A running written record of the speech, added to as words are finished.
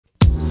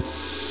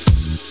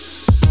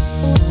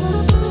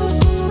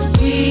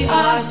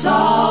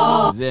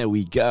There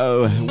we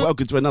go.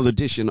 Welcome to another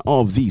edition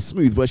of the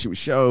Smooth Worship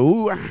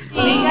Show. We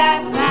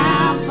got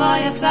sounds for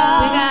your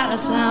soul. We got a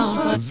sound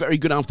for Very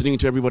good afternoon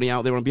to everybody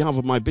out there. On behalf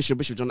of my Bishop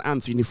John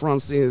Anthony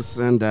Francis,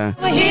 and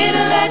we're here to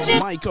let you.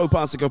 my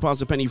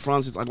co-pastor Penny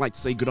Francis, I'd like to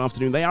say good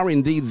afternoon. They are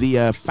indeed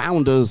the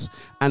founders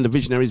and the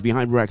visionaries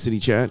behind Ruach City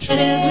Church. It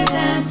is we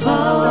stand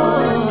for.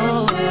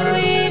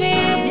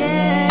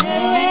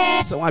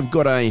 So I've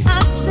got I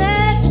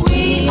said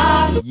we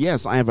are.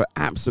 Yes, I have an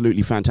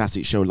absolutely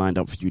fantastic show lined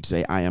up for you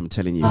today. I am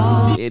telling you,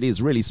 it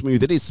is really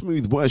smooth. It is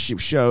Smooth Worship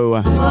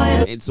Show.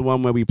 It's the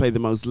one where we play the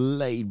most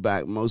laid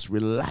back, most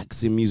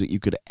relaxing music you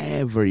could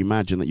ever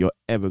imagine that you're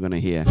ever going to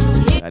hear.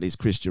 That is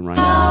Christian right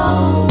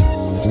now.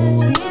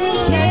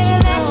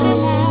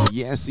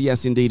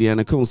 Yes, indeed. And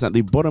of course, at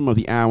the bottom of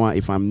the hour,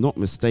 if I'm not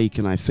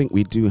mistaken, I think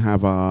we do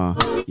have our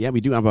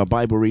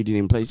Bible reading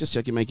in place. Just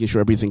checking, making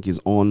sure everything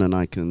is on and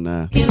I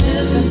can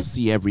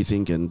see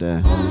everything and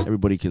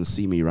everybody can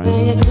see me, right?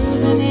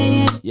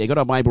 Yeah, got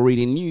our Bible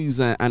reading, news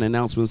and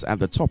announcements at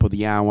the top of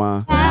the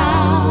hour.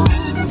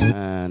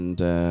 And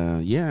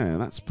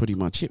that's pretty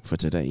much it for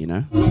today, you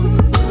know.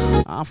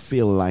 I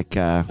feel like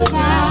that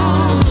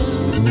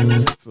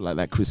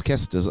Chris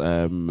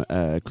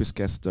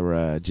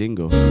Kester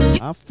jingle.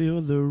 I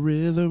feel the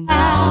rhythm.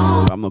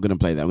 I'm not gonna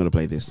play that. I'm gonna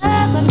play this.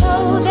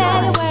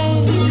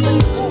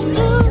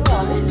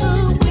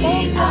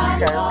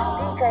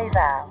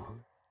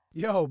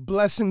 Yo,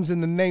 blessings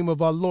in the name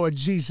of our Lord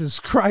Jesus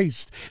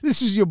Christ.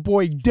 This is your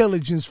boy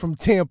Diligence from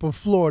Tampa,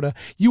 Florida.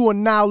 You are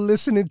now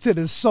listening to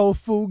the Soul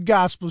Food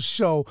Gospel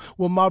Show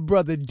with my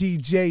brother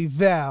DJ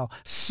Val.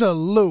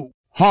 Salute.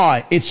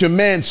 Hi, it's your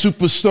man,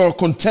 superstar,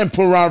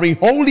 contemporary,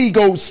 Holy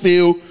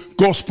Ghost-filled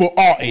gospel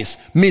artist,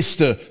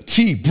 Mr.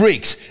 T.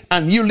 Briggs,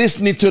 and you're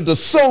listening to the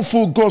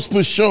Soulful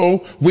Gospel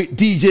Show with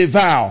DJ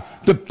Val,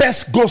 the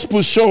best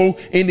gospel show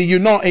in the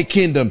United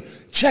Kingdom.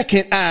 Check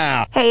it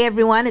out. Hey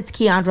everyone, it's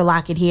Keandra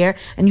Lockett here,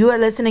 and you are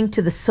listening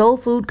to the Soul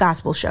Food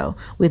Gospel Show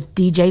with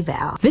DJ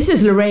Val. This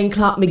is Lorraine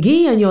Clark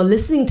McGee, and you're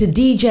listening to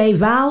DJ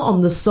Val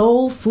on the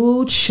Soul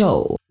Food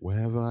Show.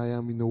 Wherever I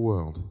am in the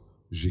world,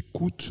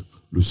 j'écoute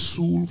le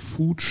Soul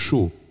Food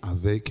Show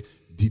avec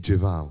DJ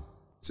Val.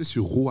 C'est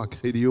sur Ruach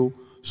Radio.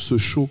 Ce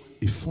show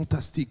est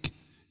fantastique,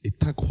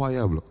 est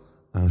incroyable.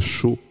 Un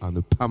show à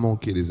ne pas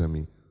manquer, les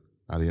amis.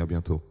 Allez, à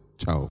bientôt.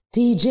 Ciao.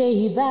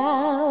 DJ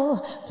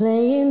Val,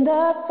 playing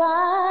the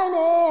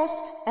finest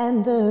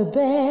and the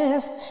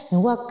best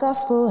in what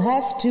gospel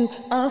has to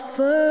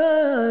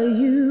offer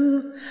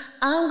you.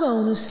 I'm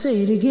gonna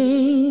say it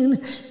again.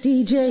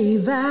 DJ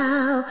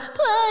Val,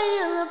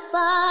 playing the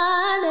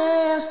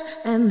finest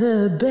and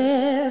the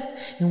best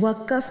in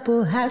what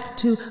gospel has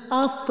to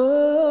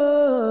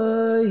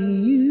offer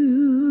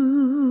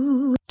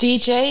you.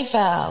 DJ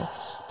Val,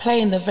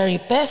 playing the very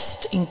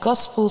best in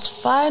gospel's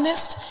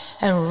finest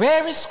and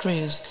rarest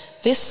grooves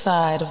this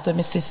side of the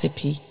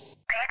Mississippi.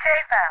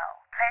 DJ Val,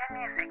 play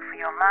music for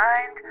your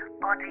mind,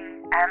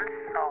 body, and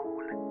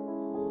soul.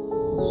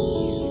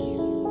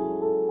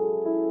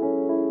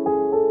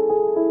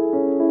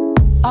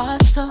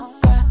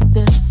 Autograph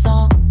this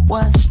song,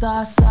 what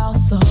starts out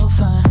so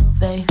fun?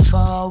 They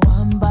fall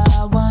one by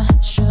one.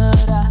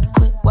 Should I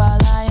quit while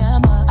I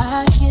am up?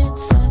 I get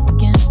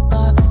second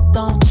thoughts,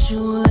 don't you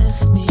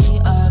lift me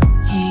up.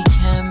 He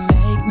can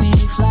make me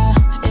fly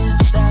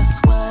if that's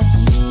what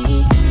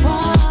he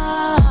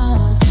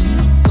wants.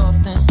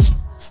 Ghosting,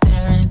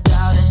 staring,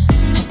 doubting,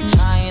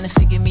 trying to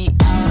figure me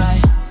out.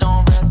 Like,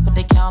 don't rest, but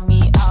they count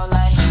me out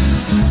like,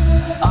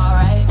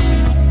 alright,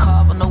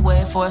 carve on the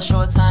way for a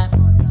short time.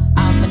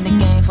 I'm in the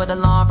game for the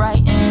long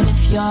ride, and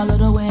if y'all are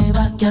the wave,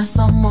 I guess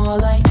I'm more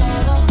like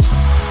back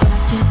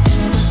it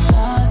to the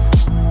stars,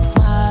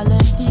 smiling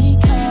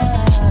because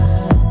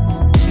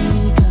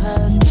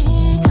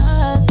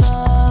of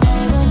all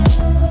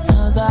the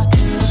times I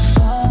could have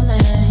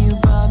fallen. You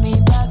brought me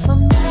back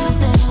from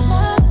nothing.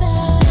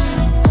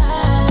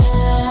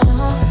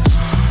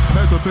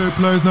 Make the big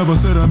plays, never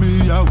sit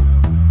me out.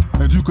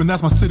 And you can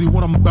ask my city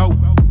what I'm about.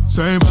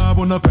 Same vibe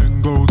when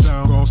nothing goes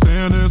down. Gonna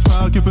stay in this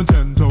ride, keeping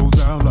 10 toes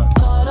down. Like,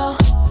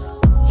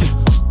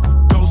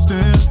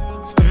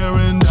 ghosting,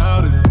 staring,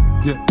 doubting.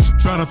 Yeah,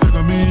 trying to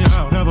figure me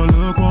out. Never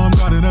look warm,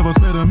 got it, never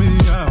spitting me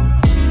out.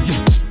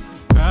 Yeah,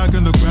 back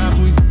in the craft,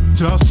 we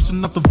just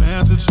switching up the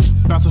vantage.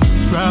 About to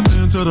strap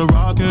into the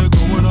rocket,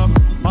 going up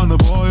on the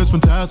voyage,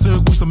 fantastic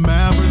with some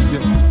mavericks.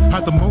 Yeah,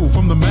 had to move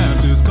from the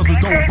masses, cause we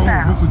go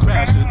boom if we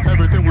crash it.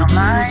 Everything we do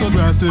is so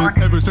drastic.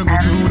 Every single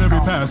tune, every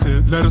pass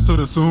it. Led us to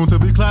the soon to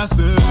be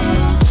classic.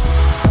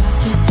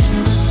 Back it to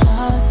the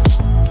stars,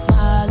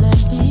 smiling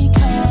because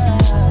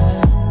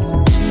of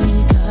all.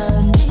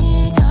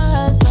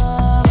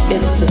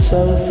 It's the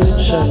Soul Food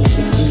Show with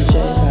DJ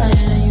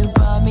Val. You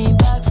brought me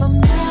back from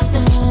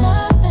nothing.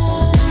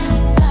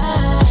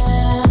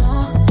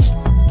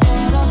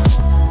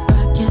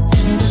 Back it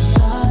to the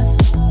stars,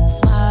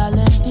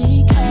 smiling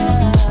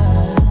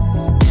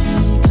because of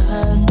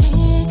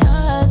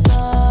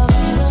all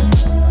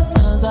the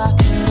times I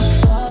could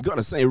have.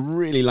 Gotta say,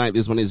 really like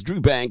this one. It's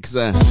Drew Banks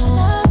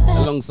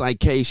alongside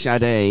K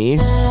Sade.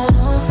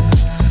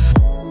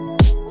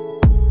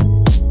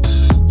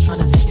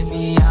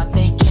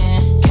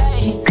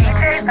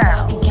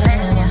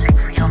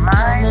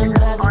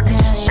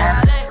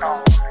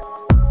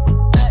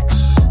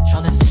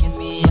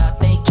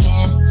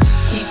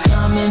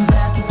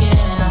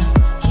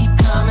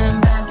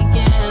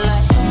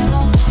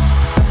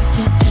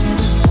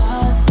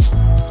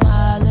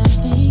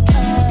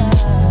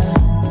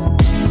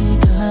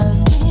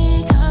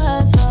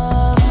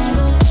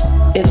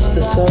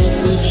 Soul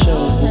Food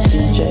Show with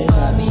DJ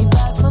Val.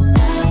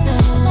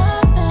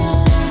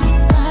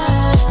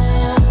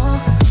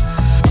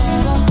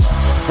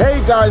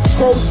 Hey guys,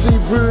 Kosi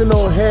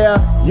Bruno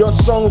here, your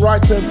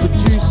songwriter and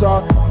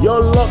producer. You're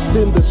locked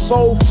in the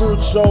Soul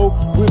Food Show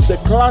with the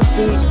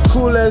classic,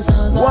 coolest,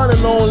 one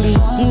and only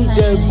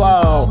DJ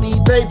Val.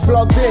 Stay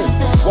plugged in.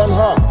 One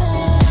hug.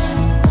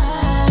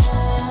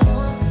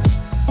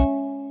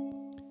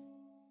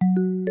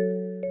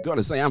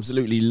 Gotta say,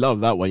 absolutely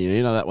love that one.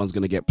 You know that one's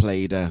gonna get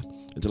played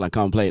until I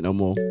can't play it no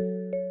more.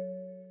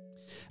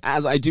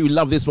 As I do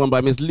love this one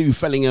by Miss Lou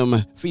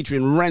Fellingham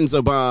featuring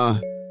Renzo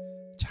Bar.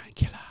 Giant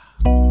Killer.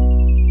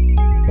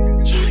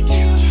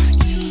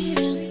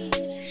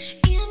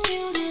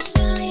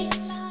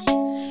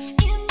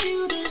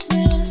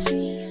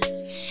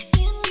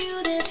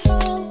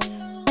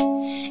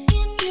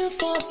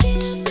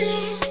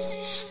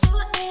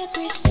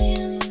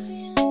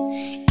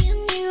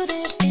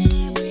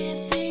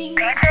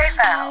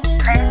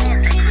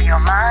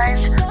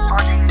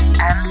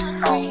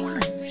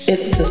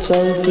 It's the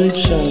Soul Food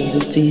Show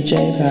with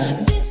DJ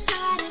Val.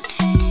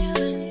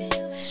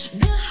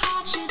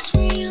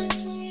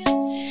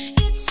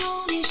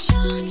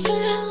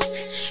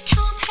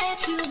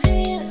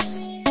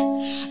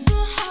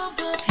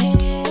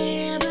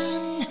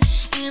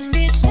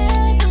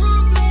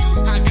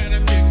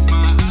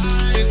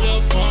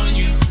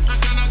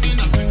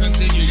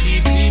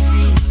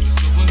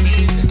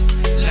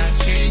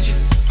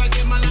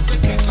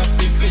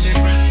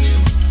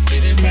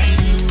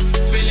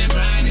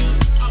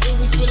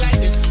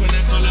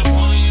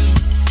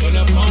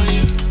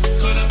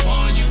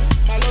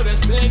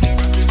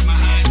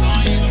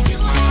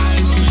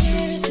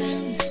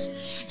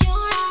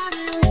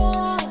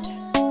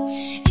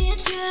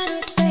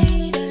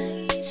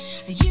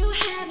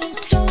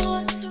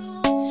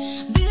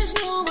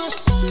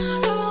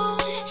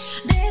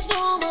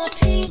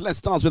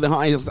 Starts with the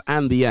highs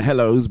and the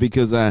hellos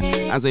because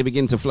as they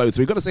begin to flow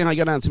through, got to say hi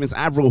go down to Miss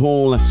Avril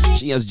Hall.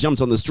 She has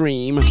jumped on the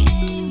stream,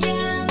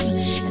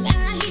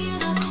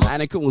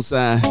 and of course,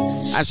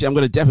 actually, I'm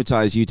going to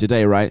deputize you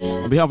today, right?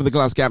 On behalf of the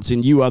class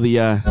captain, you are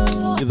you're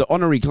the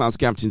honorary class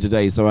captain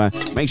today. So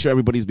make sure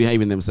everybody's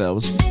behaving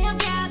themselves.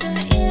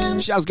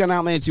 Shouts going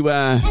out there to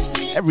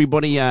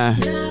everybody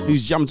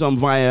who's jumped on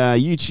via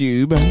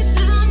YouTube,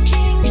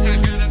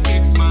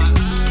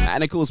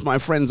 and of course, my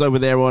friends over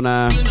there on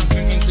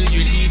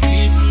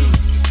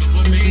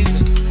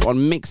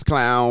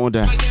Mixcloud.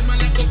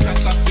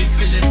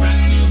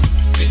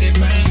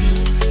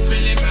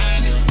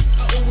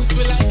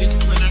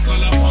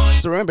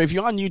 So remember, if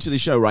you are new to the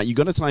show, right, you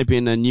got to type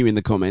in new in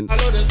the comments.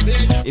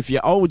 If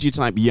you're old, you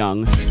type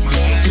young,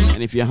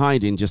 and if you're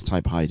hiding, just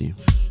type hiding.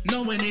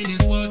 No one in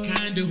this world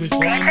can do it for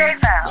me.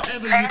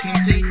 Whatever you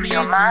can take me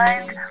your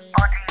mind,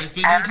 body, and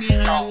soul.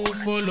 I will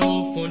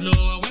follow.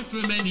 I went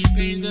through many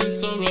pains and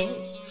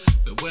sorrows,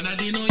 but when I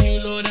lean on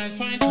you, Lord, I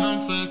find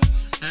comfort.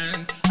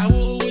 And I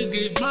will always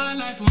give my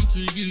life unto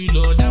you,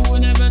 Lord. I will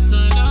never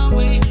turn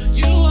away.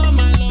 You are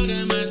my Lord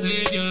and my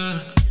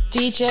Savior.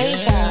 DJ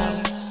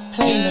Val,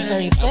 playing the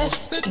very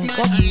best in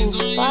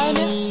gospel's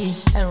finest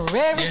and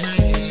rarest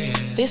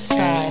grooves this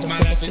side of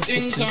the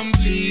Mississippi.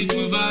 Incomplete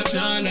without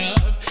your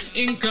love,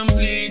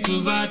 incomplete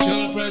without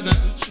your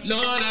presence.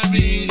 Lord, I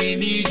really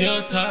need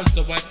your touch,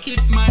 so I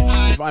keep my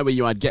eyes. If I were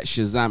you, I'd get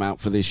Shazam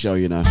out for this show,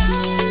 you know.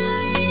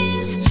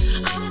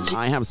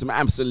 I have some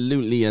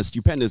absolutely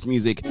stupendous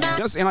music.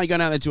 Gotta say hi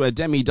going out there to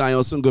Demi Dio,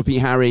 Sungo P.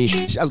 Harry.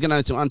 Shouts going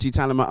out to Auntie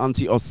Talima,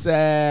 Auntie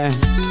Oseh.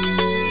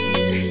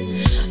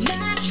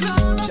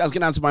 Shouts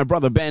going out to my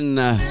brother Ben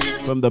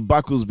from the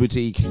Buckles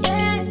Boutique.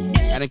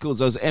 And it calls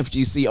those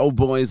FGC old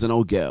boys and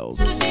old girls.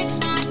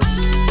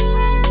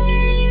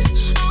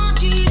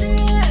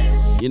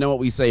 You know what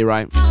we say,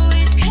 right?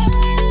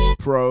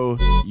 Pro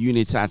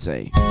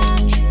Unitate.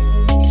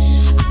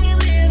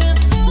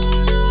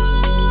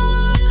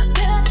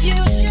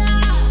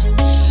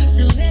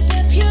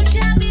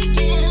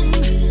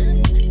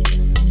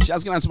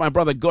 Shouts going out to my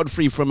brother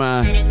Godfrey from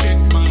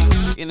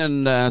in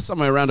and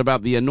somewhere around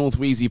about the North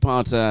Wheezy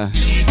part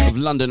of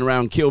London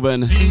around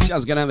Kilburn.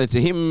 Shouts going out there to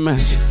him.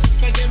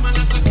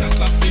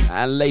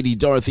 And Lady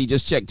Dorothy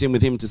just checked in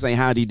with him to say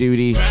howdy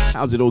doody.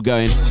 How's it all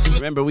going?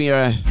 Remember, we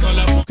are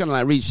kind of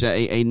like reached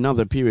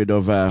another period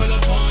of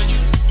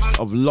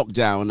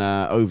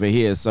lockdown over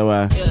here. So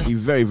it'll be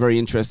very, very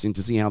interesting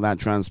to see how that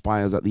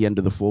transpires at the end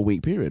of the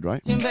 4-week period,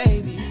 right?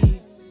 Baby,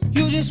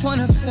 you just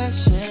want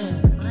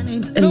affection. My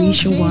name's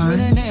Alicia Warren,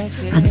 and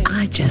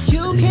I just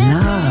love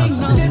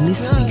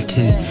listening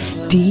to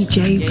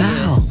DJ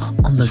Val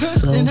on the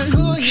Soul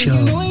Food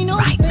Show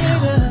right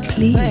now.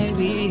 Please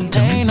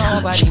don't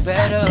touch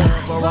that dial.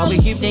 But while we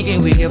keep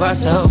thinking we give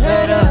ourselves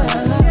better.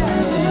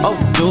 Oh,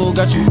 dude,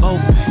 got you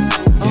open.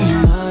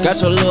 Yeah.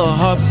 Got your little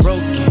heart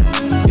broken.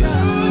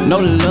 Yeah. No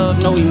love,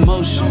 no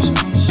emotions.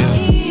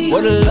 Yeah.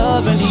 What a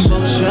love and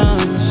devotion.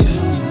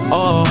 Yeah.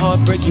 All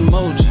heartbreak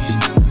emojis.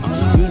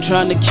 You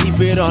trying to keep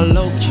it all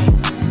low key.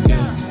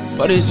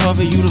 But it's hard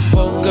for you to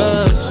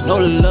focus. No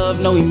love,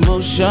 no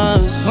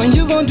emotions. When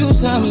you gon' do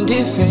something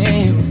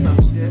different?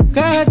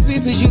 Girl,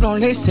 speak, but you don't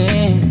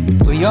listen.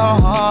 But you're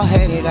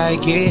hard-headed, I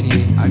get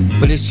it.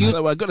 But it's you.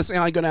 So I gotta say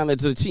hi, go down there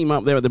to the team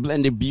up there at the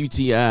Blended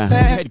Beauty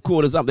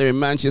headquarters up there in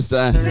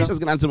Manchester. Just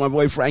going down to my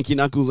boy Frankie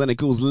Knuckles and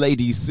Nicole's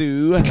Lady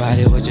Sue. Ride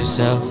it with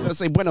yourself. Gotta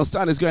say buenos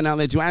tardes going down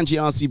there to Angie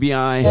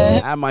RCBI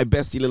and my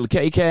bestie little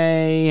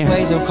KK.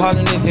 Ways of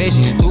calling it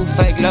vision through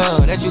fake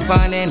love that you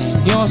find in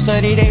it. You don't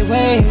study their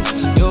ways,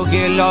 you'll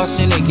get lost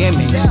in the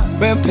gimmicks.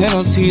 Rent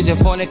penalties and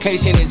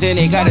fornication is in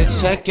it. Gotta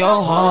check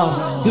your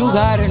heart. You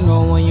gotta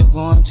know when you're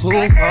going too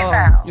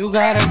far. You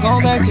gotta go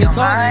back to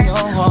guarding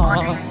your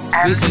heart.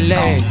 Be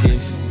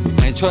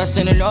selective and trust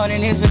in the Lord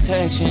and His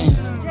protection.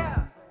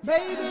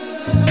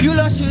 You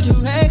lost your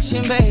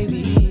direction,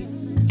 baby.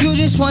 You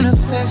just want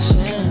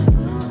affection.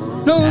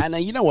 No. And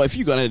you know what? If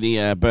you got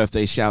any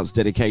birthday shouts,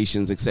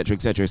 dedications, etc.,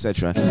 etc.,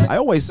 etc., I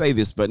always say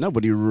this, but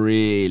nobody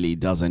really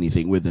does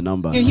anything with the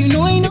number. Yeah, you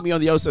know, Hit me on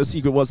the also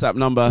secret WhatsApp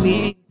number.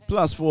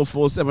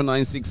 +44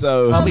 7960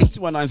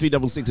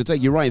 219366 to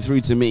take you right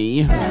through to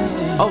me.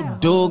 Oh,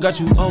 dude, got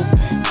you open.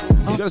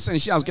 You gotta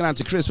send shouts going out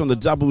to Chris from the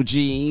Double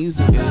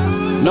G's.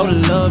 No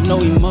love, no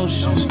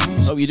emotions.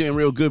 Hope you're doing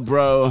real good,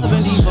 bro.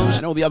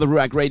 And all the other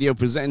Ruach Radio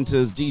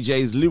presenters,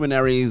 DJs,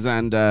 luminaries,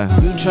 and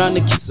you trying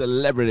to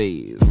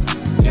celebrities.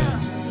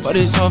 But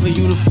it's hard for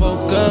you to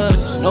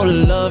focus. No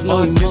love,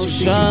 no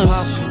emotions.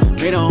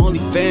 Made on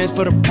OnlyFans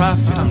for the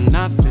profit. I'm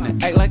not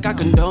finna act like I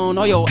condone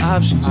all your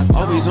options.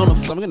 Always on the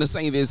So I'm gonna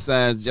say this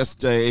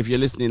just if you're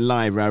listening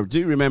live.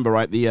 Do remember,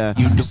 right?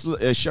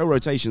 The show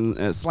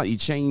rotation slightly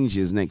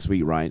changes next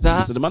week, right?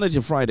 So the Monday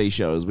to Friday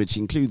shows, which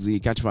includes the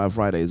Catch Fire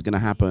Friday, is gonna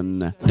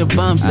happen. The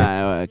bomb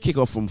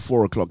kickoff from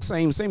 4 o'clock.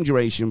 Same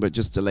duration, but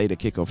just a later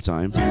kickoff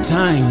time.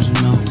 Times,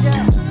 you know,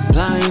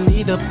 blind,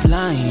 either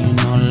blind, you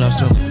know, lost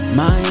your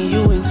mind,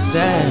 you in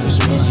savage,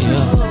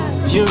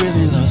 yeah. You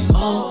really lost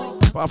all.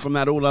 Apart from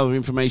that, all other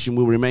information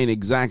will remain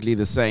exactly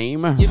the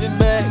same. Give it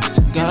back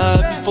to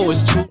God before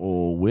it's true.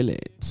 Or will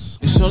it?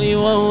 It's only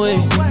one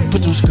way.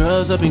 Put them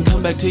scrubs up and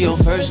come back to your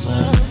first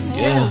love.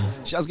 Yeah.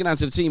 Shouts going out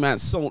to the team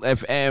at Salt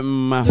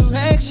FM.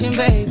 Direction,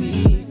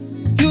 baby.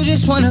 You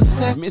just wanna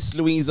Miss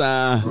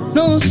Louisa,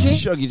 no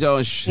Shuggy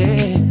Josh,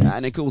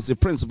 and of course the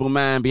principal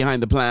man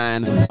behind the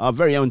plan, our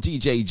very own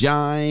DJ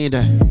Jide.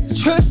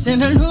 Trust in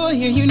the Lord,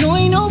 yeah, you know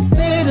ain't no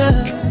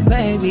better,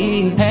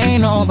 baby.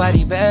 Ain't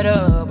nobody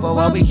better, but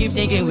while we keep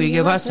thinking we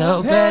give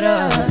ourselves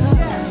better.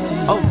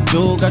 Oh,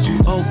 dude, got you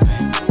open.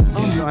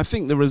 So I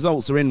think the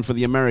results are in for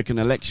the American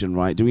election,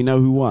 right? Do we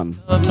know who won?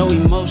 Love, no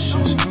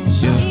emotions,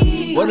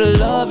 yeah. What a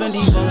love and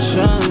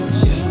devotion,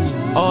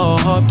 yeah. All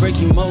heartbreak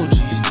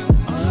emojis.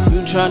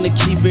 You trying to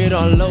keep it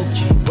all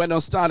low-key.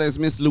 Buenos tardes,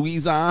 Miss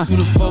Louisa. You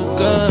the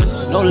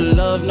focus, no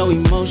love, no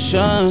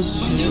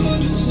emotions.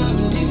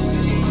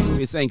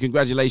 We're saying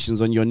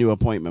congratulations on your new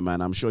appointment,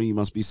 man. I'm sure you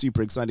must be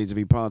super excited to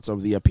be part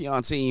of the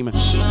PR team at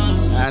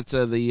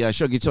the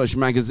Shuggy Tosh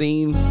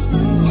magazine,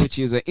 which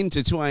is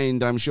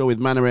intertwined, I'm sure, with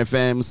Manor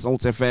FM,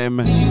 Salt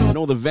FM, and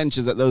all the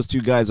ventures that those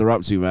two guys are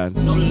up to, man.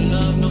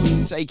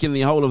 Taking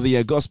the whole of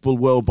the gospel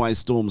world by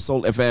storm.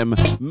 Salt FM,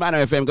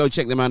 Manor FM, go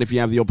check them out if you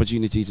have the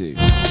opportunity to.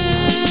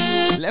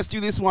 Let's do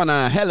this one,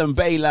 Helen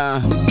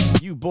Baylor.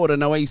 You bought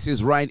an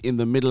oasis right in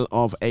the middle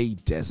of a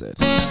desert.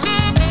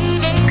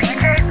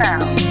 DJ Val,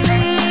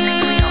 playing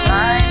music for your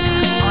mind,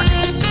 body,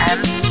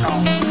 and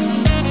soul.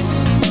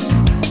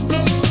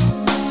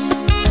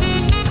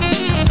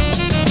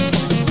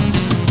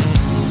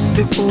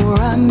 Before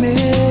I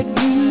met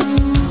you,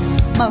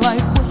 my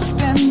life was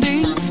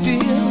standing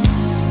still.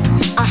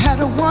 I had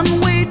a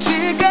one-way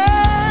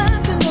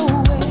ticket to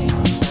nowhere.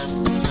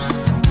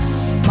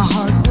 My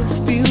heart was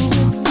filled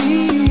with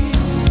fear,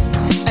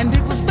 and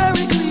it was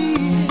very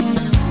clear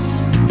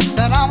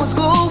that I was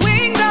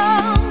going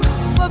down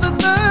for the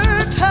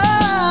third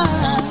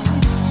time.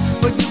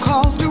 But you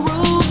caused the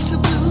rose to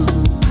bloom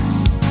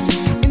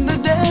in the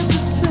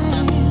desert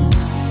sand.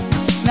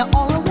 Now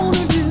all I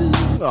wanna do.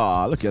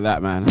 Oh, look at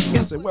that, man.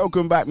 So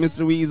welcome back, Miss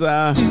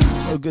Louisa.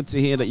 So good to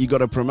hear that you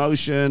got a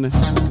promotion.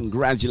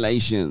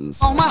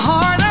 Congratulations. On my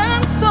heart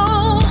and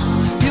soul,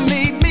 you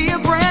made me a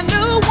brand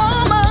new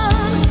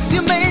woman.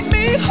 You made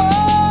me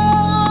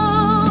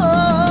whole.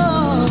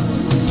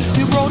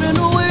 You brought an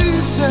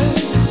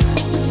oasis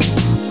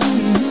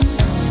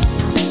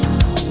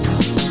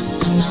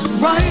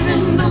right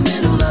in the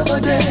middle of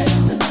a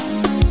desert.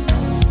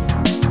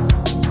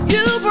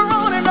 You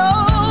brought an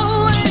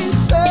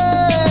oasis,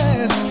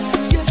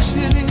 yes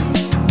you did,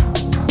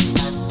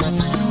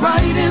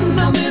 right in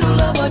the middle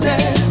of a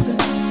desert.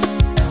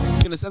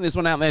 Gonna send this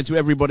one out there to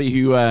everybody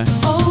who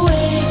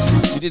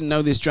didn't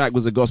know this track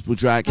was a gospel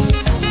track.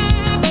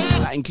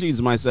 That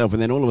includes myself,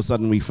 and then all of a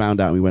sudden we found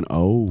out and we went,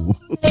 oh.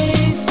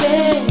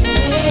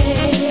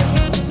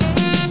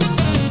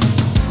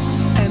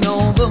 And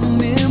all the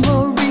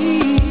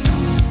memories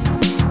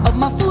of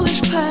my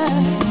foolish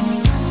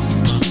past.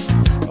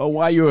 Oh,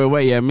 while you were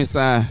away, Miss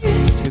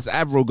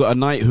Avril got a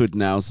knighthood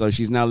now, so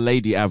she's now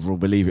Lady Avril,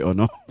 believe it or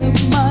not.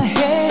 My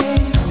head,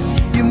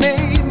 you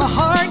made my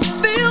heart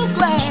feel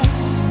glad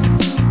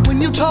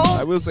when you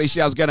told will say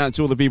shouts going out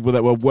to all the people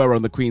that were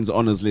on the Queen's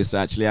Honours list.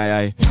 Actually,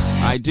 I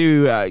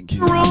do.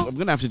 I'm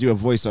gonna have to do a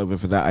voiceover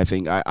for that. I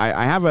think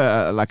I have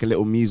a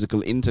little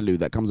musical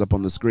interlude that comes up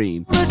on the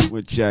screen,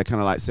 which kind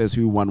of like says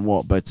who won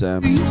what. But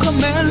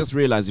just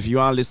realize if you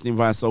are listening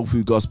via Soul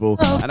Food Gospel,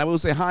 and I will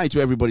say hi to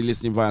everybody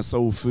listening via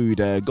Soul Food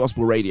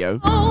Gospel Radio.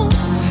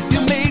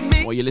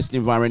 Or you're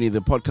listening via any of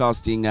the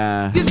podcasting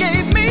apps.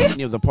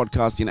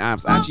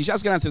 Actually,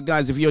 shouts going out to the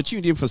guys. If you're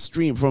tuned in for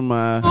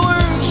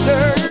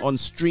on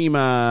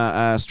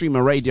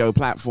streamer radio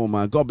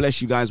platform, God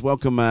bless you guys.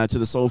 Welcome to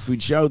the Soul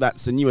Food Show.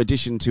 That's a new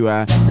addition to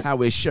how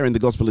we're sharing the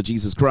gospel of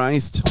Jesus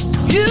Christ.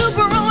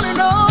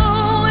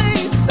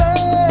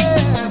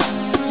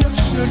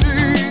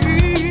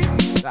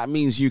 That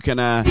means you can,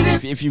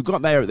 if you've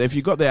got their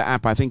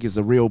app, I think it's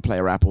a Real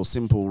Player app or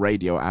Simple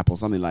Radio app or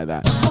something like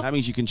that. That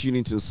means you can tune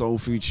into the Soul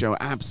Food Show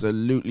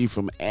absolutely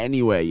from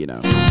anywhere, you know.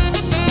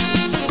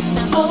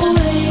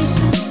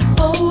 Oasis,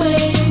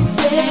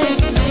 Oasis,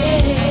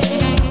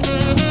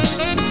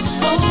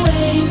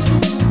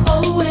 Oasis,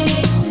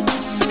 Oasis.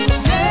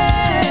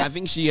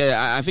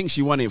 I think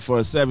she won it for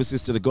her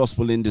services to the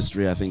gospel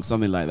industry. I think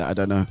something like that. I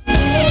don't know.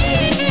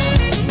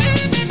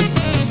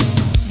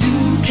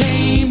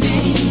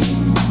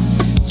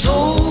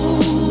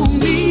 Told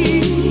me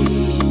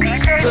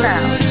DJ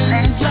Val,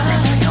 let's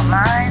make your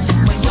mind,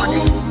 body,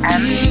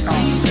 and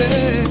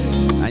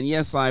soul. And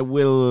yes, I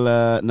will.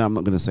 No, I'm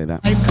not going to say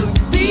that. I could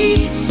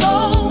be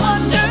so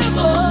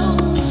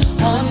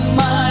wonderful on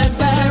my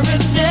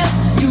barrenness.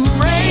 You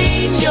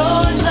rain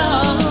your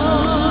love.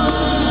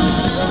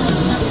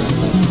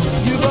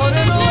 You brought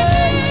it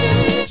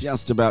away.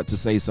 Just about to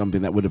say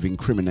something that would have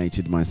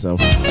incriminated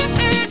myself.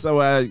 So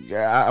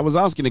I was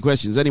asking the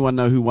question, does anyone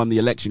know who won the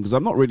election? Because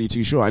I'm not really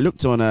too sure. I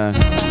looked on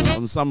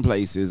some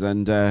places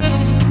and I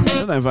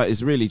don't know if that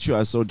is really true.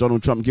 I saw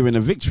Donald Trump giving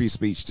a victory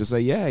speech to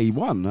say, yeah, he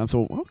won. I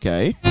thought,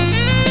 okay.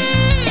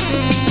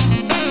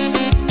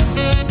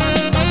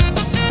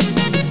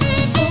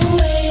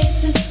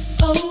 Oasis,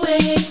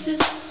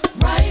 Oasis,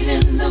 right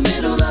in the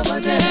middle of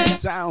a day.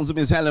 Sounds of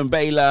Miss Helen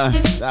Baylor.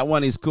 That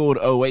one is called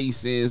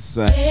Oasis.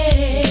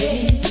 Oasis.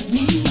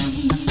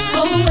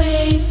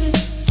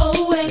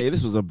 Hey,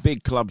 this was a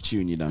big club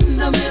tune, you know. In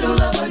the middle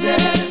of a day.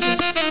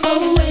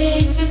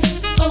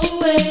 Oasis,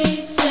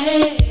 Oasis,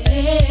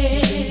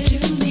 to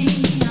me.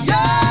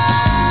 Yeah.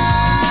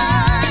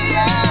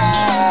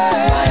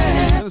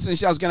 Listen,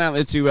 shouts going out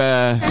there to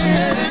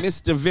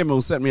Mr.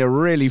 Vimmel. Sent me a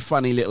really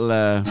funny little,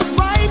 Right in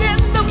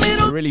the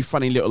middle. really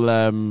funny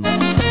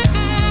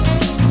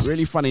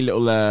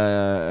little,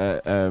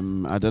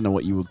 I don't know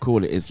what you would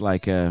call it. It's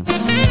like I'll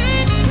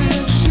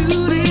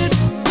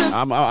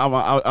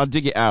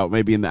dig it out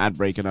maybe in the ad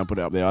break and I'll put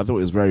it up there. I thought it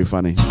was very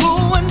funny.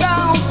 Going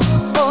down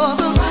for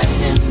the right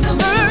in the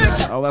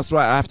middle. Oh, that's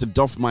right. I have to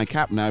doff my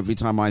cap now every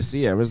time I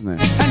see her, isn't it?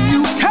 And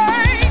you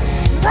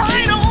came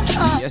right on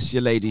time. Yes,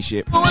 your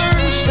ladyship.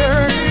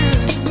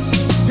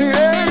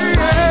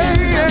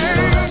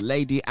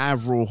 Lady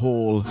Avril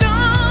Hall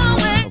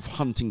of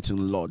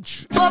Huntington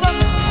Lodge.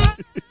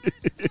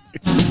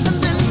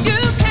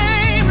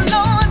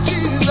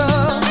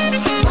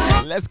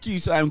 Let's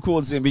Q-Time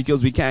Chords in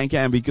because we can.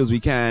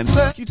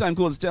 Q-Time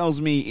Chords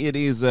tells me it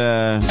is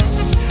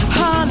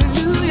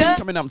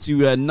coming up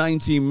to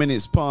 19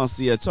 minutes past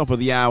the top of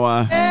the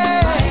hour,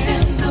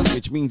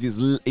 which means it's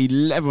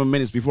 11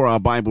 minutes before our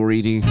Bible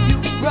reading.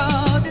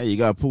 There you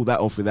go. I pulled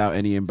that off without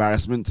any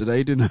embarrassment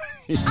today, didn't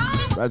I?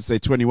 I'd say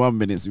 21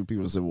 minutes.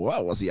 People say,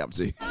 wow, what's he up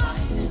to?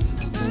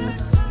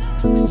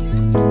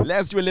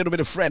 Let's do a little bit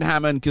of Fred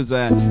Hammond because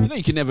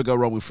you can never go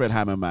wrong with Fred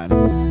Hammond, man.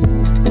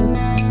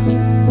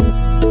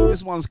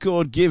 This one's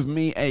called Give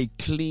Me a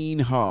Clean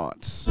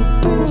Heart. DJ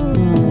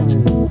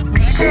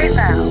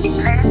Val,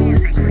 play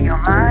music for your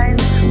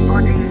mind,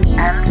 body,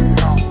 and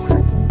soul.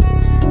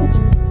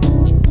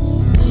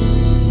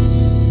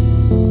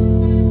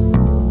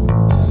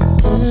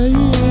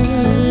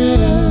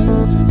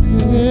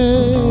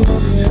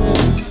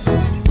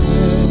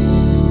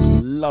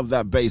 Love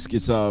that bass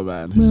guitar,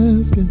 man.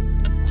 Give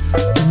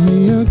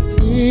me a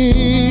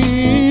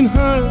clean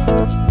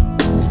heart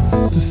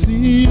to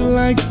see you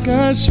like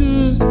I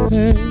should,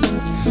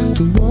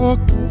 to walk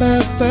the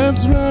path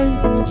that's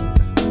right,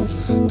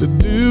 to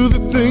do the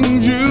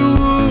things you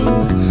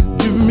would.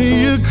 Give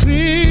me a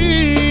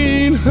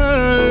clean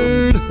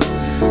heart,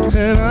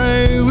 and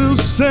I will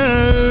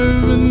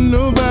serve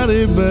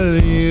nobody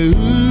but you.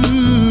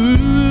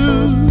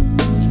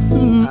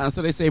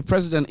 So they say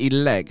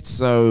president-elect.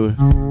 So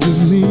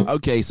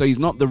okay, so he's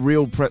not the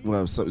real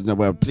well,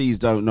 please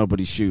don't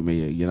nobody shoot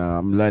me. You know,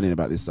 I'm learning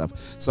about this stuff.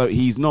 So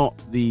he's not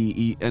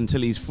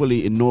until he's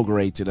fully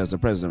inaugurated as a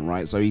president,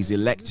 right? So he's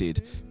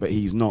elected, but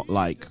he's not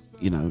like,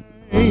 you know.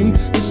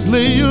 Just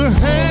lay your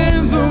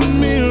hands on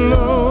me,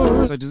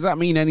 Lord. So does that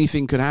mean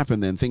anything could happen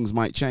then? Things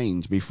might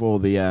change before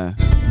the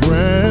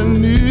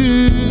brand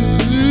new.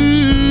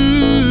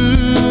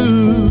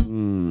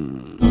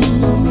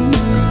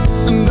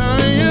 And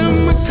I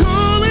am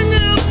calling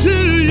out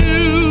to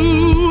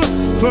you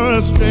for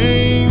a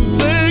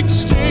strength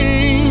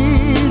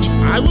exchange.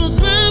 I will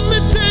gladly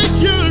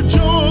take your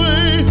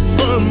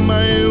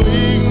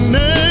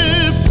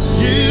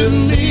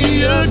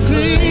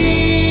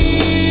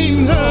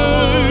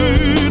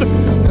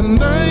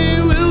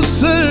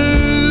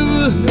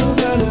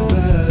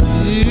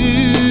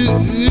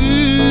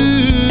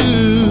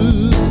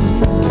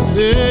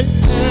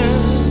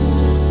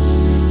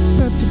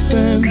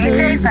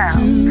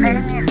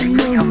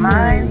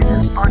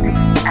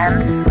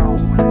and soul.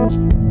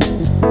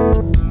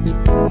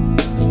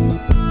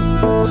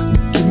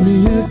 Give me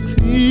a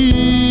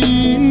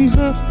clean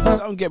heart.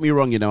 Don't get me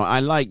wrong, you know, I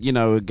like, you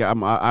know,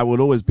 I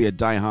will always be a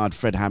diehard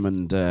Fred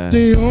Hammond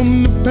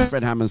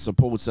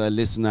supporter,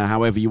 listener,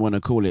 however you want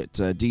to call it,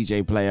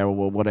 DJ player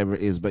or whatever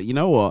it is. But you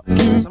know what?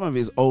 Some of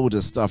his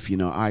older stuff, you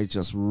know, I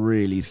just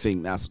really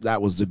think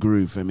that was the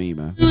groove for me,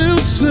 man. Will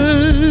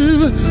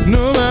serve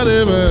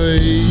nobody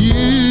but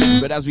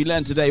you. But as we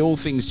learned today, all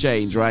things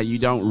change, right? You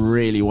don't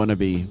really want to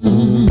be.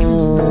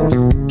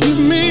 Give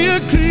me a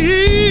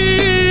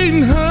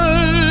clean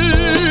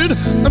heart.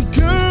 I'm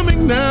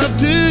coming now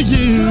to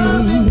you.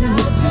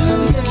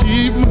 To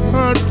keep my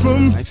heart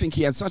from. I think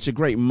he had such a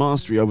great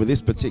mastery over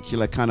this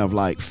particular kind of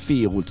like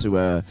feel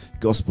to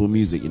gospel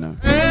music, you know.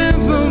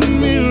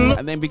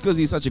 And then because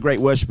he's such a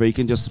great worshiper, he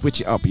can just switch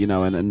it up, you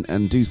know,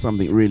 and do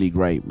something really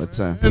great. But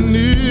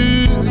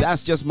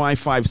that's just my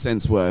 5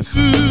 cents worth.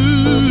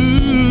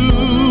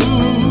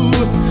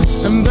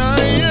 And I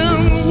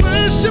am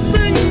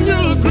worshiping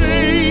your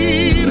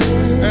great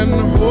and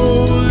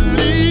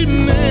holy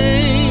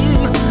name.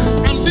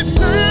 I'm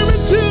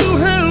determined to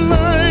have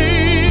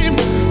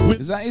life.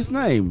 Is that his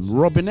name?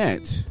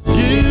 Robinette?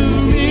 Give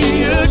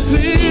me a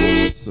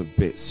clean. It's a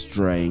bit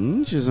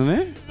strange, isn't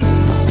it?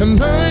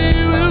 And I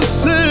will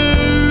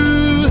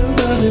serve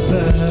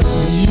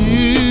you.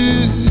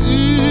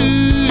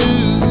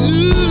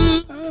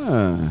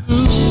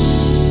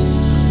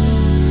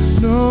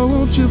 No,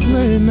 won't you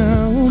play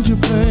now? Won't you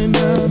play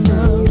now?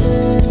 Now.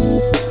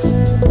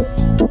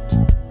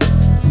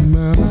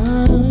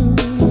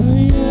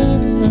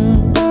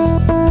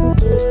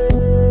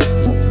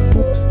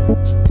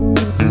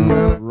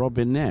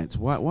 Robinette.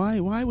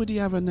 Why would he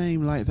have a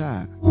name like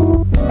that?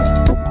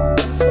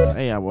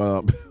 Hey,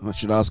 well, I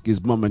should ask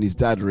his mum and his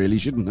dad, really,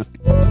 shouldn't I?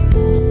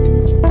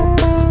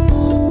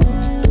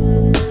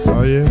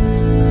 Oh yeah.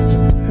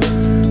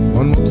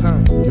 One more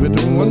time. Give it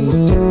to him one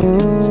more time.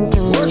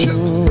 Worship.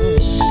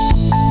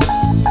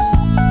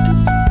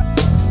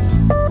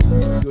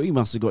 He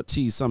must have got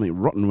teased something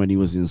rotten when he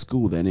was in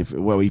school then.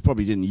 Well, he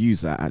probably didn't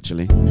use that,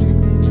 actually.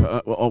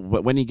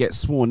 But when he gets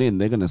sworn in,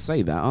 they're going to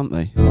say that, aren't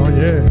they? Oh,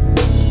 yeah.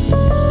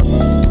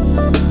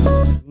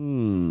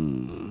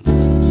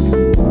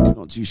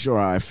 Not too sure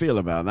how I feel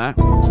about that.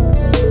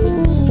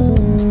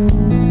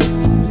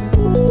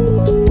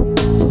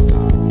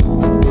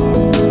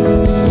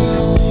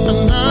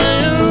 And I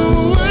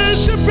am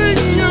worshiping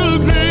your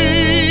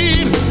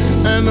great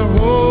and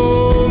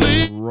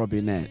holy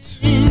Robinette.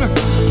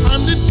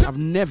 I've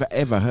never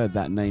ever heard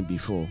that name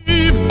before.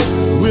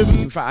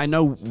 In fact, I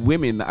know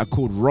women that are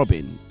called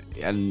Robin,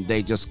 and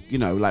they just, you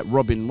know, like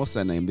Robin, what's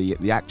her name?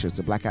 The actress,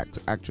 the black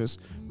actress,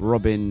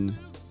 Robin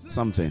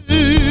something.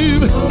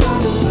 Give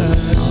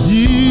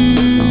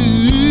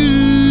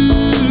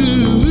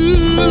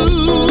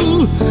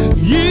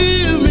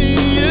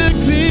me a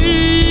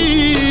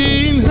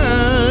clean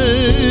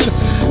heart,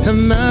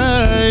 and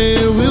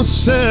I will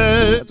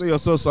say. I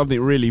saw something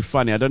really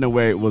funny. I don't know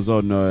where it was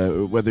on,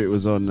 whether it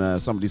was on,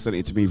 somebody sent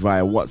it to me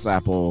via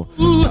WhatsApp, or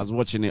I was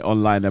watching it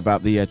online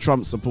about the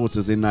Trump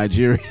supporters in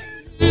Nigeria.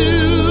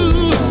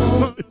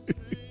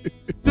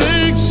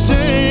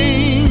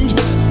 Exchange,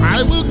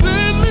 I will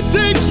gladly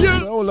take your. A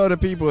whole lot of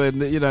people, and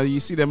you know,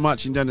 you see them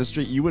marching down the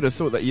street. You would have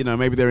thought that, you know,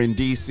 maybe they're in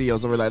DC or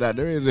something like that.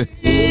 They're in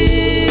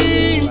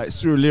like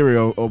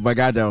Surulere or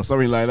Bagada or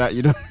something like that.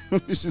 You know,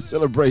 we should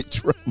celebrate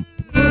Trump.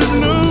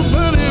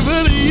 Nobody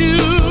but you.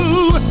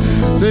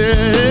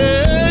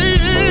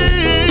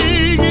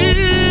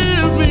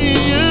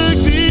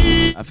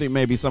 I think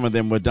maybe some of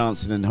them were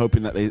dancing and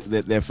hoping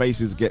that their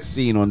faces get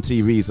seen on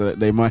TV so that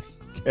they might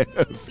get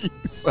a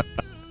visa.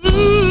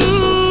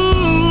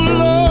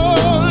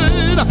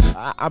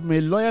 I'm a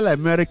loyal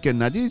American.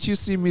 Now, didn't you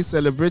see me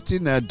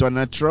celebrating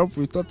Donald Trump?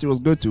 We thought he was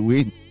going to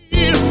win.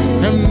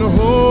 And the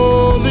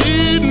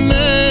holy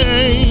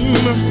name,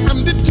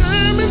 I'm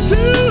determined to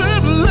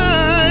have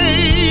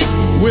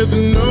life with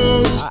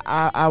no.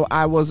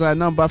 I was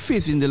number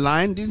 5th in the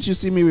line. Didn't you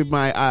see me with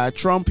my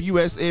Trump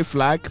USA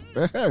flag?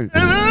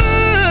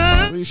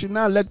 So you should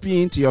now let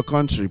me into your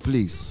country,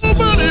 please.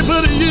 Nobody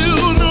but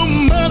you,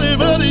 nobody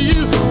but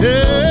you.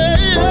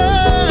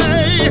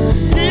 Hey,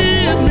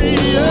 give me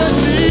a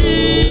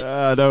clean.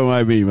 Don't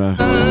mind me, man.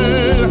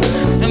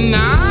 And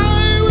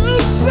I will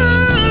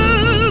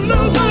serve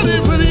nobody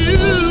but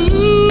you.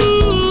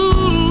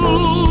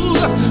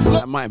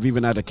 That might have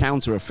even had a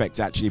counter effect,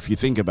 actually, if you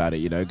think about it,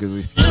 you know,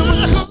 because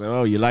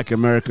oh, you like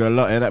America a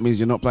lot, and that means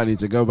you're not planning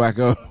to go back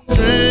home.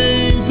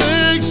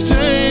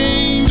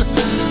 Exchange,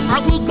 I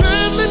will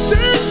gladly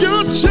take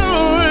your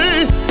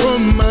joy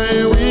from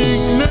my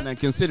weakness. And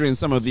considering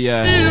some of the,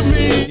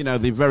 you know,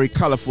 the very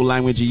colorful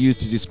language he used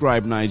to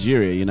describe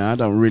Nigeria, you know, I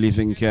don't really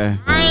think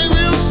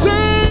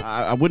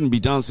I wouldn't be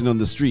dancing on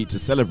the street to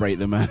celebrate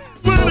them, man.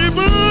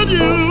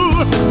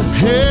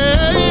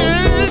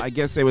 I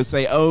guess they would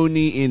say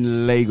only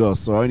in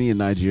Lagos or only in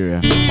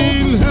Nigeria.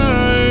 And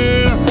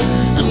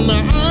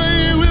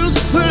I will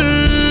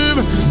serve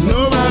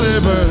nobody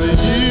but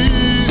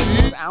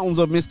you. Sounds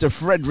of Mr.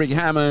 Frederick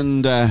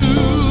Hammond.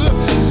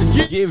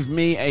 Give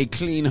me a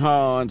clean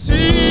heart.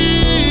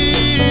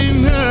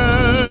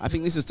 I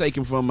think this is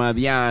taken from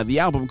the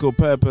album called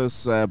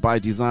Purpose by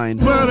Design.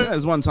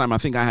 There's one time I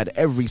think I had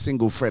every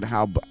single Fred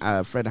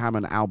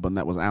Hammond album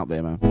that was out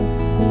there, man.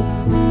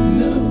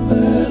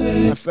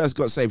 When I first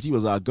got saved, he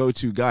was our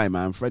go-to guy,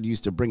 man. Fred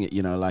used to bring it,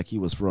 like he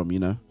was from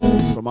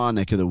our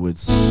neck of the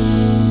woods.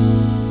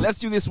 Let's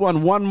do this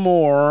one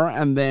more,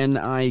 and then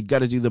I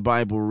gotta do the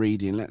Bible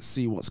reading. Let's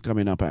see what's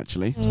coming up,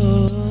 actually.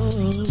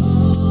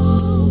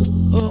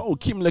 Oh,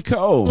 Kim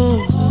Laco.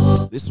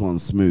 This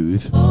one's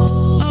smooth.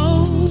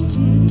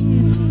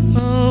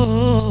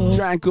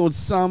 Track called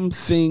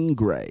Something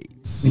Great.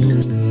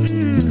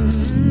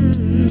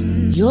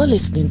 You're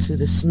listening to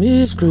the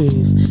Smooth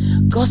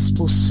Groove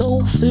Gospel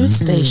Soul Food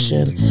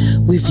Station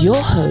with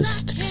your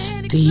host,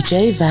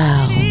 DJ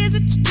Val. Is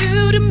it you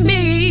do to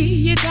me?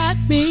 You got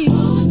me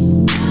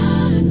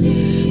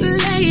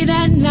late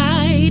at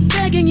night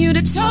begging you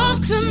to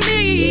talk to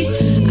me.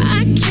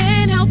 I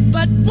can't help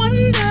but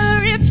wonder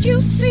if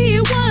you see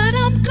what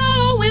I'm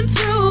going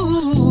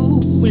through.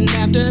 When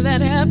after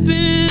that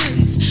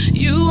happens,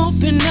 you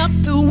open up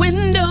the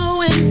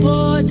window and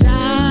pour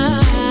down.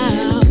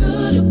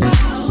 Good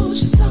about you,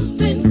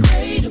 something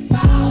great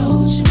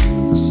about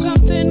you,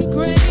 something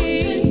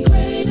great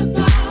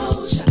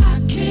about you. I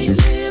can't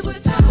live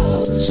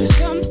without you.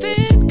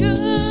 Something good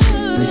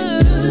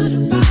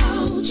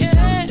about you,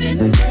 something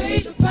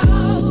great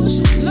about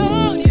you.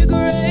 Lord, you're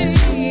great.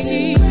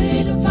 Something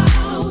great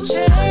about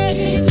you. I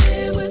can't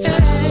live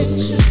without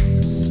you.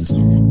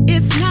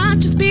 It's not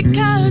just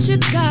because you're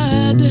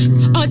God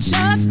or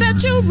just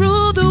that you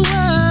rule the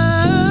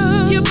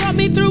world. You brought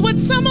me through what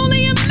some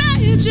only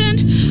imagined.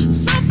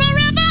 So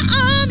forever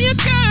I'm your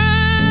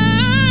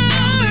girl.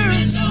 Over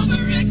and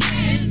over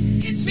again,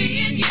 it's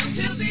me and you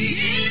till the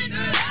end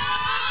of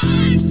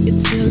life.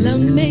 It's still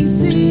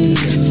amazing.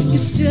 You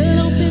still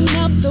open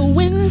up the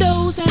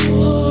windows and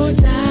pour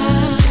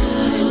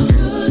down.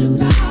 Good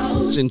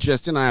about It's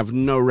interesting. I have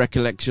no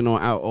recollection or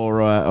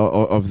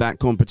of that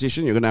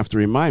competition. You're gonna have to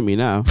remind me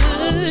now.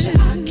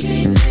 I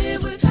can't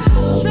live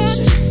without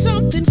just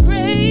something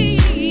great.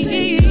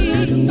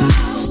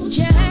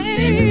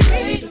 Something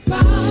great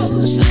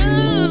about you.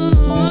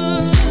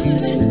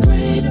 Something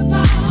great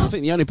about I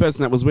think the only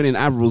person that was winning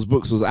Avril's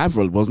books was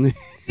Avril, wasn't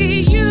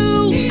he?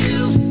 you.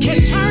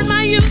 Can turn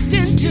my used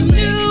into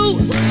new.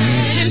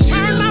 Can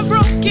turn my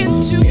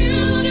broken to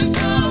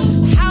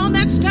beautiful. How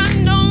that's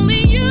done,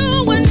 only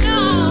you would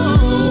know.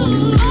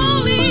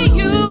 Only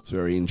you. It's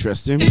very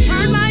interesting. Can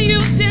turn my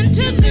used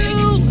into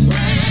new.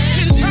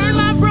 Can turn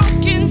my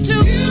broken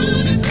to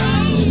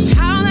beautiful.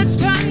 How that's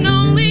done,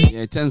 only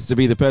Yeah, it tends to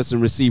be the person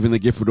receiving the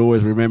gift would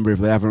always remember if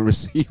they haven't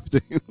received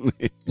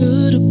it.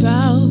 good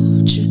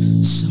about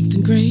you.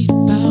 Something great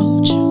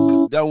about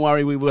you. Don't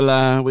worry,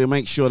 we'll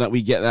make sure that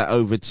we get that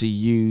over to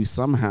you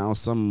somehow,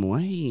 some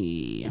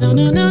way.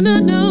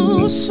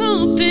 No,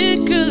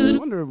 something good. I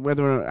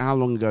wonder how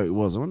long ago it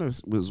was. I wonder if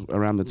it was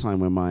around the time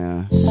when my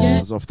I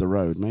was off the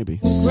road, maybe.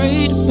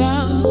 Great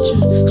about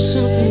you.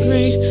 Something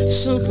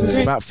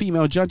great. About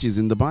female judges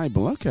in the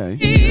Bible. Okay.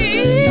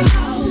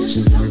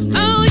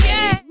 Oh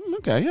yeah.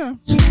 Okay, yeah.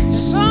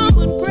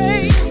 Someone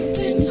great.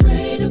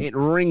 It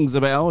rings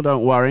a bell.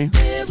 Don't worry.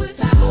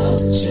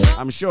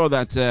 I'm sure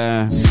that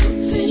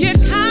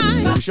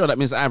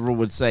Miss Avril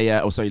would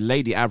say,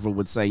 Lady Avril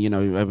would say,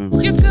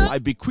 I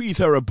bequeath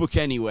her a book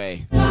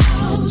anyway.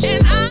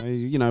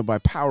 By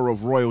power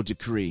of royal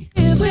decree.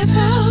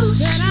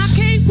 That I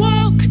can't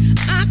walk,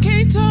 I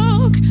can't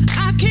talk,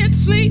 I can't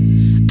sleep,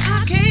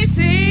 I can't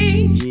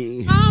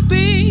sing, my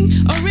being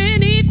or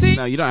anything.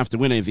 No, you don't have to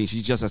win anything.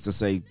 She just has to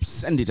say,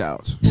 send it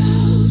out.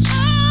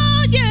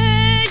 Oh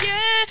yeah,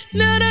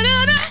 no.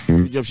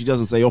 Good job she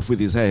doesn't say off with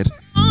his head.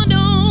 Oh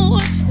no,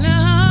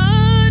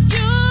 Lord,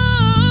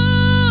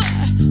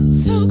 you're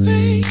so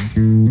great.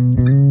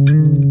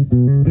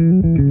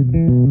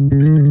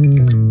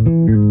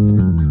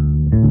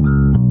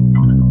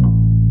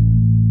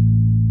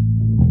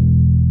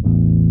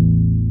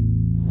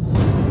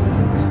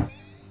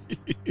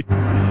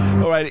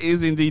 All right, it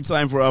is indeed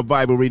time for our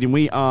Bible reading.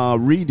 We are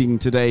reading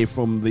today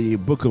from the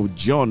book of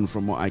John,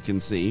 from what I can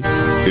see.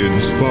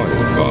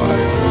 Inspired by.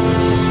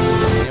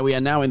 Yeah, we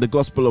are now in the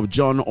Gospel of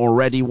John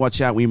already. Watch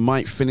out, we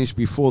might finish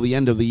before the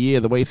end of the year.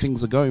 The way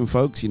things are going,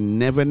 folks, you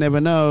never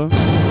know.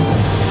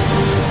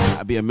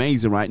 That'd be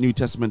amazing, right? New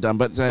Testament done.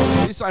 But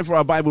it's time for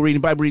our Bible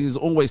reading. Bible reading is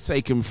always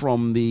taken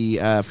from the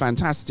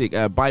fantastic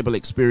Bible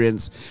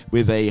experience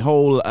with a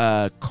whole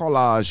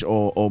collage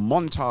or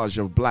montage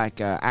of black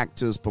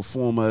actors,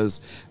 performers,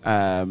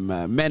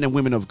 men and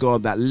women of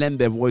God that lend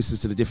their voices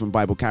to the different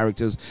Bible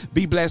characters.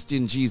 Be blessed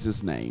in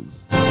Jesus' name.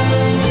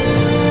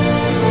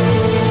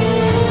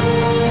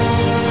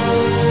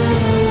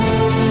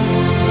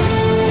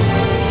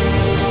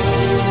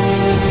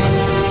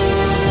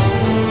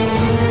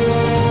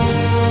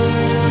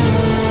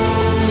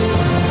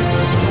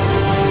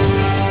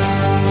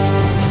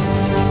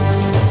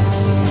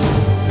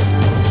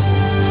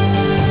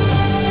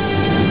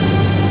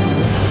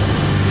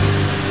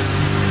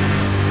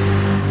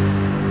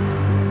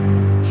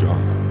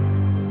 John,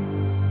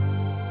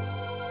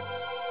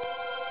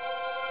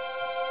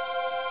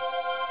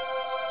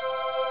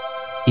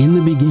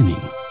 the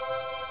beginning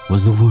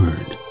was the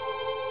Word,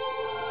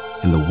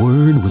 and the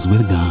Word was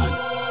with God,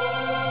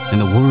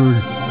 and the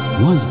Word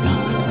was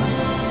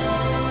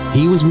God.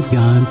 He was with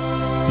God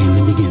in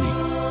the beginning.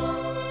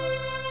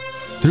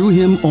 Through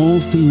him all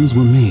things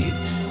were made.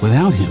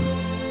 Without him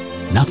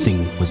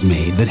nothing was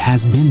made that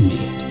has been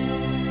made.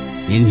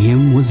 In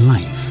him was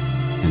life,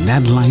 and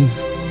that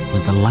life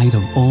was the light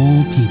of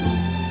all people.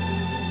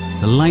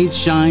 The light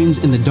shines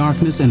in the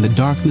darkness, and the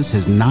darkness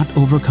has not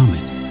overcome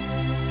it.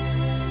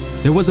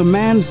 There was a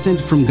man sent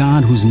from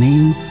God whose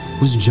name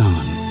was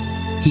John.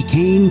 He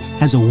came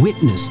as a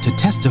witness to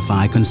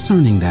testify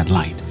concerning that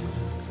light,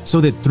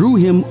 so that through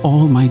him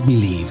all might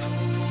believe.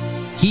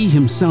 He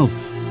himself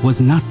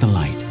was not the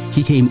light.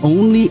 He came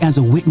only as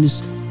a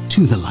witness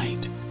to the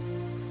light.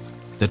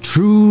 The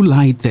true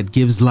light that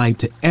gives light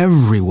to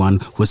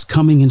everyone was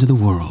coming into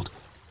the world.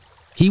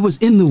 He was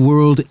in the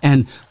world,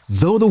 and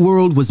though the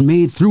world was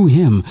made through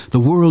him,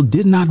 the world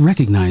did not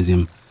recognize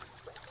him.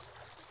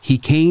 He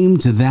came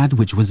to that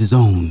which was his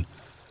own,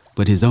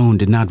 but his own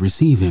did not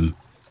receive him.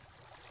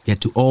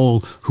 Yet to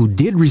all who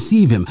did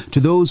receive him, to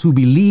those who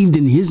believed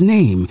in his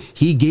name,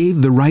 he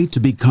gave the right to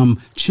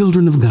become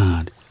children of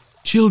God.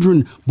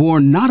 Children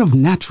born not of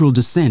natural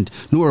descent,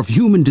 nor of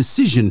human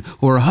decision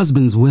or a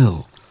husband's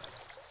will,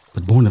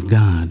 but born of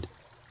God.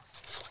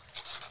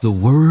 The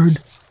Word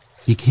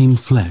became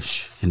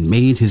flesh and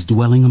made his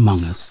dwelling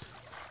among us.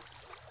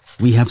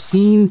 We have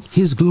seen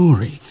his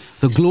glory,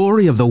 the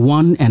glory of the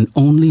one and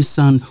only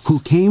Son who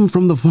came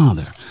from the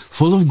Father,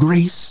 full of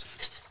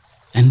grace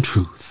and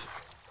truth.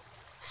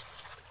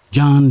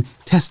 John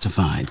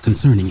testified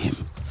concerning him.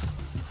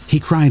 He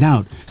cried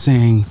out,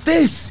 saying,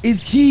 "This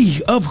is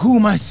he of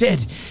whom I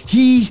said,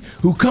 'He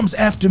who comes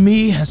after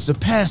me has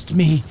surpassed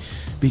me,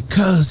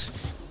 because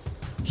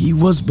he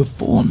was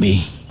before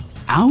me.'"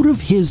 Out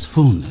of his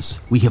fullness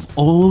we have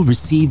all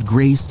received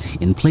grace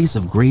in place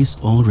of grace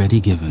already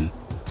given.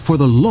 For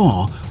the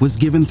law was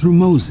given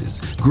through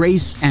Moses.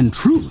 Grace and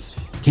truth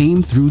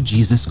came through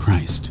Jesus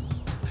Christ.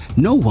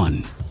 No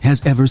one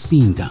has ever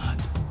seen God,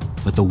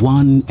 but the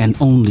one and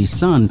only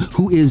Son,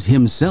 who is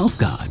himself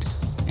God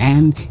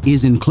and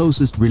is in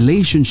closest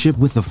relationship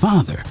with the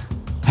Father,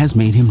 has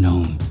made him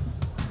known.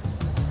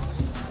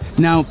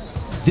 Now,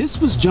 this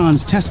was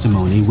John's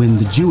testimony when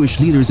the Jewish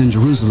leaders in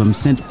Jerusalem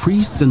sent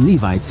priests and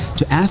Levites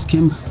to ask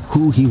him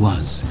who he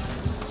was.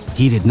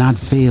 He did not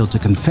fail to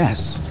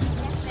confess,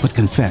 but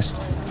confessed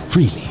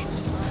freely.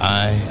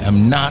 "I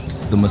am not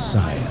the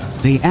Messiah."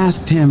 They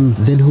asked him,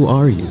 "Then who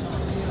are you?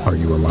 Are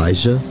you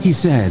Elijah?" He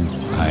said,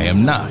 "I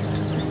am not."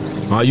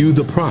 "Are you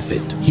the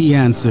prophet?" He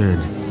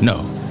answered, "No."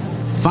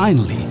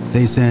 Finally,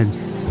 they said,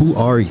 "Who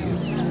are you?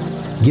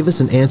 Give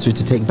us an answer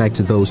to take back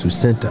to those who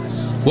sent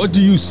us." "What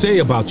do you say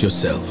about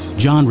yourself?"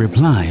 John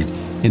replied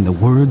in the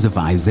words of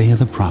Isaiah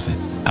the prophet,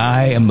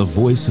 "I am the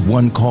voice of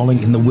one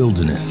calling in the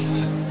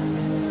wilderness.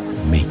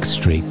 Make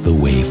straight the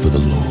way for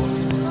the Lord."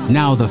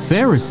 Now the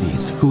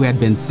Pharisees who had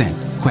been sent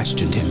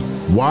questioned him.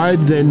 "Why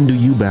then do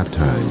you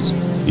baptize,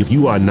 if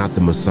you are not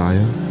the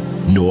Messiah,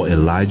 nor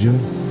Elijah,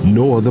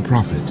 nor the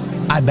prophet?"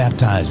 "I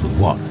baptize with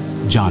water,"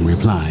 John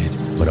replied,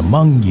 "but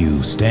among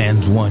you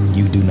stands one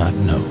you do not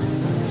know.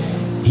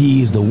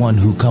 He is the one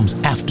who comes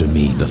after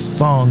me, the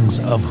thongs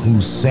of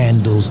whose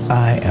sandals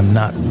I am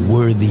not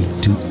worthy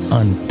to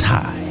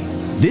untie."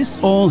 This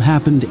all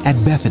happened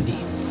at Bethany,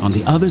 on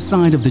the other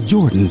side of the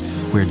Jordan,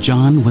 where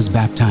John was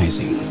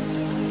baptizing.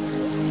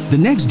 The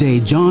next day,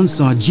 John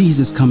saw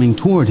Jesus coming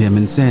toward him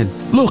and said,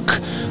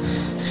 "Look,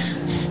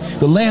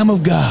 the Lamb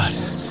of God,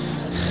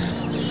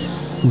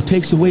 who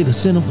takes away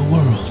the sin of the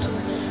world.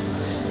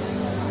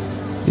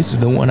 This is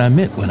the one I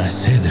meant when I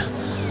said,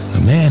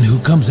 'A man who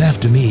comes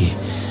after me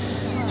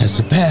has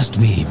surpassed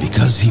me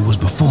because he was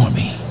before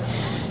me.'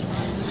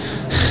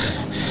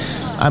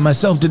 I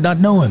myself did not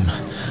know him,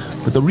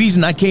 but the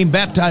reason I came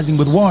baptizing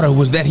with water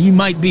was that he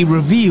might be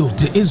revealed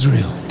to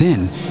Israel."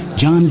 Then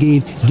John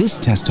gave this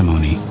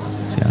testimony.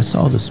 "See, I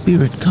saw the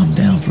Spirit come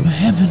down from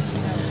heaven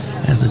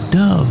as a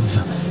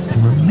dove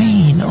and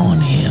remain on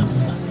him,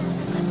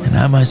 and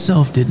I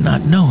myself did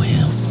not know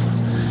him,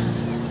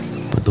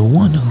 but the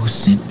one who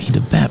sent me to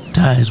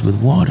baptize with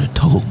water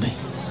told me."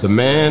 The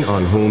man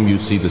on whom you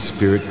see the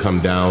Spirit come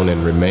down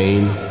and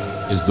remain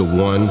is the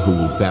one who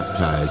will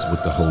baptize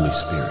with the Holy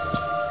Spirit.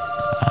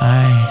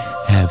 I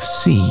have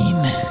seen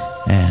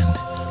and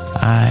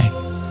I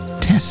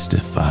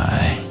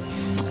testify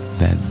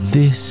that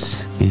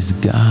this is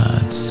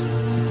God's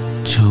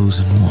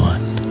chosen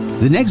one.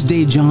 The next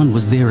day John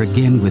was there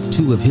again with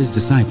two of his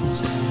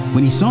disciples.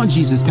 When he saw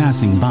Jesus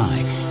passing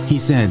by, he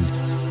said,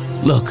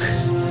 "Look,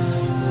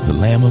 the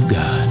Lamb of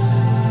God."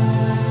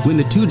 When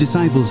the two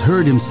disciples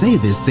heard him say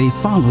this, they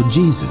followed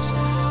Jesus.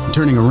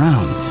 Turning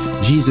around,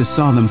 Jesus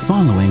saw them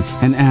following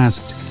and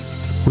asked,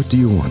 "What do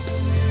you want?"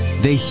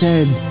 They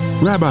said,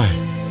 "Rabbi,"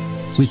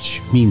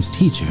 which means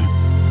teacher.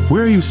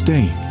 "Where are you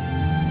staying?"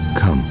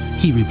 "Come,"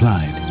 he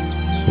replied,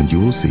 "and you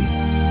will see."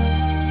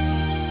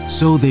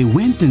 So they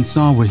went and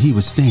saw where he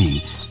was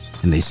staying,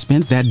 and they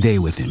spent that day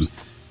with him.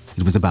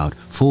 It was about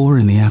 4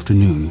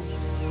 p.m.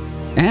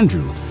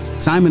 Andrew,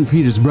 Simon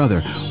Peter's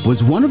brother,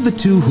 was one of the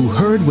two who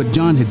heard what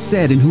John had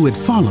said and who had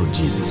followed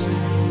Jesus.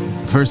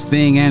 The first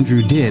thing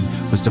Andrew did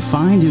was to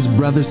find his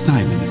brother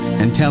Simon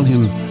and tell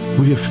him,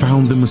 "We have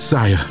found the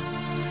Messiah."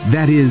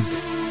 That is,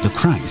 the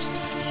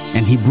Christ.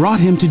 And he brought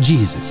him to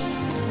Jesus.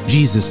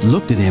 Jesus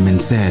looked at him and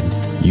said,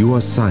 "You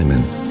are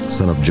Simon,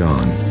 son of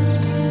John.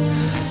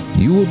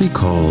 You will be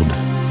called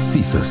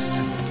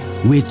Cephas,"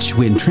 which,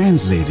 when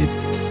translated,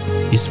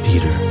 is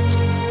Peter.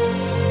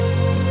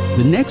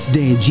 The next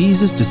day,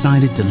 Jesus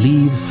decided to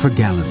leave for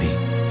Galilee.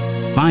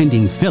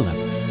 Finding Philip,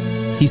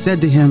 he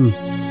said to him,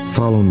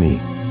 "Follow me."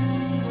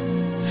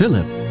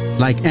 Philip,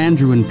 like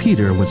Andrew and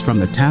Peter, was from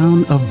the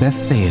town of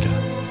Bethsaida.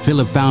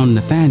 Philip found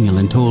Nathanael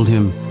and told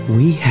him,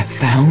 "We have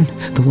found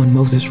the one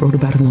Moses wrote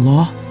about in the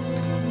law,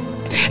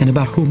 and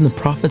about whom the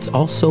prophets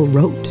also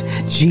wrote,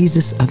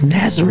 Jesus of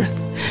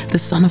Nazareth, the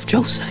son of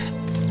Joseph."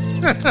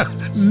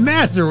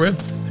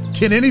 Nazareth?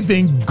 Can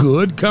anything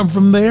good come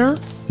from there?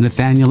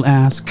 Nathanael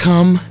asked.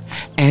 "Come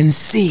and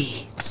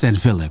see," said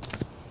Philip.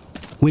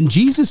 When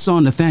Jesus saw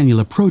Nathanael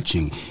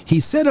approaching,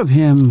 he said of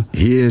him,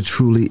 "Here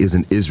truly is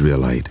an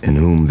Israelite in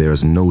whom there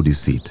is no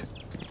deceit."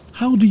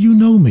 "How do you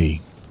know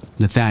me?"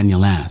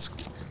 Nathanael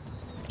asked.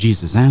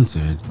 Jesus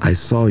answered, "I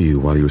saw you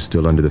while you were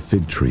still under the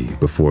fig tree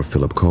before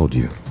Philip called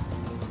you."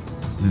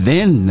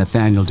 Then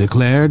Nathanael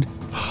declared,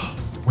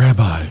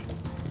 "Rabbi,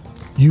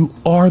 you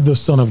are the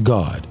Son of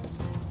God.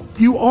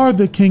 You are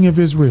the King of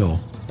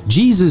Israel."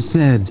 Jesus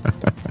said,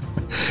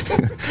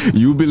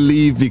 "You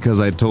believe because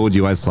I told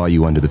you I saw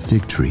you under the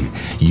fig tree.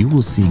 You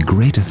will see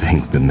greater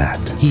things than that."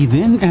 He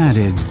then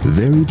added,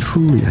 "Very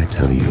truly I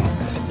tell you,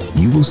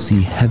 you will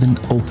see heaven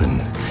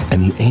open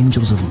and the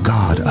angels of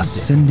God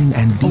ascending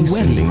and descending." A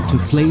wedding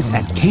took place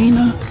at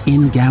Cana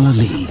in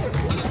Galilee.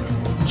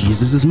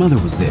 Jesus' mother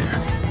was there,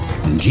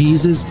 and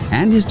Jesus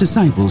and his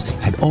disciples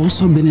had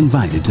also been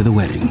invited to the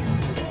wedding.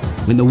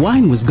 When the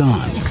wine was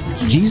gone,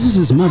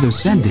 Jesus' mother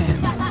said to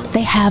him,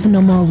 "They have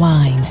no more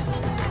wine."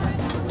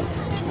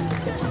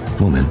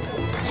 "Woman,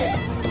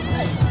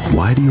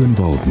 why do you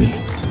involve me?"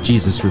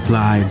 Jesus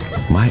replied,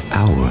 "My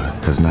hour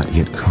has not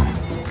yet come."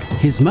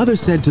 His mother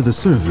said to the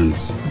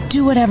servants,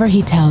 "Do whatever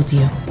he tells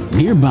you."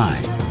 Nearby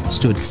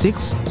stood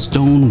 6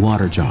 stone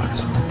water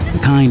jars, the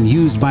kind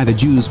used by the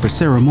Jews for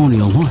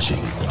ceremonial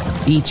washing,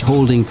 each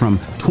holding from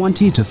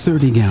 20 to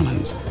 30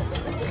 gallons.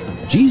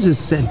 Jesus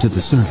said to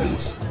the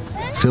servants,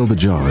 "Fill the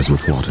jars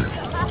with water."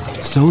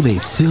 So they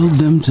filled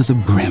them to the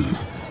brim.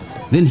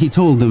 Then he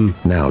told them,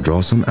 "Now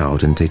draw some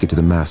out and take it to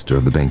the master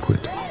of the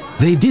banquet."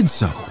 They did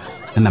so,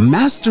 and the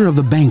master of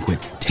the banquet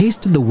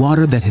tasted the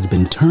water that had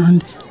been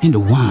turned into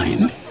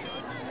wine.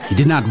 He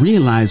did not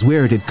realize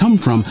where it had come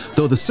from,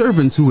 though the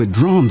servants who had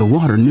drawn the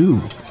water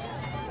knew.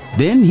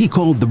 Then he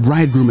called the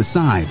bridegroom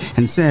aside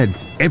and said,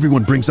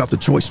 "Everyone brings out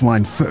the choice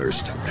wine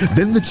first,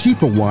 then the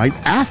cheaper wine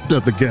after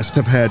the guests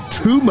have had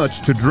too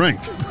much to drink.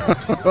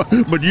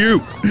 But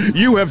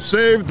you have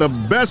saved the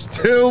best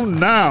till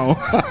now."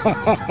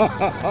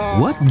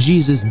 What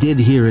Jesus did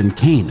here in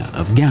Cana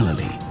of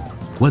Galilee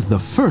was the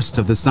first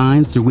of the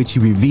signs through which he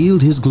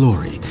revealed his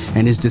glory,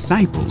 and his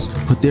disciples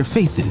put their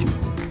faith in him.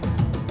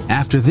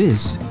 After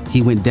this,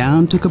 he went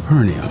down to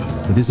Capernaum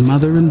with his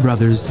mother and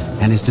brothers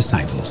and his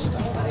disciples.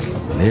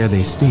 There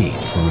they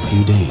stayed for a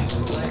few days.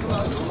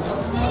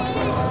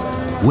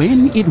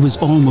 When it was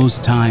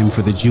almost time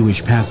for the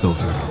Jewish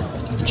Passover,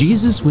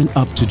 Jesus went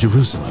up to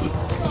Jerusalem.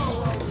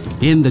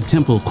 In the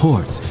temple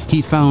courts,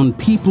 he found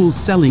people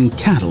selling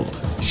cattle,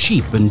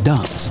 sheep, and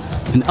doves,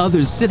 and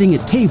others sitting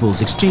at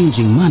tables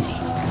exchanging money.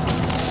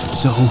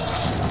 So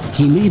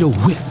he made a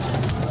whip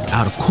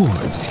out of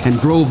cords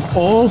and drove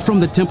all from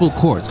the temple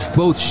courts,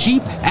 both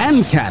sheep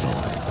and cattle.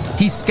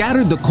 He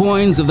scattered the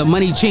coins of the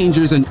money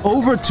changers and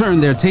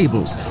overturned their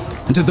tables.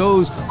 And to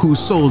those who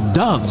sold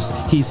doves,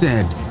 he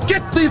said,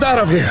 "Get these out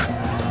of here!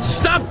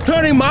 Stop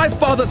turning my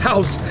father's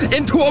house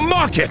into a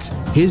market!"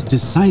 His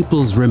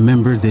disciples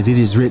remembered that it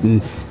is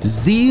written,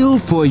 "Zeal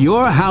for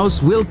your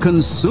house will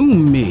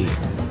consume me."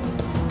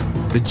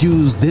 The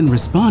Jews then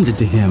responded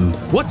to him,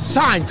 "What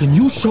sign can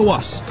you show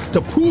us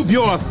to prove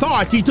your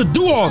authority to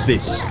do all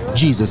this?"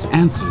 Jesus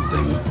answered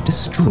them,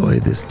 "Destroy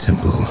this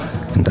temple,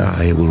 and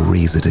I will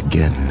raise it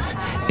again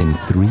in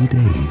 3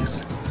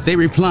 days." They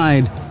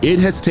replied, "It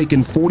has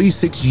taken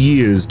 46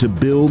 years to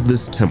build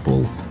this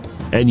temple,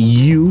 and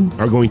you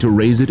are going to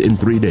raise it in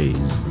 3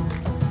 days."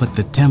 But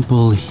the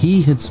temple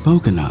he had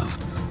spoken of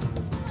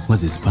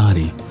was his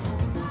body.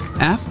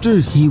 After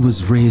he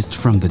was raised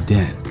from the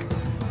dead,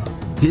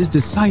 his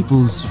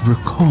disciples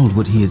recalled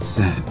what he had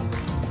said.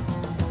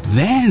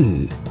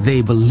 Then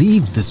they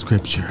believed the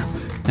scripture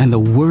and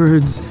the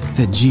words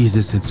that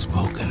Jesus had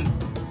spoken.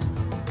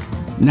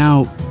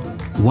 Now,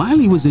 while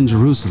he was in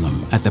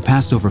Jerusalem at the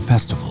Passover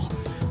festival,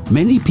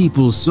 many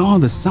people saw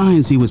the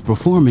signs he was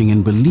performing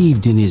and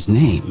believed in his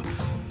name.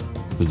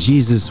 But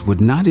Jesus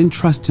would not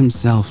entrust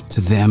himself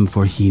to them,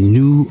 for he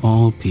knew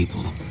all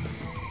people.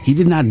 He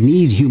did not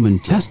need human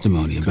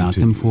testimony about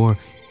them, for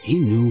he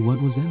knew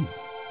what was in them.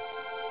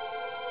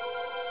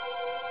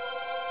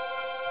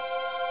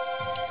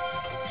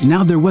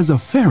 Now there was a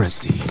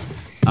Pharisee,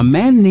 a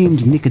man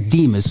named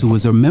Nicodemus, who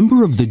was a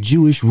member of the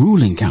Jewish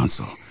ruling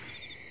council.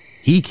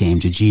 He came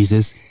to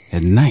Jesus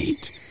at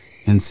night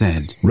and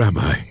said,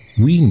 Rabbi,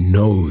 we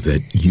know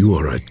that you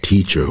are a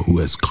teacher who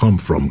has come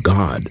from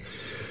God,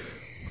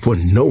 for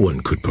no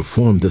one could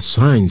perform the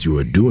signs you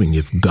are doing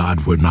if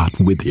God were not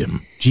with him.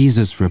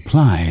 Jesus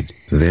replied,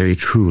 Very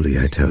truly,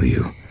 I tell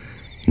you,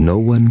 no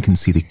one can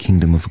see the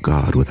kingdom of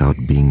God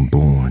without being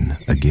born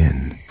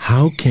again.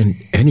 How can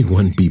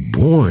anyone be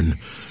born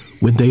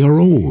when they are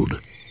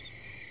old?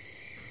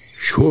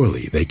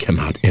 Surely they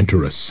cannot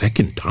enter a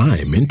second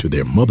time into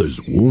their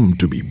mother's womb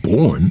to be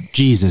born.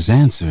 Jesus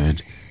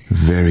answered,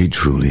 Very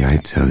truly, I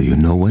tell you,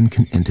 no one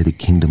can enter the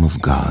kingdom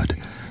of God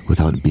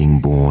without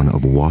being born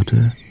of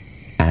water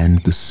and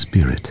the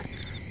Spirit.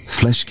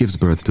 Flesh gives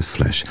birth to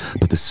flesh,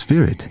 but the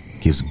Spirit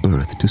gives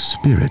birth to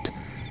spirit.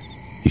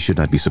 You should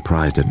not be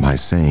surprised at my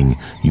saying,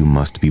 you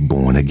must be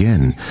born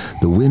again.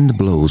 The wind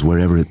blows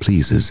wherever it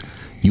pleases.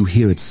 You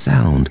hear its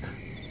sound,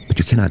 but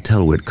you cannot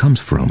tell where it comes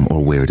from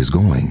or where it is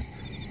going.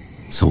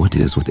 So it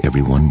is with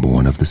everyone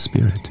born of the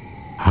Spirit.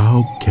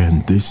 How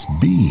can this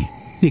be?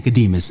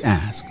 Nicodemus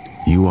asked.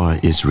 You are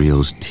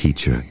Israel's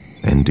teacher,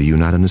 and do you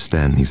not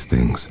understand these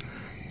things?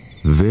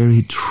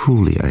 Very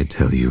truly, I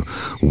tell you,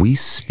 we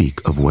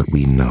speak of what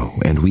we know,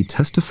 and we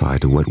testify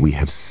to what we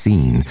have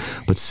seen,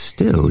 but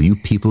still you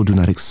people do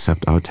not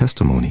accept our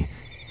testimony.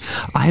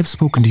 I have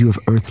spoken to you of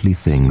earthly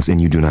things,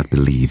 and you do not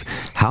believe.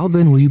 How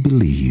then will you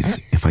believe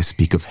if I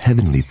speak of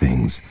heavenly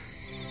things?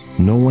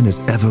 No one has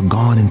ever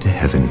gone into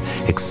heaven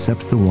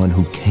except the one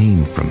who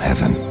came from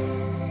heaven,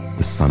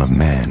 the Son of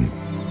Man.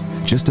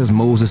 Just as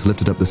Moses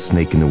lifted up the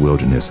snake in the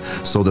wilderness,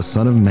 so the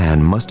Son of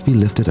Man must be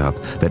lifted up,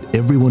 that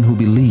everyone who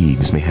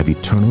believes may have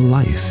eternal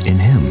life in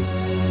him.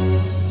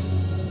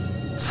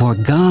 For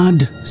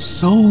God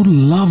so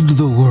loved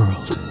the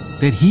world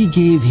that he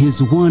gave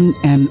his one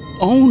and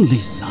only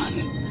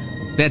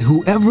Son, that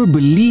whoever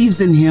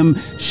believes in him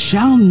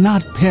shall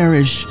not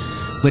perish,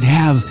 but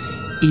have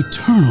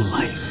eternal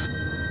life.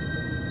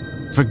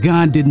 For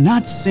God did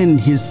not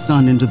send his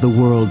Son into the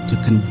world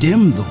to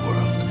condemn the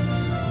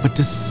world, but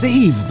to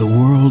save the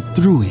world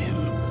through him.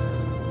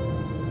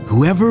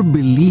 Whoever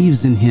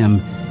believes in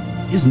him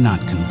is not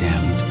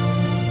condemned,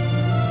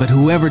 but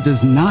whoever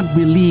does not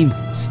believe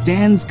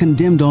stands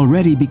condemned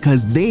already,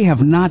 because they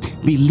have not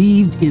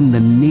believed in the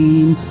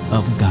name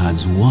of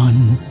God's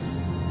one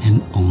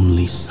and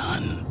only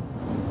Son.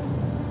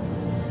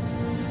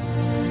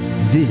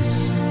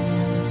 This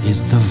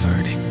is the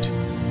verdict.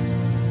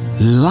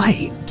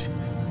 Light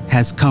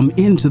has come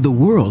into the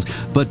world,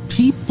 but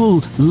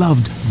people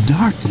loved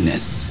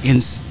darkness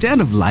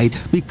instead of light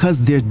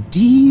because their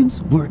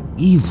deeds were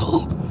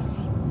evil.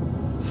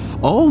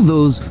 All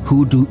those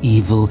who do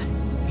evil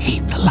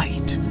hate the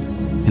light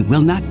and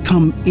will not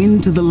come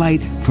into the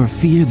light for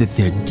fear that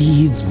their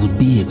deeds will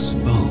be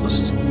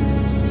exposed.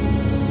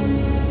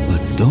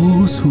 But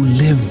those who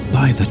live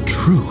by the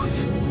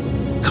truth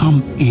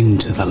come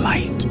into the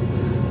light,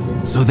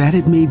 so that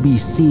it may be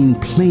seen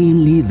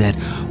plainly that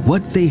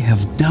what they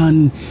have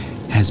done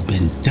has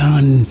been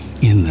done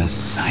in the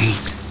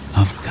sight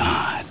of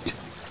God.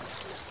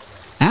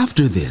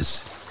 After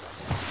this,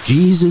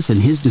 Jesus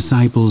and his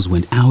disciples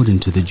went out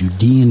into the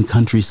Judean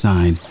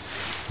countryside,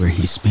 where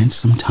he spent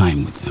some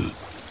time with them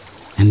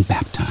and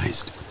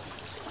baptized.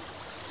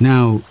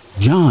 Now,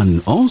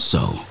 John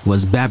also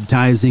was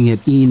baptizing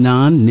at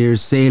Enon near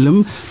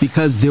Salem,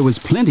 because there was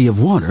plenty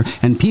of water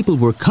and people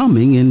were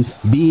coming and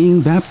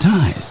being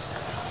baptized.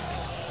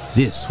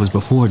 This was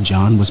before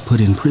John was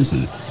put in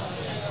prison.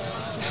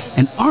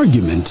 An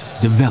argument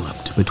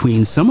developed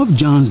between some of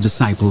John's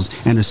disciples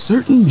and a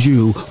certain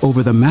Jew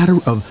over the matter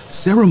of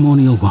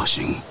ceremonial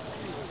washing.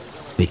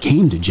 They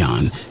came to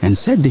John and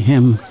said to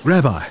him,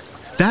 Rabbi,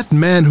 that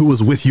man who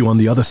was with you on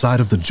the other side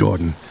of the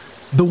Jordan,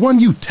 the one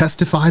you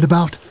testified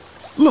about,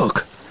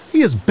 look,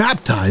 he is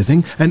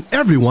baptizing and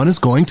everyone is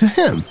going to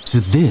him. To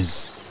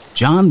this,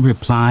 John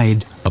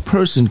replied, A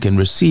person can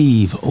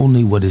receive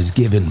only what is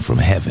given from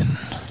heaven.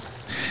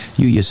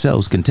 You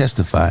yourselves can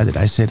testify that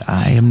I said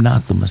I am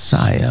not the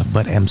Messiah,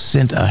 but am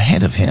sent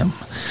ahead of him.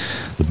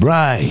 The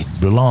bride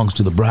belongs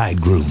to the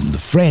bridegroom. The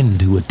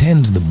friend who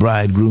attends the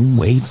bridegroom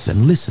waits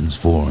and listens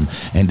for him,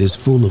 and is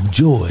full of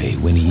joy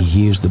when he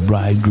hears the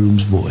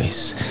bridegroom's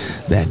voice.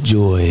 That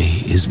joy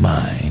is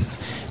mine,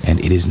 and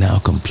it is now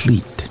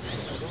complete.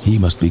 He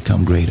must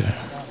become greater.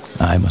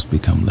 I must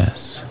become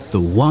less.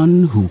 The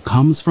one who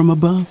comes from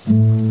above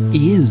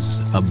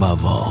is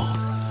above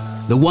all.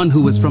 The one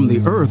who is from the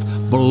earth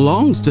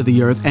belongs to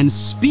the earth and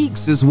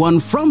speaks as one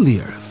from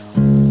the earth.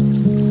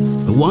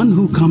 The one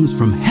who comes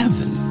from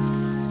heaven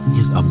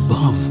is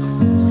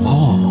above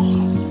all.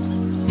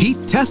 He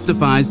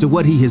testifies to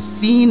what he has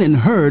seen and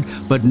heard,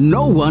 but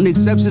no one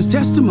accepts his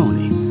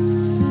testimony.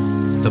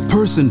 The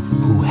person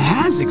who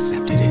has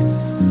accepted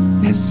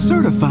it has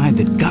certified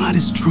that God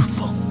is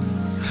truthful.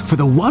 For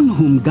the one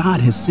whom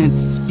God has sent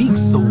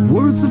speaks the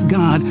words of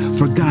God,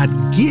 for God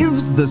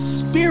gives the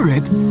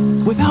Spirit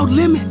without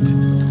limit.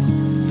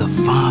 The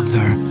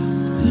Father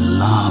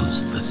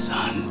loves the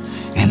Son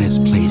and has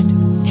placed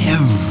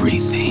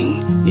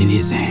everything in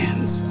his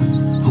hands.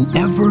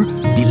 Whoever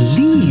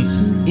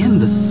believes in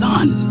the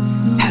Son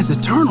has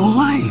eternal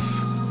life.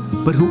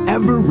 But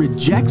whoever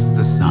rejects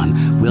the Son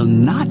will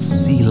not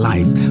see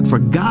life, for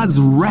God's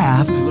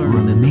wrath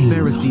remains. The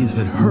Pharisees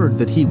had heard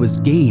that he was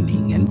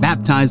gaining and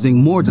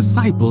baptizing more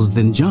disciples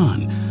than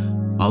John,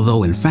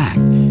 although in fact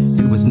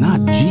it was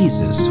not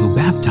Jesus who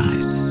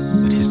baptized,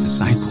 but his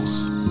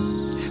disciples.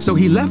 So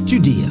he left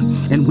Judea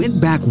and went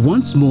back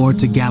once more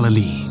to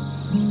Galilee.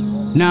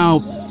 Now,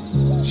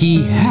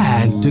 he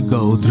had to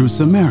go through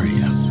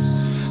Samaria.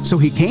 So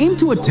he came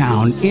to a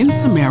town in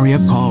Samaria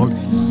called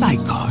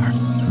Sychar,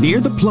 near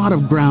the plot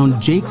of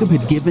ground Jacob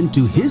had given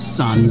to his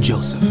son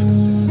Joseph.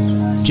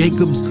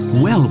 Jacob's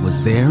well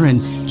was there,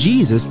 and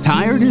Jesus,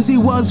 tired as he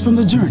was from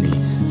the journey,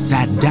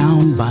 sat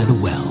down by the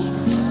well.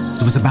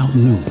 It was about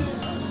noon.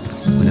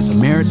 When a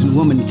Samaritan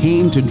woman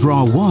came to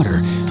draw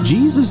water,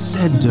 Jesus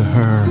said to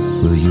her,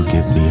 "Will you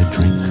give me a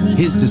drink?"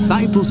 His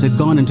disciples had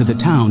gone into the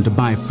town to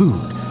buy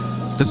food.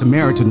 The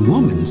Samaritan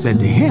woman said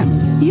to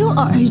him, "You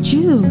are a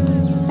Jew,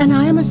 and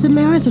I am a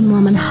Samaritan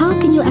woman. How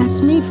can you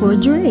ask me for a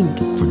drink?"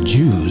 For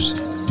Jews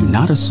do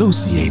not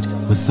associate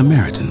with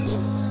Samaritans.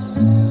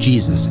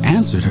 Jesus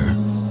answered her,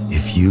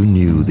 If you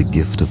knew the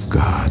gift of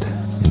God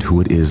and who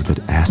it is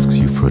that asks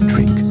you for a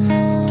drink,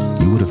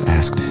 you would have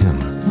asked him,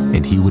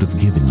 and he would have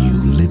given you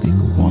living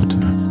water.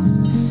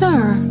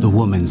 "Sir," the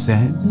woman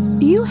said,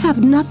 "you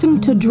have nothing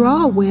to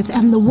draw with,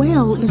 and the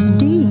well is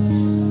deep.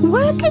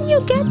 Where can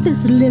you get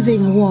this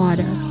living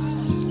water?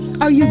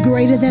 Are you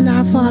greater than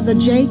our father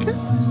Jacob,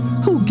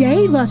 who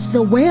gave us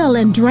the well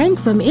and drank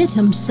from it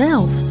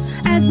himself,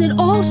 as did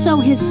also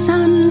his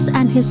sons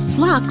and his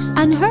flocks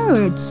and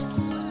herds?"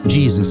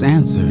 Jesus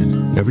answered,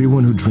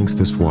 Everyone who drinks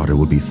this water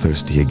will be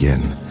thirsty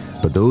again,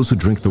 but those who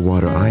drink the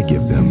water I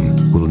give them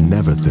will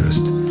never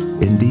thirst.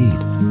 Indeed,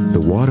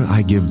 the water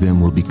I give them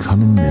will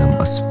become in them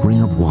a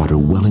spring of water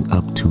welling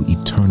up to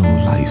eternal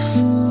life.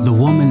 The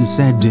woman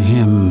said to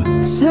him,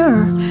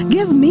 "Sir,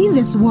 give me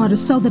this water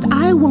so that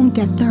I won't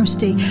get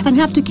thirsty and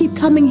have to keep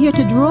coming here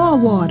to draw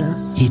water."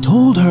 He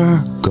told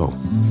her, Go,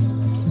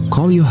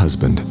 call your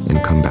husband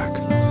and come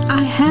back.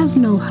 "I have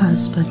no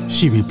husband,"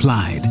 she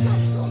replied.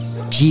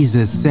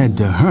 Jesus said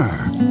to her,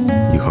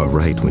 You are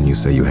right when you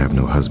say you have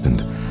no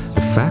husband.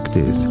 The fact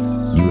is,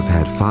 you have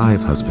had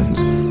 5 husbands,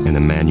 and the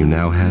man you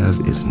now have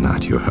is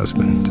not your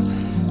husband.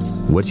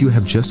 What you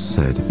have just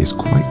said is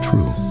quite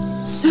true.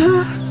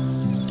 "Sir,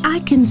 I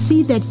can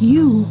see that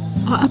you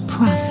are a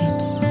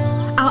prophet.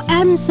 Our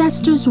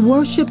ancestors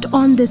worshipped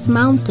on this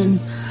mountain,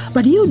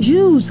 but you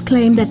Jews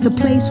claim that the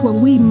place where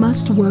we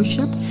must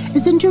worship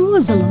is in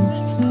Jerusalem."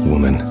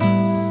 Woman,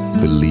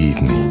 believe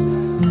me,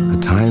 a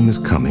time is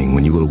coming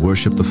when you will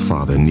worship the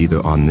Father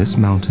neither on this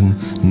mountain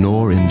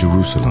nor in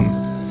Jerusalem.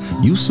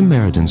 You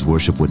Samaritans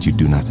worship what you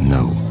do not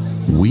know.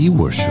 We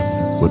worship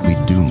what we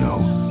do know.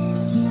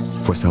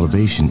 For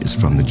salvation is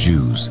from the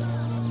Jews.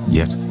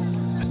 Yet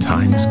a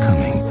time is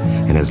coming,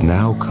 and has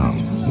now come,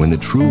 when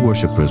the true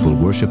worshipers will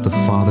worship the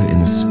Father in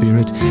the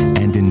Spirit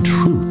and in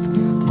truth,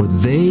 for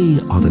they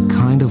are the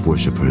kind of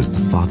worshipers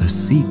the Father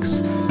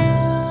seeks.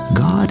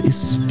 God is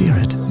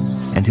Spirit,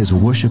 and his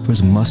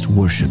worshipers must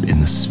worship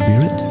in the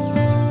Spirit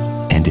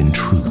and in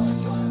truth.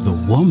 The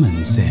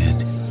woman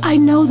said, "I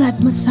know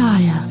that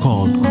Messiah,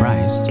 called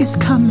Christ, is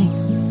coming.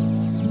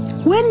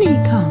 When he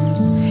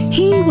comes,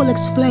 he will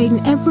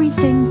explain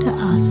everything to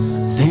us."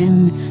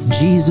 Then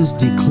Jesus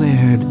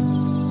declared,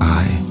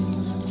 I,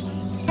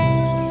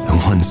 the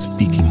one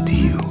speaking to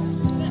you,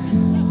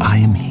 I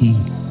am he.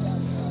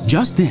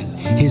 Just then,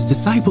 his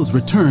disciples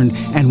returned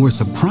and were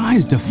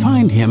surprised to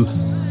find him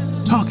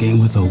talking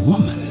with a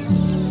woman.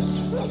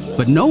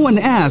 But no one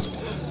asked,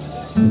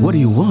 "What do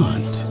you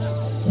want?"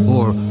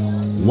 or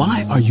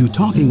 "Why are you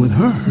talking with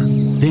her?"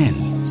 Then,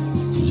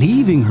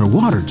 leaving her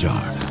water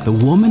jar, the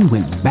woman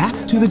went back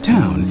to the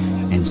town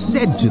and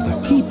said to the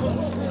people,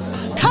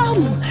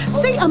 "Come,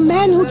 see a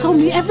man who told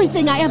me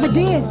everything I ever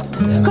did.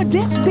 Could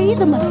this be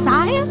the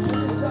Messiah?"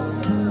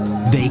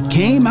 They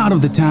came out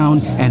of the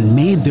town and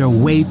made their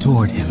way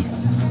toward him.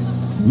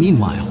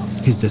 Meanwhile,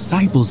 his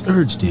disciples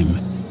urged him,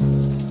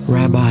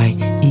 "Rabbi,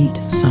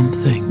 eat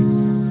something."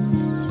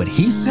 But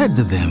he said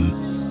to them,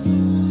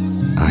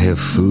 I have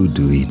food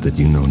to eat that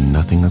you know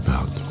nothing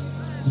about.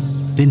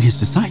 Then his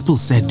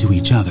disciples said to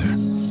each other,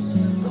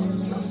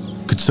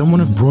 Could someone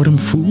have brought him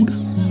food?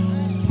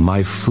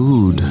 My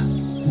food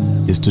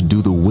is to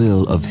do the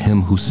will of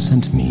him who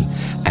sent me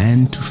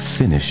and to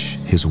finish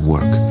his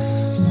work.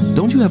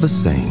 Don't you have a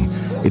saying,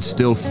 it's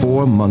still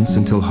 4 months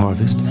until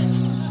harvest?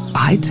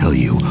 I tell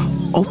you,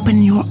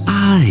 open your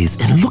eyes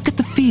and look at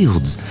the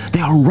fields.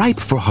 They are ripe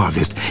for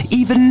harvest.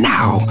 Even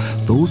now,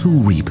 those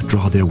who reap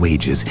draw their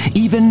wages.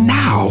 Even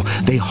now,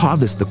 they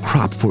harvest the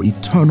crop for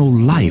eternal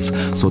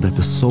life, so that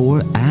the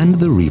sower and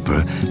the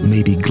reaper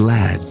may be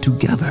glad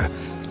together.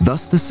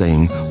 Thus the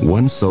saying,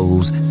 one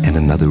sows and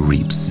another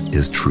reaps,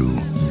 is true.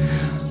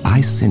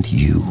 I sent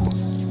you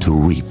to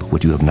reap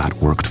what you have not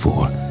worked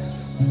for.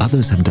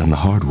 Others have done the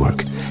hard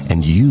work,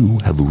 and you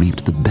have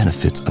reaped the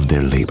benefits of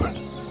their labor.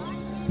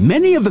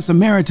 Many of the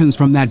Samaritans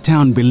from that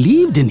town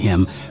believed in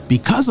him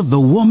because of the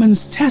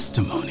woman's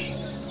testimony.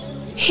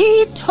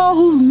 He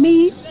told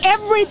me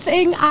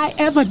everything I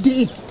ever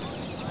did.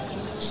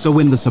 So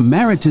when the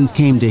Samaritans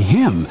came to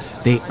him,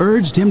 they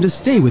urged him to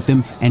stay with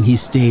them, and he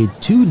stayed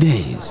 2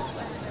 days.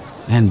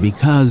 And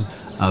because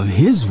of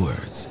his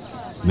words,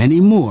 many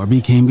more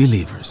became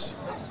believers.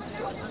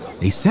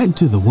 They said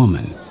to the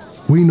woman,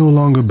 "We no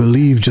longer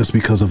believe just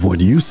because of what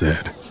you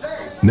said.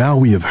 Now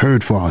we have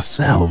heard for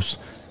ourselves,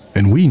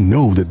 and we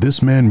know that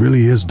this man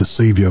really is the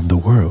Savior of the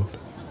world."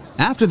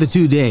 After the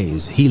 2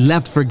 days, he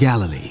left for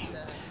Galilee.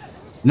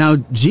 Now,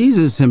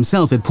 Jesus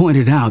himself had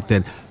pointed out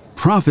that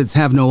prophets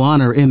have no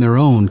honor in their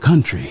own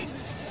country.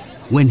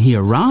 When he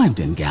arrived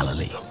in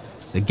Galilee,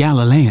 the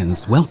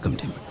Galileans welcomed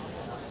him.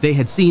 They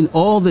had seen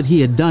all that he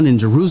had done in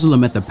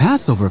Jerusalem at the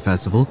Passover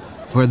festival,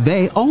 for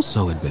they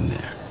also had been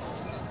there.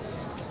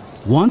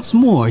 Once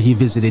more he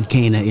visited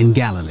Cana in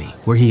Galilee,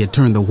 where he had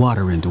turned the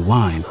water into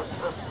wine.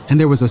 And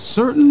there was a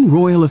certain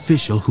royal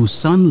official whose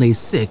son lay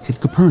sick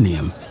at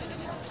Capernaum.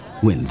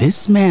 When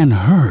this man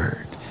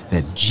heard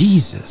that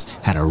Jesus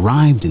had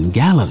arrived in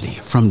Galilee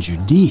from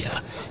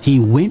Judea, he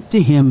went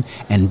to him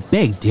and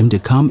begged him to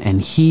come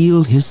and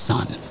heal his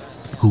son,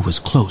 who was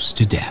close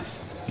to death.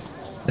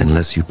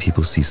 Unless you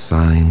people see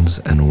signs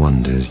and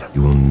wonders,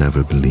 you will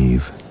never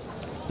believe.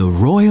 The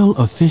royal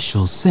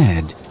official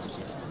said,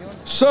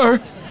 "Sir,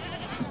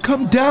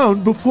 come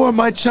down before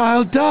my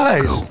child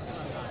dies." Go.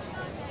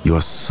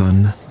 Your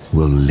son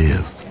will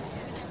live.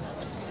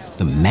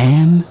 The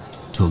man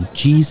took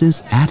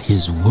Jesus at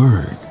his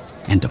word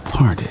and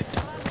departed.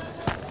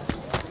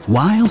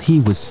 While he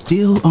was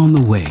still on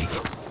the way,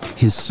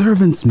 his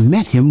servants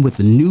met him with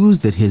the news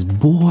that his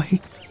boy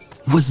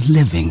was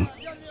living.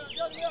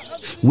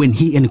 When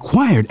he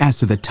inquired as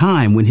to the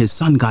time when his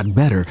son got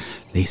better,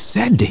 they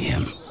said to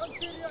him,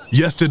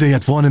 "Yesterday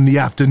at 1 in the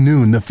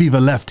afternoon, the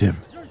fever left him."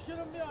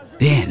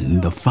 Then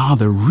the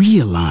father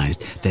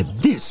realized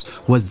that this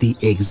was the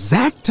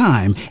exact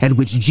time at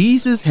which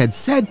Jesus had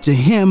said to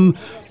him,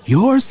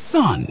 "Your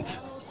son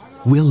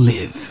will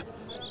live."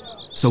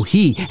 So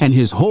he and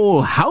his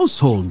whole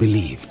household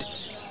believed.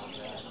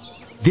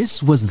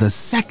 This was the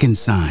second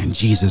sign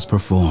Jesus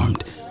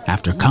performed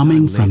after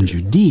coming from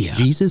Judea.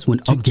 Jesus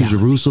went up to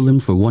Jerusalem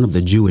for one of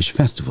the Jewish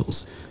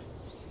festivals.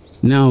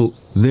 Now,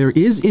 there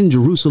is in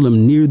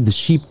Jerusalem near the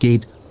sheep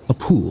gate a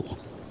pool,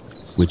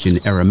 which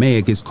in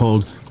Aramaic is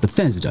called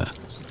Bethesda,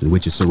 and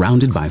which is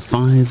surrounded by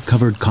 5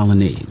 covered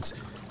colonnades.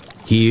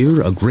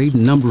 Here a great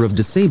number of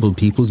disabled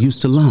people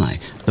used to lie,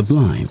 the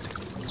blind,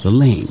 the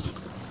lame,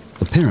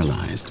 the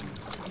paralyzed.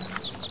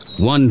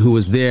 One who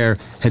was there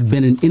had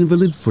been an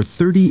invalid for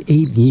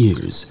 38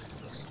 years.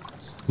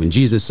 When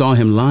Jesus saw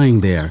him lying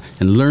there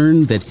and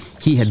learned that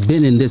he had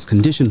been in this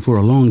condition for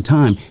a long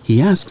time,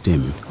 he asked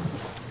him,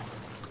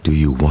 "Do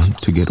you want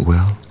to get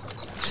well?"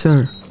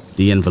 "Sir,"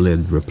 the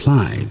invalid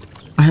replied,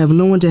 "I have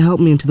no one to help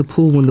me into the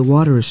pool when the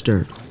water is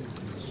stirred.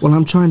 While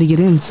I'm trying to get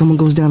in, someone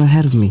goes down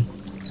ahead of me."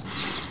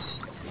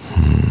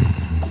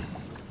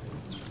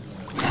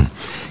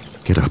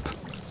 Get up,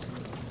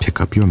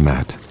 pick up your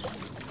mat,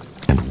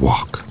 and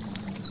walk.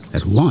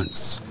 At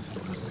once,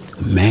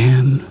 the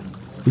man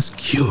was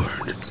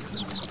cured.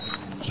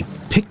 He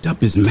picked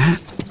up his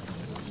mat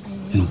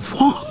and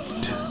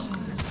walked.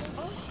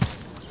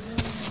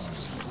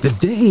 The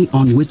day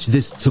on which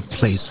this took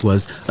place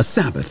was a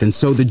Sabbath, and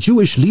so the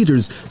Jewish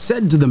leaders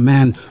said to the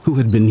man who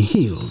had been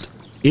healed,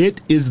 "It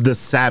is the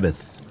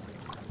Sabbath.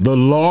 The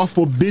law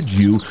forbids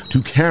you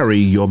to carry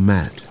your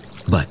mat."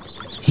 But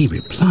he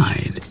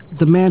replied,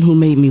 "The man who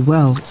made me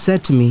well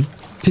said to me,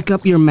 'Pick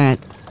up your mat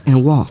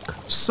and walk.'"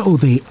 So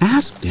they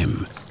asked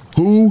him,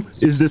 "Who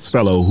is this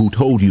fellow who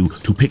told you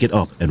to pick it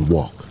up and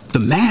walk?" The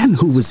man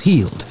who was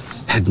healed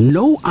had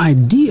no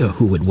idea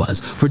who it was,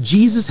 for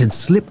Jesus had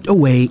slipped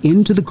away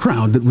into the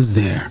crowd that was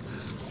there.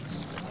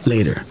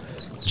 Later,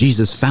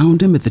 Jesus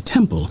found him at the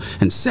temple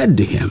and said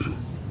to him,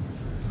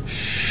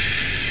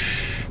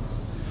 "Shh.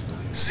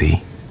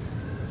 See,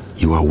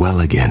 you are well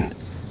again.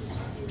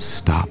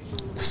 Stop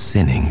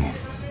sinning,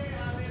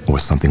 or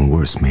something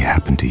worse may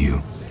happen to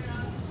you."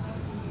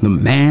 The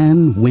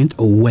man went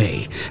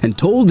away and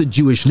told the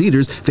Jewish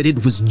leaders that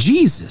it was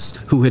Jesus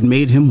who had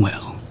made him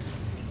well.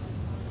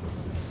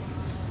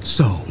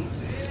 So,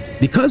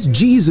 because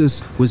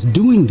Jesus was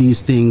doing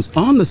these things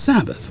on the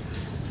Sabbath,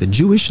 the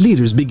Jewish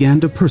leaders began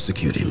to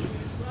persecute him.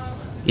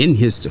 In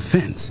his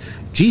defense,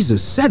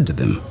 Jesus said to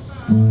them,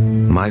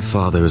 "My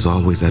Father is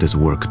always at his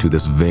work to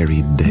this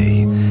very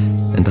day,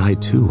 and I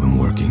too am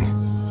working."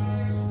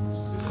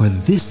 For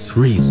this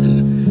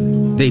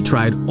reason, they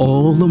tried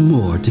all the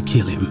more to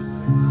kill him.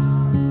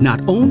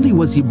 Not only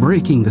was he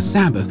breaking the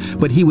Sabbath,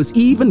 but he was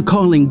even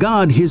calling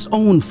God his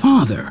own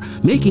Father,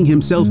 making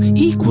himself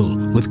equal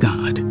with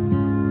God.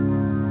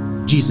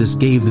 Jesus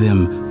gave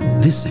them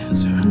this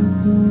answer,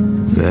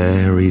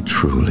 "Very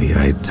truly,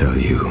 I tell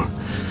you,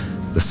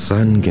 the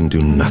Son can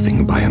do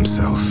nothing by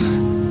himself.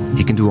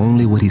 He can do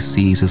only what he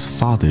sees his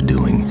Father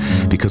doing,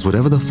 because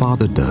whatever the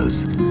Father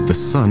does, the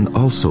Son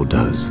also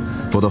does.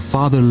 For the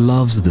Father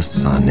loves the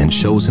Son and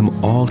shows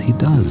him all he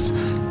does.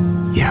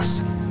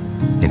 Yes,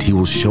 and he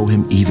will show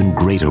him even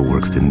greater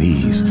works than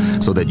these,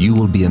 so that you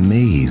will be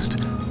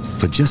amazed.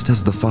 For just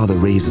as the Father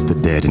raises the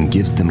dead and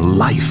gives them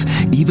life,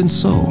 even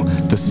so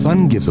the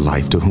Son gives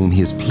life to whom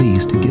he is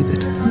pleased to give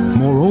it.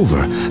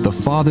 Moreover, the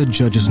Father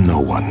judges no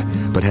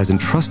one, but has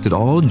entrusted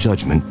all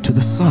judgment to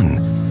the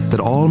Son, that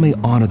all may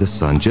honor the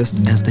Son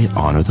just as they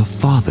honor the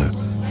Father.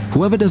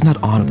 Whoever does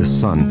not honor the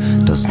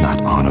Son does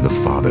not honor the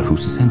Father who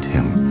sent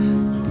him.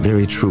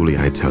 Very truly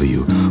I tell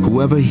you,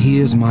 whoever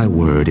hears my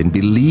word and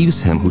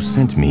believes him who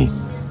sent me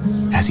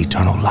has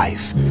eternal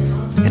life,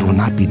 and will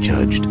not be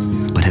judged,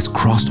 but has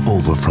crossed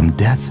over from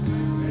death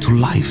to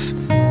life.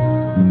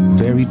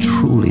 Very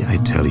truly I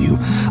tell you,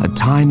 a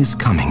time is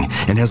coming,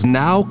 and has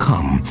now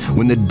come,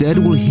 when the dead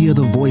will hear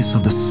the voice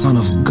of the Son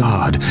of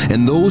God,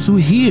 and those who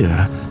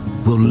hear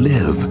will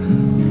live.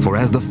 For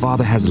as the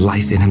Father has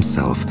life in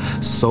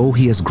himself, so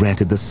he has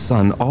granted the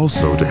Son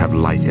also to have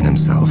life in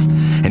himself.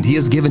 And he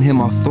has given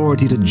him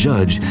authority to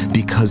judge,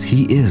 because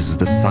he is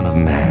the Son of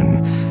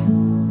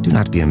Man. Do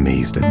not be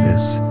amazed at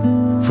this,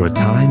 for a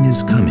time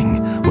is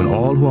coming when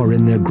all who are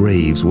in their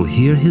graves will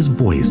hear his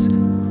voice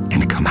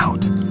and come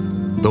out.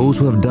 Those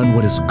who have done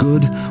what is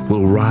good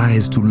will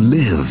rise to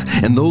live,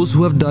 and those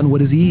who have done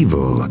what is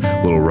evil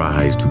will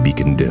rise to be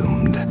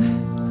condemned.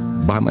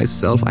 By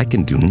myself I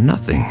can do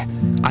nothing.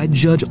 I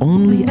judge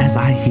only as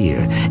I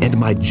hear, and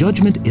my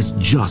judgment is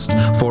just,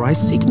 for I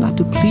seek not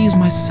to please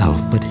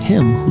myself, but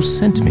him who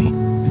sent me.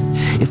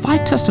 If I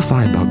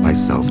testify about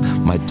myself,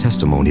 my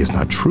testimony is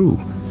not true.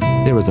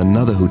 There is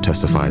another who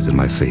testifies in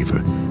my favor,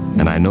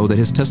 and I know that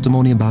his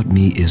testimony about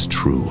me is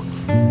true.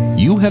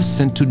 You have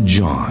sent to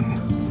John,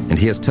 and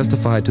he has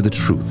testified to the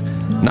truth.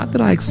 Not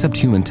that I accept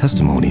human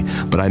testimony,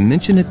 but I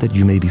mention it that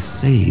you may be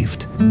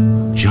saved.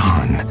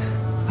 John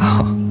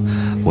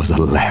was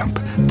a lamp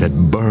that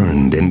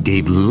burned and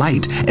gave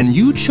light, and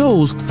you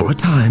chose for a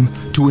time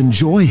to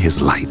enjoy his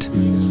light.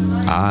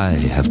 I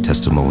have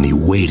testimony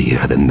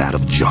weightier than that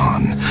of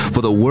John,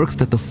 for the works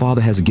that the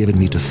Father has given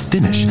me to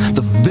finish,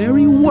 the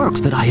very works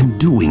that I am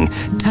doing,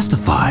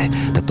 testify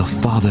that the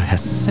Father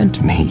has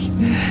sent me.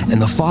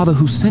 And the Father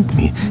who sent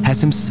me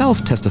has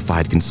himself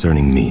testified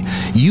concerning me.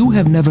 You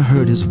have never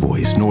heard his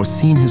voice, nor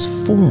seen his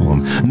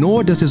form,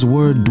 nor does his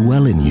word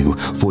dwell in you,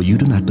 for you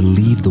do not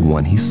believe the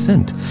one he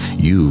sent.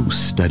 You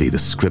study the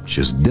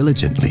scriptures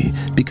diligently,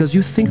 because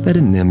you think that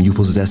in them you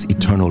possess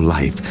eternal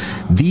life.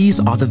 These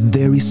are the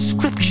very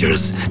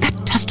scriptures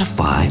that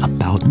testify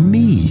about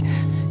me.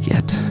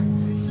 Yet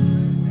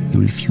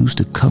you refuse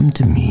to come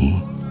to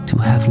me to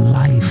have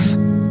life.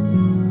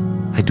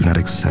 I do not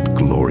accept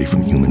glory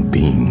from human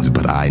beings,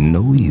 but I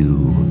know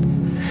you.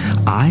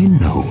 I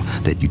know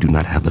that you do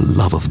not have the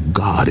love of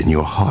God in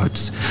your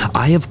hearts.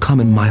 I have come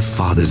in my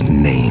Father's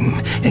name,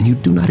 and you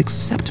do not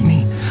accept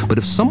me. But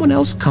if someone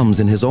else comes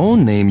in his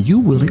own name, you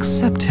will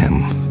accept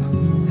him.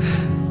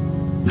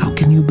 How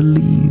can you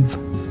believe,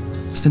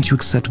 since you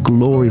accept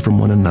glory from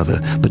one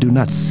another, but do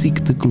not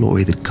seek the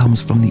glory that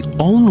comes from the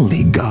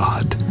only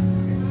God?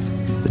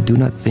 But do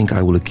not think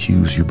I will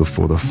accuse you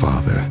before the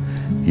Father.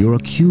 Your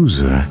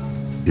accuser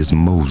is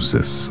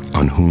Moses,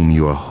 on whom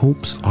your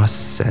hopes are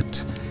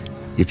set.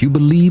 If you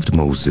believed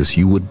Moses,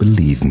 you would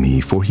believe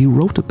me, for he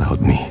wrote about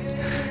me.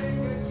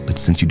 But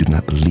since you do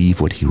not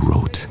believe what he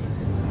wrote,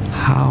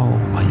 how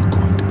are you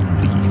going to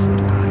believe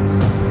what I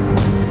say?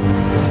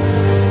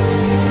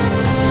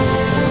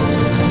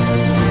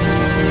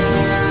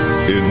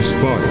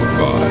 Inspired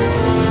by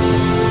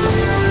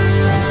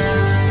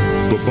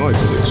the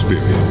Bible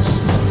Experience.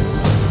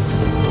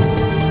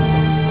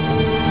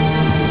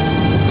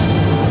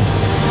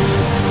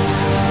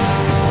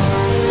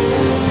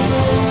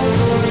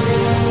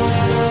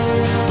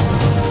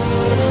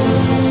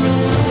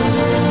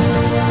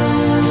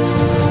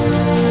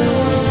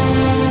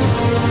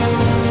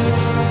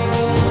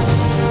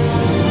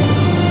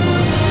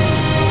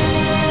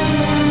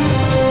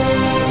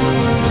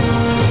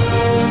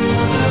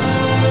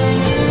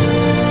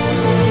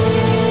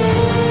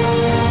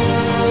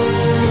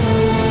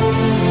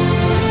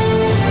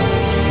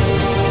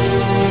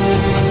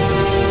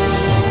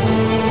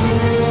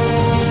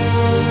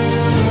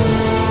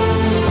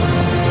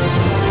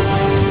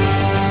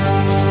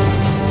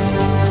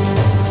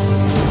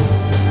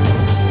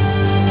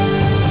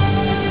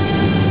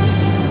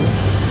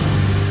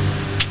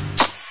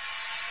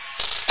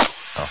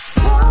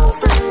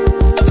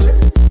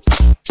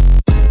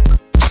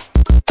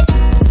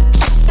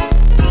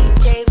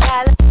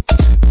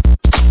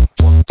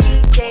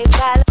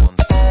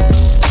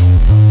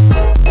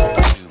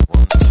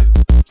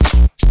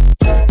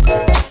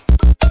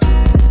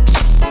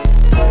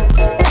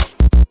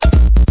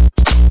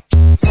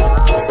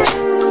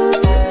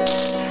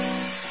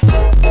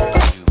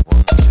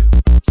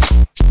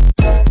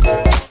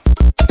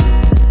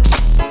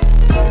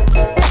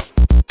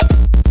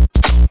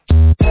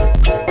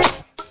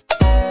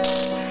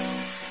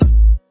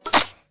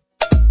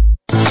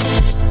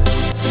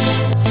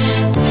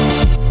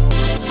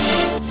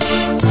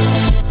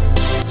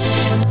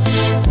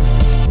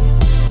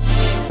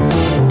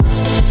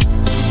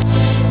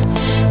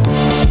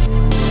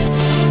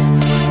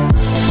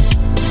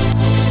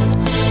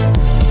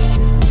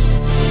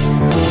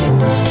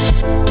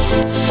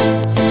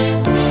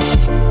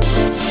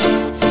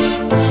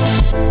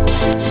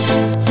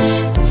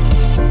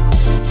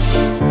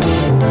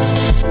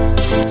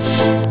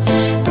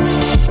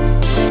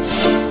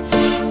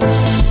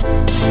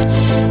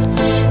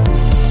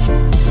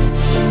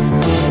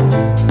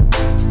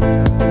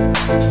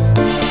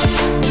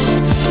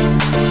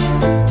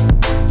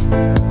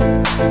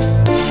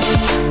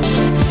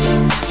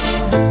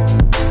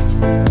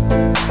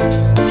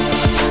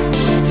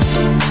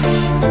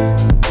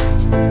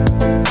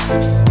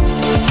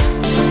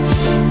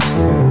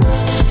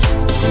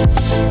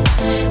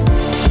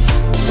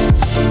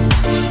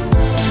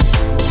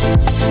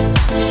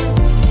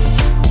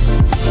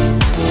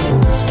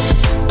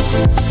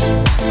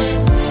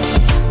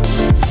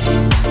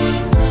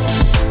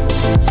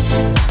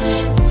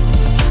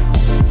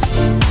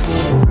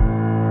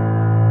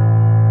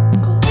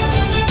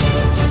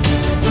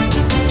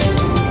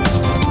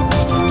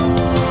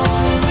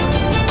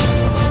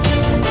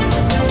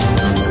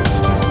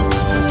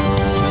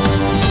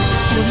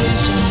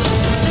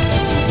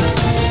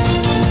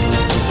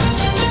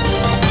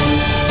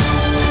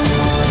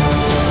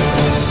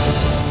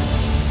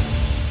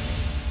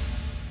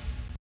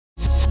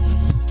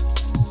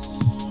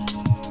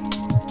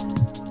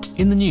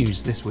 In the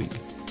news this week,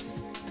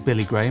 the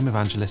Billy Graham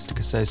Evangelistic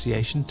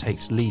Association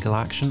takes legal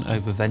action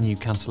over venue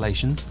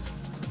cancellations,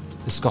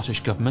 the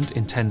Scottish Government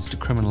intends to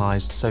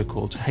criminalise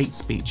so-called hate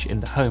speech in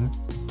the home,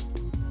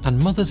 and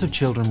mothers of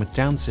children with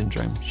Down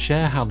syndrome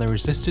share how they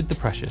resisted the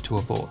pressure to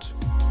abort.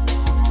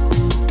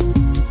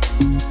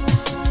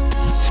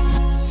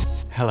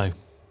 Hello.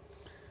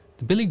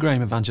 The Billy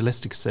Graham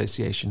Evangelistic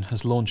Association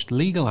has launched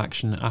legal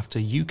action after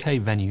UK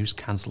venues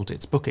cancelled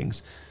its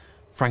bookings.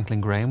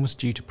 Franklin Graham was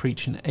due to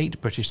preach in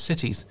 8 British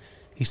cities.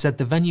 He said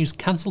the venues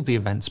cancelled the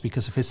events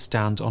because of his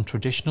stand on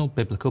traditional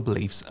biblical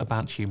beliefs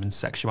about human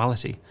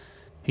sexuality.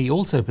 He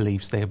also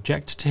believes they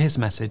object to his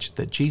message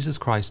that Jesus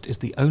Christ is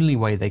the only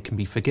way they can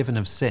be forgiven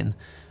of sin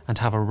and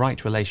have a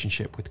right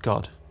relationship with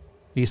God.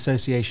 The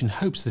association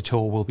hopes the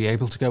tour will be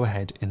able to go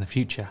ahead in the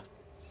future.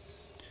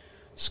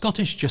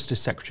 Scottish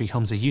Justice Secretary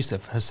Humza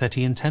Yousaf has said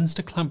he intends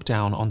to clamp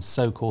down on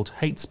so-called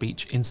hate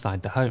speech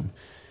inside the home.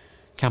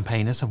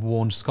 Campaigners have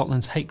warned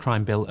Scotland's hate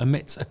crime bill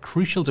omits a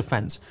crucial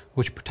defence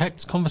which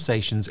protects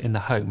conversations in the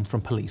home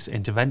from police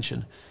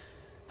intervention.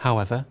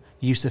 However,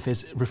 Yousaf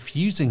is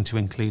refusing to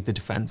include the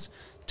defence,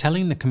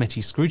 telling the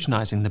committee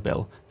scrutinising the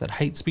bill that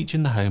hate speech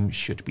in the home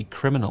should be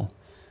criminal.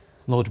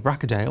 Lord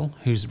Brackadale,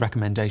 whose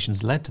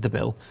recommendations led to the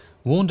bill,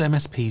 warned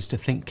MSPs to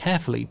think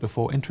carefully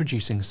before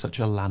introducing such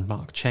a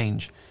landmark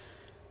change.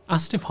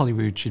 Asked if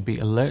Holyrood should be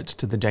alert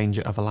to the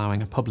danger of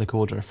allowing a public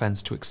order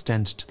offence to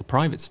extend to the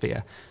private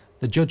sphere,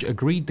 the judge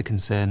agreed the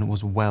concern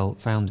was well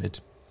founded.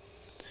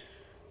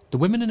 The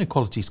Women and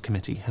Equalities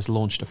Committee has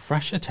launched a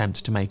fresh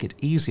attempt to make it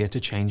easier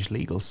to change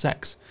legal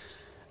sex.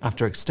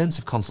 After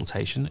extensive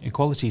consultation,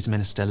 Equalities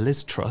Minister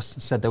Liz Truss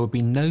said there would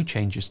be no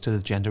changes to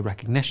the Gender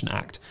Recognition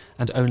Act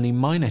and only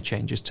minor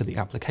changes to the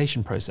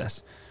application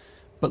process.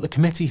 But the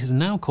committee has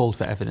now called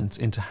for evidence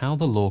into how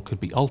the law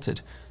could be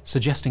altered,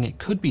 suggesting it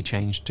could be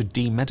changed to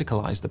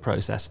demedicalise the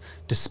process,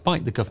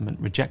 despite the government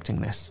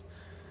rejecting this.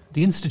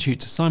 The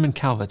Institute's Simon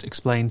Calvert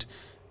explained,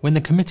 when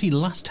the committee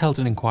last held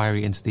an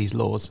inquiry into these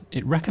laws,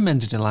 it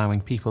recommended allowing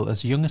people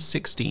as young as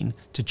 16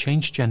 to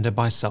change gender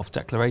by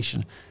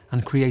self-declaration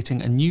and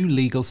creating a new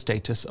legal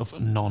status of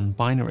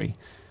non-binary.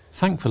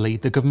 Thankfully,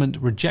 the government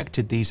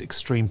rejected these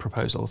extreme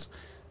proposals.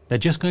 They're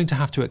just going to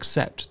have to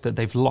accept that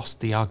they've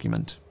lost the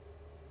argument.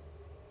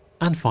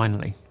 And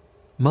finally,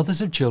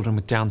 mothers of children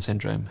with Down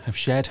syndrome have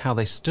shared how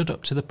they stood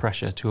up to the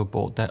pressure to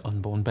abort their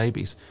unborn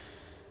babies.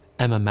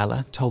 Emma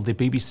Meller told the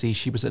BBC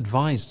she was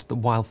advised that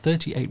while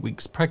 38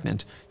 weeks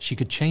pregnant, she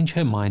could change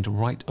her mind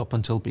right up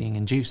until being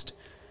induced.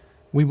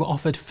 We were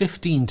offered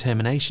 15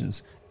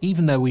 terminations,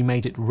 even though we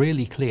made it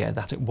really clear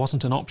that it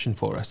wasn't an option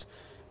for us,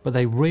 but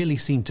they really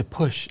seemed to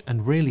push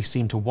and really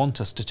seemed to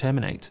want us to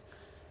terminate.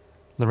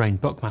 Lorraine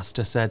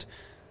Buckmaster said,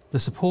 "The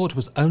support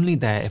was only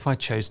there if I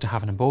chose to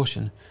have an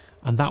abortion,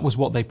 and that was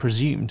what they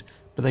presumed,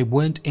 but they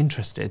weren't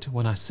interested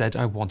when I said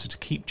I wanted to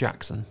keep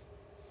Jackson."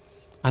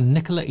 And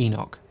Nicola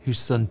Enoch, whose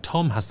son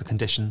Tom has the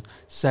condition,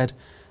 said,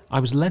 "I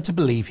was led to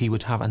believe he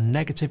would have a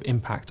negative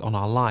impact on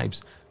our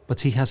lives, but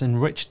he has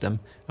enriched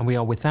them, and we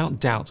are without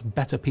doubt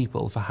better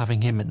people for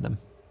having him in them."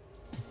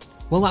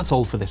 Well, that's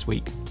all for this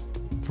week.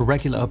 For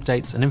regular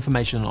updates and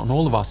information on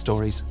all of our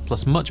stories,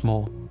 plus much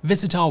more,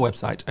 visit our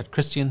website at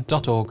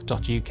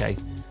christian.org.uk.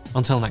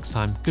 Until next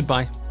time,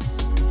 goodbye.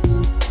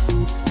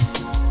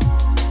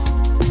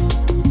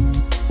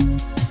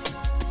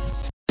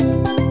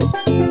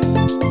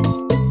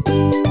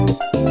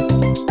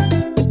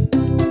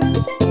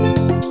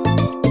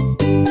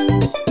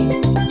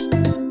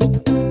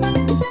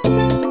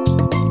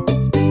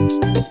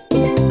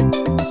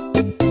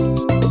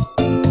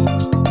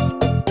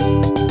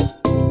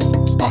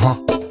 Uh-huh.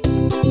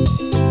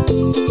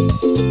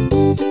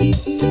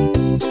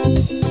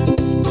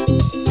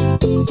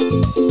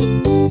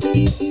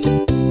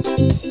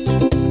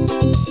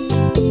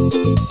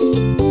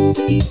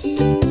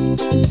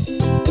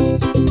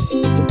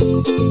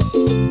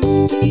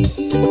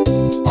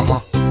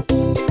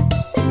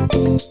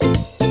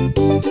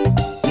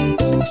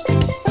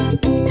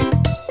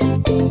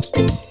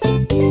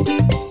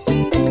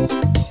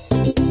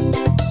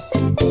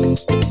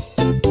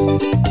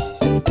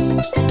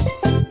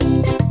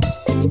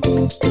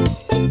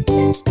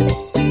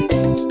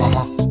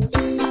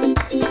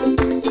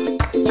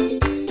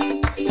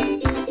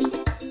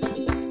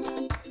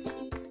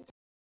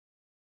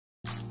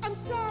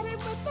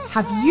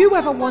 you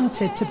ever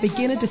wanted to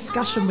begin a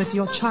discussion with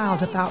your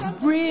child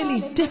about really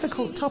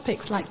difficult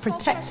topics like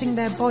protecting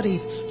their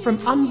bodies from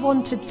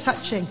unwanted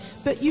touching,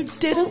 but you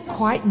didn't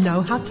quite know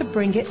how to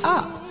bring it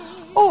up?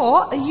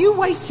 Or are you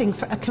waiting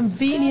for a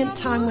convenient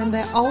time when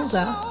they're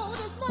older?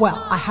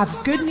 Well, I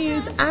have good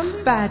news and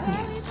bad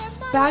news.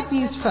 Bad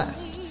news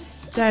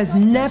first. There's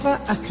never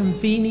a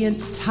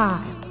convenient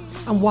time.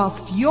 And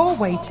whilst you're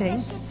waiting,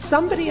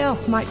 somebody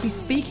else might be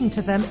speaking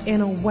to them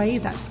in a way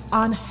that's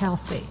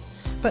unhealthy.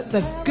 But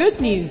the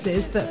good news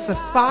is that for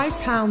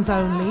 £5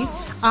 only,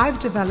 I've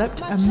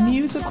developed a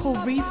musical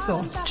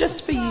resource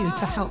just for you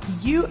to help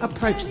you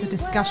approach the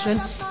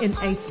discussion in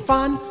a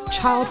fun,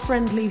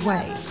 child-friendly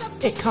way.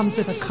 It comes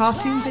with a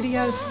cartoon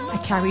video, a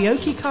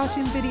karaoke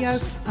cartoon video,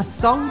 a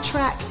song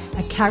track,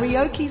 a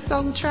karaoke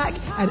song track,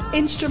 an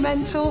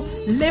instrumental,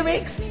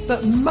 lyrics,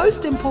 but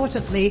most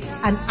importantly,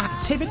 an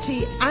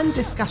activity and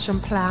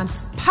discussion plan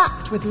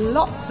packed with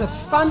lots of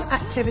fun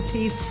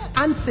activities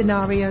and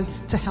scenarios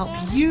to help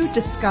you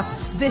discuss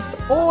this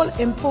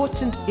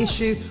all-important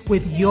issue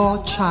with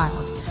your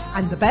child.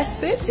 And the best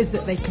bit is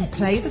that they can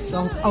play the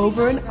song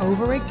over and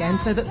over again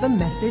so that the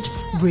message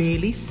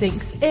really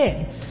sinks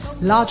in.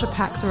 Larger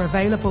packs are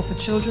available for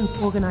children's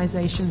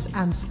organizations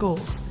and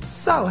schools.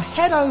 So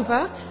head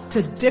over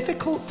to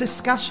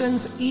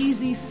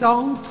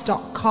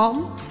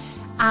difficultdiscussionseasysongs.com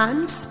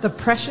and the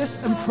precious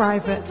and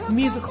private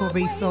musical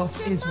resource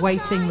is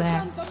waiting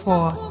there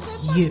for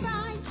you.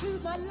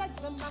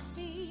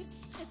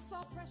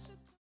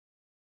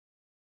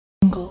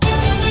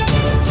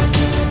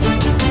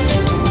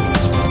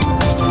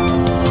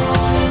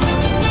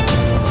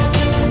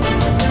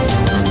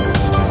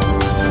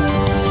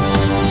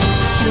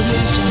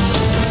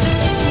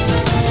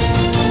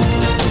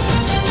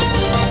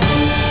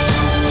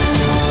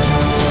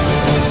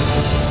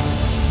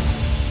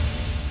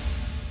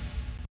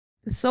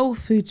 The Soul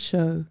Food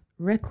Show,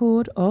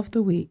 Record of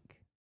the Week.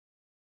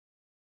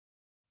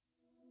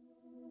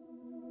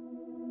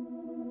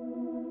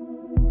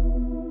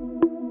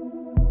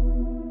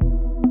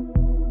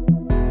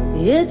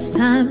 It's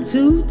time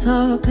to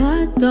talk,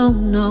 I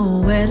don't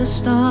know where to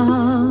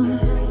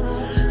start.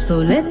 So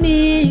let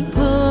me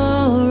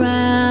pour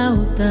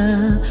out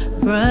the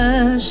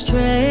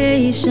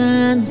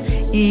frustrations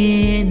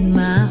in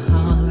my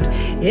heart.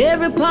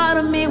 Every part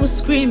of me was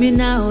screaming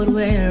out,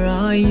 where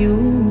are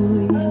you?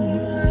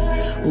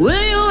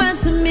 Will you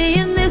answer me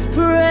in this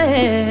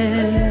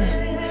prayer?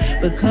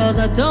 Because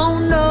I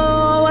don't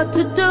know what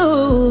to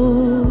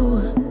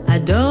do. I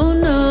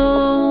don't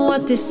know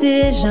what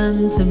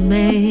decision to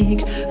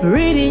make.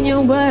 Reading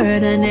your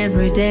word and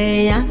every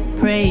day I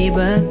pray,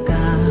 but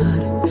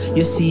God,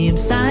 you seem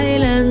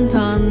silent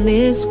on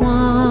this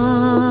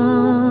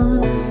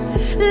one.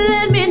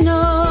 Let me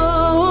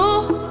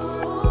know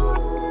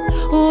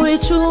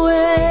which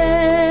way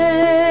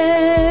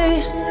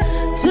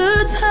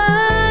to turn,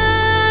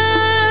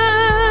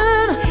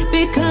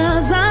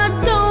 because I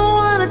don't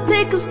want to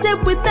take a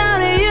step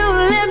without you.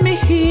 Let me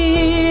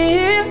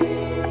hear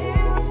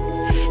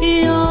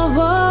your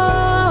voice,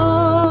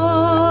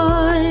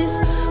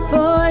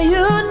 for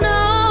you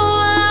know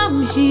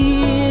I'm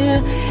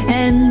here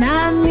and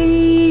I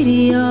need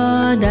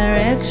your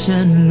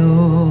direction,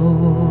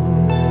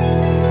 Lord.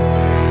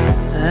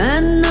 I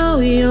know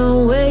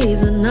your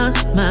ways are not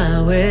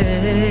my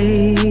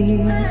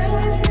ways,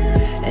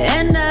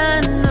 and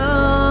I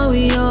know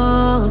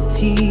you're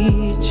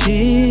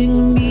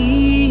teaching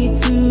me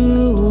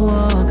to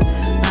walk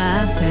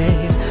by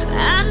faith.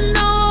 I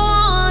know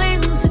all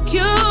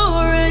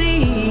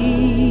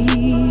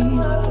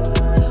insecurities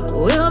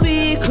will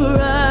be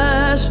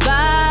crushed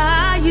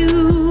by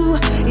you.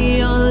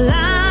 Your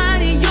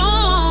light,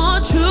 your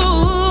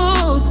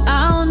truth.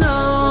 I'll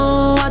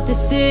know what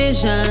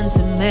decision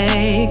to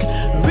make.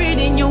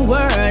 Reading your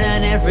word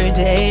and every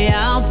day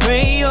I'll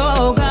pray,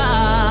 oh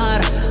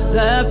God.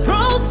 The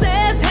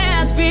process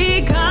has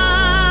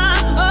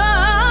begun.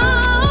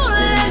 Oh,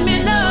 let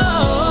me know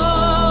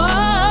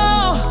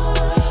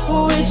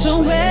which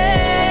way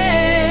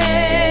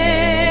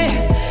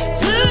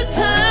to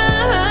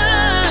turn,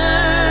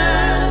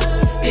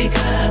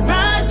 because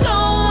I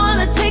don't want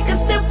to take a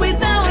step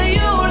without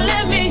you.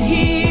 Let me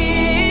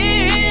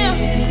hear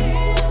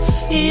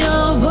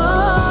your voice,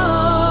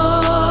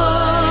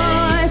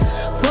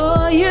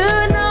 for you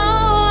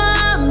know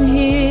I'm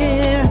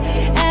here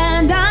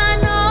and I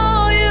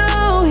know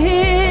you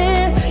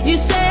hear. You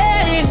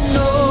said you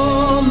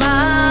know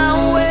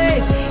my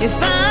ways.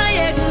 If I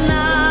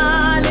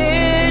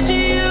acknowledge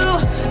you,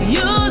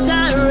 you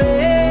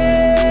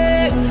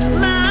direct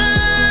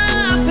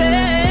my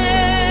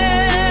path.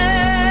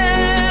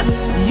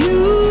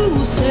 You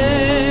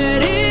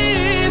said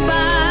if I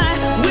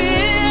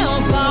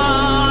will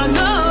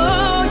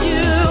follow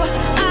you,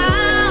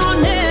 I'll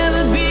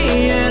never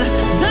be in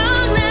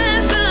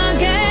darkness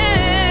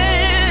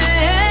again.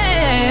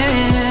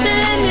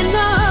 Let me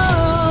know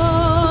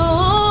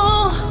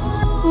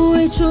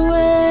which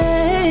way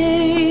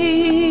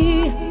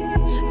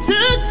to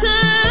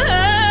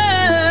turn,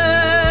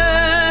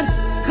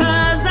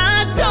 'cause I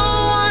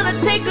don't wanna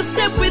take a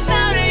step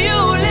without you.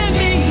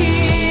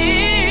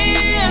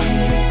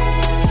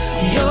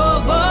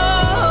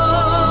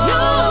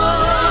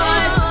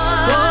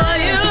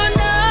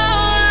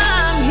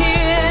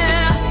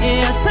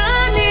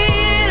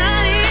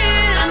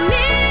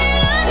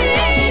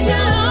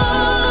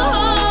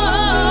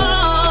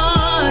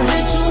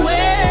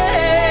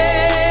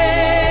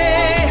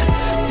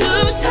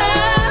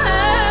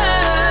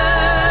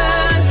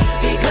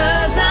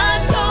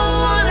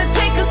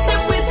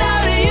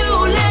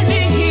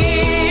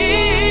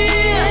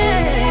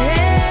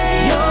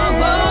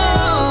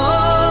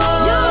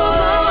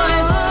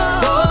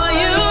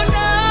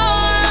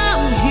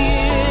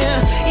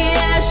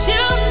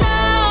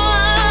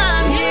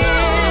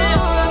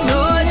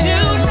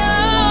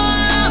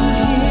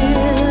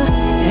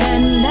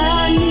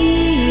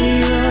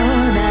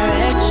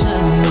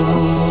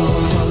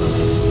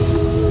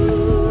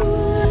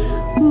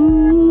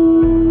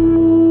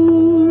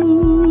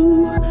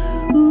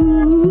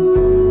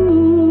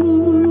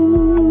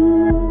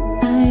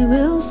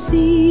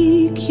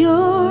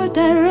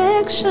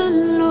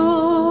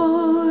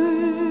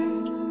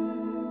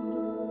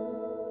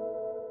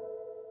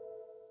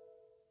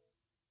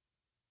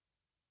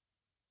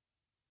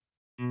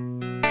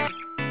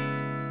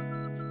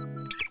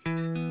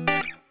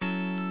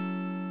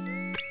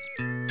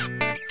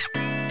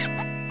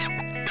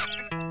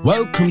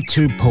 Welcome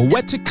to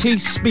Poetically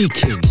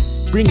Speaking,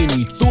 bringing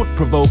you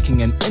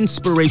thought-provoking and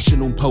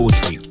inspirational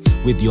poetry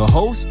with your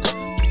host,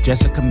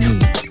 Jessica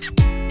Mead.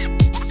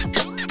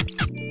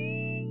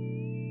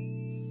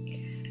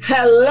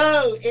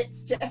 Hello,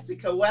 it's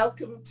Jessica.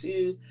 Welcome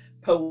to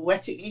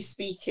Poetically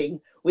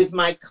Speaking with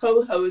my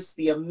co-host,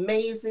 the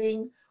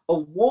amazing,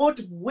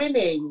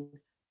 award-winning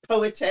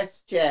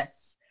poetess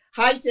Jess.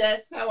 Hi,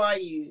 Jess. How are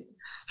you?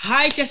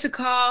 Hi,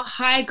 Jessica.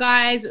 Hi,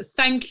 guys.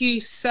 Thank you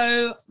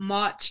so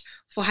much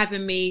for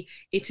having me.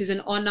 It is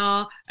an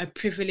honor, a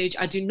privilege.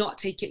 I do not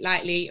take it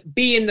lightly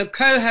being the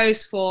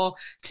co-host for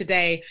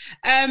today.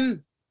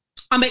 I'm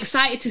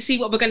excited to see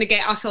what we're going to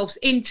get ourselves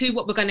into,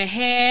 what we're going to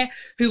hear,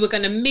 who we're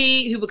going to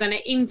meet, who we're going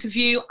to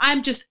interview.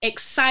 I'm just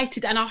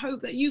excited, and I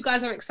hope that you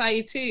guys are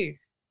excited too.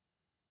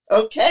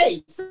 Okay,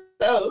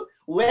 so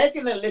we're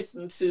going to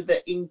listen to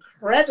the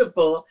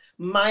incredible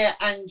Maya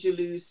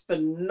Angelou's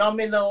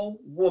Phenomenal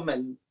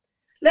Woman.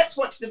 Let's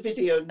watch the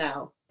video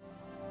now.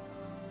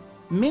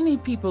 Many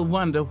people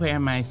wonder where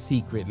my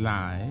secret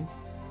lies.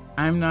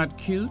 I'm not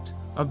cute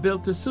or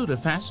built to suit a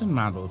fashion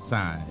model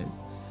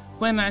size.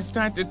 When I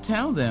start to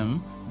tell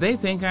them, they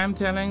think I'm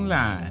telling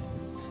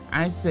lies.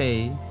 I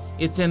say,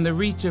 it's in the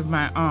reach of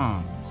my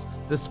arms,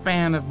 the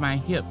span of my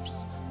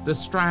hips, the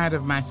stride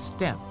of my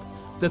step,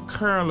 the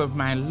curl of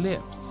my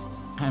lips.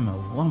 I'm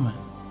a woman,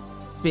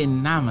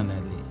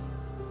 phenomenally.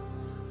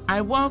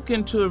 I walk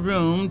into a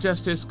room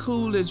just as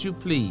cool as you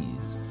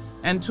please,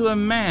 and to a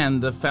man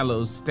the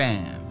fellows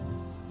stand,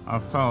 or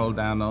fall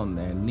down on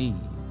their knees.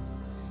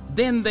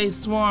 Then they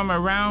swarm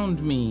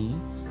around me,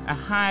 a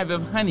hive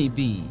of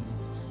honeybees.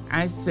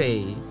 I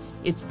say,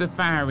 it's the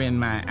fire in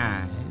my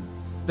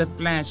eyes, the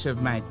flash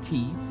of my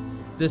teeth,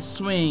 the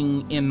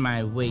swing in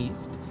my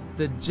waist,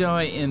 the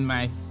joy in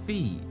my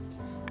feet.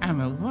 I'm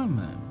a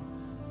woman,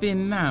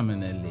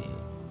 phenomenally.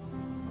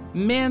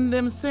 Men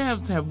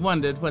themselves have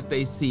wondered what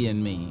they see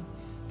in me.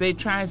 They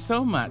try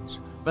so much,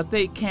 but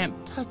they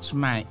can't touch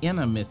my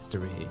inner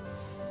mystery.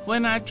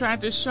 When I try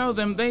to show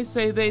them, they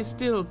say they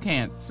still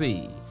can't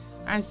see.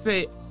 I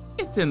say,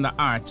 it's in the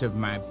arch of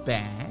my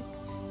back,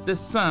 the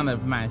sun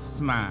of my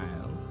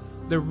smile,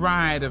 the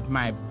ride of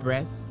my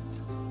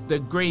breasts, the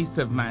grace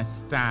of my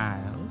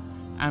style.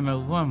 I'm a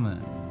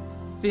woman,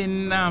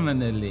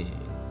 phenomenally.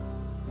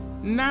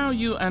 Now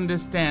you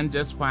understand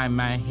just why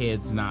my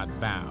head's not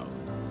bowed.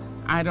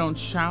 I don't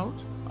shout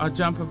or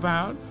jump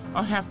about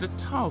or have to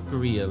talk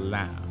real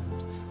loud.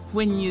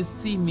 When you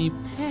see me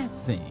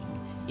passing,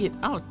 it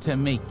ought to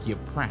make you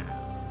proud.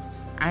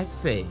 I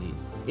say,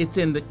 it's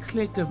in the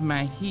click of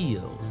my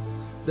heels,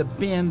 the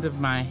bend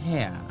of my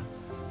hair,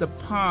 the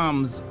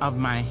palms of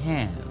my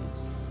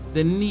hands,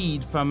 the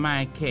need for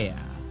my care,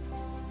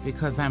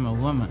 because I'm a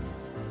woman,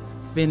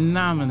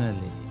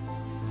 phenomenally,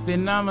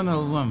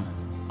 phenomenal woman,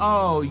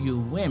 all you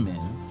women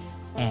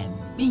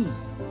and me.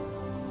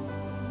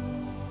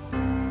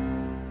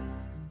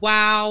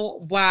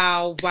 Wow,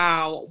 wow,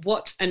 wow.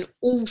 What an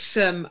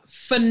awesome,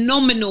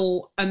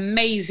 phenomenal,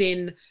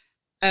 amazing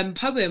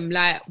poem.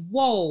 Like,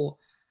 whoa.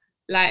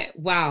 Like,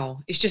 wow.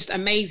 It's just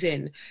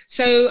amazing.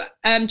 So,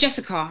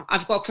 Jessica,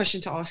 I've got a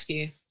question to ask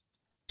you.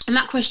 And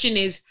that question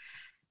is,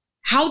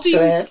 how do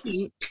you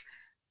think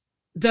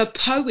the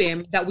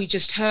poem that we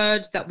just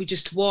heard, that we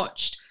just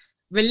watched,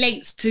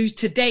 relates to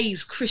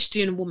today's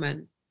Christian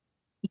woman?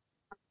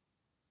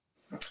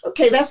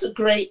 Okay, that's a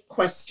great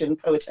question,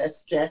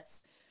 poetess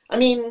Jess. I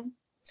mean,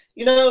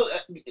 you know,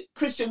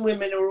 Christian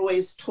women are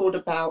always taught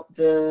about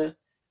the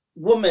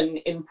woman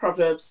in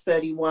Proverbs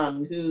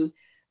 31 who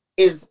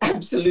is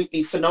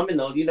absolutely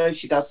phenomenal. You know,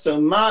 she does so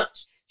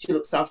much. She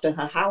looks after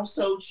her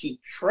household.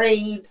 She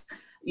trades.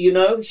 You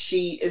know,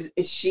 she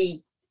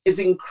is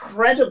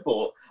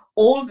incredible.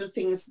 All the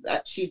things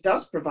that she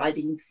does,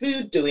 providing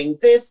food, doing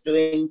this,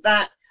 doing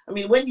that. I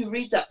mean, when you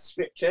read that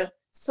scripture,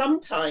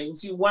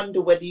 sometimes you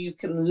wonder whether you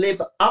can live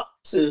up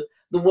to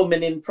the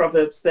woman in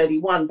Proverbs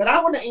 31. But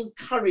I want to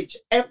encourage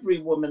every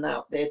woman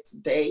out there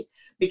today,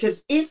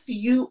 because if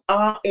you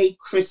are a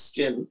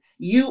Christian,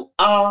 you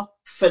are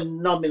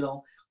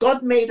phenomenal.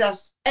 God made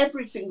us,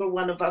 every single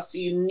one of us,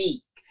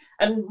 unique.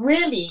 And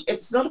really,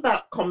 it's not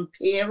about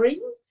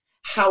comparing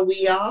how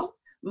we are.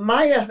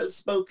 Maya has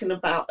spoken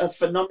about a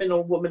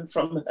phenomenal woman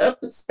from her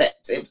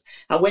perspective,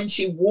 how when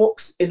she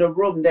walks in a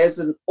room, there's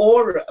an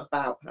aura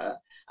about her.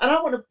 And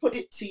I want to put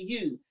it to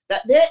you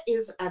that there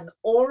is an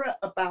aura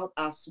about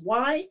us.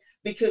 Why?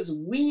 Because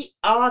we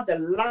are the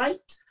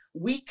light.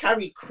 We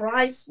carry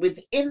Christ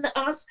within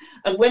us.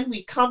 And when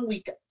we come,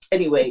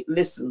 anyway,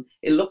 listen,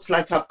 it looks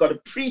like I've got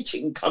a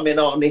preaching coming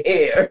on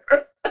here.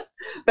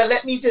 But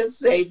let me just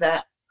say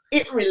that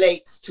it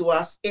relates to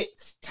us.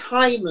 It's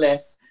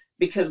timeless,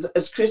 because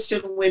as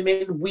Christian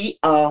women, we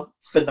are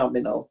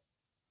phenomenal.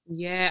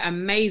 Yeah,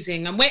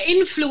 amazing. And we're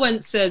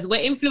influencers.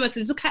 We're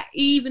influencers. Look at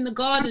Eve in the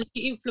garden.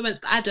 She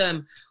influenced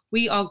Adam.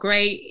 We are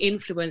great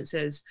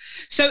influencers.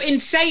 So in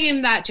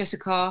saying that,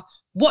 Jessica,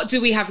 what do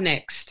we have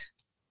next?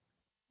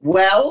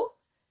 Well,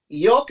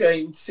 you're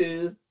going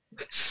to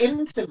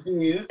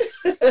interview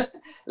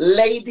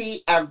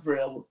Lady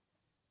Avril.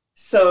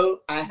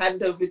 So I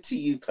hand over to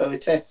you,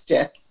 Poetess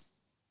Jess.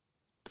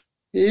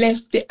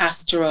 Left the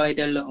asteroid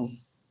alone.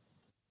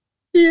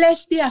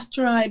 Left the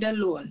asteroid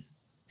alone.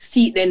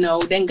 See it then now,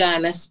 then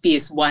gone to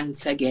space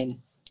once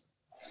again.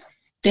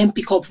 Then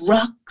pick up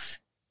rocks,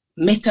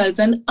 metals,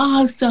 and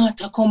all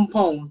sort of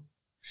compound.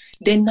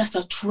 Then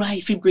NASA try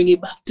if you bring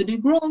it back to the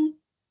ground.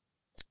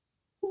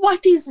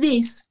 What is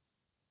this?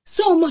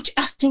 So much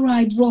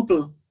asteroid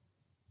rubble.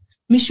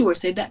 Me sure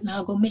said that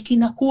now go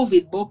making a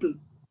COVID bubble.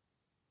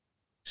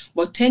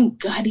 But thank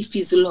God it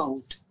fizzle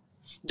out.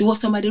 Though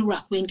some of the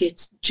rock when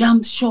gets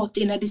jammed short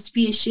in the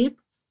spaceship,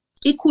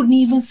 it couldn't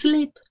even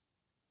slip.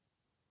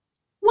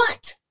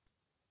 What?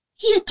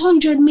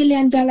 $800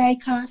 million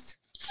cost?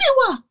 For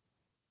what?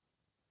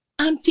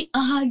 And for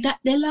all that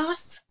they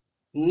lost?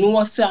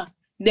 No, sir.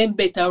 Them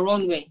better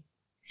run away.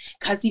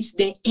 Because if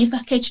they ever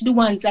catch the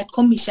ones that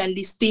commission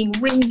this thing,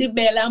 ring the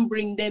bell and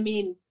bring them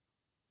in.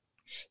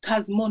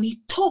 Because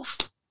money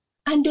tough.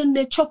 And then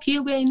they chuck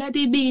you away in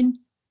the bin.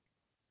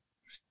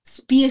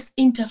 Space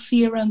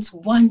interference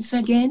once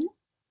again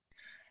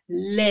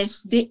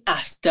left the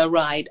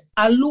asteroid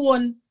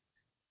alone.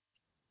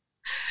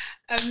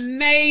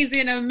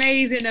 Amazing,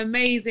 amazing,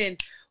 amazing.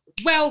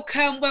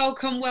 Welcome,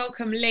 welcome,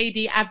 welcome,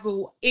 Lady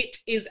Avril. It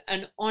is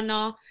an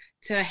honor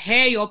to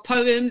hear your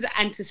poems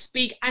and to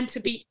speak and to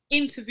be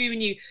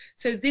interviewing you.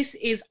 So this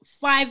is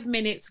 5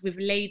 minutes with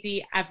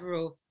Lady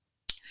Avril.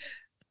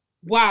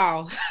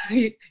 Wow,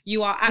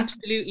 you are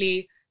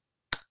absolutely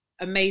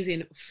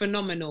amazing,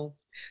 phenomenal.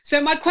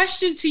 So my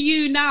question to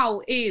you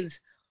now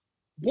is,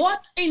 what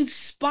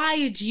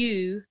inspired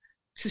you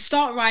to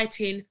start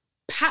writing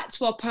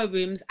patois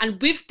poems?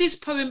 And with this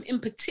poem in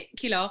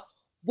particular,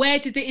 where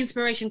did the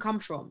inspiration come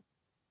from?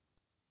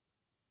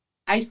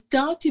 I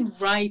started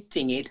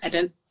writing it at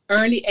an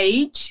early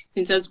age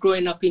since I was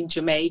growing up in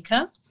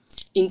Jamaica,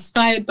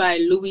 inspired by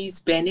Louise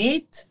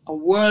Bennett, a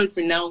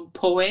world-renowned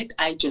poet.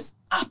 I just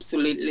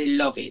absolutely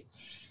love it.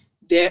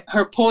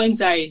 Her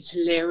poems are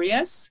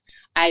hilarious.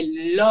 I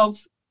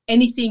love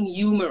anything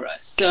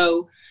humorous.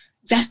 So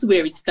that's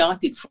where it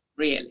started from,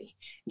 really.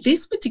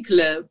 This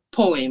particular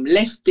poem,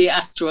 Left the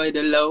Asteroid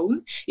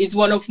Alone, is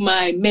one of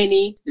my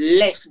many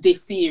Left the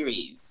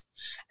series.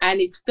 And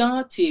it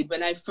started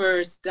when I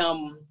first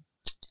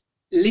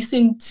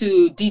listened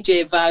to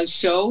DJ Val's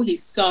show.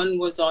 His son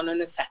was on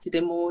a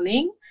Saturday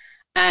morning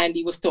and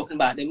he was talking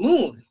about the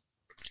moon.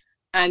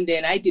 And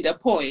then I did a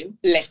poem,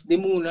 Left the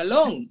Moon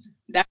Alone.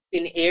 That's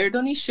been aired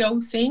on his show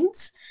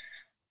since.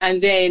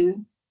 And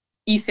then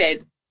he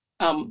said,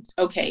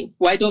 okay,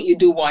 why don't you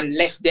do one,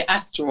 Left the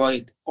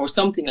Asteroid or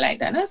something like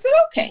that? And I said,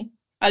 okay,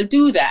 I'll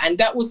do that. And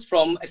that was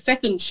from a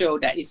second show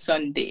that his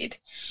son did.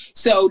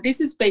 So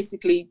this is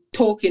basically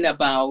talking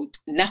about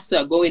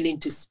NASA going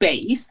into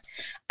space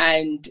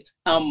and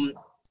the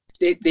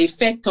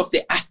effect of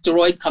the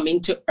asteroid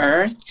coming to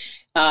Earth.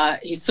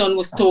 His son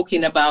was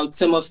talking about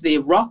some of the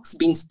rocks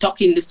being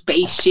stuck in the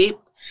spaceship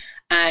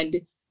and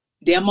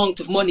the amount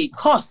of money it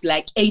cost,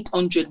 like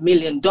 $800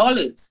 million.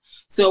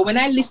 So when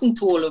I listened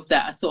to all of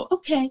that, I thought,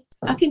 okay,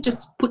 I can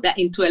just put that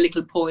into a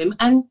little poem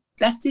and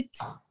that's it.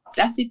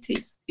 That's it.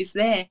 It's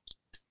there.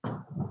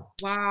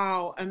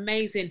 Wow,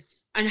 amazing.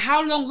 And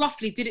how long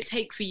roughly did it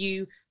take for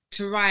you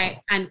to write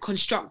and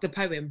construct the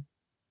poem?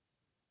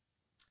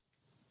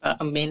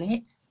 A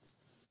minute.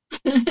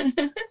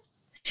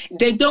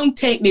 They don't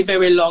take me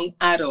very long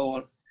at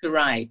all to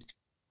write.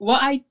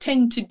 What I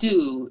tend to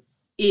do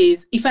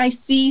is if I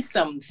see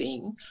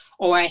something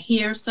or I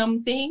hear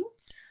something,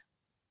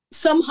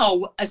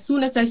 somehow, as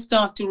soon as I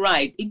start to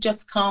write, it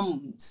just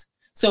comes.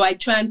 So I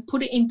try and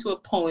put it into a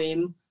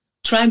poem,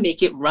 try and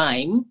make it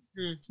rhyme.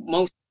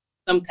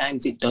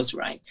 Sometimes it does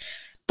rhyme,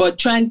 but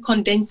try and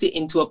condense it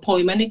into a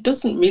poem. And it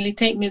doesn't really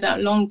take me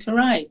that long to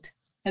write.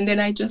 And then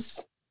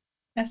that's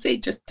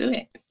it, just do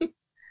it.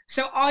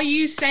 So are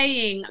you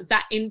saying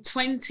that in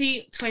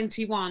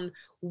 2021,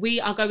 we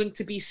are going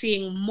to be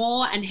seeing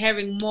more and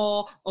hearing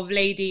more of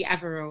Lady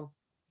Avril?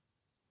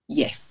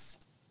 Yes.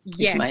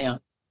 Yes. Is my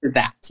answer to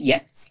that,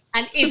 yes.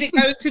 And is it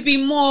going to be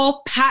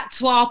more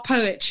patois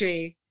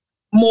poetry?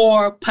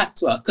 More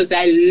patois, because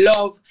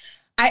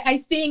I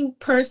think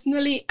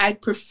personally, I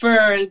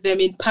prefer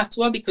them in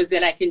patois because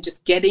then I can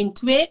just get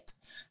into it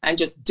and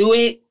just do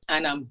it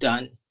and I'm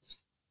done.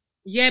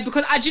 Yeah,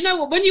 because do you know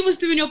what? When you was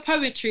doing your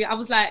poetry, I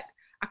was like,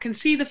 I can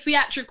see the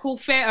theatrical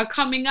theatre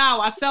coming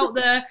out. I felt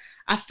the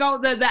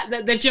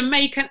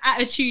Jamaican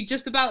attitude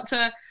just about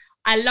to.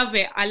 I love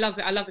it. I love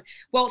it. I love it.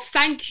 Well,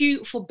 thank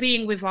you for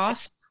being with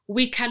us.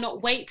 We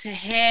cannot wait to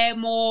hear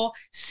more,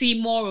 see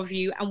more of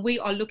you, and we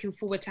are looking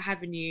forward to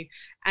having you.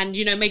 And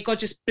may God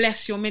just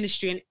bless your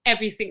ministry and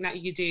everything that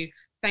you do.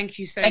 Thank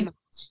you so much.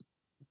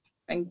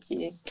 Thank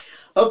you.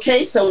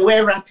 Okay, so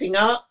we're wrapping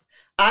up.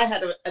 I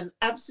had an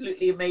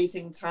absolutely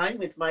amazing time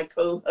with my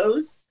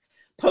co-host,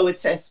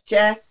 Poetess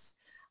Jess.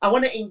 I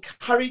want to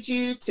encourage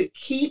you to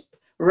keep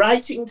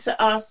writing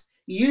to us.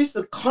 Use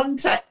the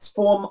contact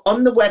form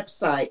on the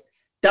website,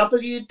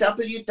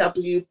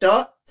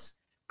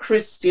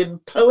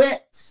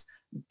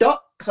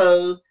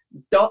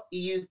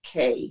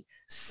 www.christianpoets.co.uk.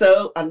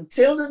 So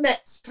until the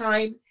next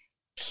time,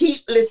 keep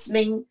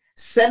listening.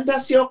 Send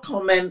us your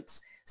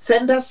comments.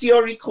 Send us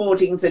your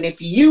recordings. And if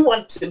you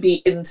want to be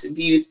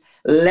interviewed,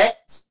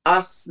 let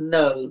us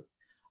know.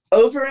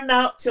 Over and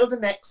out till the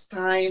next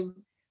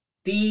time.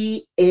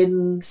 Be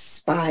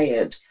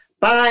inspired.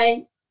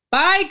 Bye.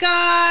 Bye,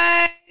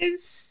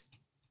 guys.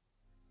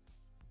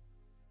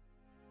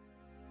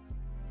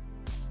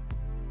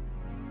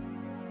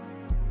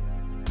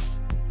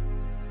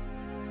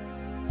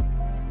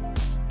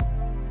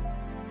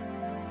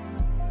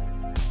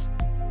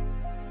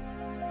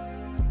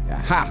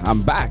 Ha,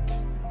 I'm back.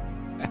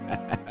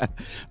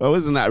 Well,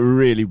 wasn't that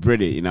really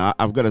brilliant? You know,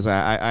 I've got to say,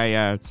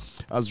 I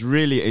was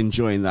really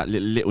enjoying that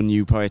little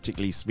new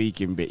poetically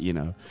speaking bit.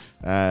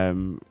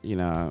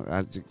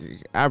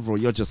 Avril,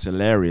 you're just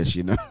hilarious.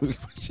 She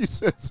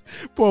says,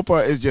 poor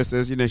poet just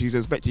says, she's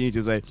expecting you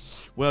to say,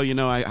 well,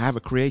 I have a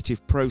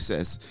creative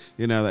process.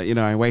 That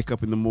I wake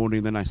up in the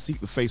morning, then I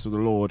seek the face of the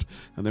Lord,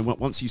 and then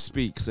once He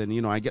speaks,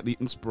 then I get the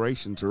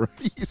inspiration to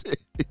raise it.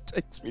 It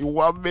takes me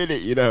 1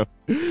 minute.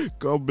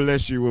 God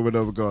bless you, woman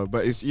of God.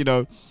 But it's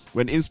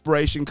when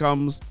inspiration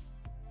comes,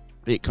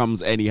 it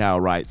comes anyhow,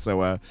 right?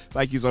 So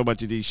thank you so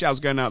much indeed.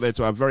 Shouts going out there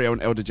to our very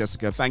own Elder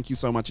Jessica. Thank you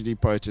so much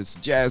indeed, Poetess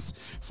Jess,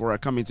 for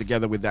coming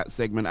together with that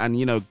segment.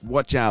 And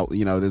watch out.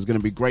 There's going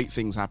to be great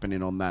things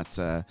happening on that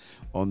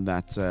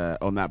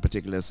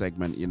particular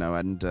segment.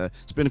 And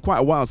it's been quite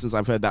a while since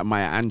I've heard that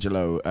Maya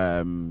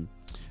Angelou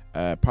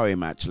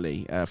poem,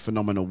 actually.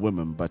 Phenomenal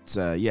woman, but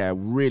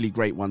really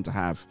great one to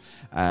have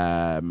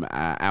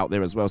out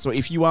there as well. So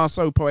if you are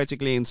so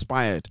poetically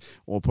inspired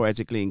or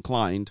poetically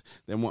inclined,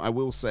 then what I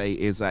will say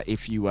is that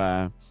if you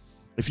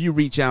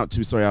reach out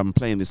to, sorry, I'm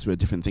playing this for a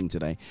different thing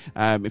today.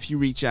 If you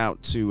reach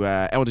out to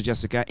Elder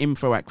Jessica,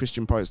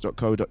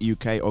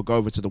 info@christianpoets.co.uk, or go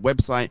over to the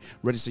website,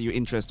 register your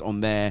interest on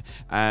there,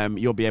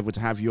 you'll be able to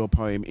have your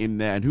poem in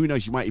there. And who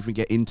knows, you might even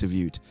get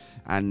interviewed.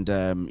 And,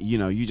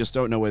 you just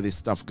don't know where this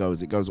stuff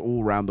goes. It goes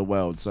all around the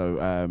world.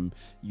 So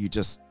you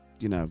just...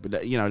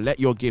 let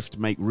your gift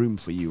make room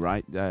for you,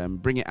 right?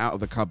 Bring it out of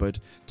the cupboard.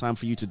 Time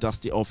for you to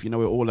dust it off.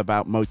 We're all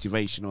about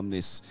motivation on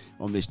this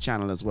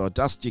channel as well.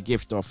 Dust your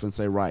gift off and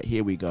say, right,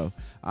 here we go.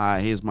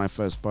 Here's my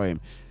first poem.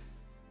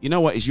 You know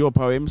what? It's your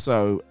poem,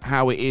 so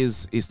how it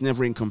is, it's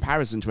never in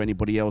comparison to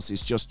anybody else.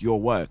 It's just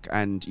your work,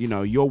 and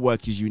your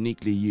work is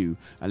uniquely you,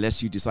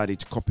 unless you decided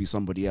to copy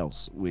somebody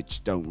else,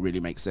 which don't really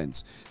make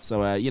sense.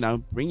 So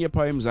bring your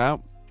poems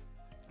out.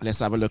 Let's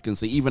have a look and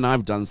see. Even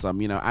I've done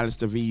some.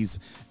 Alistair V's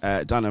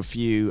done a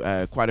few.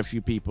 Quite a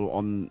few people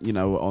on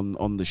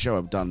the show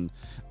have done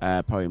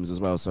poems as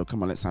well. So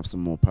come on, let's have some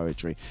more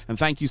poetry. And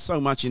thank you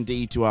so much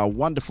indeed to our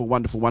wonderful,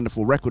 wonderful,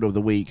 wonderful record of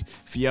the week,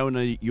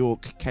 Fiona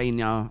York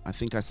Kenya. I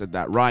think I said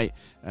that right.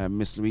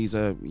 Miss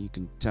Louisa, you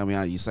can tell me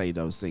how you say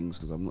those things,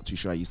 because I'm not too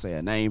sure how you say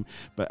her name.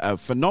 But a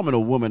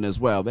phenomenal woman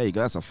as well. There you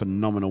go. That's a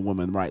phenomenal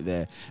woman right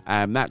there.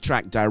 That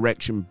track,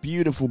 Direction,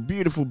 beautiful,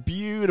 beautiful,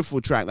 beautiful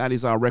track. That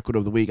is our record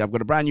of the week. I've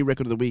got a brand new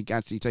record of the week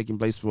actually taking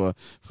place for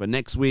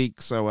next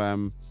week.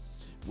 So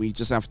we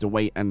just have to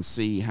wait and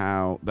see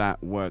how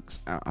that works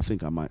out. I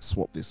think I might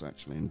swap this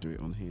actually and do it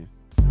on here.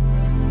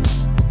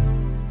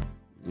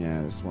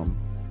 Yeah, this one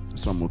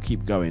will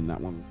keep going. That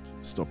one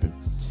keep stopping.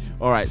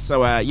 All right,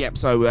 so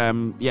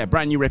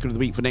brand new record of the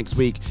week for next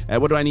week.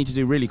 What do I need to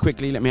do really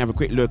quickly? Let me have a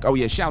quick look. Oh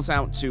yeah, shouts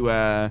out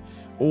to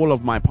all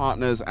of my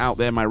partners out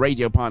there, my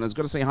radio partners.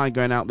 Got to say hi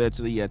going out there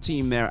to the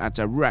team there at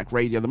Ruach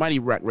Radio, the mighty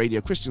Ruach Radio,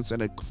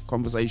 Christian-centered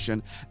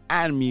conversation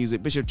and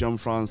music. Bishop John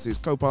Francis,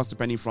 co-pastor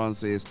Penny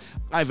Francis,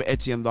 Ivor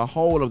Etienne, the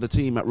whole of the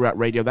team at Ruach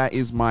Radio. That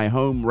is my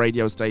home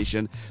radio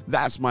station.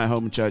 That's my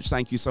home church.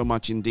 Thank you so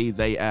much indeed.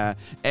 They air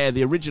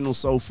the original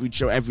Soul Food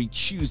Show every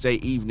Tuesday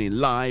evening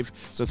live.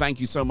 So thank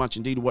you so much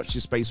indeed. Watch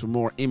this space for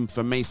more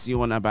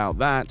information about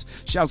that.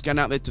 Shouts going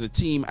out there to the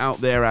team out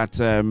there at...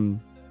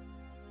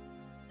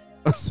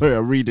 sorry,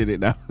 I'm reading it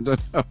now. I'm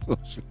not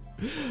sure.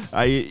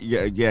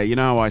 You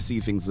know how I see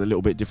things a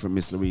little bit different,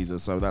 Miss Louisa.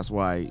 So that's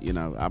why,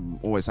 I'm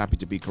always happy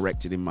to be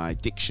corrected in my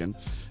diction.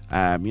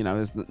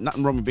 There's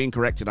nothing wrong with being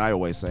corrected, I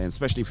always say, and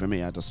especially for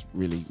me. I just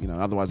really,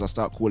 otherwise I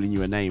start calling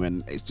you a name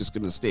and it's just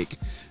going to stick.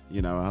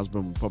 A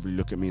husband will probably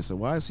look at me and say,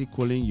 why is he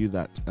calling you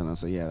that? And I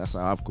say, yeah, that's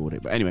how I've called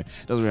it. But anyway,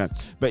 doesn't matter.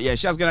 But yeah,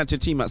 shouts going out to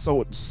the team at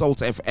Salt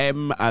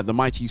FM, the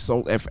mighty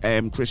Salt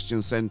FM,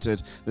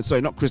 Christian-centered. Sorry,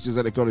 not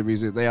Christian-centered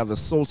music. They are the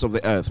salt of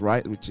the earth,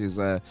 right? Which is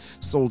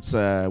salt.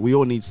 We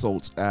all need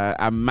salt.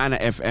 And Manna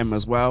FM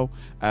as well.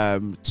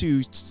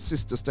 2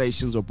 sister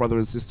stations, or brother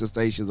and sister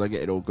stations. I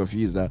get it all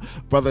confused now.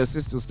 Brother and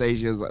sister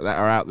stations that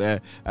are out there.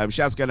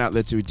 Shouts going out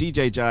there to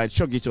DJ Jai,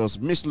 Chogitos.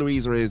 Miss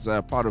Louisa is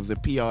part of the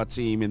PR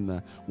team in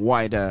the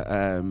wider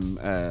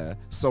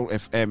Soul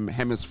FM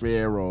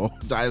hemisphere or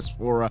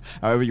diaspora,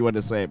 however you want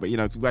to say it. But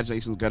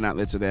congratulations going out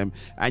there to them.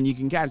 And you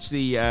can catch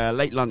the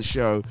late lunch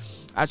show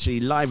actually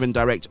live and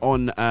direct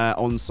on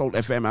Salt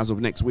FM as of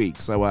next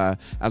week. So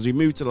as we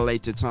move to the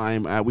later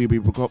time,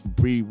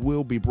 we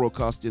will be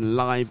broadcasting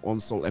live on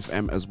Salt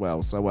FM as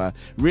well. So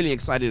really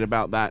excited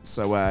about that.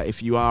 So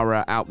if you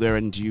are out there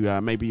and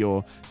you maybe maybe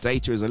your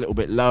data is a little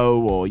bit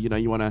low, or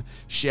you want to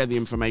share the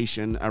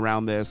information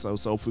around there. So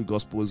Soul Food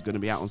Gospel is going to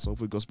be out on Soul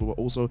Food Gospel, but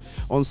also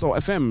on Soul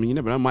FM. You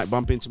never know, might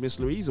bump into Miss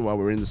Louisa while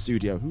we're in the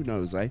studio. Who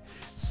knows, eh?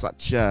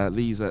 Such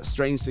these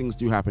strange things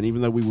do happen,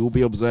 even though we will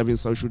be observing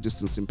social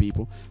distancing,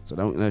 people. So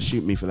don't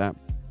shoot me for that.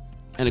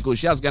 And of course,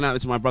 shouts going out there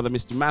to my brother,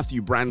 Mr.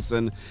 Matthew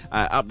Branson,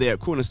 up there at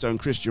Cornerstone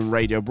Christian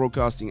Radio,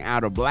 broadcasting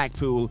out of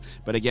Blackpool,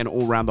 but again,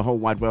 all around the whole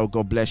wide world.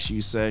 God bless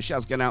you, sir.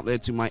 Shouts going out there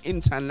to my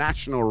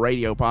international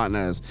radio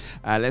partners.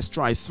 Let's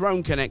try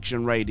Throne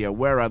Connection Radio.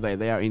 Where are they?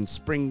 They are in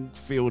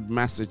Springfield,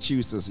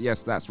 Massachusetts.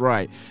 Yes, that's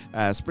right.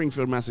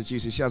 Springfield,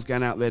 Massachusetts. Shouts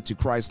going out there to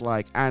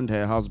Christlike and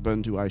her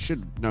husband, who I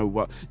should know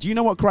what. Do you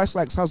know what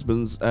Christlike's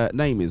husband's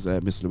name is,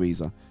 Miss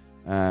Louisa?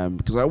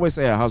 Because I always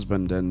say her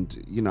husband, and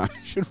I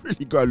should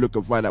really go look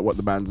and find out what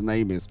the band's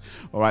name is.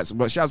 All right, so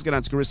but shouts going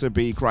out to Carissa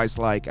B,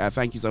 Christlike.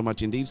 Thank you so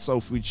much indeed. Soul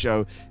Food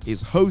Show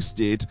is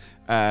hosted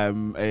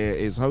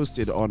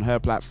on her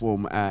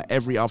platform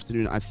every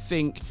afternoon. I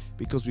think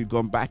because we've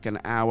gone back an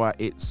hour,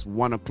 it's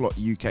 1 o'clock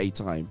UK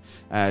time.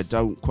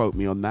 Don't quote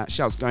me on that.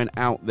 Shouts going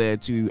out there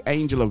to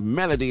Angel of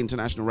Melody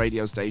International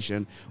Radio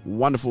Station,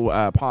 wonderful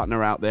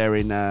partner out there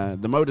in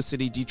the Motor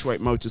City, Detroit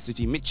Motor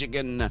City,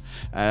 Michigan.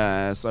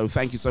 So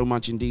thank you so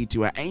much indeed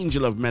to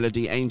Angel of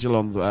Melody, Angel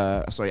on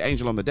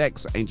the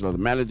Decks, Angel of the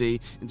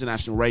Melody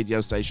International Radio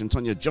Station.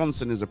 Tonya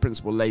Johnson is the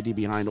principal lady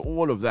behind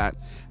all of that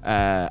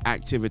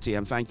activity,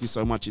 and thank you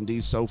so much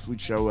indeed. Soul Food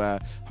Show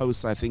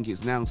hosts, I think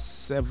it's now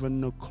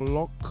 7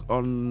 o'clock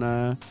on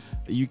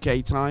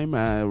UK time,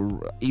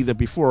 either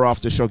before or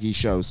after Shoggy's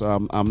show,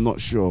 so I'm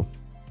not sure.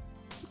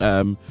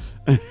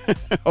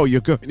 Oh, you're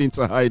going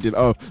into hiding.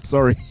 Oh,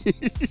 sorry.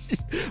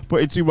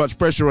 Putting too much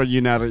pressure on you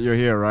now that you're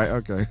here, right?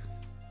 Okay.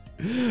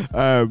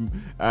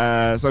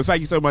 So thank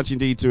you so much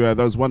indeed to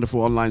those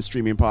wonderful online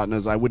streaming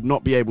partners. I would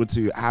not be able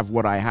to have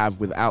what I have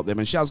without them.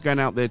 And shouts going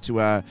out there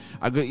to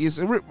it's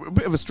a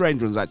bit of a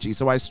strange one actually.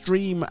 So I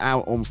stream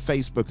out on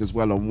Facebook as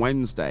well on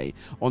Wednesday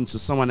onto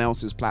someone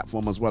else's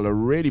platform as well, a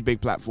really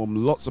big platform.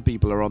 Lots of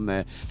people are on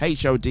there.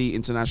 HOD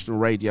International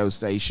Radio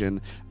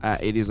Station.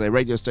 It is a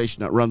radio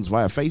station that runs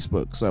via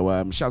Facebook.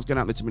 So shouts going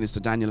out there to Minister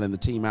Daniel and the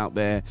team out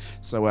there.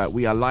 So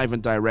we are live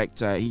and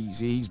direct.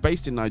 He's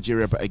based in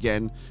Nigeria, but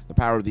again, the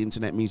power of the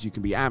internet means you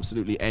can be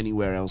absolutely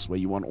anywhere else where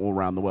you want all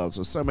around the world.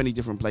 So many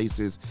different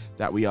places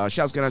that we are.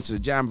 Shouts going out to the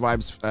Jam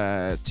Vibes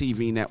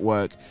TV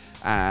network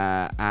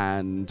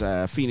and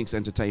Phoenix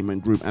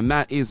Entertainment Group, and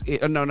that is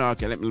it.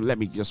 Okay, let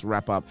me just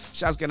wrap up.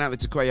 Shouts going out there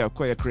to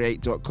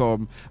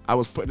KoyaCreate.com. I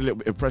was putting a little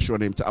bit of pressure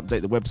on him to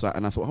update the website,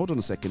 and I thought, hold on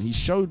a second, he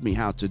showed me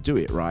how to do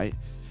it, right?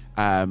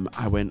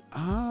 I went,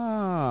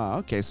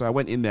 okay. So I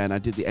went in there and I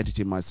did the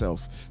editing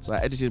myself. So I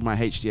edited my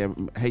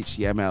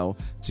HTML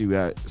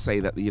to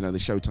say that the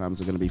show times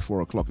are going to be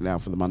 4 o'clock now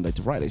for the Monday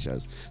to Friday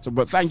shows. So,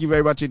 but thank you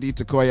very much indeed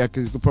to Koya,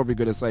 because he's probably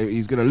going to say,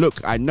 he's going to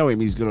look. I know him.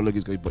 He's going to look.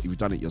 He's going, but you've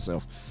done it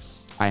yourself.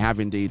 I have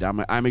indeed.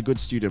 I'm a good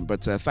student,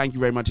 but thank you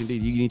very much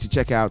indeed. You need to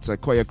check out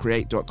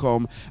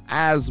KoyaCreate.com,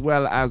 as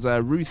well as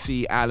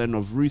Ruthie Allen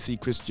of Ruthie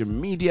Christian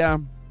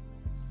Media.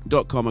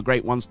 .com, a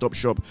great one-stop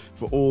shop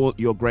for all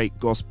your great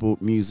gospel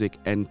music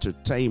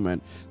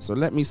entertainment. So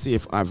let me see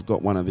if I've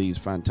got one of these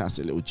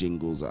fantastic little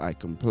jingles that I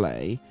can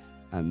play,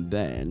 and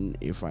then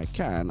if I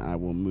can, I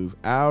will move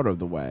out of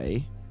the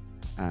way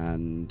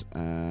and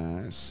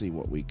see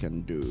what we can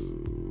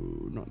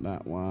do. Not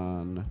that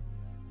one,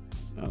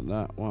 not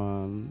that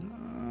one.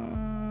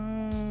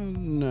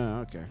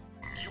 No, okay.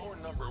 Your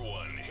number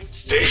one hit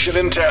station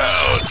in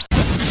town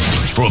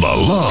for the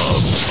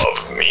love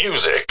of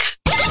music.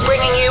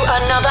 Bringing you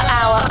another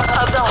hour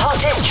of the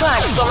hottest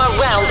tracks from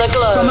around the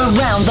globe.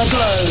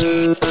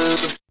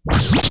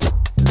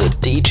 The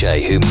DJ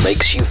who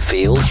makes you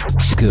feel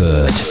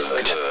good.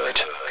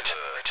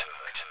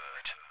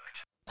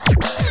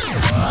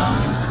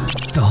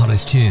 The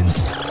hottest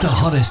tunes, the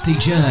hottest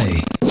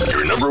DJ.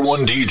 Your number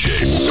one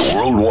DJ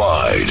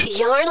worldwide.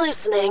 You're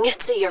listening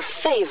to your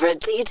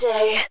favorite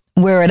DJ,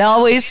 where it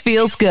always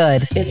feels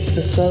good. It's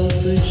the Soul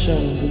Food Show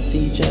with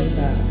DJ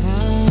Val.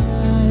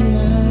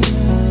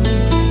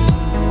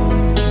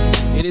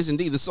 It is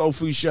indeed the Soul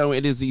Food Show.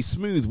 It is the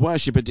Smooth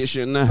Worship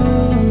Edition.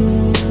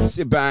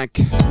 Sit back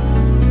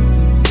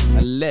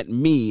and let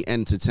me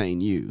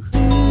entertain you.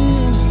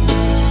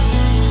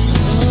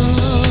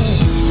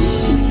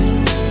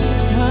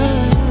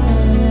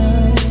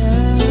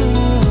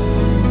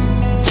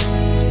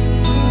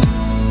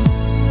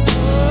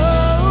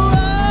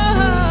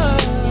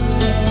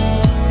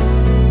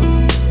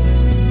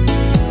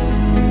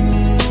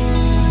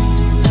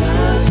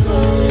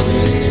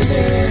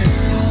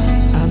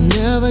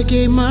 I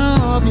gave my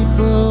all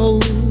before,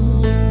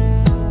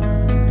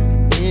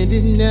 and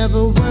it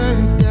never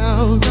worked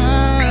out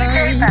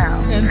right.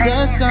 And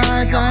the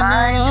signs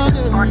I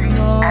no longer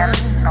ignore.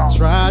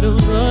 Try to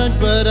run,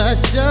 but I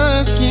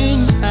just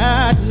can't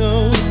hide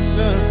no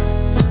longer.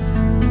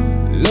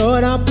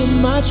 Lord, I put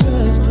my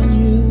trust in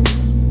you.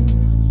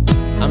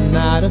 I'm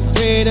not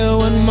afraid of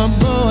what my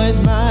boys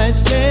might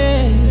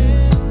say,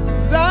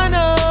 'cause I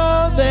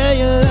know that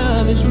your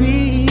love is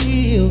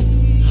real.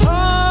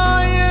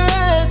 All you're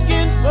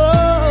asking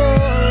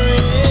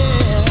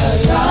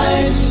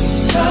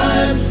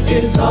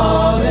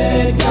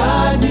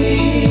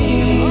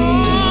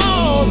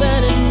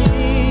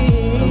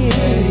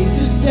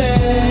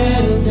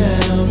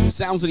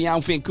Sounds of the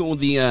outfit called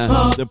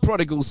the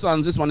Prodigal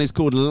Sons. This one is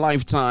called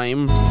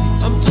Lifetime.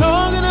 I'm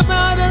talking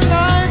about a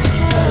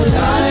lifetime. A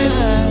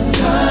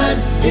lifetime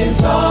is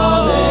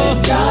all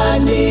that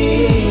God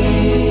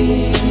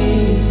needs.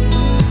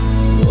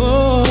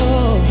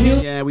 Oh,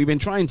 yeah, we've been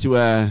trying to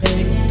work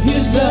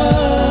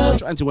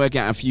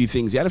out a few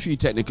things. He had a few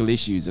technical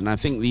issues, and I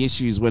think the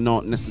issues were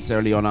not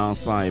necessarily on our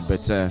side,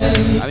 but I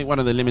think one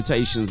of the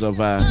limitations of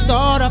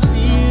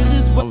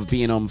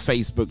being on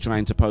Facebook,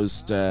 trying to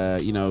post,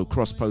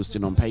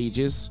 cross-posting on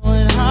pages.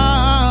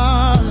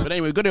 But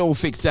anyway, we got it all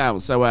fixed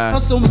out. So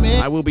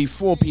I will be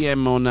 4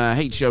 p.m. on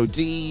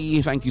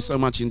HOD. Thank you so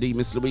much indeed,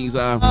 Miss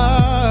Louisa.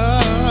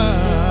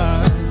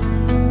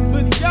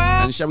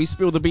 And shall we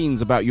spill the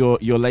beans about your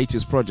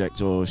latest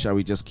project, or shall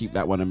we just keep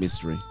that one a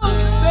mystery?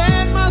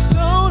 set my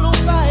soul on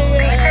fire.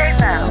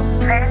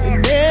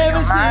 And ever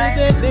since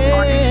that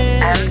day,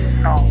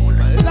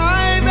 my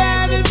life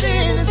hasn't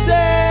been the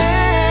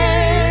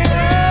same.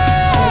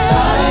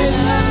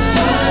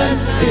 Lifetime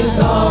is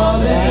all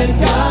that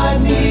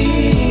God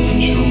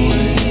needs.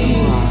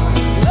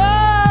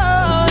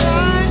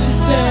 Lord, to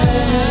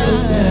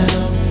settle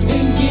down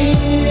and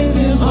give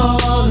Him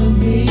all of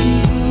me.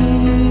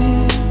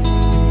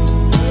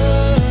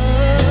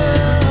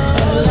 A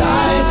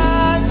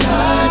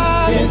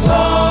lifetime is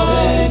all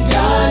that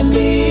God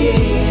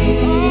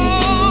needs.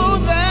 All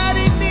that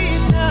He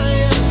needs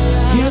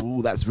now.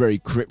 Ooh, that's very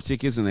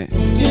cryptic, isn't it?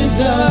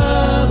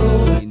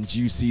 In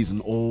due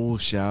season, all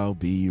shall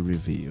be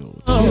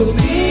revealed. You'll be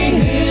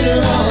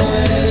here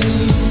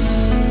already.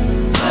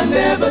 I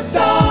never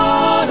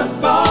thought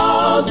I'd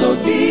fall so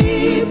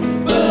deep,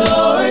 but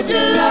Lord,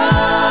 your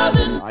love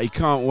and I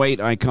can't wait.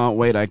 you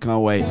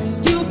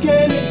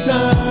can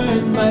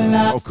turn my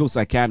life. Of course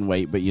I can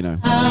wait, but you know.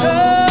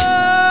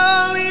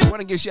 I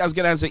want to give shouts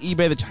out to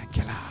eBay the Giant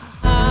Killer.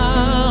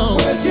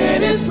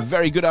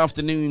 Very good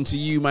afternoon to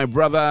you, my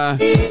brother.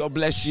 God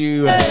bless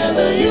you.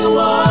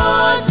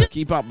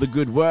 Keep up the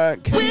good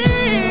work.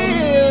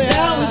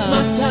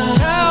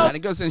 And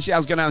it goes and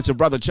shouts going out to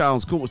Brother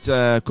Charles. Caught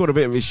a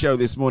bit of his show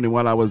this morning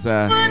while I was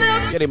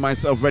getting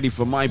myself ready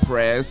for my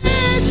prayers. I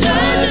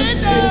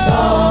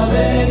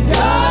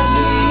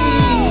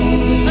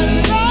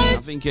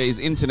think his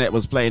internet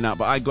was playing up,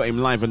 but I got him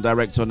live and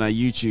direct on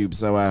YouTube.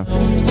 So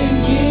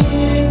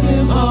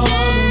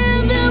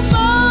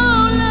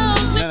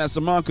that's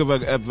a mark of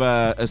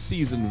a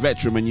seasoned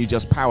veteran when you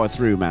just power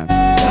through, man.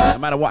 No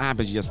matter what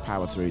happens, you just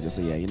power through. Just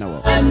say, yeah, you know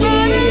what.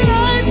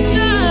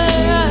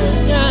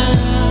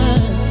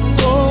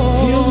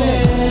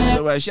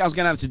 So shouts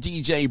going out to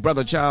DJ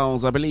Brother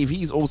Charles. I believe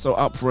he's also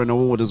up for an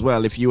award as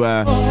well. If you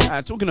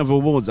talking of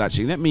awards,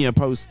 actually, let me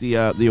post the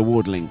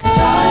award link. So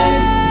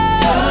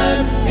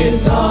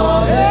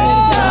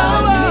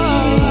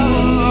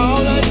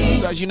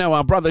as you know,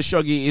 our brother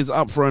Shoggy is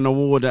up for an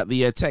award at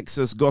the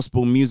Texas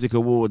Gospel Music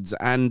Awards,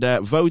 and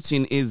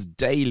voting is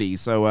daily.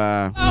 So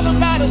I've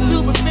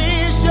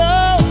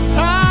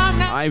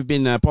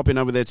been popping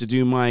over there to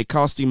do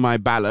casting my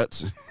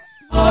ballot.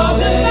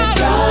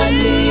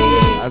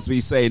 As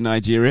we say in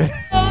Nigeria.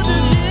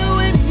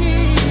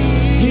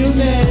 You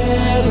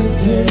never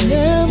take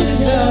love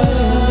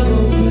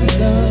away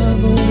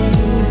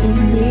from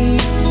me,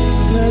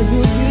 'cause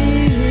you'll be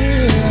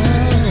here.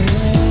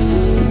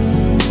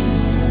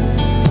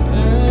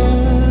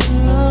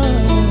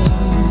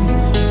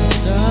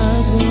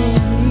 Time's gonna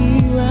be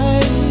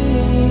right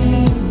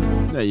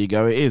here. There you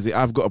go. It is.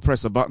 I've got to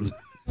press a button.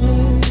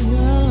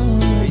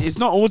 It's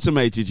not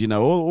automated, you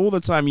know. All the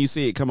time you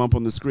see it come up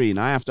on the screen,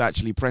 I have to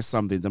actually press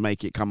something to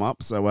make it come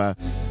up. So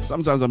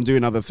sometimes I'm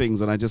doing other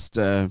things and I just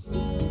I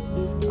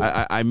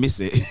miss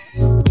it.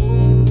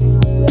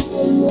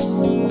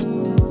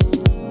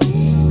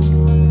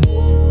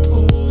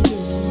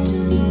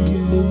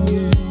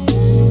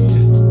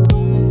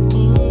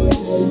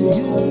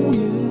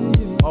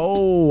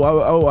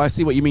 Oh, I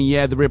see what you mean.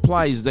 Yeah, the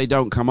replies, they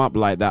don't come up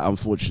like that,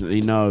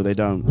 unfortunately. No, they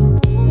don't.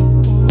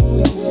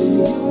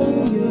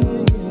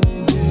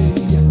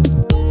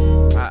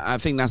 I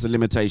think that's a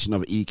limitation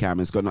of Ecamm.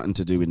 It's got nothing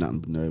to do with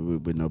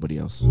with nobody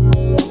else.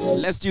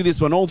 Let's do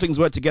this one. All things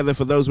work together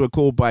for those who are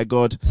called by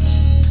God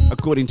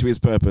according to His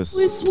purpose.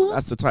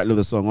 That's the title of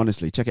the song,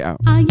 honestly. Check it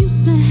out. I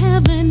used to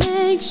have an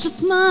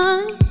anxious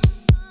mind,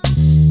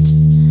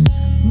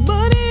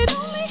 but it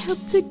only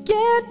helped to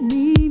get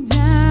me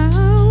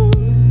down.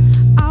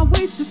 I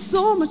wasted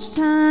so much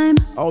time.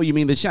 Oh, you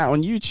mean the chat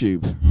on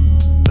YouTube?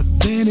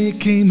 Then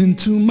it came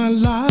into my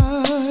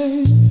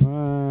life.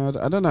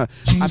 I don't know.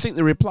 I think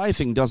the reply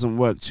thing doesn't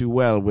work too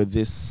well with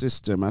this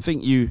system. I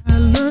think you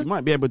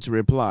might be able to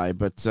reply,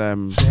 but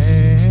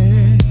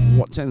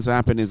what tends to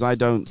happen is I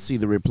don't see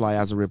the reply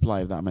as a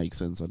reply, if that makes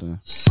sense. I don't know.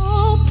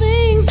 All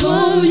things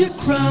Though you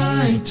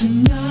cry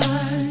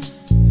tonight,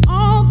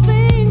 all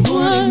things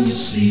wanting to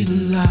see the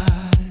light,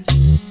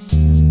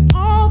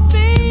 all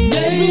things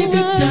lay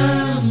me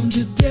down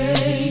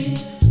today.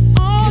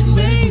 All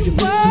things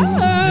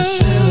to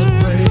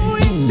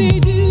celebrate. They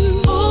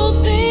do. All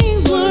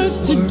things work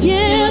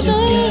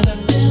together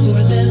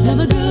for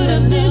the good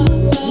of them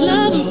who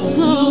love Him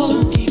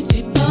so.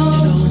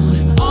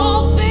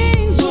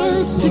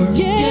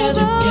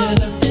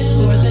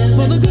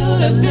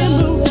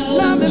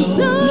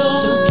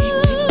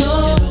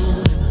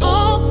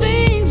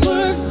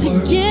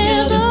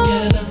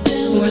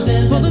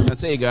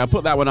 There you go. I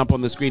put that one up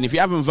on the screen. If you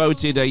haven't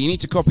voted, you need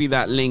to copy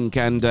that link,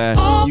 and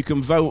you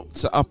can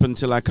vote up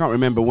until, I can't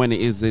remember when it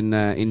is in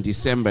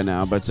December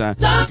now, but you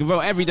can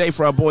vote every day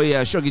for our boy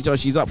Shogi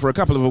Tosh. He's up for a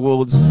couple of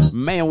awards: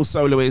 Male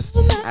Soloist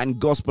and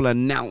Gospel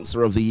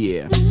Announcer of the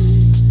Year.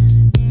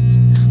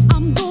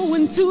 I'm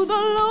going to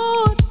the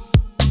Lord.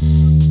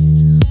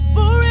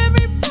 For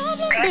every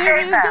problem there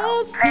is a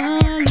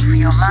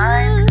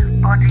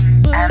solution,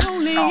 but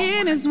only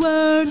in His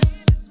Word.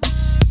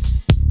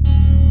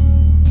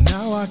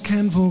 Now I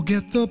can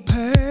forget the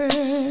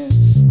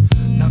past,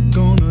 not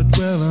gonna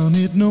dwell on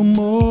it no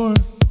more.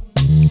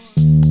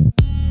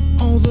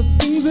 All the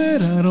things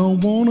that I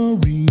don't wanna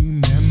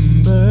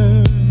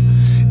remember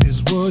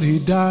is what He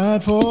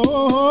died for.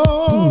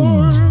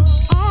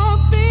 All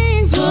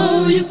things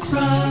though you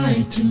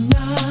cry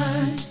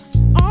tonight,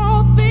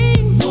 all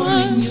things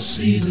morning you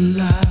see the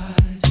light.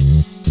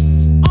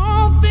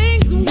 All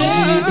things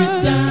maybe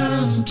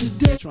down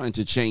today. Trying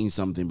to change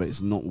something, but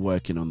it's not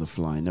working on the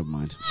fly. Never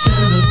mind.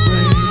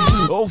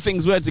 Celebrate. All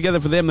things work together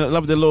for them that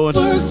love the Lord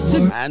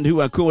and who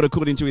are called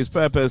according to His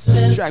purpose.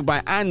 Track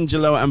by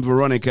Angelo and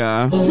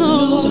Veronica.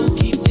 So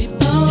keep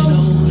it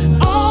on.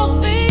 All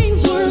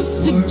things work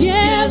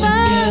together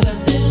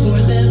for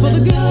the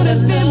good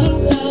of them who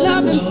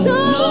love Him so.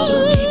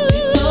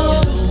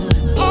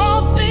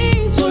 All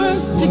things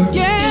work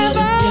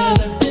together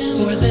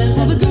for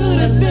the good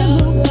of them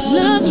who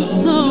love Him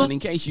so. And in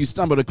case you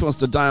stumbled across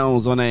the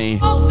dials on a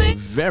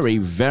very,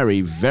 very,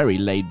 very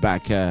laid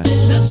back,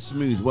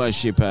 smooth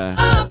worship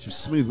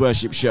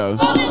show,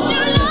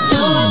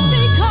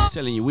 I'm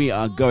telling you, we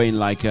are going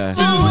like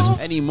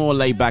any more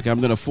laid back,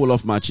 I'm gonna fall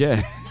off my chair.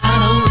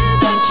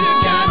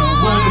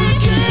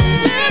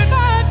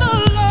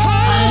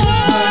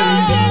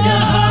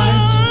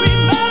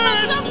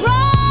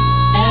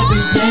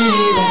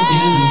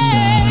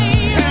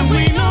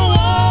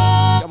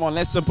 Come on,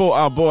 let's support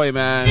our boy,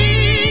 man.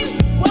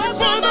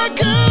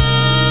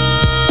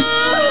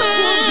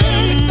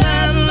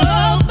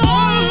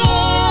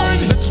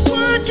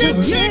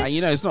 And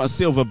you know, it's not a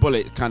silver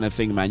bullet kind of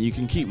thing, man. You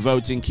can keep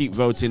voting,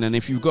 and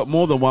if you've got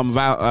more than one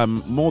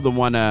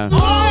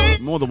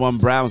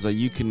browser,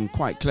 you can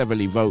quite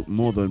cleverly vote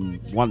more than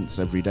once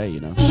every day, you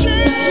know.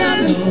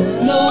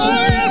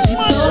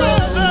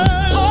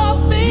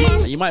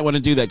 You might want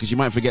to do that because you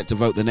might forget to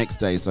vote the next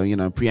day, so you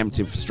know,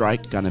 preemptive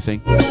strike kind of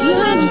thing.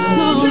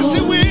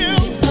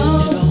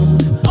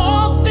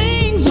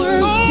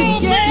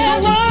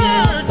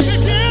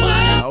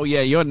 Oh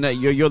yeah, you're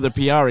the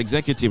PR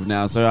executive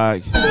now, so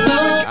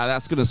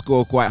that's going to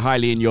score quite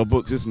highly in your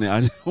books, isn't it?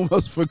 I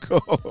almost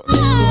forgot.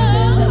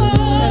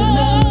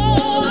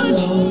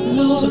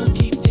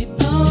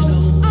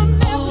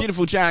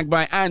 Beautiful track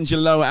by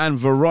Angelo and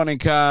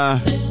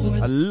Veronica.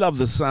 I love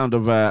the sound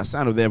of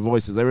their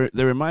voices.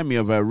 They remind me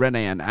of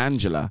Renee and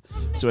Angela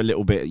to a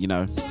little bit, you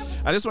know.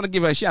 I just want to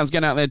give a shout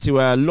going out there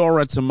to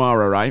Laura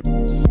Tamara, right?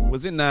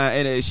 Was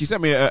she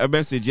sent me a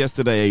message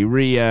yesterday,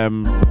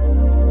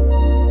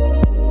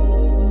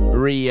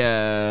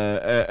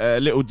 a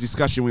little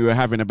discussion we were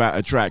having about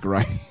a track,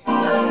 right?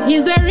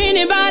 Is there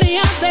anybody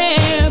out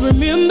there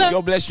remember?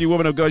 God bless you,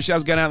 woman of God.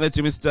 Shouts going out there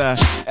to Mr.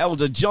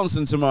 Elder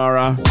Johnson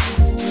Tamara.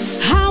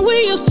 How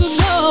we used to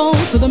go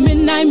to the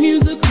midnight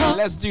music hall.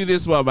 Let's do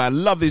this one,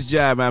 man. Love this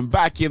jam, man.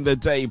 Back in the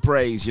day,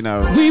 praise, you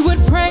know. We would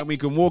pray. When we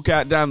could walk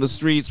out down the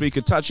streets, we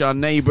could touch our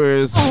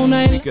neighbors.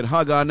 We could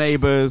hug our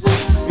neighbors.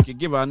 We could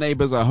give our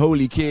neighbors a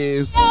holy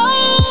kiss.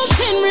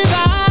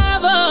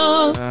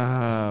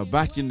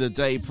 Back in the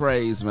day,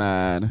 praise,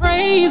 man.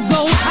 Praise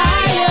goes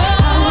higher.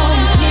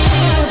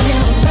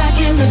 Back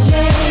in the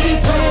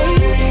day,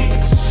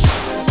 praise.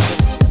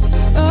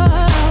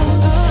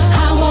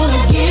 I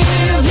wanna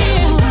give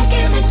Him back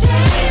in the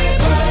day,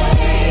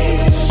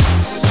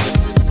 praise.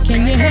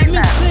 Can you help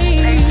me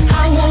sing?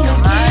 I wanna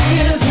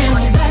give Him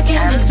back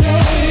in the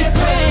day,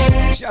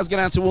 praise. Shouts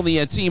going out to all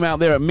the team out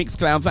there at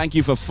Mixcloud. Thank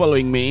you for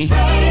following me.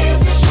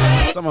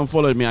 Someone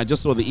followed me. I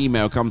just saw the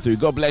email come through.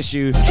 God bless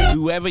you,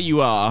 whoever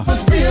you are.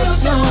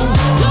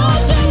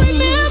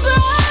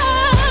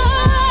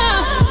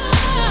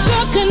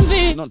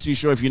 Not too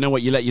sure if you know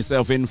what you let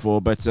yourself in for,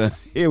 but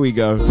here we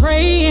go.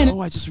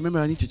 Oh, I just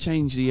remembered I need to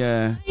change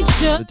the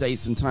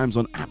dates and times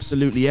on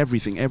absolutely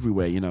everything,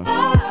 everywhere, you know.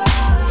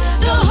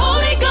 The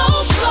Holy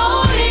Ghost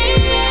flowed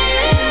in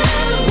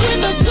when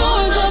the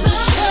doors of the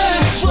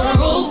church were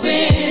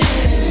open.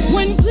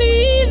 When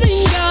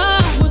pleasing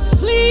God was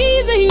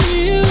pleasing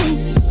you,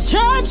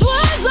 church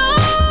was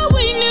all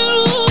we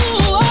knew.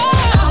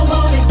 I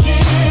wanna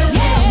give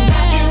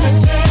back in the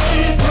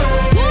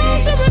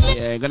day.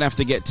 Yeah, gonna have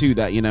to get to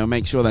that, you know,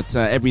 make sure that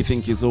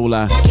everything is all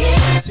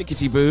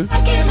tickety-boo.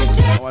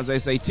 Or as they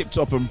say,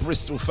 tip-top and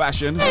Bristol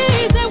fashion.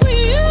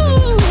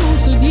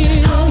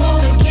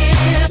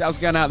 Shouts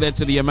going out there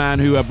to the man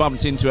who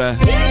bumped into a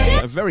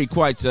very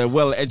quite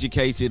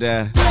well-educated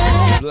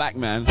black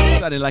man.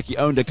 Sounded like he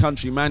owned a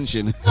country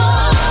mansion.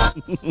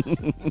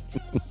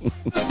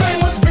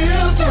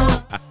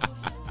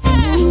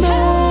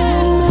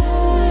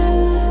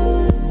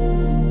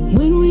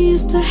 When we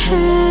used to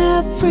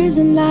have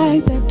praising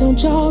like that,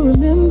 don't y'all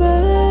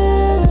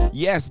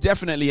Yes,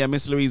 definitely,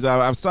 Miss Louisa.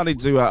 I've started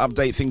to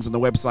update things on the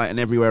website and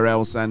everywhere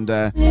else, and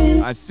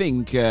I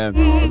think,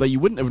 although you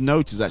wouldn't have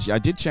noticed, actually, I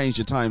did change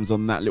the times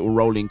on that little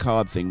rolling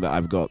card thing that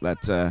I've got.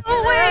 That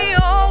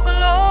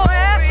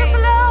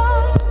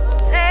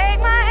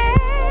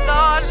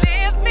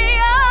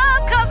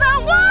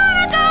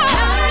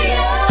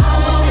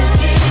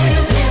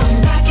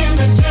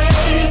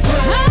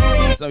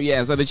So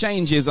yeah, so the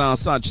changes are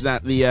such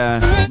that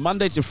the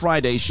Monday to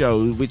Friday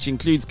show, which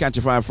includes Catch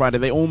a Fire Friday,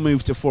 they all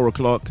move to 4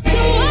 o'clock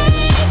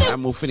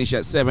and we'll finish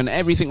at 7.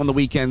 Everything on the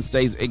weekend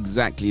stays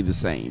exactly the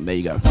same. There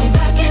you go.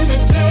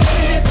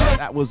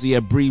 That was the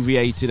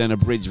abbreviated and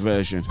abridged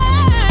version.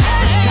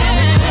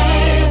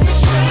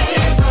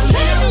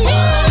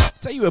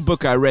 Tell you a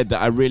book I read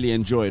that I really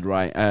enjoyed,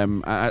 right?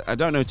 I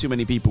don't know too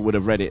many people would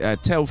have read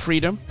it. Tell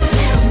Freedom.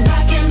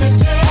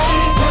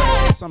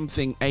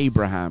 Something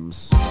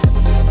Abrahams.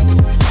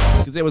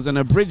 Because there was an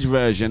abridged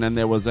version and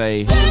there was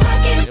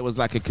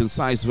like a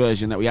concise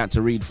version that we had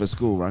to read for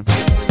school, right?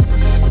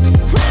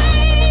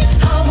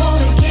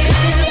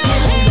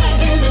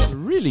 It's a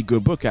really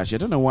good book, actually. I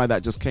don't know why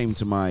that just came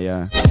to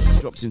my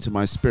dropped into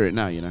my spirit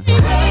now, you know.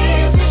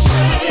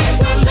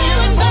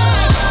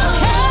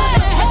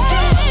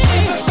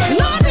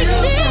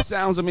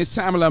 Sounds of Miss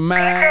Tamala,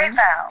 man. DJ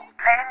Val,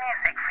 play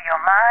music for your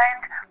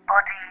mind,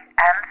 body,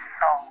 and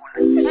soul.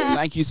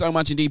 Thank you so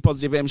much indeed,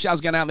 Positive M. Shouts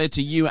going out there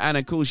to you and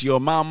of course your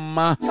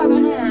mum.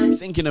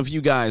 Thinking of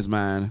you guys,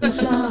 man.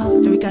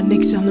 We got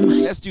Nix on the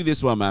mic. Let's do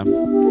this one, man.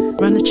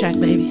 Run the track,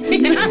 baby.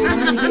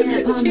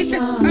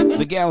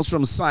 The girls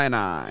from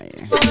Sinai.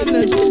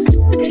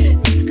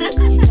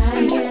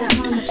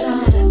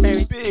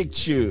 Big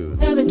tune.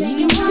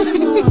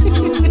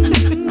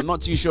 I'm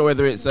not too sure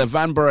whether it's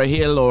Vanbrugh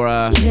Hill or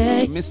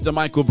Mr.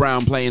 Michael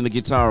Brown playing the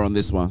guitar on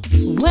this one.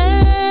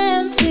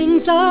 When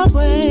things are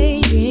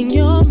weighing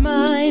your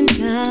mind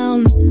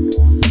down,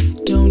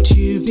 don't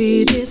you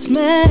be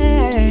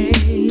dismayed.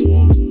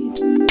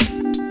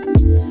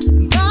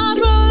 God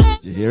will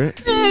let you hear it?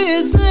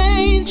 His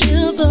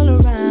angels all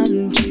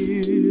around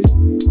you.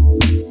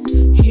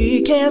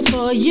 He cares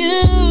for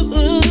you.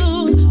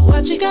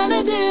 What you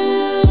gonna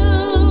do?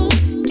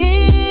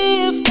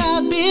 If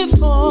God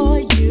before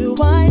you,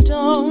 why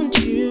don't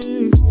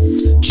you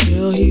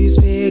chill? He's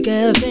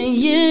bigger than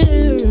you.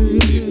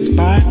 Sit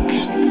back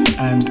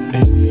and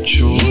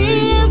enjoy.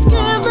 He's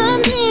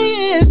given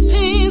me his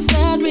peace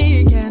that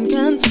we can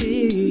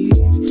conceive.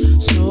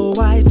 So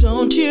why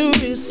don't you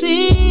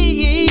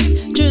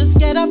receive? Just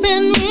get up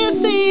and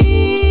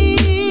receive.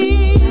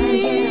 Gotta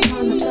get up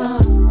on the floor.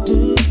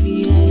 Ooh,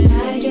 yeah. You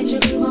gotta get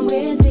your groove on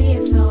with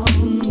this song.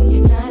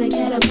 You gotta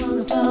get up on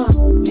the floor.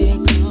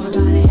 We're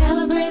gonna have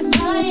a praise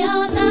party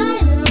all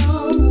night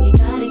long. You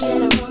gotta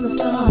get up on the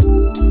floor.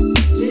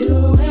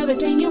 Do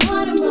everything you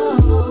want and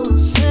more.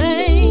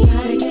 Say, you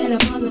gotta get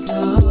up on the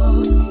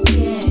floor.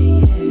 Yeah,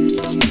 yeah.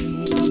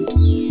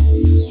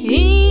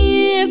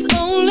 It's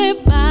only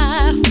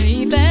by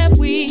faith that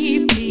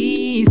we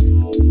please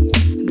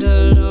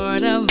the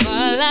Lord of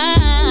our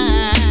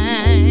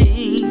lives.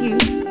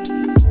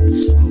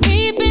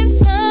 We've been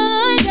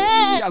signed.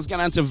 Shouts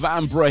going out to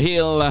Vanbrugh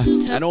Hill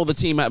and all the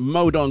team at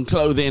Modon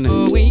Clothing.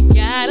 We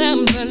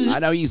gotta believe. I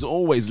know he's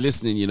always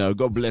listening, you know.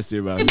 God bless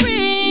you, man.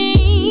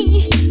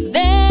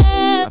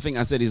 I think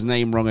I said his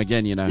name wrong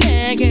again, you know.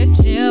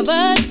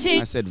 Negativity.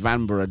 I said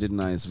Vanbrugh, didn't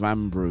I? It's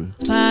Vanbrugh.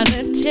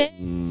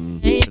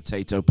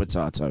 Potato,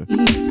 potato.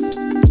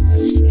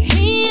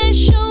 He has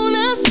shown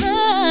us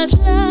much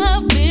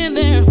love, been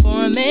there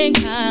for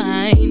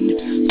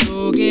mankind.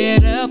 So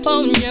get up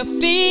on your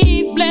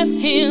feet, bless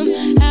him,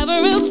 have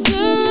a real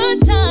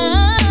good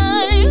time.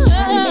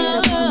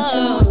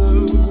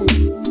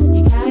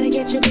 You gotta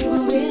get your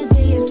moving with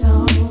this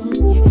song.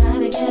 You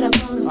gotta get up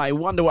on the I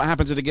wonder what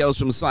happened to the girls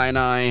from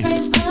Sinai.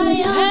 Tell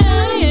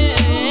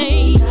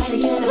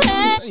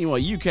you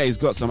what, UK's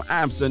got some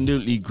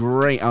absolutely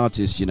great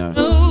artists, you know.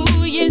 Oh,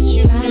 yes,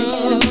 you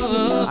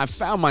know. I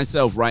found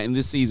myself, right, in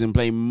this season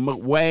playing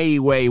way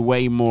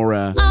more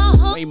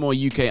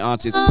UK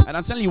artists. And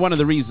I'll tell you one of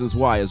the reasons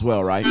why as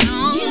well, right?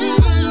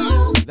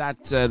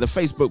 That the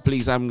Facebook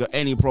police, I haven't got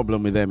any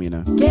problem with them, you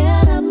know.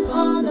 Get up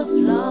on the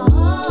floor.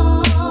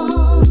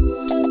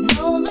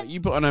 You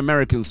put on an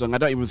American song, I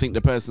don't even think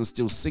the person's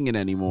still singing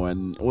anymore,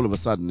 and all of a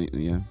sudden,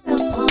 yeah.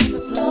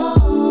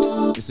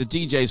 It's the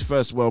DJ's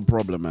first world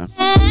problem, man.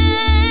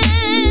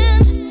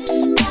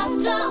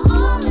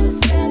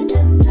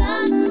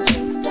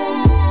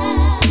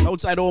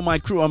 Outside all my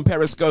crew on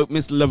Periscope,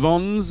 Miss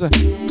Lavons,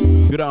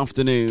 good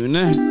afternoon.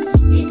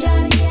 You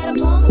gotta get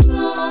up on the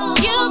floor.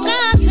 You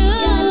got to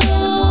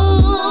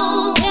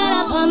get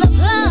up on the floor.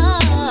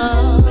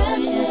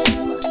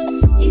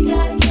 You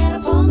gotta get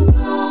up on the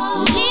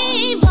floor.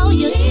 Leave all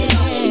your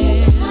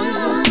cares.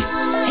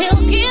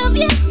 He'll give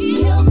you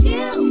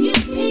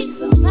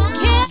peace of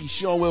mind. He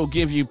sure will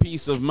give you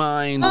peace of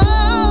mind.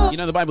 You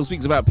know, the Bible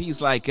speaks about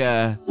peace like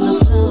a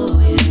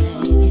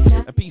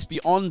peace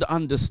beyond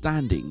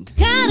understanding.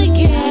 Gotta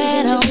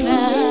get on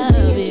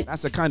it.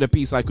 That's the kind of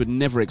peace I could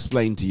never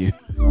explain to you.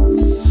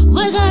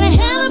 We're gonna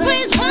have a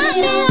praise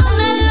party all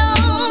night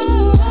long.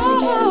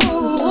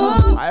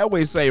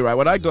 always say, right,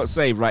 when I got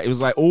saved, right, it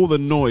was like all the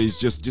noise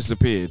just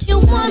disappeared. You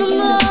want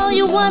 'em all,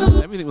 you want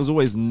 'em. Everything was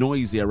always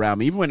noisy around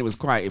me. Even when it was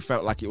quiet, it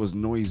felt like it was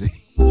noisy.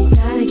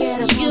 Gotta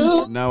get up.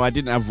 You No, I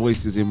didn't have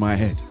voices in my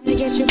head.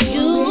 gotta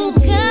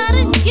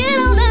get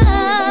on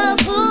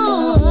up.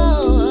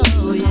 Ooh,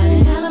 we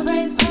gotta have a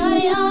praise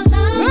party all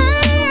night.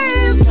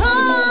 Praise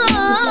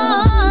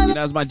party. You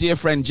know, as my dear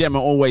friend Gemma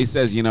always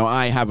says, you know,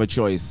 I have a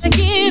choice.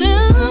 Get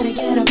up on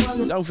the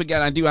Don't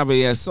forget, I do have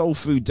a Soul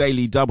Food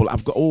Daily Double.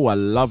 I've got a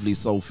lovely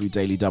Soul Food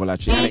Daily Double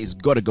actually, and it's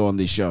got to go on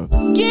this show.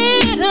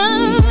 get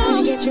up.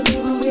 Gotta get you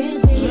going with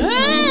this.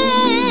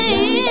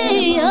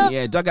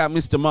 Yeah, dug out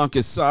Mr.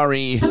 Marcus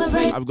Sari.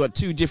 I've got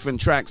 2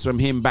 different tracks from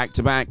him back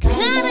to back,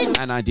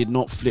 and I did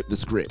not flip the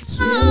script.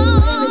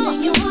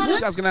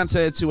 Just gonna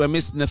answer to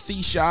Miss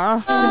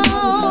Nathisha.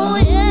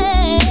 Oh,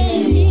 yeah.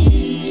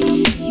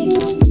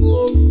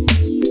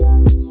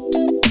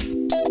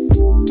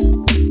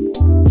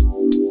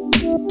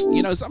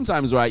 You know,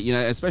 sometimes, right, you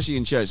know, especially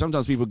in church,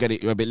 sometimes people get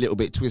it a little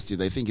bit twisted.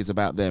 They think it's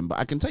about them. But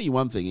I can tell you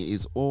one thing, it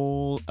is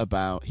all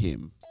about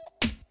him.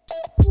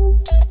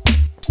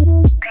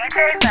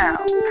 DJ Val,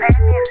 play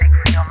music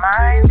for your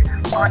mind,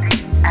 body,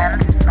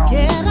 and soul.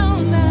 Get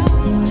on now.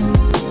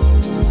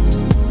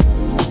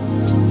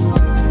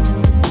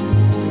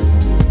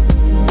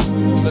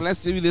 So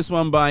let's do this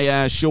one by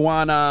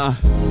Shawana.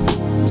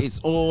 It's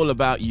all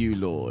about you,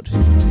 Lord.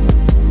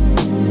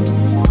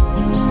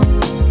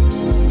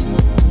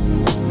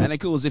 And of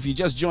course, if you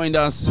just joined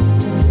us,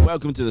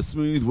 welcome to the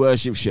Smooth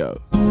Worship Show.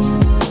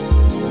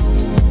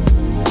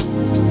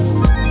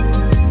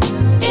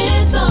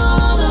 It's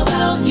all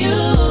about you.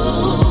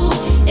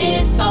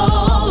 It's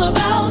all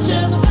about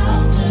you.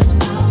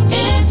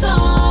 It's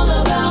all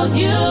about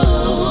you.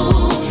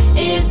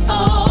 It's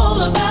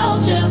all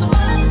about you.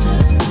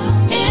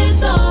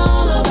 It's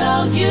all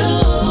about you.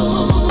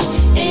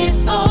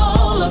 It's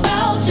all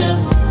about you.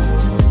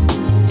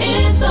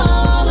 It's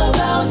all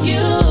about you.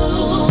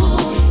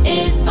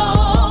 It's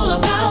all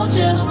about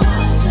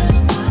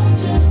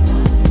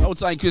you. Old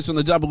time Chris from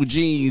the Double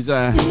G's.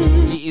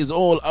 He is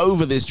all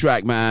over this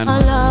track, man. A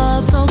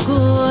love so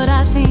good,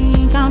 I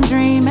think I'm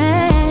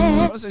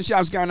dreaming. Listen,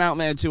 shouts going out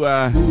there to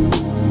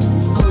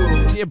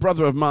dear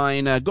brother of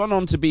mine, gone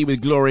on to be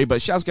with glory,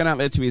 but shouts going out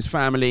there to his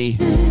family,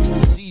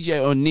 CJ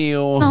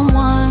O'Neill.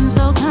 Someone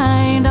so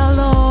kind, I'll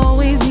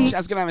always need.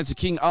 Shouts going out there to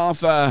King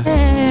Arthur,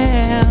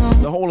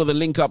 the whole of the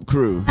Link Up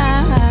crew.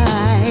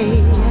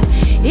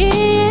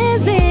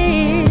 Is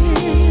this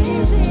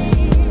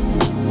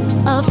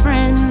a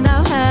friend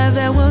I'll have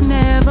that will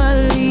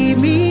never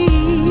leave me?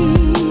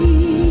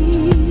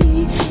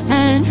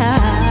 And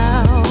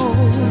how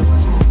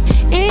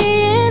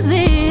is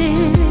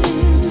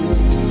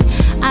this?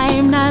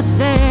 I'm not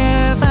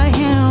there for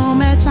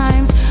him at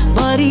times,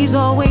 but he's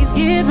always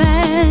given.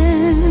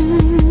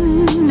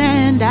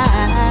 And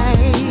I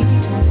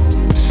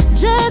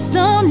just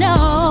don't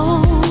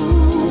know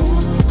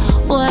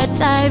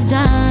what I've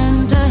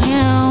done to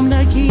him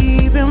to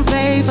keep him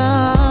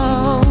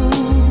faithful.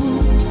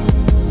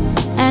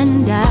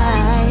 And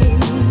I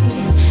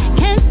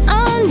can't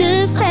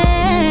understand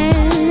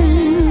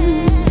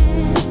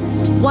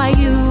why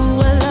you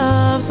would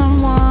love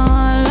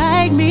someone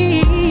like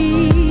me.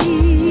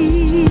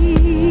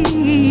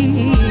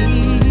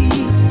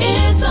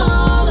 It's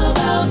all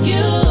about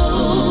you.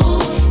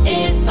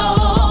 It's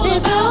all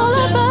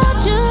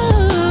about you.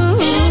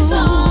 It's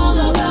all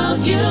about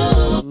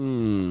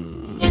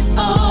you. It's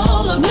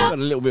all about Got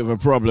a little bit of a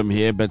problem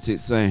here, but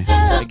it's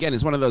again,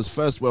 it's one of those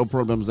first world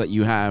problems that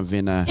you have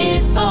in a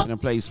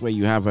place where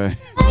you have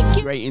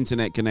great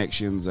internet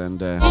connections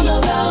and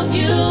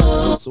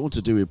it's all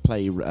to do with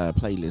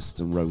playlists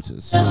and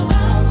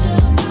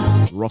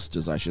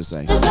rosters, I should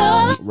say,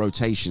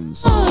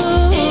 rotations.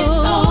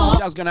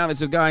 Just going out there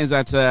to the guys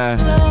at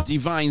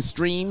Divine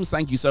Streams.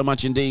 Thank you so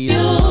much indeed,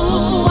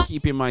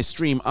 keeping my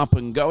stream up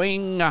and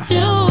going.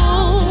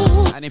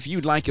 And if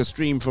you'd like a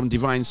stream from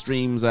Divine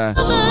Streams,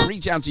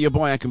 reach out to your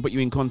boy. I can put you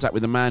in contact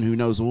with a man who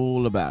knows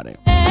all about it.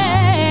 I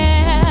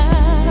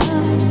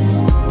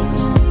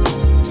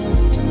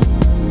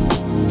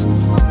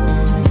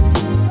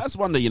just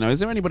wonder, you know, is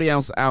there anybody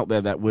else out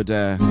there that would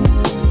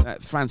that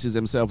fancies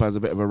himself as a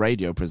bit of a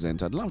radio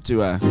presenter? I'd love to, you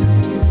know,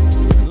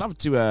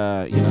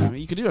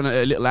 you could do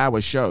a little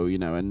hour show, you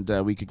know, and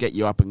we could get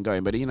you up and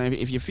going. But, you know,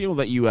 if you feel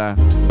that you,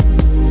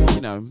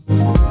 you know,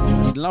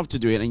 you'd love to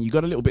do it and you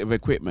got a little bit of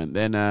equipment,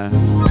 then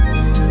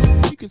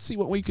you could see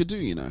what we could do,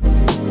 you know.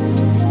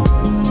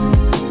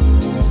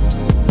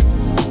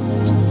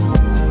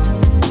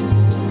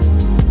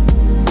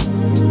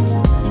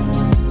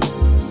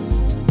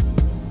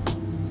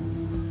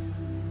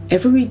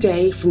 Every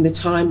day from the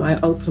time I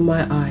open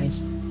my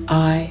eyes,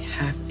 I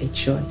have a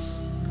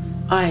choice.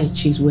 I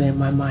choose where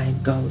my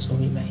mind goes or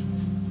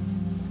remains.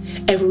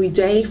 Every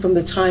day from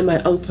the time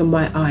I open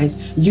my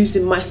eyes,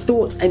 using my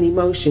thoughts and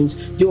emotions,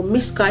 your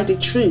misguided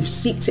truths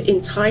seek to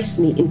entice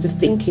me into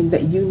thinking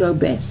that you know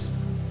best.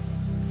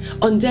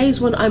 On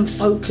days when I'm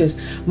focused,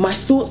 my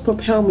thoughts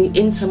propel me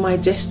into my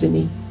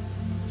destiny.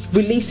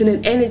 releasing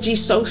an energy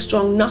so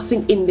strong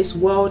nothing in this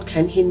world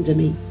can hinder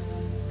me.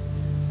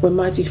 When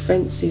my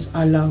defences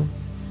are low,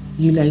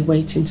 you lay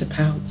waiting to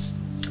pounce,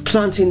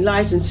 planting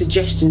lies and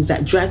suggestions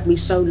that drag me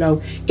so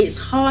low, it's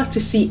hard to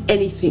see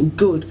anything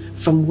good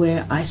from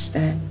where I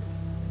stand.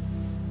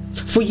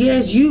 For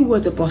years you were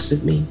the boss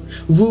of me,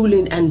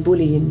 ruling and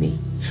bullying me.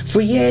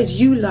 For years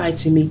you lied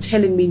to me,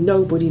 telling me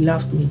nobody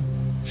loved me.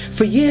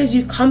 For years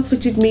you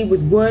comforted me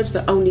with words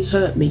that only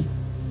hurt me.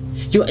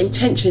 Your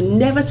intention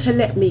never to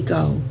let me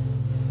go,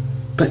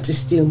 but to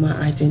steal my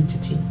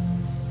identity.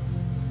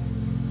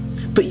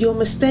 But your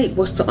mistake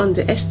was to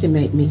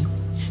underestimate me,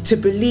 to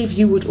believe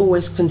you would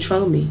always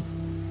control me.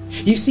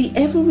 You see,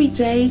 every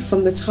day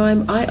from the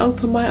time I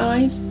open my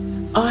eyes,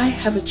 I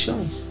have a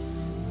choice.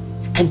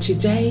 And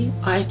today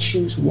I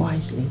choose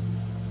wisely.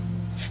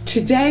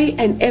 Today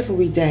and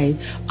every day,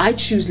 I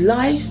choose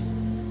life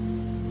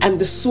and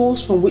the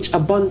source from which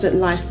abundant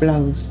life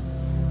flows.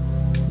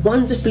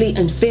 Wonderfully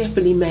and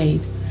fearfully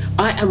made,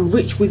 I am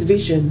rich with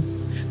vision,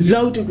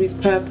 loaded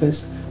with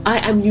purpose. I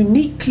am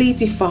uniquely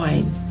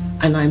defined,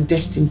 and I'm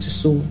destined to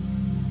soar.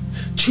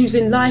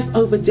 Choosing life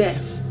over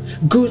death,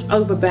 good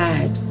over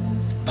bad,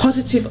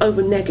 positive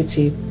over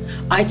negative,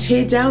 I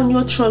tear down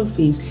your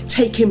trophies,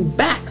 taking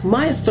back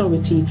my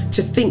authority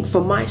to think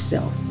for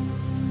myself,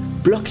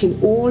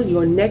 blocking all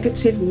your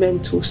negative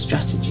mental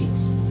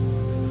strategies.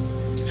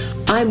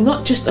 I'm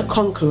not just a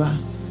conqueror,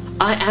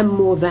 I am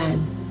more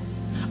than.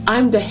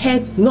 I'm the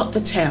head, not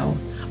the tail.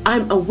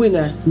 I'm a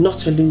winner,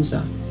 not a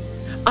loser.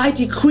 I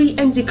decree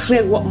and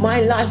declare what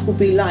my life will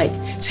be like,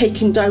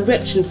 taking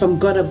direction from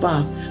God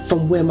above,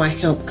 from where my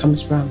help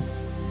comes from.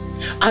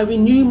 I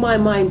renew my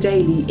mind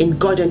daily in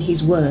God and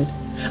His word.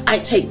 I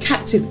take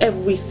captive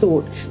every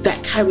thought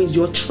that carries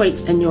your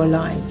traits and your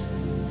lies.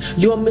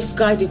 Your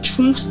misguided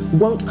truths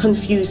won't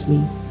confuse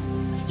me.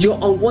 Your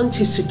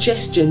unwanted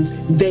suggestions,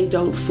 they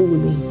don't fool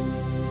me.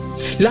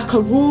 Like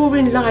a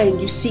roaring lion,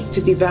 you seek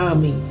to devour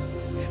me.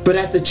 But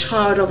as the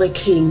child of a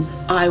king,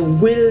 I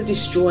will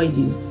destroy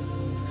you.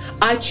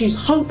 I choose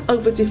hope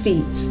over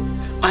defeat.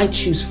 I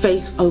choose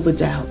faith over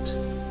doubt.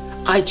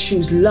 I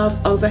choose love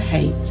over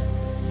hate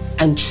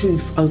and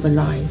truth over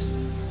lies.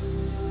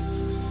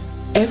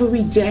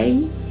 Every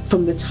day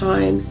from the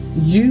time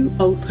you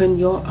open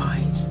your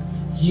eyes,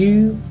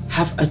 you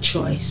have a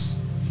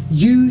choice.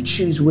 You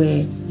choose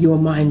where your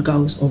mind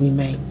goes or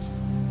remains.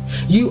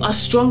 You are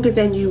stronger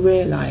than you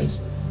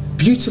realize,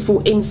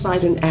 beautiful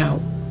inside and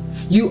out.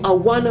 You are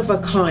one of a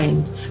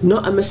kind,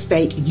 not a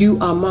mistake, you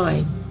are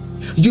mine.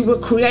 You were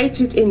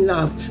created in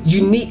love,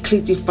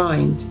 uniquely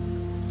defined.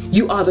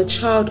 You are the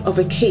child of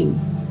a king.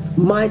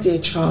 My dear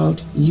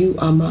child, you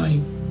are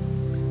mine.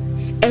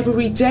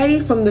 Every day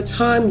from the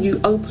time you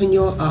open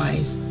your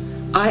eyes,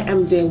 I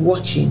am there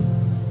watching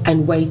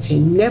and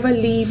waiting, never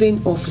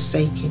leaving or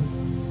forsaking.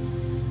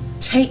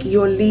 Take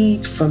your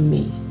lead from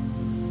me.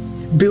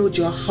 Build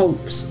your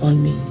hopes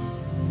on me.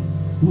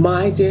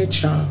 My dear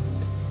child,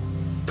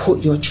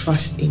 put your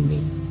trust in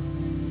me.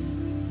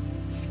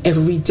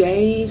 Every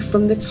day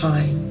from the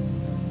time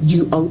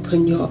you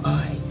open your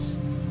eyes,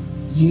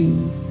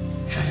 you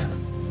have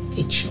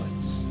a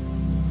choice.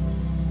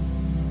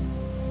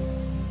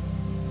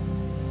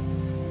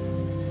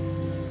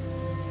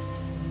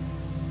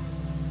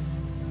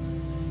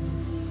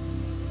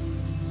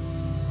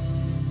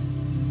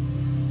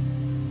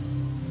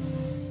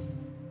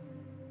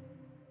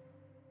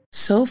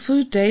 Soul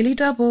Food Daily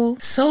Double.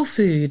 Soul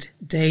Food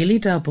Daily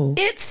Double.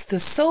 It's the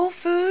Soul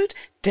Food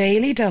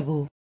Daily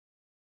Double.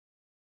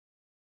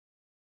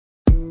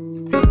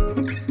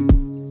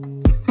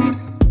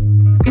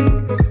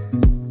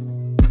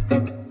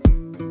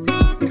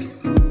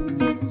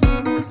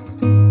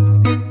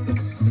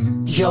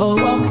 You're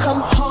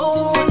welcome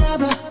home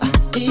whenever,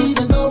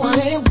 even though I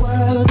ain't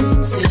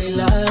worthy. Silly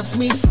loves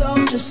me so,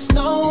 just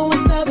know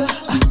it's never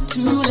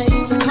too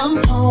late to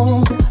come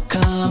home.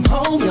 Come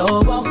home,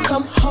 you're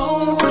welcome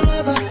home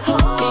whenever,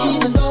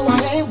 even though I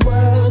ain't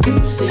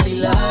worthy. Silly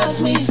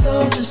loves me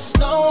so, just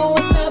know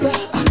it's never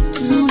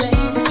too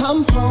late to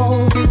come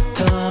home.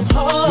 Come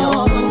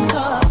home,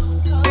 come.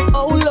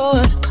 Oh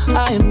Lord,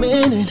 I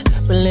admit it,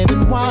 been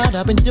living wild,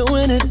 I've been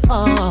doing it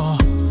all.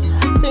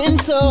 Been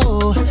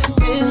so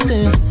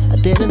distant, I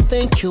didn't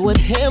think you would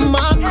hear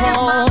my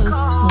call.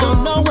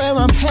 Don't know where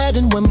I'm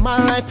heading, where my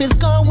life is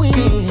going,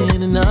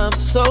 and I'm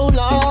so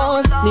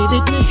lost.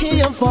 Needed to hear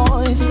your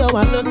voice, so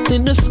I looked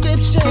in the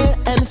scripture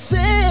and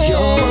said, you're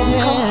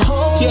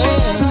home,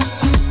 yeah.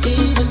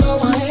 Even though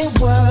I ain't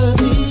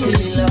worthy,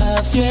 He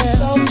loves me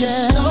so.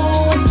 Just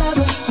know it's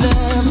never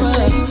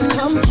late to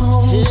come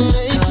home.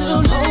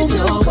 Come home,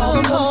 you're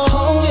welcome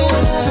home,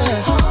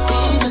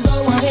 yeah. Even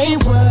though I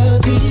ain't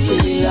worthy,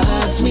 He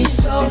loves me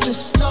so.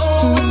 Just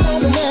know it's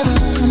never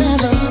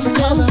late to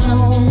come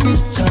home.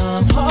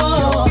 Come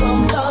home,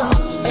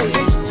 hey.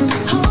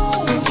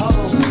 Home,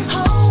 home,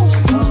 home,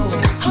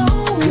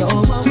 home,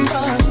 you're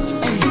welcome.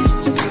 Hey.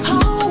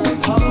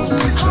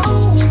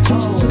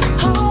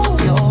 Home,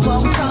 you're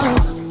welcome.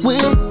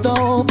 With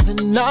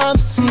open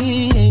arms,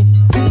 seeing,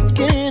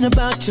 thinking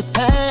about your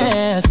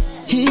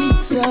past.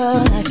 He's a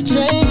life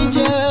changer.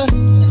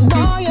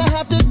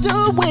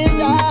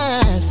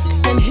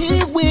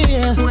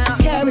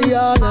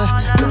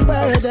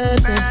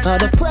 all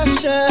the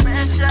pressure.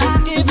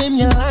 Just give him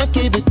your heart,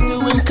 give it to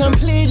him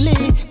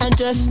completely, and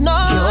just know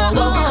you're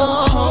welcome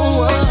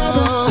home.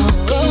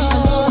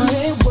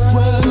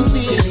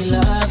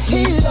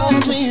 He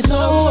loves me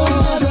so.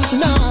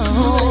 No,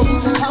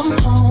 come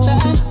home,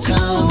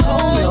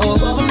 you're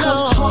welcome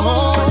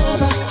home.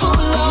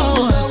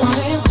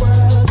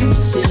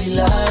 Still he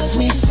loves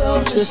me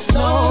so. Just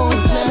know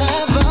it's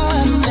never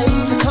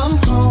late to come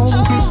home.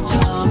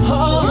 Come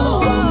home.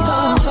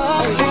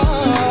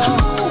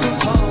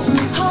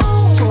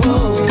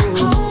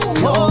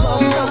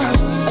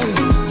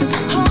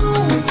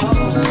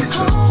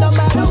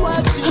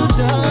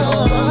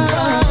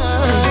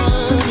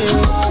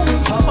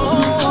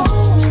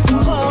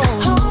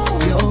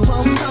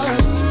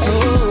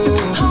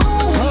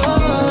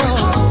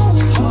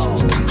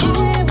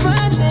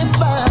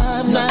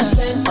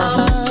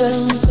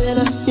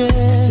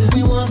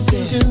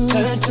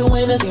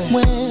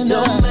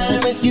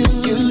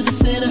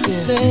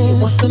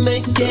 To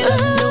make it a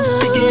new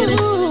beginning.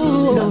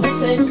 No,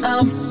 say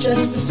I'm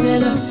just a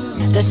sinner.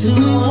 That's who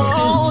he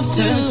wants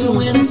to turn to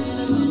winners.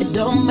 It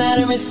don't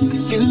matter if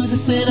you's a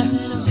sinner.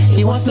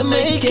 He wants to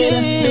make it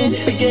a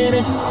new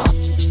beginning.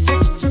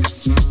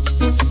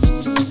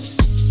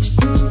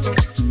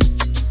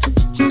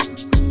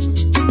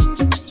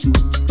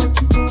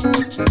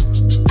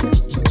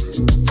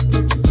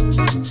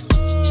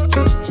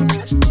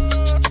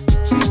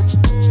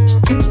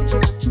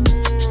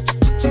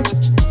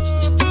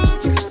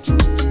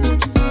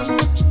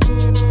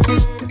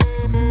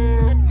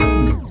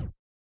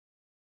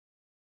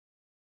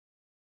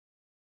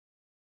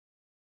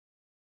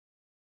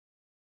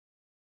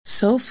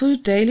 Soul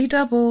Food Daily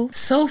Double.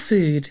 Soul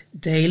Food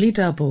Daily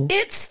Double.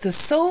 It's the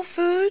Soul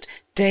Food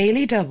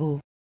Daily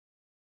Double.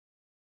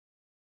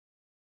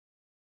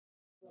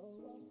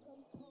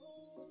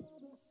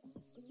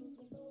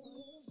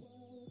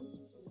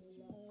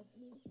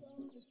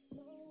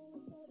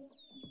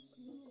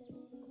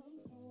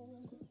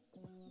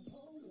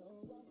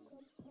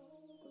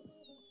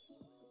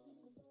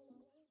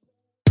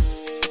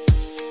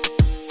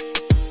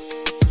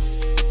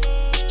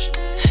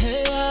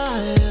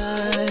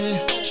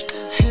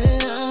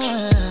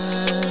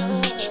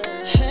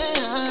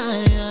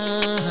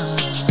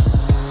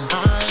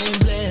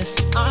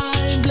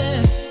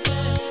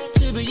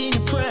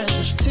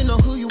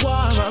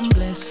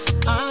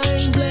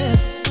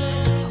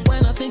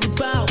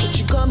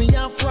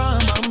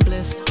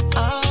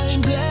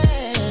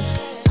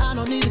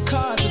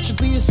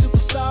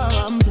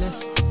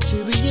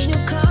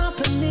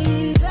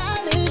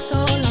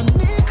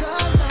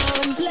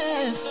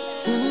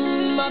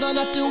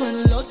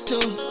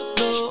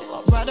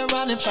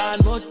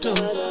 Find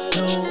mottos,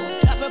 no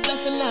type of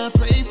blessing I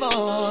pray for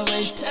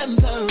ain't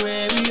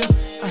temporary.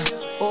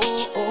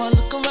 I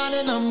look around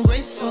and I'm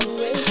grateful.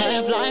 I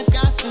have life,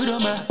 got food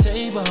on my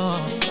table,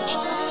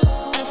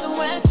 and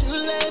somewhere to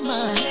lay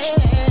my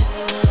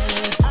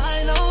head.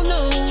 I don't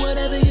know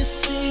whatever you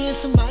see in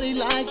somebody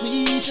like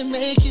me to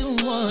make you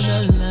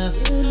wanna love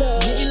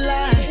me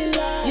like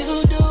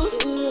you do.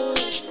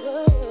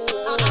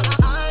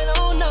 I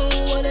don't know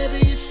whatever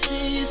you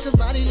see in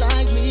somebody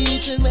like me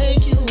to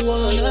make you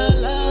wanna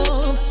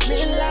love me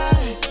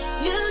like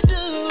you do.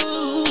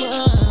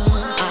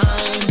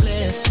 I'm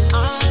blessed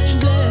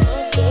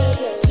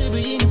to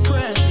be in your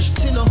presence,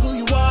 to know who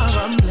you are.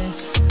 I'm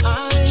blessed.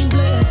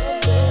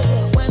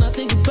 When I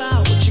think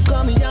about what you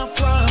got me out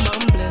from,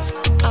 I'm blessed.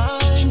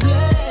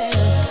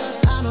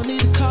 I don't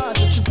need a car,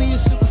 but you be a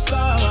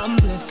superstar. I'm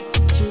blessed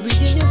to be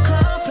in your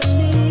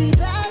company.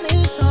 That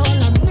is all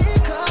I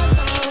need, 'cause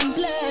I'm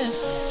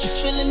blessed.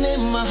 Just feeling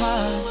in my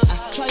heart. I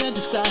try to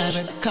describe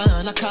it,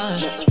 I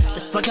can't.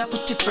 But I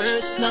put you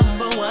first,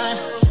 number one.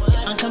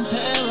 You're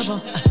uncomparable.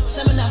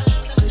 Seminar,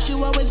 'cause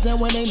you always there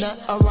when they not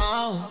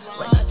around.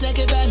 When I take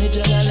advantage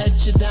and I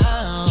let you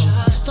down.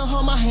 Just don't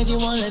hold my hand, you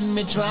won't let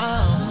me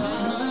drown.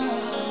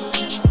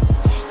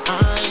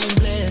 I'm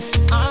blessed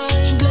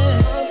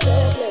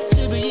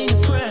to be in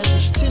your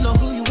presence, to know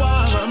who you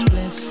are. I'm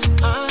blessed.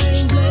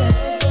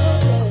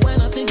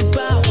 When I think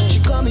about what you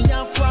got me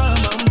out from,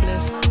 I'm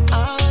blessed. I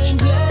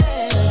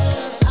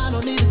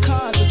don't need a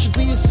car, but you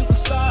be a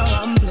superstar.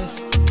 I'm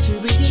blessed.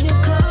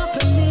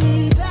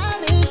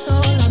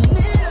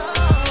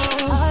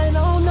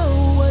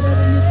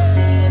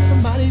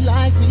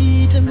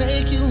 To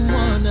make you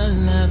wanna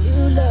love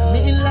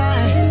me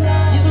like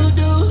you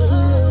do.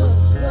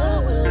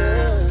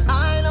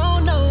 I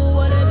don't know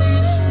whatever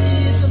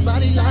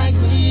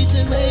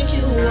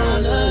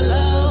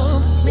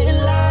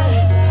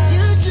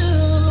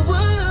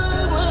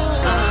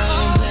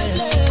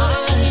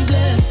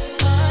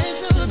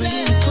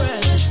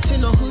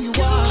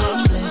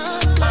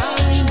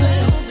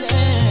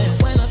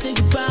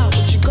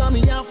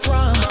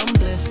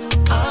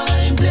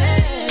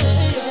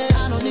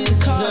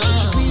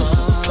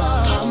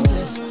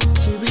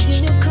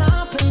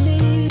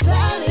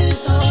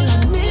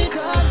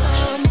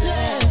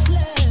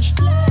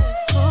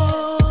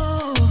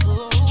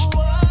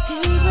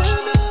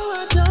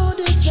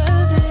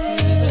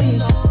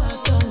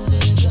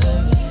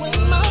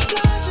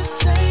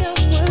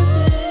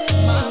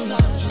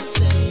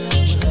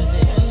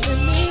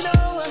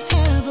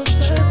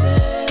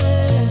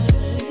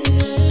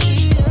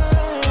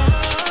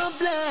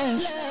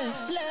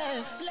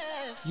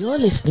You're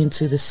listening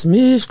to the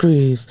Smooth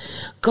Groove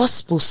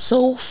Gospel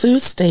Soul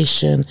Food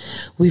Station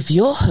with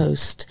your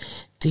host,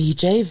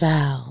 DJ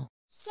Val.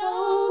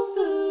 Soul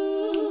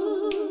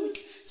Food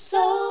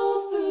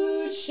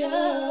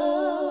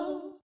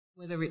Show.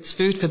 Whether it's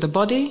food for the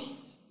body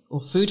or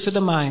food for the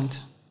mind,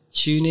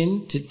 tune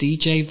in to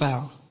DJ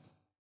Val.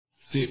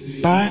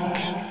 Sit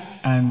back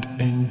and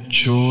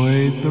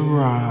enjoy the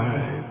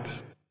ride. DJ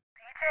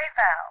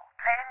Val,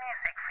 playing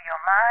music for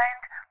your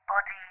mind,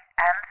 body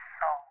and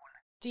soul.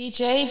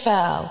 DJ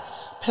Val,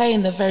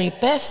 playing the very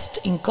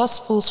best in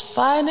gospel's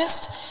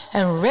finest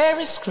and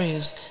rarest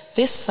grooves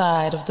this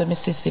side of the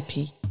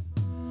Mississippi.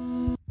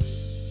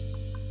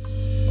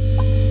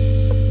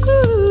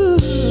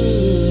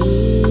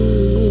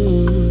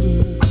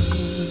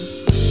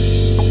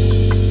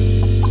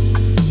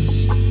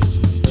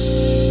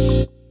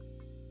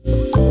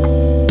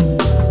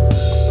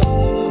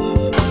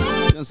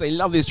 I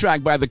love this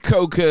track by the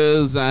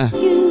Cokers,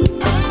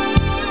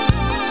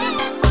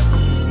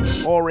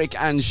 Auric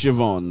and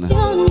Siobhan.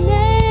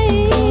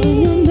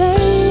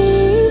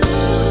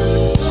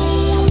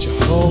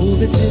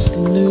 Jehovah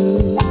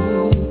Tiskanu,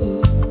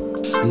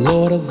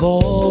 Lord of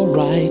all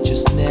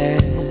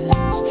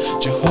righteousness,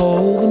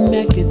 Jehovah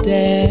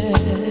Mekadesh,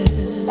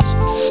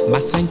 my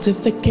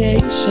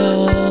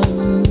sanctification,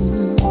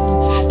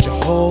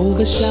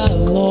 Jehovah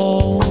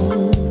Shalom,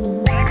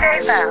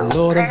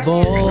 Lord of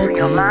all peace,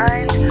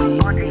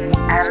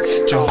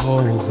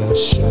 Jehovah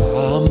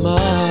Shammah,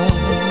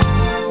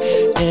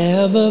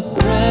 ever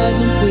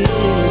present with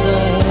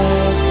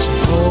us,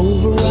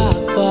 Jehovah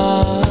Rapha,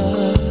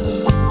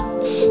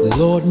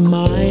 Lord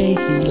my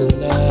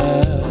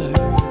healer,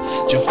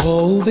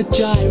 Jehovah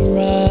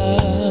Jireh,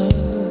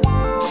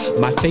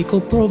 my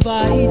faithful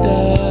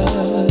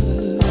provider,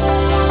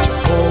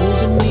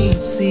 Jehovah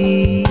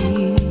Nissi,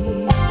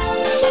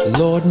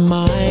 Lord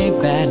my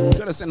banner.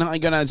 Gotta send hi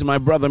going out to my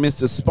brother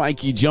Mr.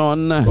 Spiky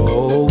John.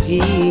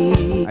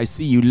 I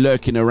see you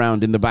lurking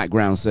around in the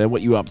background, sir.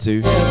 What you up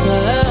to?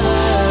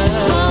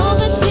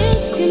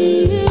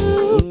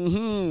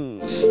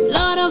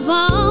 Lord of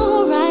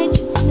all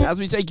righteousness. As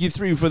we take you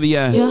through for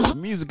the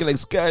musical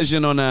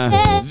excursion on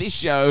this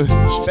show,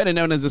 better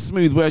known as the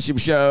Smooth Worship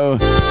Show.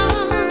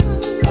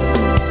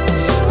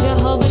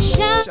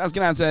 Shouts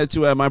going out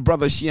to my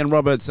brother Sheehan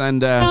Roberts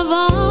and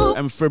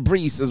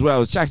Fabrice as well. I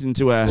was chatting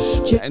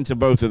to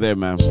both of them,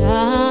 man.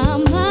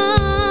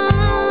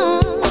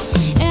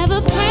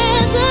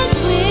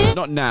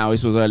 Not now,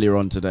 this was earlier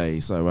on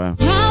today. So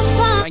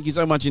thank you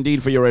so much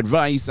indeed for your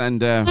advice and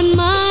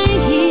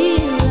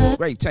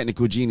great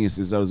technical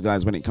geniuses, those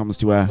guys, when it comes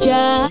to you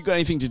got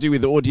anything to do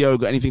with audio,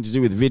 got anything to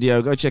do with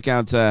video, go check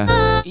out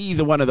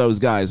either one of those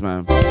guys,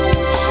 man.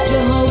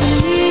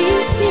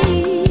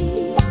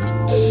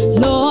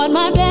 Lord,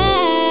 my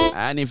bed.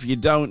 And if you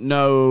don't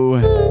know,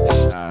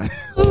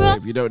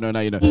 if you don't know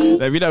now, you know.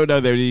 If you don't know,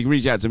 then you can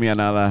reach out to me and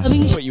I'll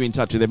put you in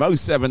touch with them.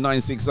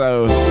 07960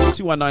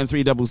 219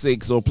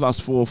 366 or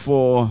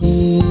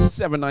 +44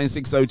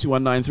 7960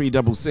 219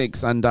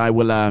 366, and I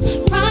will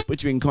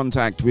put you in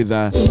contact with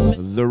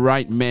the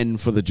right men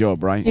for the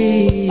job, right?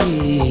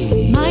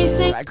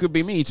 That could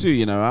be me too,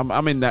 you know.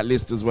 I'm in that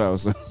list as well,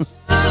 so.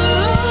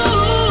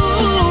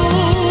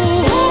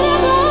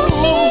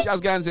 I was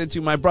going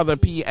to my brother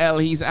PL.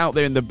 He's out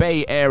there in the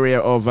Bay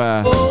Area of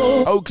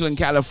Oakland,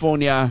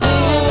 California.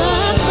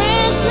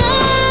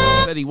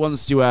 Said he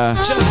wants to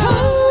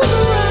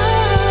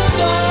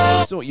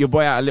sort your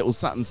boy out a little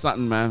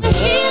something, man.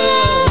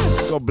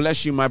 God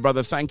bless you, my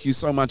brother. Thank you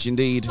so much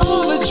indeed.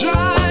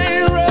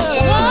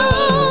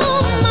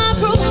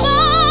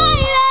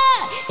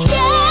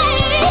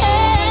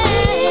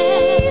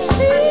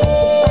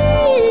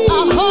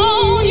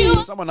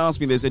 Someone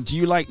asked me, they said, do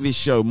you like this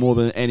show more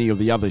than any of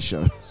the other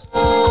shows?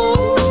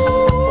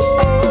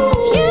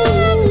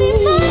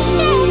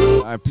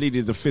 I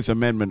pleaded the Fifth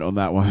Amendment on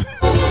that one. We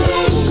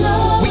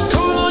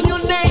call on your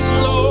name,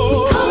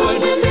 Lord.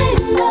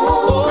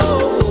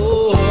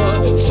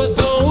 For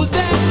those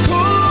that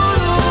call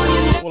on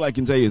your name. All I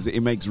can tell you is that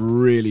it makes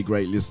really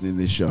great listening,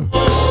 this show.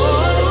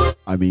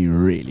 I mean,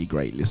 really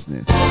great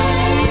listening.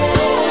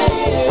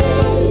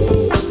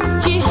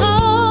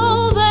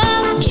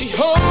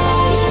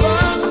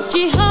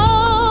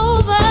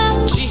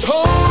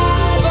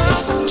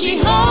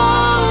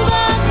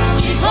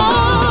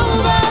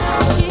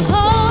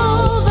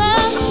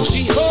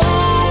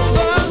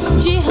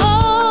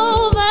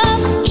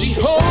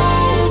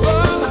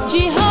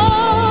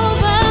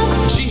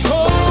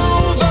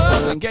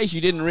 In case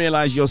you didn't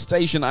realize your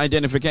station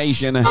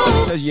identification,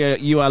 because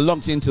you are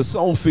locked into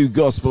Soul Food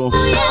Gospel.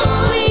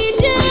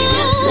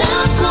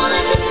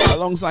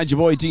 Alongside your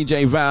boy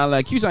DJ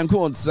Val, Q-Time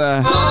Chords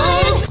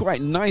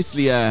quite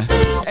nicely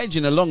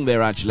edging along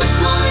there, actually.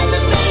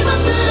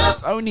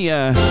 It's only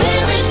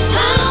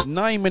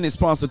 9 minutes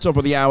past the top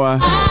of the hour,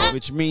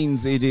 which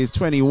means it is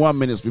 21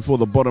 minutes before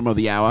the bottom of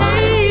the hour.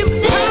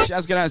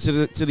 Shouts going out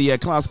to the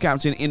class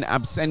captain in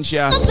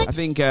absentia. I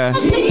think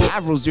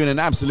Avril's doing an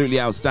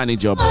absolutely outstanding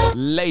job.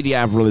 Lady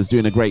Avril is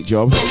doing a great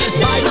job.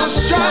 By your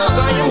stripes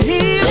I am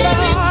healed.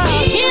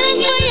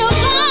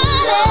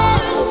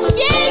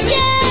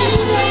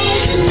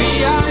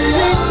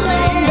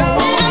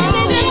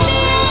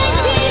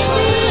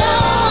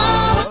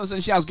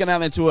 shouts going out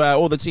there to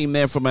all the team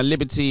there from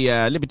Liberty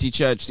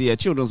Church, the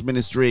children's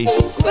ministry.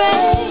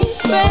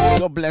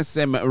 God bless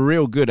them,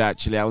 real good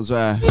actually. I was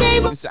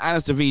Mr.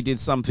 Alistair V did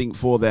something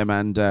for them,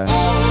 and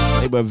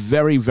they were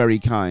very, very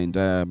kind.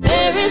 It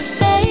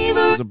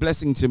was a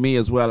blessing to me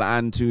as well,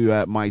 and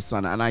to my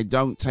son, and I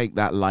don't take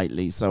that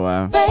lightly.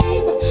 So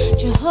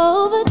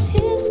Jehovah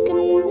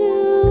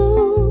Tiskanu.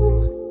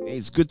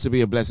 It's good to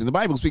be a blessing. The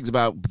Bible speaks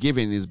about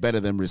giving is better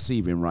than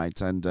receiving,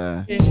 right? And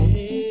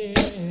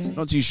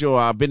not too sure.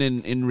 I've been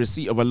in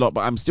receipt of a lot,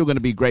 but I'm still going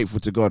to be grateful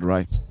to God,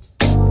 right?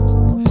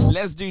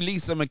 Let's do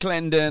Lisa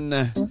McClendon.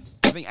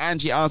 I think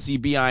Angie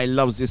RCBI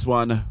loves this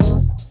one.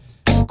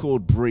 It's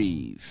called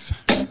Breathe.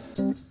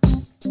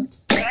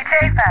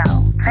 DJ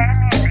Val, play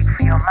music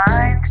for your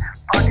mind,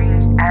 body,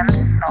 and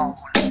soul.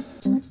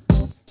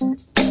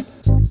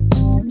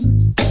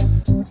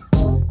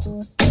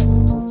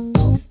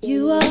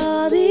 You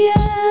are the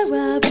air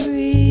I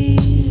breathe.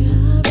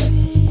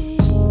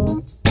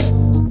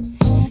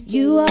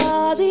 You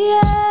are the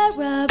air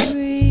I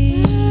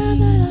breathe.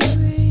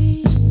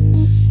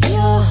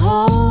 Your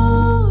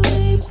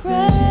holy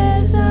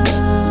presence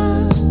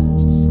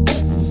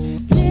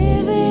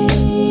living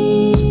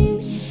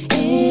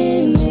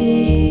in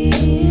me.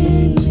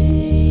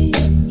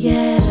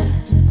 Yeah.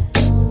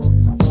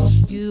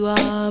 You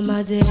are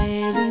my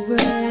daily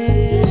bread.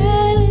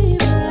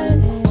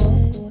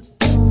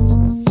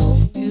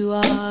 You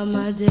are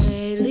my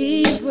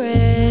daily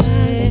bread.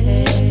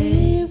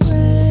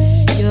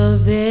 Your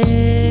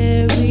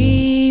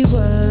very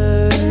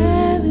word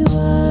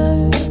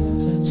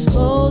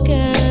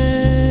spoken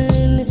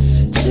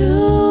to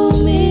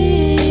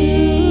me,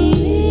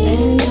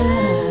 and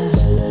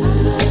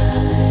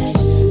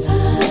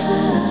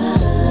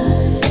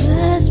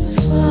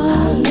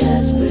I'm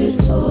desperate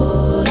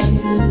for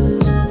you.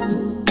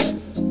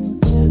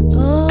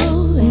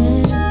 Oh,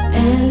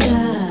 and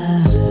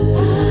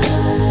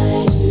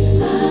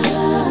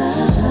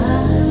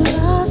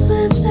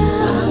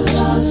I'm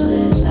lost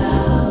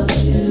without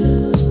you.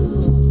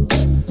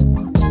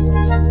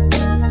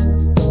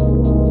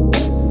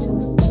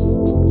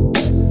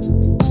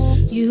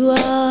 You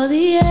are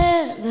the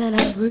air that I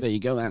breathe. There you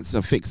go. That's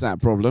fix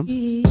that problem.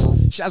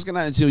 Shouts going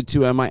out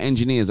to my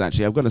engineers.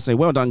 Actually, I've got to say,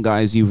 well done,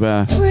 guys. You've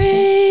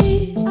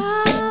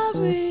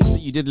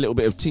you did a little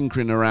bit of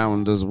tinkering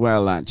around as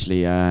well.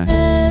 Actually,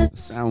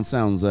 sounds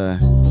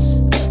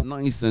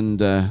nice and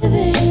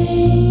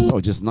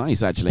just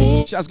nice.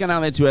 Actually, shouts going out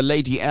there to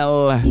Lady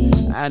L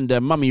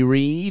and Mummy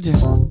Reed.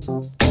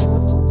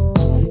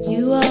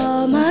 You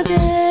are my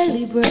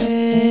daily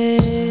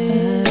bread.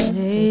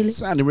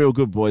 Sounding real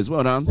good, boys.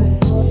 Well done.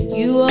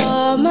 You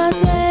are my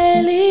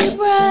daily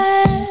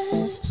bread.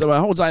 So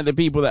hold tight, the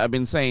people that have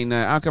been saying,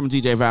 how come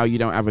DJ Val you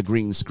don't have a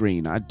green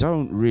screen? I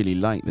don't really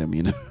like them,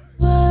 you know.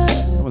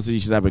 I said you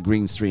should have a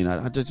green screen.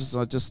 I'd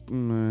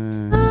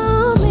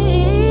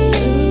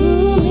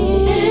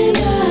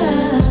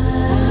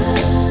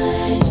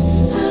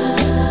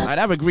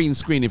have a green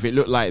screen if it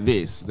looked like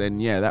this. Then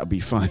yeah, that would be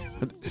fine.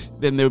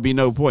 Then there would be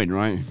no point,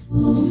 right?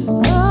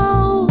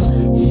 Oh,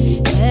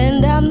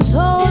 and I'm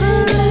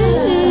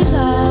totally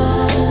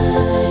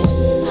lost.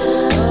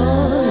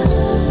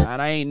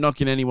 And I ain't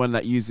knocking anyone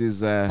that uses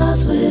that,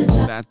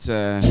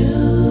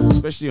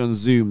 especially on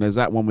Zoom. There's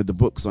that one with the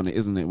books on it,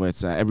 isn't it? Where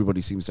it's,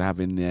 everybody seems to have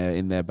in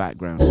their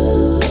background.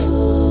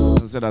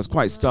 As I said, I was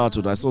quite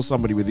startled. I saw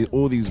somebody with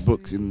all these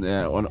books in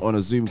on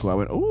a Zoom call. I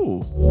went,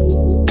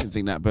 oh, didn't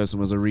think that person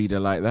was a reader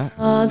like that.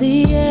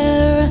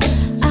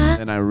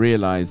 Then I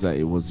realized that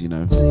it was,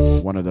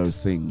 one of those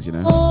things,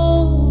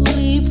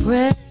 Holy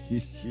prayer.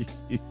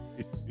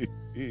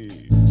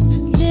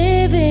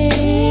 Living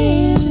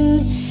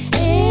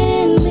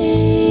in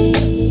me.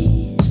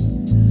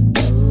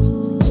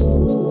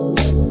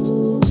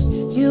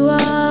 You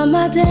are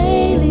my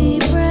daily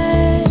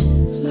bread.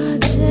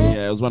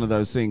 Yeah, it was one of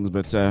those things,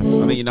 but I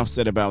think enough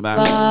said about that.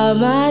 You are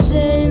my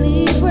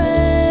daily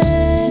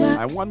bread.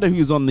 I wonder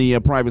who's on the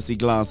privacy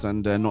glass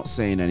and not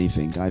saying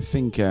anything. I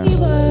think so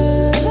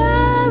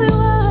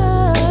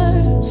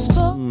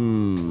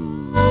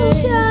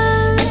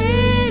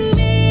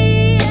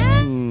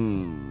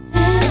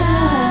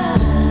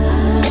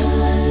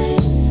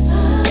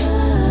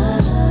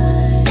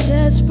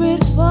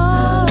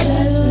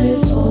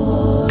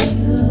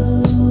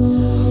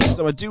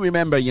I do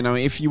remember,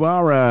 if you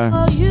are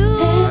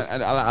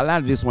I'll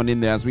add this one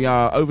in there, as we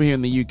are over here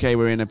in the UK,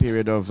 we're in a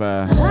period of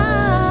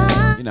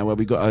where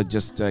we got to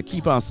just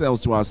keep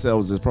ourselves to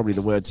ourselves is probably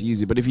the word to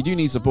use it. But if you do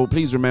need support,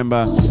 please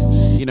remember,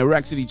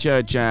 Rack City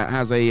Church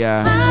has a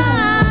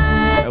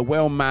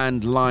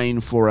well-manned line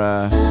for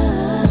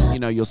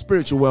your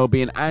spiritual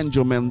well-being and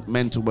your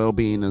mental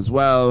well-being as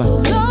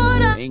well,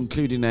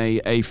 including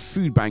a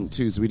food bank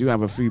too. So we do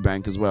have a food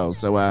bank as well.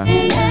 So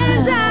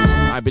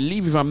I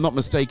believe, if I'm not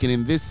mistaken,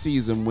 in this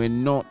season we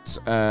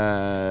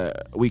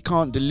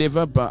can't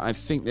deliver, but I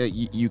think that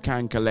you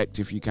can collect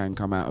if you can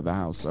come out of the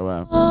house. So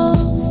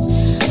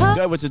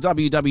go over to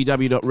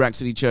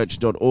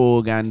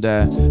www.rackcitychurch.org,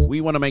 and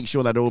we want to make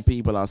sure that all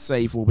people are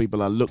safe, all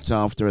people are looked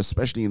after,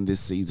 especially in this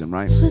season,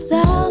 right?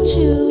 Without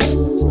you,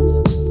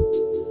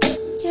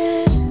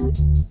 yeah,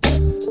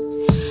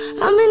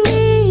 I'm in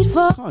need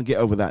for. Can't get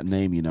over that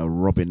name,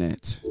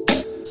 Robinette.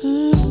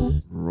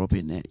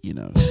 Robinette,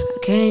 I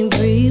can't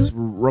breathe.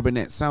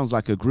 Robinette sounds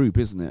like a group,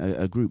 isn't it?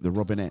 A group, the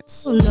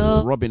Robinettes. Oh,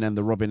 no. Robin and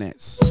the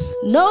Robinettes.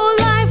 No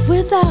life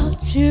without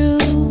you.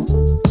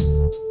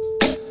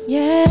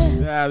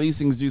 Yeah, these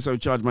things do so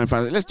charge my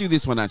fans. Let's do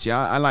this one, actually.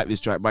 I like this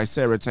track by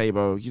Sarah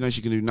Tabo.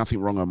 She can do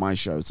nothing wrong on my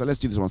show. So let's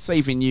do this one.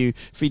 Saving You,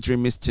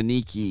 featuring Miss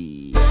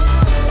Taniki.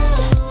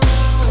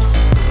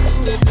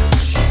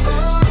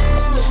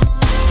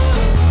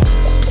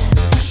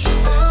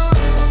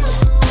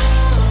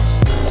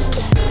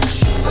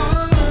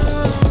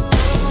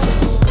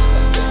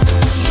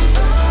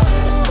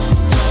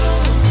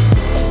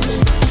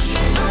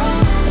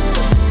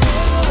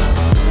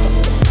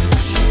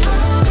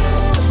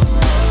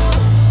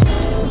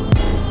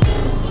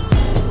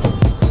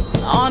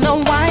 On a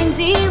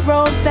windy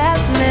road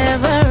that's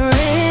never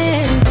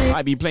ending.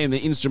 I'd be playing the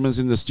instruments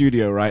in the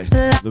studio, right?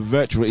 The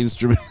virtual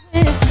instrument.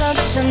 It's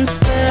such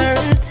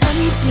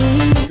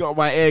uncertainty. Got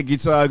my air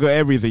guitar, got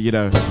everything,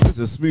 It's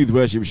a smooth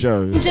worship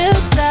show.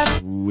 Just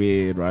that's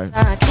weird, right?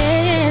 I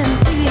can't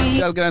see.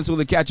 Let's get into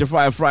the Catch a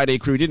Fire Friday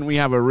crew. Didn't we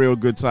have a real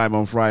good time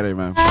on Friday,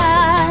 man?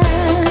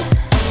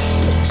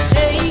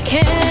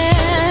 Shaking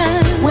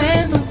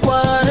when the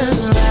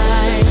water's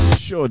right.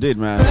 Sure did,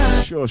 man.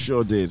 Sure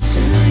did.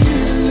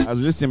 I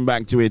was listening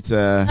back to it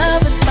on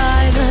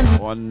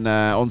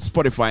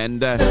Spotify, and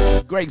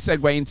great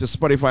segue into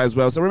Spotify as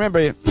well. So remember,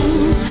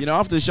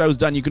 after the show's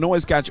done, you can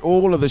always catch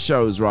all of the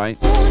shows, right?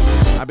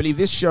 I believe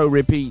this show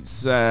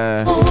repeats,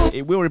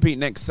 it will repeat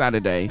next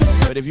Saturday,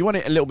 but if you want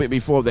it a little bit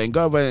before then,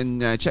 go over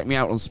and check me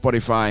out on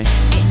Spotify.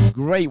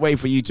 Great way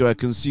for you to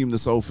consume the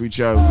Soul Food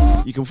Show.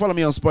 You can follow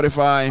me on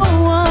Spotify.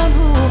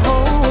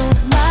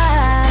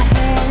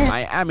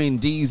 I am in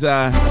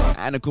Deezer,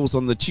 and of course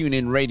on the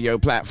TuneIn radio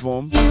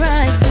platform.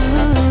 Right to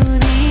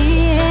the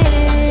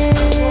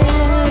end.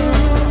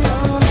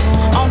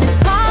 On his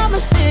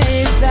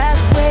promises,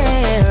 that's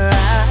where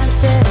I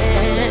stand.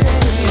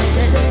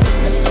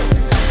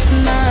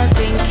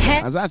 Nothing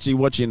can. I was actually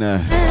watching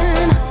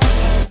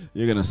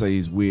you're gonna say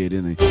he's weird,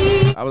 isn't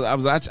he? I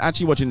was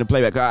actually watching the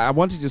playback. I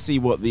wanted to see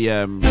what the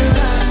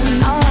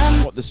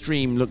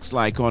stream looks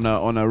like on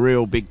a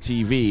real big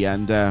TV,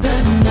 and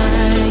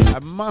I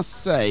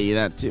must say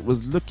that it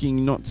was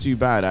looking not too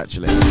bad,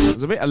 actually. I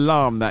was a bit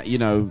alarmed that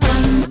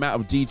the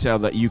amount of detail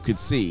that you could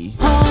see.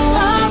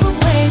 I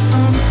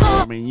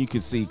mean, you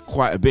could see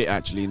quite a bit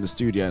actually in the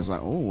studio. It's like,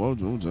 oh,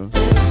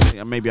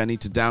 maybe I need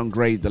to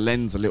downgrade the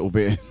lens a little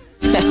bit.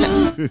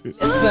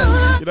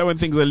 When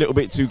things are a little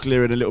bit too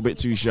clear and a little bit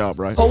too sharp,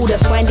 right? Hold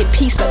us, finding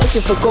peace, not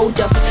looking for gold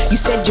dust. You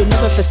said you'll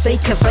never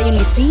forsake us. I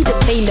only see the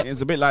pain.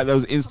 It's a bit like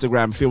those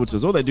Instagram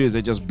filters. All they do is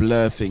they just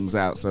blur things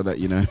out so that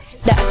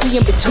that I see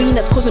in between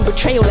us, causing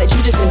betrayal like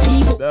Judas and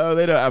people. No,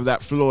 they don't have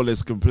that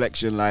flawless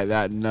complexion like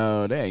that.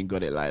 No, they ain't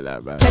got it like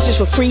that, man. Pleasures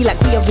for free, like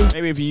we have been.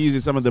 Maybe if you're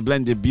using some of the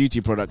blended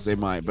beauty products, they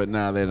might, but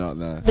no, they're not.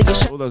 No.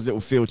 All those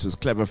little filters,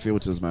 clever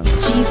filters, man.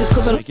 Jesus,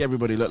 cause make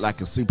everybody look like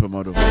a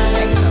supermodel.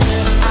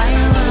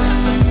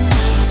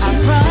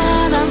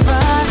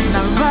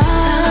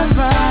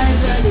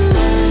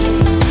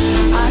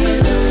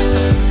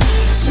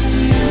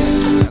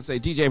 I say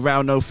DJ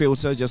Val, no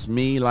filter, just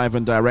me, live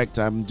and direct.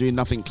 I'm doing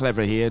nothing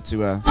clever here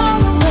to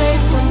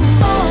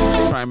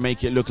try and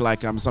make it look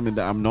like I'm something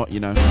that I'm not,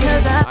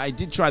 I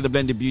did try the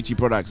blended beauty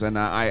products, and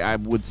I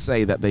would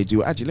say that they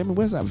do. Actually,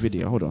 where's that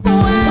video? Hold on.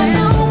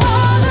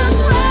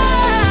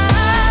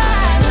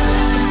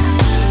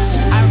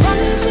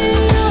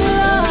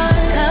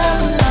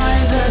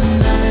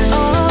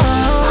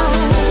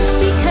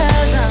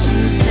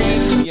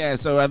 Yeah,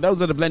 so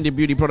those are the blended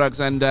beauty products,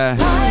 and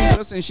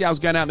just in shouts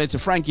going out there to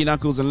Frankie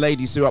Knuckles and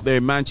Lady Sue up there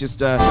in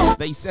Manchester.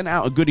 They sent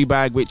out a goodie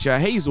bag which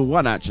Hazel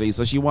won, actually.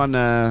 So she won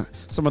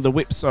some of the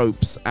whip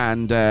soaps,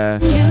 and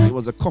it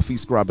was a coffee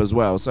scrub as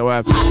well.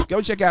 So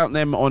go check out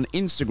them on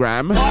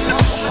Instagram.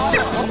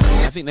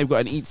 I think they've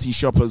got an Etsy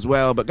shop as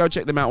well, but go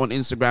check them out on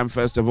Instagram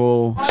first of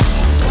all,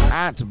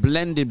 at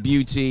Blended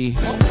Beauty,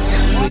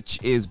 which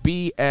is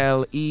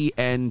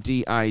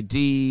BLENDID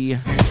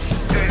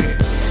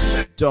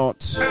dot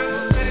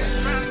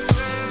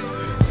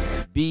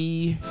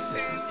BEAUTI.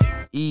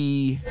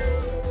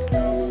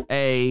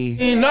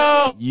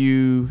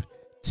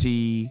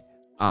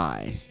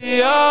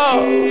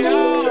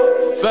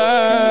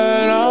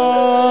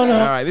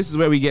 Alright, this is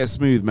where we get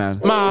smooth,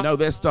 man. No,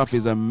 their stuff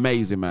is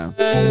amazing, man.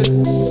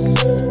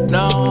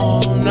 No.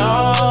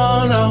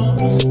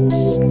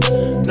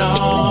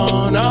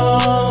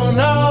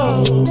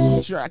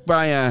 Track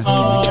by a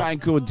guy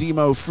called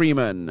Demo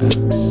Freeman. I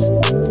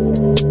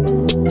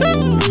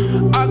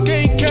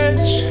can't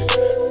catch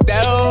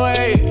that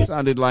way.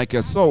 Sounded like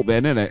Assault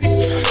then, innit?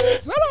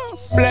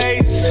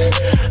 Place,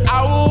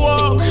 I will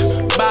walk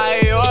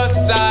by your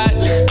side.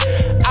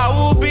 I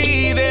will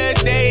be there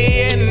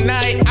day and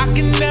night. I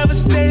can never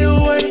stay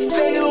away,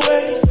 stay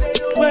away, stay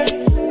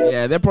away.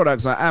 Yeah, their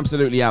products are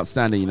absolutely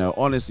outstanding, you know.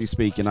 Honestly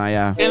speaking,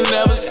 I can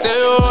never stay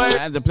away.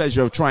 had the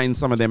pleasure of trying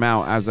some of them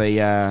out as a,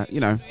 you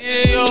know.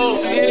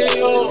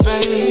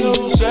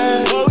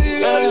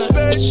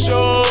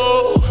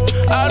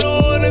 I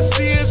don't wanna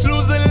see us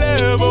lose the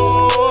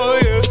level.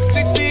 Yeah.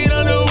 6 feet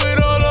under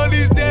with all of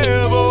these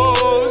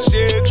devils.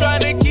 Yeah,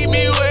 trying to keep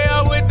me way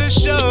out with the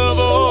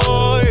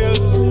shovel. Yeah.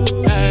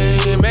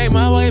 Hey, make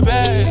my way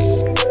back,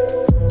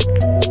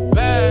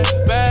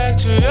 back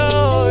to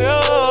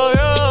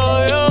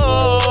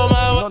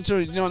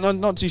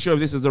Not too sure if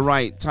this is the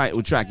right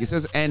title track. It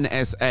says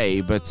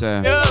NSA, but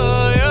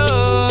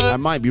I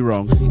might be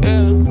wrong. DJ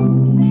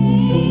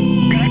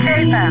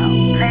Val,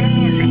 play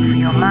music for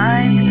your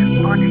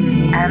mind,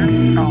 body,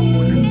 and soul.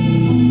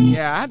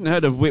 Yeah, I hadn't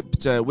heard of whip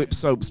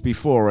soaps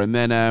before, and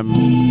then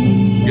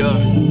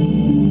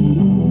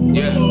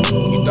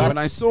when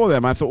I saw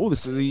them, I thought, oh,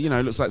 this is, you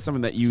know, looks like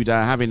something that you'd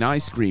have in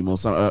ice cream or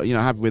something, you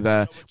know, have with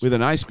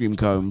an ice cream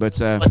cone. But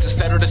to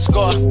settle the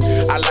score,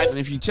 and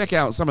if you check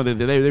out some of them,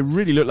 they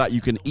really look like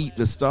you can eat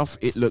the stuff.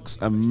 It looks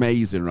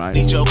amazing, right?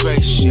 Need your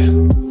grace, yeah.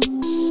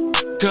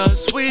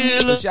 Cause we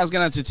so shouts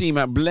going out to team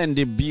at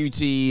Blended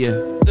Beauty.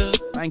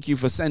 Thank you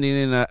for sending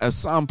in a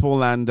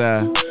sample and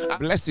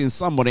blessing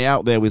somebody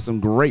out there with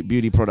some great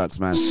beauty products,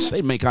 man.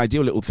 They make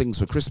ideal little things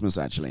for Christmas,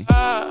 actually.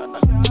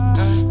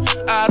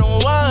 I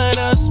don't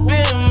wanna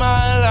spend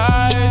my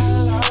life.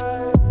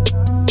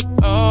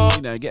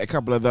 You know, get a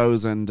couple of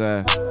those and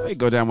they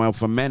go down well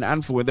for men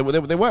and for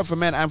women. They work for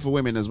men and for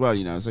women as well,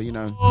 you know, so you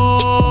know.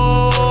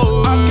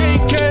 I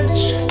can't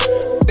catch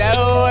that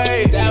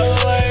way.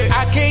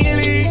 I can't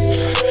leave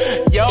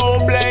your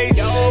place.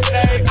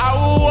 I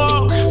will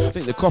walk. I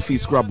think the coffee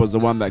scrub was the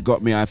one that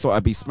got me. I thought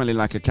I'd be smelling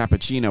like a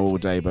cappuccino all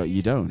day, but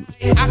you don't.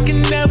 I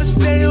can never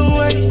stay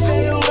away,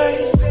 stay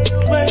away, stay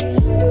away.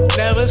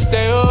 Never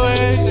stay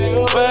away,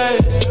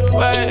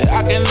 wait.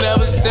 I can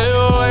never stay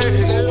away,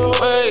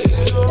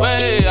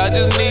 wait. I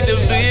just need to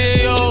be in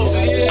your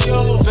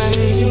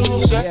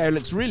face. Yeah, it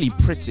looks really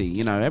pretty,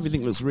 you know,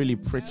 everything looks really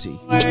pretty.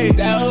 I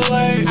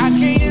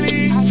can't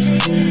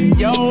leave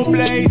your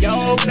place.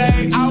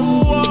 I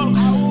will walk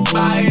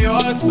by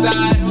your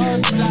side.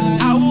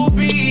 I will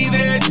be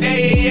there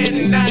day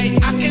and night.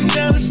 I can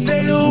never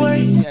stay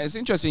away. Yeah, it's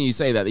interesting you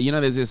say that. You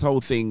know, there's this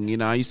whole thing, you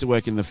know, I used to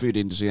work in the food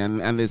industry and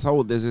there's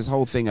this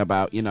whole thing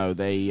about, you know,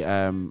 they,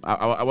 I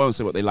won't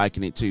say what they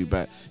liken it to,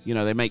 but, you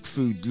know, they make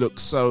food look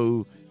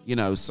so, you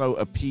know, so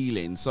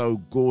appealing, so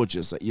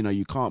gorgeous that, you know,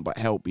 you can't but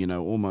help, you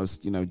know,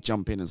 almost, you know,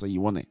 jump in and say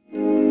you want it.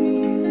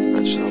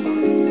 I just love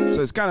that.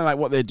 So it's kind of like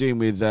what they're doing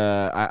with,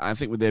 I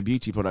think with their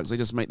beauty products. They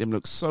just make them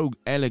look so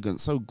elegant,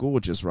 so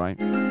gorgeous, right?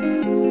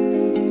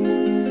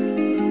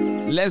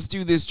 Let's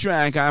do this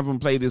track. I haven't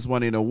played this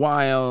one in a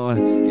while.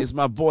 It's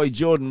my boy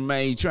Jordan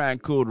May,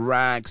 track called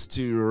Rags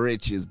to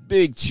Riches.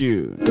 Big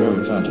tune.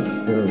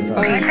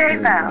 DJ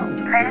Val,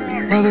 play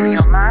music for Whether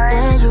it's your mind,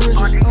 rags or riches,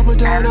 body, up or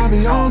down, I'll be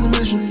and on the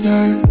mission,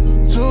 yeah.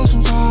 Took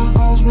some time, I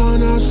was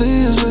blind, now I see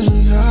his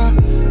vision, yeah.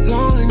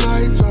 Lonely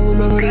nights, I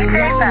remember them lonely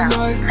nights.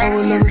 I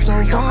was living so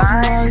far from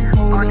right,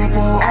 pulling up on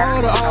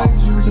all the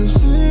eyes. You can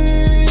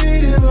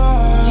see the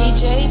vibe.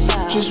 DJ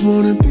Val. Just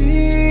wanna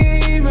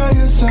be by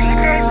your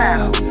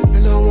side,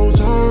 and I won't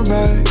turn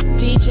back.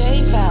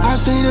 DJ Val. I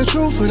see the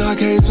truth and I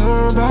can't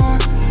turn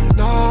back.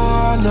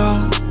 Nah.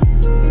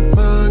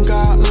 Mine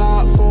got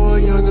locked for a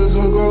younger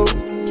could grow.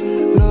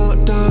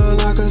 Look down,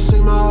 I can see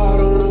my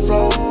heart on the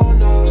floor.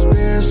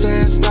 Spirit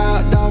said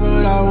stop, dog,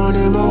 but I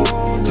wanted more.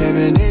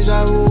 Having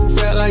deja vu,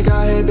 felt like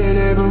I had been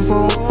there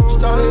before.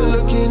 Started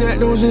looking at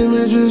those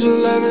images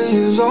 11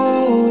 years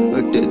old.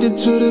 Addicted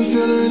to the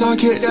feeling, I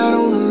kept that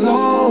on the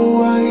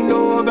low. I ain't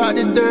know about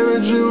the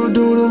damage it would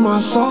do to my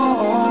soul.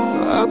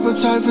 My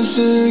appetite for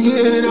sin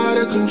getting out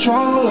of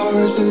control. I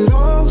rested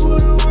all for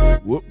the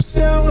work. Whoops.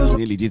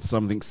 Nearly did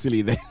something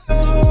silly there. The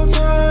whole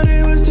time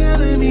they was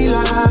telling me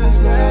lies.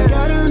 Now I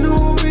got a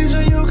new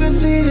vision, you can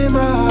see it in my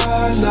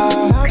eyes. Now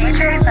I just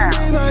wanna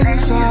be by your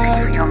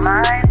side.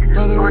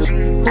 Whether it's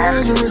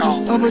rags or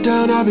riches, up or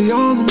down, I'll be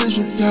on the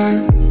mission,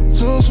 yeah.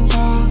 Took some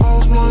time, I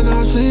was blind, now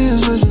I see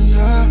his vision,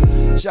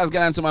 yeah. Shouts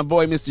going out to my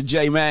boy Mr.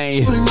 J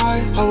May.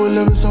 I was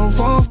living so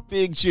far.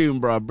 Big tune,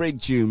 bro. Big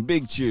tune.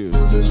 You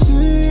can see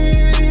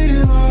it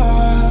in my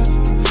eyes.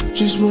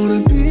 Just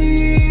wanna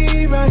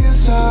be by your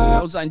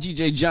side. Outside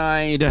DJ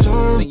Jide. I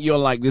think you'll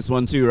like this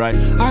one too, right?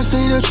 I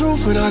see the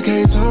truth and I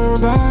can't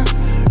turn back.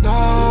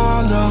 Nah.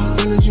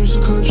 Feelings used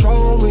to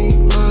control me.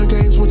 Mind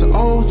games went to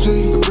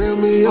OT. The real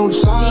me on the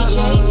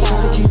sideline.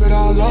 Try to keep it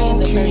all low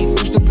key.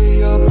 Used to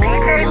be up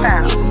all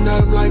night. looking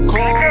at him like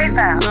corn.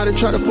 Now they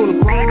try to pull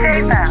up on me.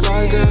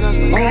 Sorry girl, that's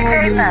the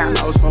only.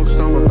 I was focused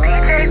on my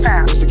body.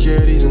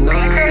 Insecurities and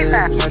numbers.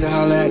 Had to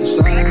holler at the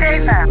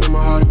sun. Put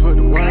my heart and put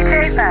the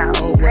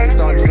word. Old wax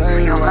started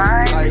fading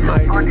away. Like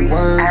Mike did the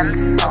word. I've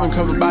been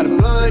covered by the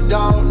blood,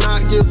 dog.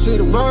 Not guilty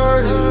to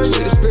verdict.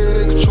 See the spirit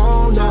in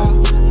control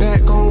now.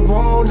 Back on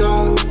roll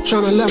now.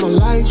 Tryna let my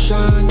light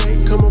shine.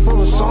 They coming from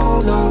a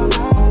soul now.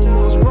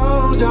 Almost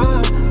rolled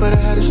down, but I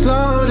had to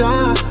slow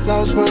down.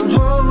 Lost but I'm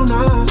home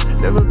now.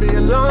 Never be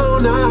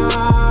alone now.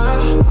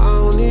 I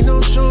don't need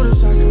no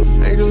shooters. I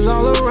got angels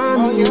all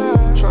around me.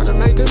 Tryna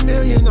make $1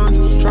 million. I'm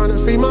just tryna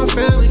feed my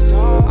family.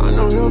 I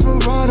know he'll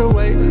provide a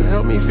way to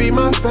help me feed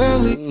my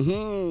family.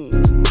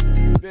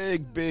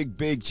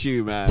 Big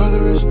tune, man.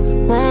 Whether it's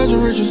rise or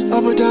riches,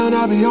 up or down,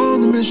 I'll be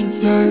on the mission.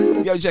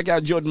 Yeah. Go check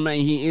out Jordan May.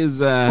 He is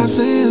got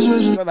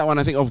that one,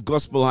 I think, of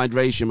Gospel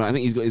Hydration, but I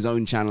think he's got his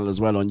own channel as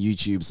well on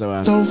YouTube.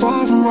 So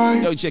far from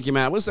right. Go check him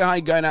out. We'll say hi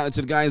going out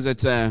to the guys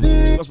at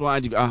Gospel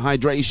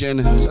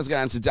Hydration. Let's go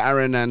down to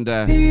Darren and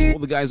all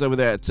the guys over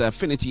there at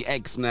Affinity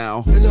X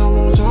now.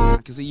 I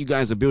can see you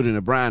guys are building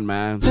a brand,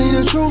 man. See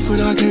the truth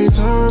and I can't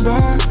turn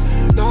back.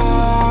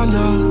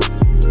 No.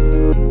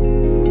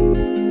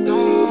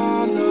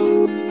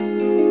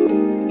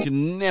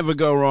 Never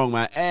go wrong,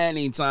 man.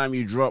 Anytime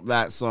you drop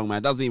that song,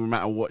 man, doesn't even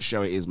matter what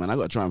show it is, man. I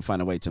gotta try and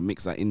find a way to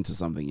mix that into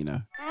something, you know.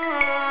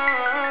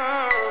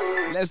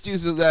 Let's do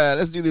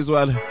this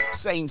one.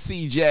 Saint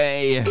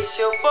CJ. It's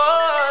your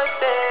boy,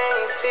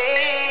 Saint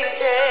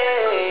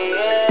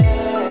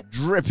CJ.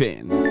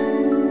 Dripping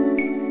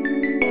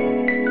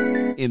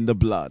in the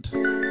blood.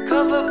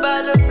 Covered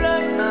by the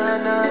blood, na.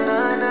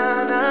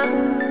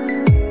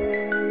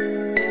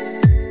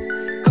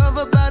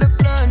 Covered by the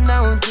blood,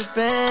 now I'm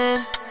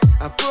dripping.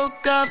 I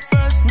broke up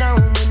first, now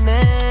I'm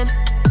winning.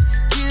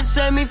 Jesus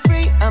set me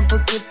free, I'm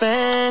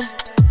forgiven.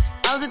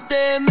 I was a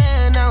dead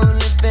man, now I'm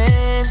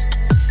living.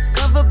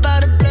 Covered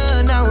by the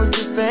blood, now I'm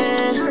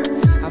dripping.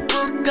 I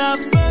broke up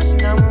first,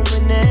 now I'm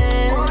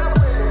winning.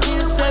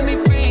 Jesus set me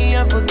free,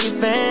 I'm forgiven.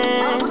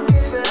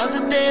 I was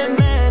a dead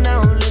man,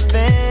 now I'm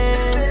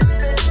living.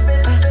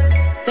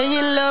 They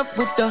in love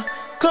with the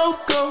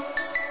cocoa.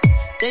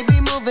 They be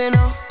moving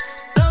on,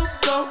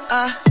 loco.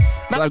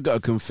 So I've got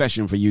a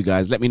confession for you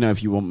guys. Let me know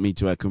if you want me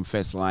to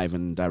confess live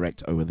and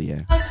direct over the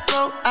air.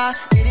 I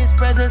need his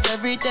presence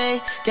every day.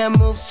 Can't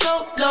move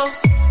so low.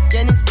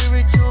 Getting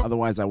spiritual.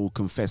 Otherwise, I will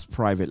confess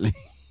privately.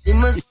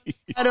 Demons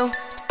battle.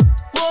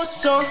 War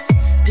zone.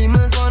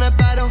 Demons wanna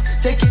battle.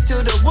 Take it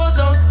to the war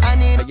zone.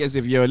 I guess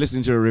if you're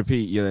listening to a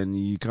repeat, then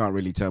you can't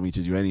really tell me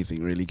to do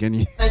anything, really, can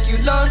you? Thank you,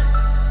 Lord.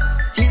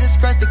 Jesus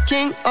Christ, the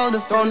King on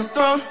the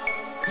throne.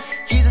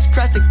 Jesus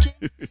Christ, the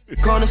King,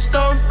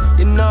 cornerstone,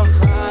 you know,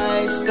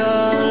 Christ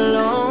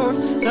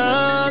alone.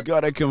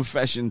 Got a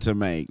confession to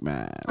make,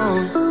 man.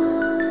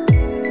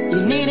 You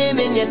need him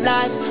in your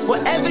life,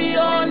 whatever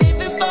you're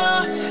living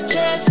for,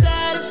 can't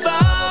satisfy.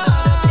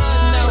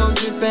 Now I'm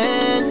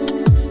dripping,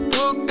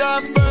 broke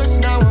up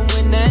first, now I'm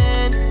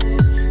winning.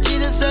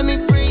 Jesus set me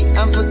free,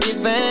 I'm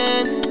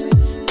forgiven.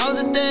 I was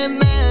a dead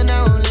man,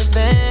 now I'm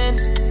living.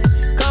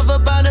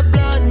 Covered by the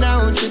blood, now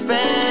I'm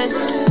dripping.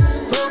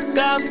 Broke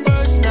up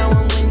first, now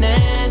I'm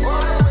winning.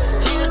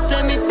 Jesus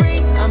set me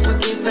free, I'm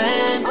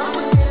forgiven. I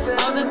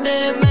was a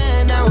dead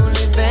man, now I'm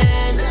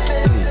living.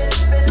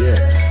 Yeah,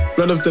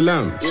 blood of the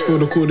lamb,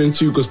 spilled according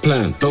to God's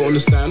plan. Don't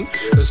understand?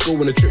 Let's go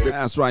on a trip.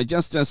 That's right,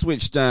 just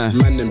switched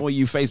all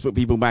you Facebook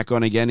people back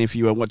on again if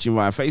you are watching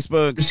via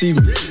Facebook. Receive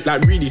me,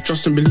 like really,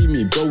 trust and believe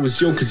me. Bro, his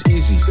yoke is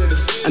easy,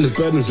 and his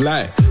burden's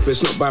light. But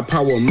it's not by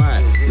power or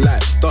might.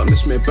 Like,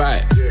 darkness may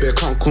bite, but it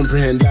can't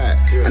comprehend light.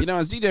 You know,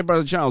 as DJ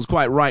Brother Charles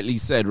quite rightly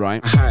said,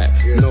 right?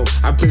 No,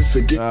 I've been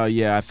forgiven. Oh,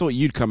 yeah, I thought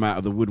you'd come out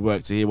of the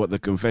woodwork to hear what the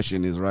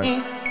confession is,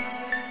 right?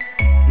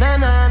 Na.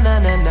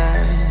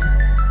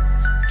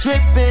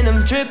 Dripping,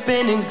 I'm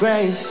dripping in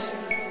grace.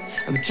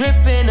 I'm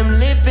dripping, I'm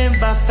living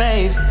by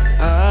faith.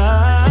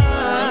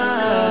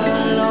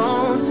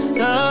 Alone,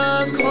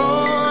 the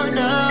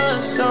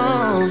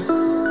cornerstone.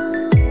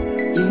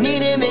 You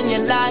need him in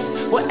your life,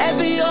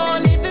 whatever you're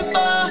living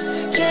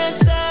for, can't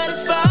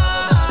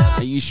satisfy.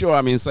 Are you sure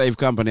I'm in safe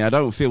company? I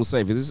don't feel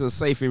safe. This is a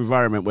safe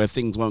environment where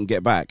things won't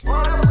get back.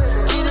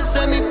 Jesus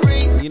set me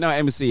free. You know,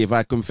 MC, if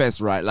I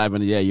confess right live in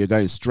the air, you're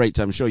going straight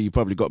to, I'm sure you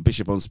probably got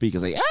Bishop on speaker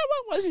saying,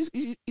 what was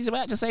he's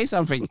about to say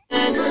something.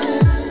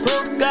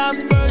 Broke up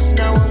first,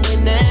 now I'm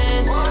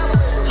winning.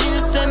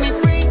 Jesus set me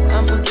free,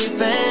 I'm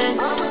forgiven.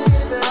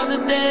 I was a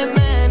dead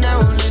man, now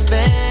I'm living.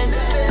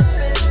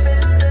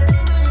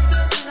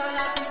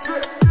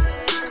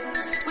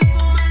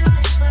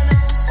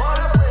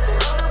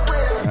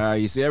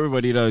 You see,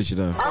 everybody knows, you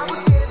know.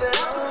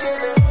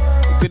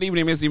 Good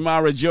evening, Miss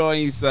Imara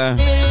Joyce.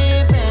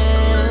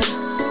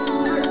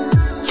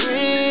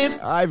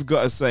 I've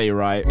got to say,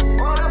 right,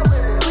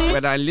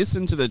 when I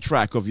listen to the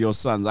track of Your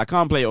Sons, I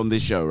can't play it on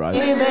this show, right?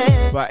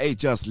 But it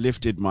just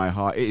lifted my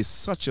heart. It is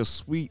such a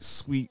sweet,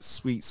 sweet,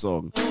 sweet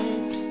song.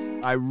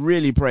 I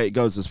really pray it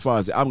goes as far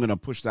as it. I'm going to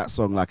push that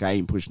song like I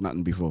ain't pushed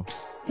nothing before.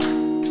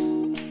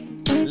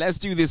 let's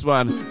do this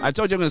one. I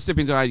told you I'm going to slip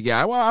into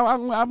idea. Well,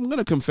 I'm going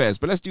to confess,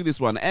 but let's do this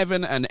one.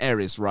 Evan and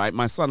Eris, right?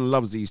 My son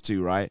loves these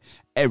two, right?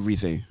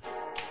 Everything.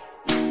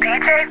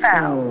 DJ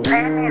Val,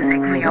 play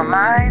music for your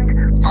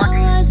mind, body,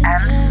 and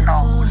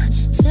soul.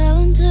 Fell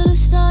into the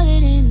start it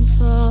didn't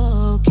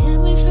fall.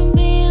 Kept me from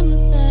being my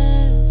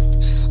best.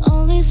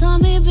 Only saw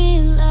me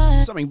be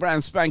left. Something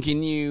brand spanking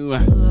new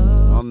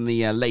on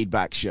the Laid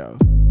Back Show.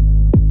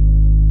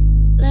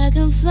 Like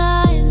I'm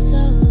flying so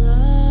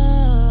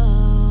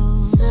low.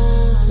 So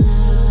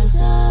low,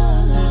 so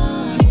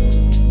low.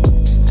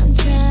 I'm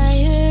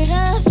tired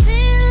of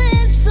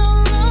feeling so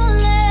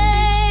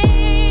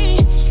lonely.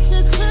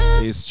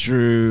 It's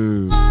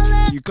true.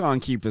 You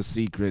can't keep a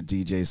secret,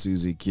 DJ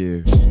Susie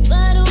Q.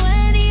 But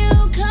when you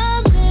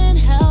come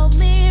and help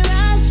me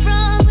rise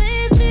from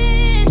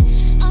within,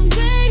 I'm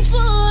grateful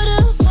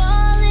to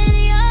fall in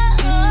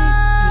your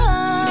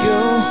arms.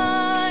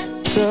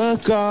 You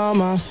took all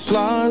my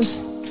flaws,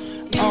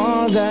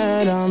 all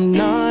that I'm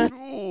not,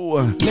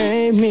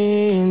 made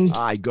me.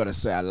 I gotta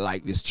say, I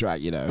like this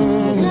track, you know.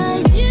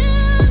 'Cause you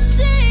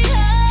say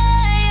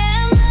I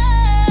am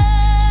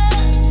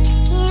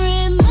loved.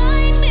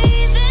 Remind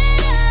me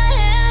that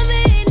I am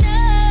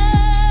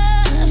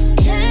enough.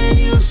 Can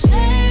you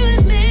stay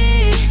with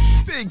me?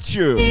 Big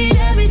tune. Need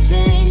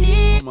everything,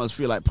 need I almost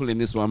feel like pulling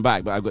this one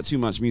back, but I've got too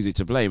much music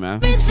to play,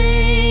 man.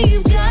 everything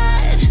you've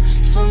got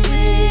for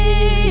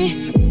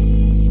me.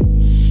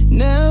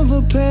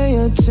 Never pay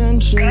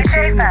attention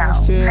to my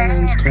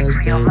feelings, 'cause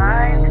they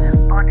lie.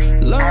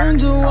 Learn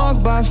to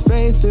walk by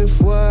faith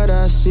if what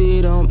I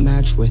see don't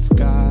match with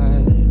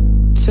God.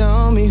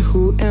 Tell me,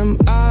 who am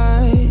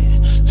I?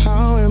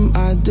 How am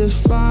I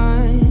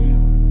defined?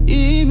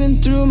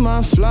 Even through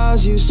my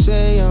flaws, you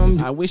say I'm.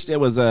 I wish there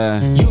was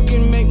a. You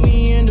can make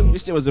me into.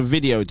 Wish there was a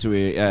video to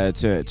it,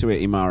 to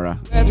it, Imara,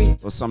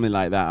 or something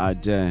like that.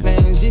 I'd,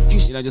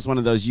 you know, just one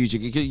of those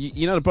YouTube.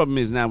 You know, the problem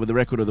is now with the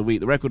record of the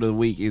week. The record of the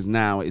week is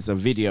now it's a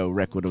video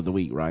record of the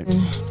week, right?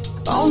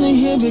 Only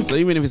here So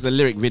even if it's a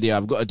lyric video,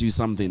 I've got to do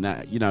something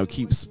that, you know,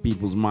 keeps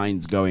people's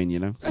minds going. You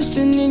know.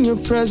 resting in your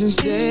presence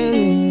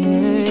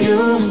daily.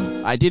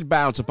 You I did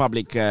bow to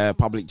public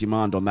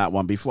demand on that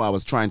one before. I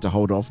was trying to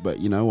hold off, but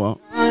you know what?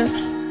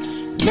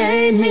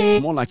 made me.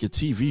 It's more like a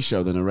TV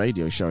show than a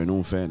radio show, in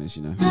all fairness,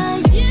 you know.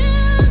 'Cause you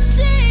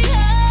say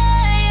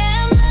I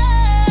am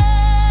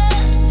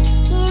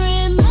loved.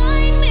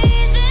 Remind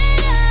me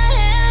that I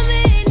am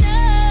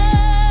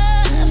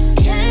enough.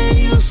 Can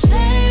you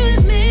stay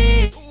with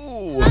me?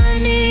 I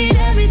need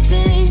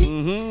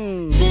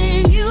everything.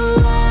 Then you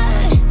are.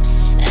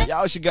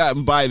 Y'all should go out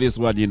and buy this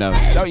one, you know.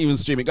 Don't even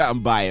stream it. Go out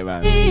and buy it,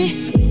 man.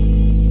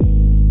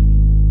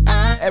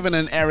 Evan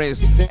and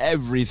Eris,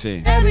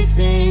 everything.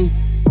 Everything.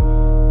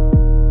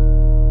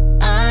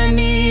 I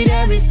need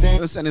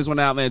everything. Let's send this one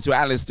out there to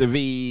Alistair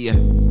V.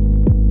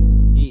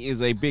 He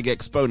is a big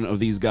exponent of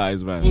these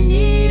guys, man. You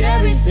need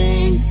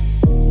everything.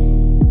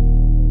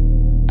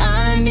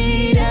 I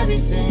need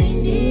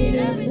everything. Need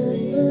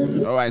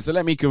everything. All right, so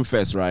let me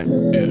confess, right?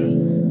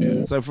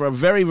 So for a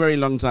very, very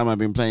long time, I've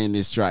been playing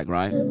this track,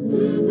 right?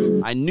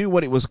 I knew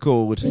what it was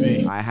called.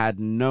 I had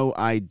no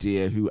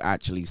idea who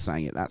actually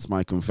sang it. That's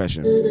my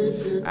confession.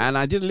 And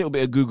I did a little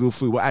bit of Google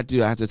foo. What I had to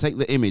do, I had to take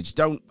the image.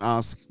 Don't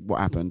ask what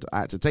happened. I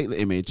had to take the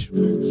image.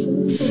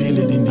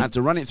 I had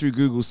to run it through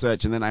Google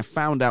search, and then I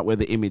found out where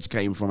the image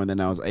came from, and then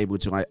I was able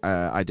to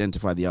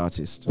identify the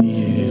artist.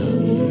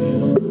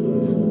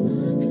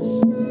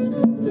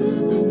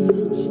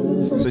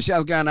 So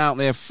shouts going out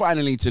there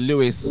finally to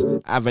Luis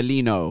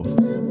Avellino.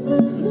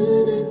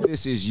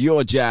 This is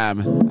your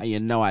jam, and you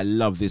know I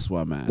love this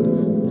one, man.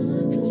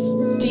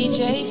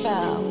 DJ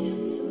Val.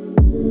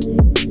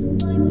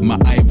 My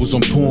eye was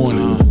on porn,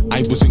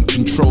 I was in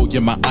control, yeah,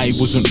 my eye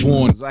wasn't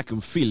worn. I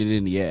can feel it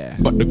in the air.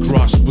 But the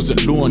grass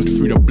wasn't lawned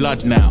through the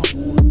blood now.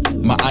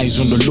 My eyes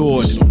on the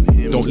Lord.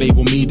 Don't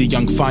label me the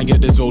young fire,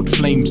 there's old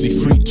flames. They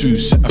free to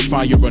set a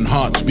fire on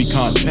hearts we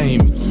can't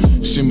tame.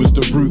 Sin was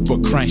the root,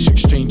 but Christ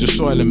exchanged the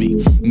soil of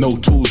me. No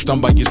tools done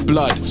by his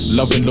blood,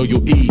 love and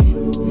loyalty.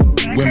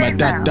 When my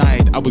dad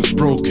died, I was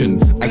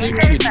broken. As a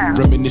kid,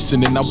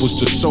 reminiscing and I was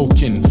just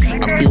soaking.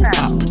 I built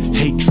up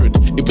hatred,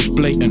 it was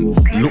blatant.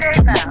 Looked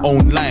at my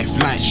own life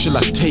like, shall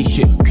I take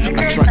it?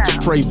 I tried to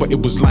pray, but it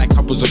was like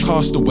I was a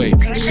castaway.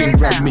 Sin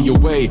grabbed me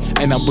away,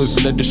 and I was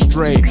led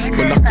astray.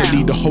 But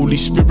luckily the Holy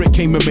Spirit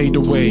came and made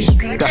a way.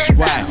 That's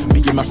why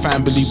me and my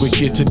family were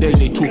here today.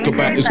 They talk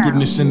about his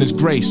goodness and his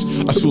grace.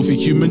 I saw the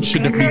human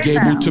shouldn't be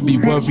able to be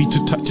worthy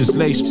to touch his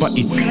lace. But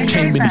he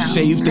came and he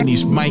saved, and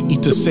he's mighty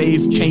to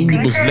save. Cain, he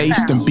was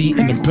laced and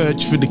beaten and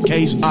purged for the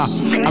case.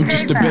 I'm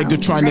just a beggar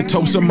trying to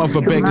tell some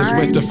other beggars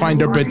where to find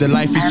a bread. The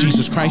life is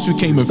Jesus Christ who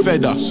came and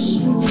fed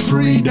us.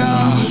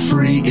 Freedom,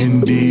 free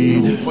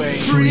indeed.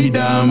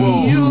 Freedom,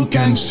 you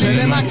can see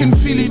and I can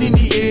feel it in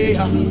the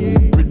air.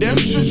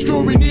 Redemption's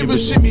drawing nearer,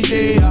 see me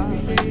there.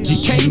 He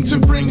came to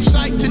bring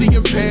sight to the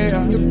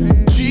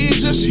impaired.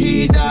 Jesus,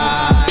 he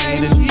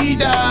died and he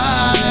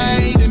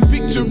died. And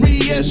victory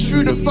is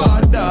through the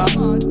Father.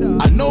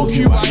 I know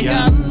who I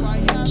am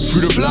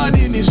through the blood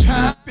in his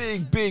hand.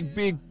 Big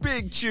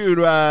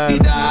tune, man. He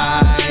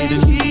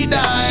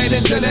died,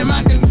 and tell him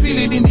I can feel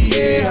it in the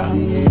air.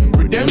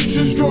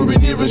 Redemption's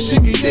drawing nearer,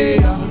 singing there.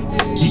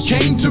 He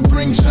came to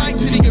bring sight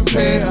to the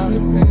compare.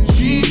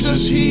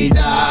 Jesus, he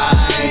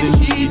died, and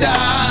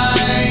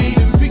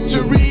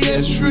victory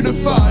is through the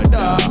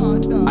Father.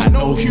 I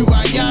know who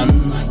I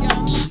am.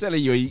 I'm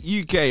telling you,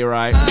 UK,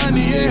 right?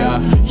 Yeah.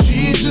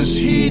 Jesus,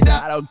 he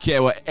died. I don't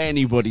care what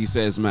anybody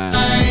says, man.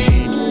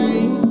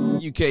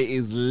 UK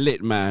is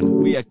lit,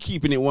 man. We are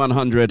keeping it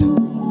 100.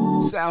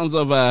 Sounds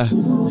of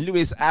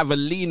Luis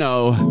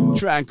Avellino,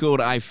 track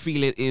called I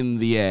Feel It in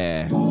the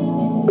Air.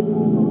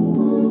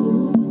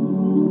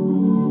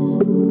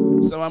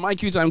 So my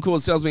Q Time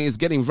Chords tells me it's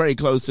getting very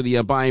close to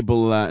the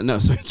Bible.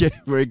 Getting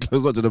very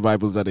close, not to the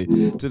Bible study,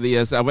 to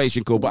the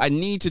Salvation Call. But I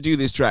need to do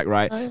this track,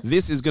 right?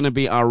 This is going to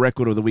be our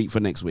record of the week for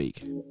next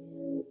week.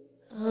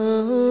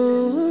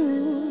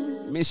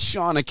 Miss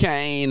Shauna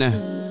Kane.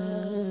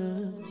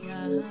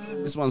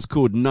 This one's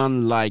called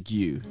None Like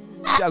You.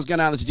 Shouts going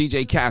out to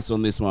DJ Cass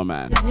on this one,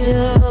 man.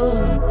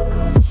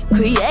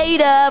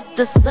 Creator of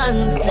the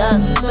sun's the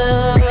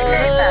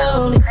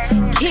moon,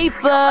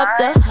 keeper of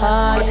the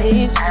heart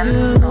is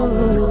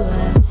true.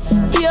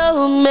 You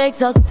who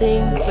makes all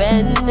things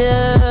brand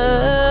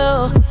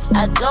new.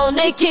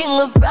 Adonai, King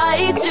of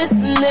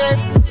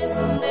righteousness.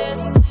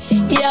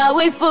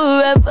 Yahweh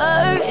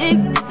forever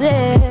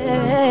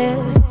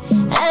exists.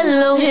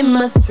 Elohim,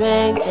 my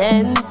strength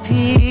and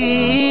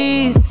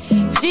peace.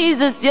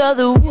 Jesus, you're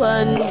the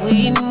one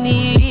we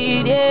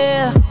need,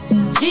 yeah.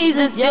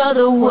 Jesus, you're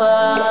the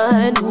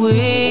one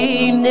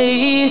we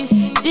need.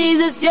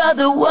 Jesus, you're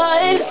the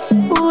one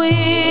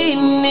we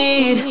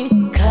need.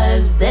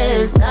 Cause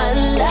there's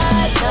none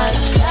like you.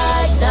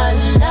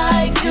 None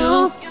like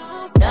you.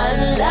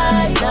 None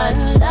like you.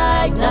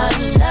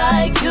 None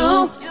like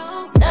you.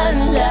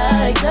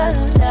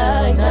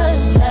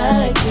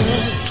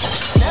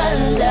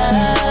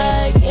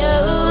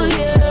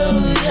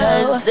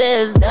 Cause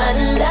there's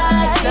none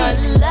like you.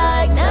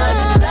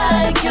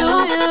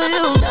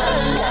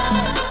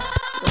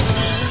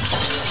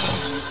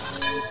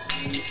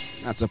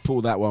 Had to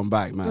pull that one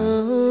back, man.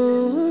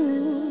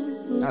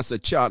 That's a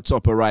chart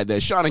topper right there.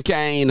 Shauna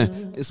Kane.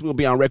 This will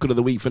be our record of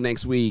the week for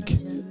next week.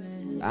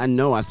 I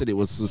know I said it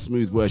was a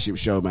smooth worship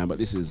show, man, but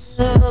this is,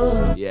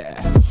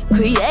 yeah.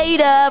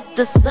 Creator of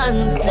the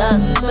sun's the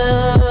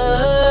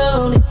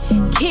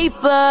moon,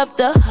 keeper of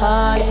the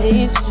heart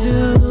is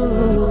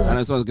true. I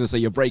know someone's going to say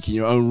you're breaking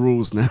your own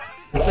rules now.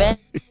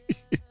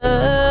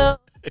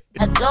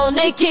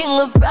 Adonai, King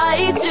of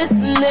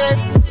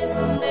righteousness.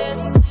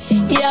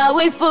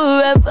 Yahweh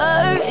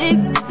forever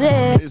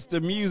exists. It's the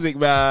music,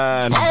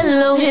 man.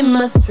 Elohim,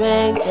 my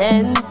strength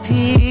and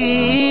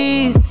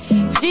peace.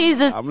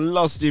 Jesus, I'm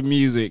lost in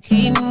music.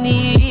 We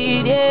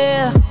need,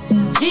 yeah.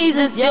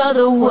 Jesus, you're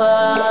the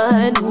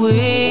one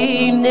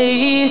we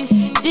need.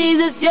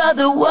 Jesus, you're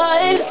the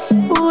one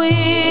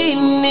we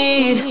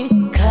need.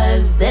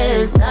 Cause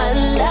there's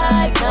none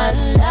like.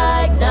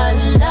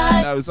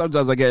 Now,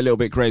 sometimes I get a little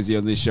bit crazy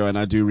on this show and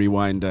I do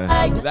rewind.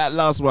 That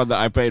last one that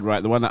I played,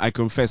 right, the one that I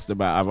confessed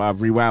about,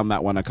 I've rewound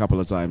that one a couple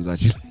of times,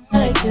 actually.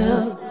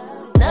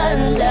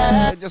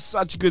 They're just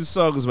such good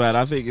songs, man.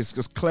 I think it's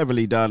just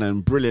cleverly done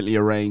and brilliantly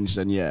arranged,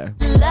 and yeah.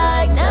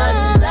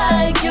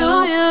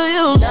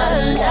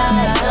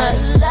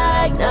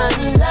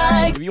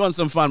 If you want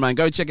some fun, man,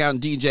 go check out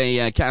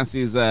DJ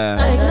Cass's.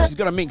 She's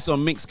got a mix on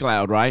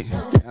Mixcloud, right?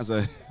 Has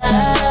a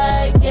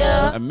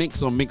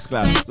mix on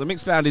Mixcloud. The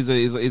Mixcloud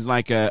is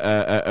like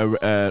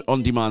a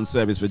on-demand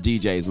service for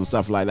DJs and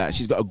stuff like that.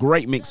 She's got a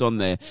great mix on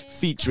there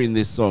featuring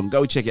this song.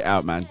 Go check it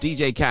out, man.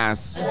 DJ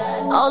Cass.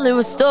 Only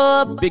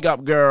restore. Big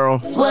up, girl.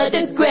 What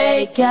a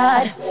great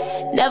God.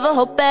 Never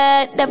hold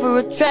back, never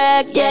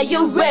retract. Yeah,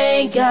 you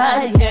reign,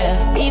 God.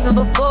 Yeah. Even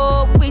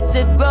before we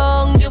did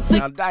wrong, you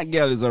Now that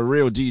girl is a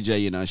real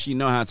DJ, you know. She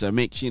know how to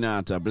mix, she know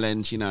how to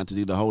blend, she know how to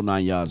do the whole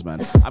 9 yards, man.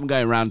 I'm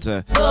going round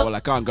to, well, I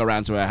can't go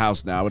round to her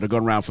house now. I would have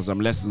gone round for some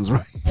lessons,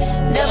 right?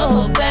 Never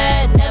hold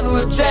back,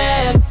 never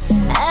retract. You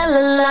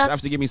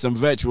have to give me some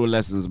virtual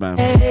lessons, man.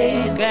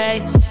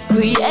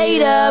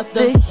 Creator of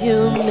the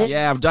human.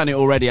 Yeah, I've done it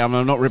already. I'm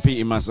not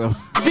repeating myself.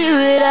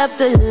 Spirit of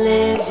the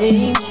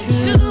living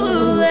true.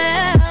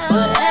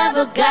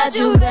 Forever God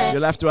you reign.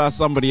 You'll have to ask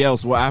somebody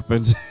else what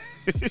happened.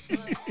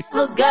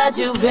 Ever God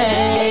you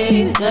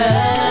reign.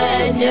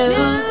 Good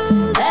news.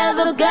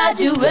 Ever God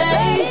you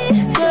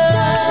reign.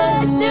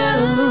 Good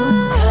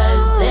news.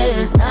 Cause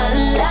there's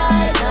none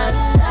like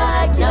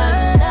you.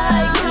 None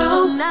like you.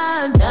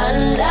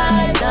 None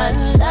like you.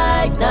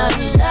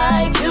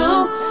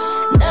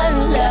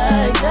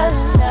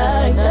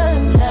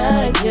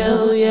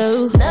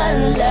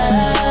 None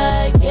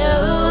like you.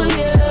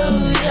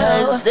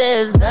 Cause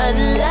there's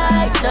none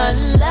like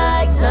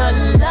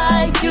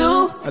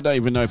you. I don't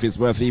even know if it's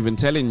worth even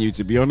telling you,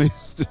 to be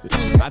honest.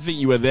 I think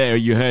you were there.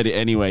 You heard it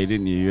anyway,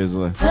 didn't you?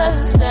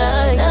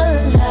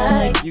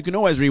 You can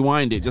always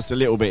rewind it just a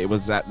little bit. It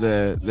was at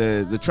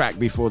the track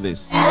before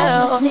this.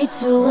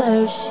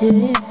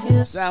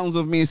 Sounds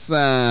of Miss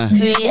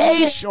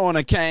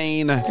Shauna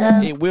Kane.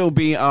 It will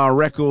be our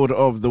record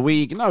of the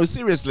week. No,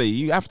 seriously,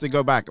 you have to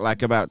go back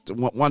like about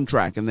one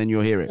track and then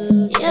you'll hear it.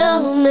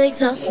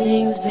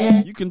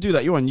 You can do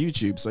that. You're on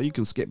YouTube, so you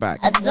can skip back.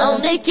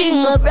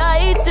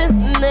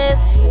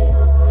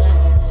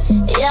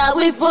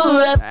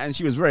 And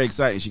she was very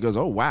excited. She goes,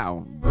 "Oh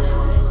wow."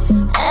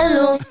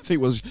 I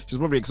think she's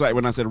probably excited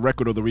when I said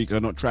record of the week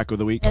or not track of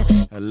the week.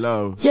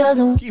 Hello.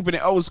 Keeping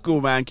it old school,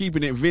 man.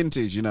 Keeping it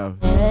vintage, you know.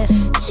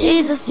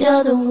 Jesus,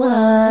 you're the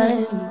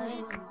one.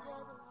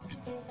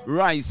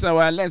 Right, so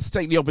let's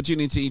take the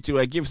opportunity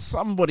to give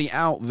somebody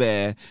out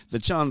there the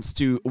chance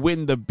to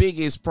win the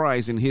biggest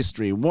prize in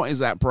history. What is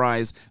that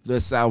prize? The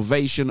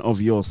salvation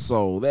of your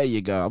soul. There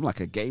you go. I'm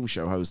like a game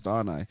show host,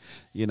 aren't I?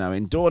 You know,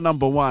 in door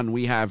number 1,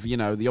 we have, you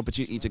know, the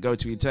opportunity to go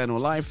to eternal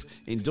life.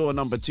 In door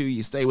number 2,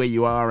 you stay where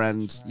you are,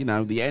 and, you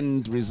know, the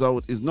end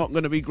result is not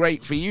going to be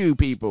great for you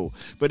people.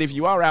 But if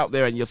you are out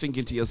there and you're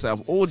thinking to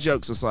yourself, all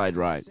jokes aside,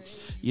 right,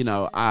 you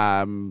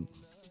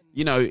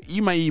know,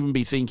 you may even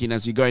be thinking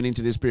as you're going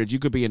into this period, you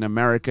could be in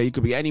America, you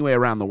could be anywhere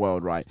around the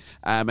world, right?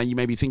 And you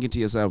may be thinking to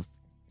yourself,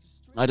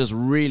 I just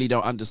really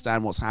don't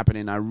understand what's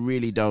happening. I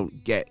really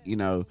don't get, you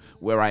know,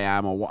 where I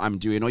am or what I'm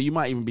doing. Or you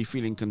might even be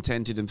feeling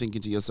contented and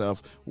thinking to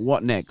yourself,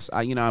 what next?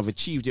 I've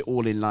achieved it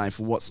all in life.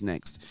 What's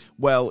next?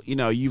 Well, you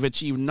know, you've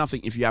achieved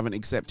nothing if you haven't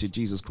accepted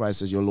Jesus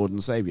Christ as your Lord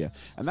and Savior.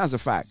 And that's a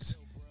fact,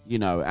 you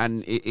know,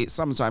 and it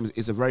sometimes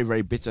is a very,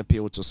 very bitter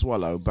pill to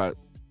swallow. But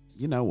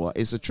you know what?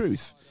 It's the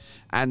truth.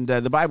 And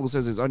the Bible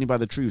says it's only by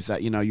the truth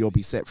that, you know, you'll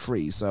be set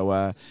free.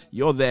 So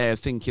you're there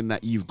thinking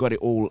that you've got it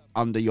all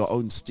under your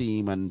own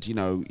steam and, you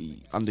know,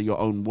 under your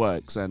own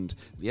works. And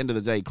at the end of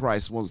the day,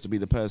 Christ wants to be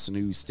the person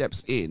who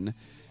steps in,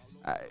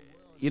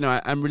 you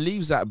know, and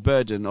relieves that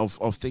burden of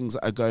things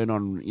that are going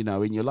on, you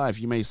know, in your life.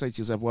 You may say to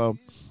yourself, well,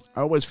 I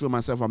always feel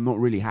myself, I'm not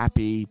really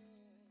happy.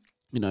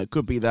 You know, it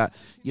could be that,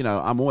 you know,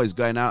 I'm always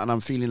going out and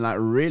I'm feeling like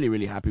really,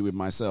 really happy with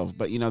myself.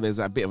 But, you know, there's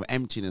that bit of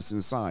emptiness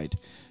inside,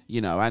 you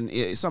know, and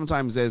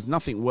sometimes there's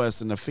nothing worse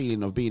than the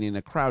feeling of being in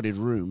a crowded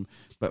room,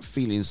 but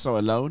feeling so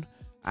alone.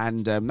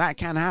 And that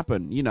can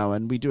happen, you know,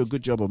 and we do a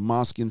good job of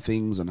masking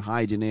things and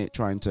hiding it,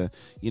 trying to,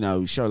 you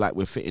know, show like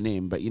we're fitting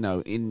in. But, you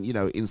know,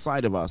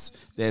 inside of us,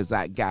 there's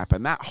that gap,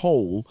 and that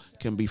hole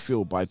can be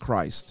filled by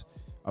Christ.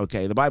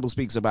 Okay, the Bible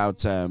speaks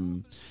about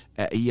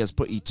he has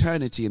put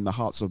eternity in the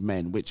hearts of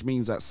men, which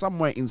means that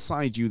somewhere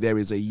inside you there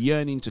is a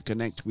yearning to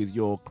connect with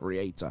your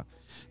Creator.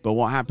 But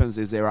what happens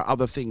is there are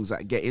other things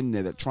that get in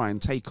there that try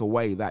and take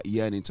away that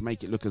yearning to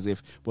make it look as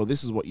if, well,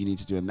 this is what you need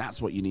to do and that's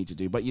what you need to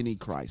do, but you need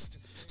Christ.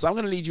 So I'm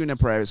going to lead you in a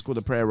prayer. It's called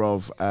the prayer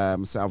of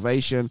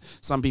salvation.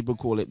 Some people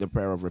call it the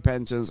prayer of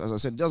repentance. As I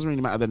said, it doesn't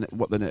really matter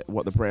what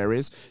the prayer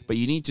is, but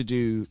you need to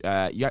do,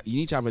 you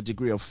need to have a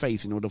degree of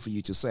faith in order for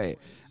you to say it.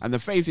 And the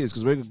faith is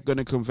because we're going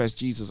to confess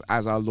Jesus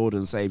as our Lord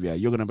and Savior.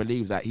 You're going to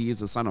believe that he is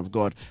the Son of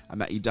God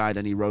and that he died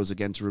and he rose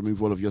again to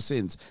remove all of your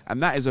sins.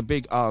 And that is a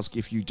big ask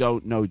if you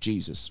don't know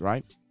Jesus,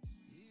 right?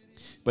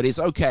 But it's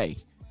okay,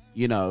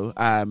 you know.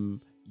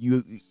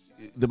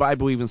 The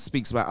Bible even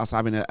speaks about us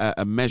having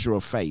a measure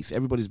of faith.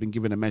 Everybody's been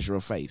given a measure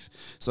of faith.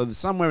 So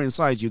somewhere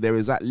inside you, there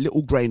is that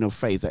little grain of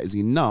faith that is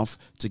enough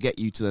to get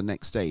you to the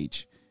next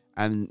stage.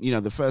 And, you know,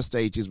 the first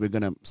stage is we're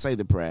going to say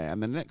the prayer.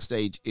 And the next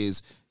stage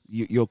is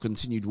your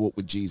continued walk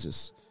with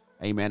Jesus.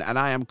 Amen. And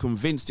I am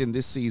convinced in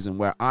this season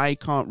where I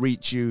can't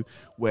reach you,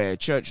 where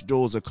church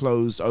doors are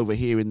closed over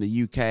here in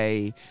the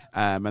UK,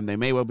 and they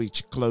may well be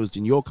closed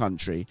in your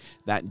country,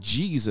 that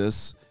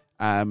Jesus,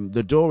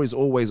 the door is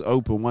always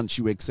open once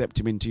you accept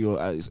him into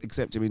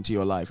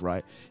your life,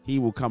 right? He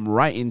will come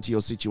right into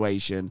your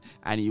situation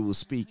and he will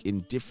speak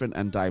in different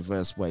and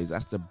diverse ways.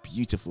 That's the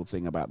beautiful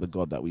thing about the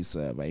God that we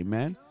serve.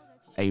 Amen.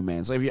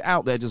 Amen. So if you're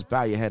out there, just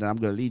bow your head and I'm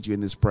going to lead you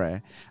in this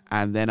prayer,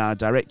 and then I'll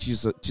direct you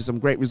to some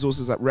great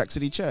resources at Wreck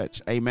City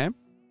Church. Amen.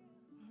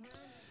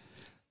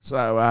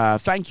 So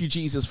thank you,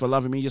 Jesus, for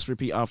loving me. Just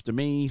repeat after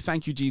me.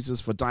 Thank you,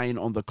 Jesus, for dying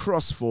on the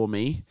cross for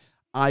me.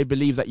 I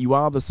believe that you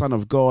are the Son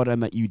of God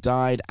and that you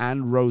died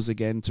and rose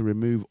again to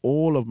remove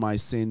all of my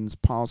sins,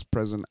 past,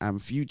 present,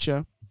 and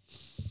future.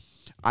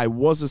 I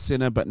was a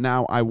sinner, but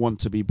now I want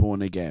to be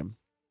born again.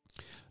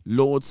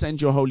 Lord,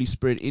 send your Holy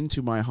Spirit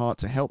into my heart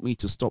to help me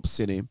to stop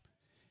sinning.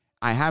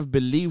 I have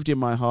believed in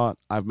my heart,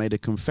 I've made a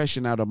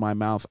confession out of my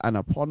mouth, and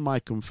upon my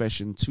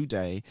confession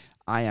today,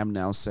 I am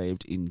now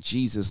saved in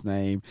Jesus'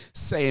 name.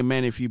 Say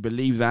amen if you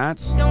believe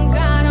that. Don't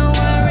gotta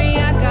worry,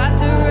 I got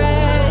the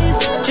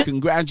rest.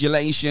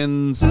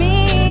 Congratulations.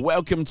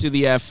 Welcome to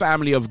the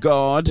family of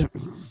God.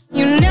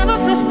 You never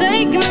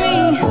forsake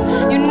me.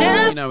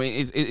 You know,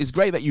 it's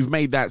great that you've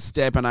made that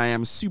step, and I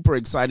am super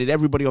excited.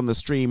 Everybody on the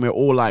stream, we're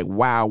all like,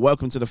 wow,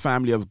 welcome to the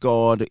family of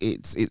God.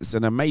 It's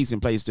an amazing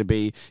place to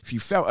be. If you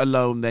felt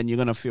alone, then you're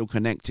going to feel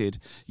connected,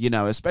 you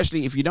know,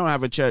 especially if you don't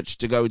have a church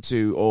to go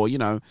to, or, you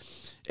know,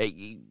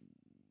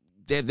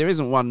 there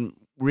isn't one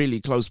really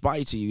close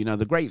by to you. You know,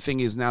 the great thing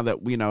is now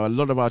that, you know, a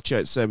lot of our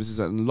church services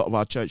and a lot of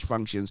our church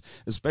functions,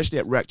 especially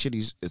at Rec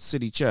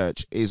City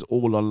Church, is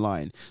all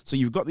online. So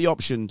you've got the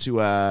option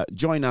to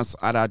join us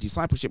at our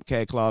discipleship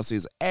care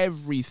classes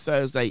every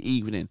Thursday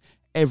evening.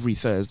 Every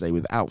Thursday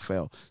without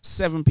fail,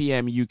 7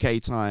 p.m.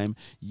 UK time.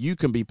 You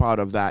can be part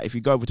of that if you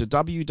go over to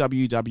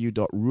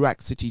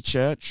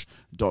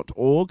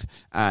www.ruachcitychurch.org.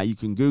 You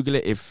can Google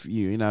it if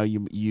you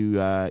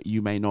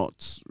may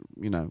not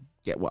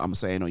get what I'm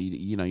saying, or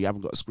you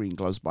haven't got a screen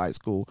close by. It's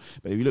cool.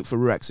 But if you look for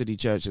Ruach City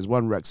Church, there's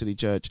one Ruach City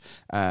Church.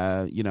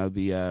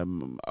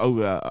 The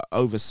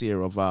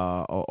overseer of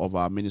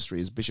our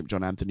ministry is Bishop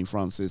John Anthony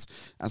Francis.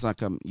 As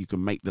you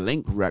can make the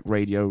link, Ruach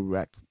Radio,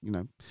 Ruach,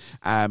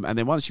 and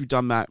then once you've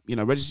done that,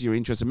 register your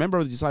interest. A member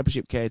of the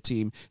discipleship care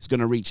team is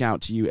going to reach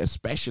out to you,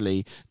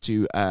 especially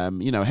to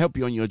help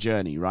you on your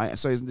journey, right?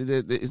 So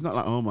it's not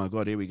like, oh my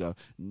God, here we go.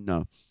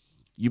 No.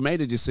 You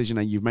made a decision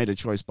and you've made a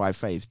choice by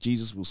faith.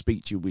 Jesus will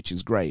speak to you, which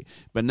is great.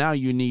 But now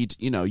you need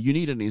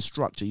an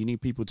instructor. You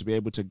need people to be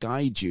able to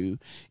guide you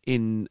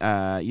in,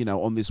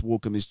 on this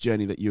walk and this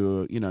journey that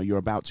you're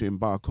about to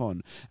embark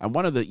on. And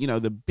one of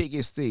the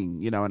biggest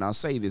thing, and I'll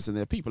say this, and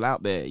there are people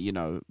out there,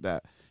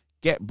 that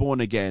get born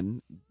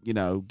again,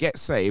 get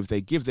saved,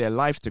 they give their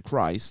life to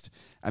Christ,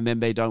 and then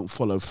they don't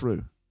follow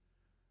through.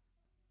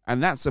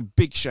 And that's a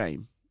big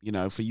shame,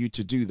 for you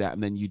to do that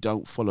and then you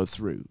don't follow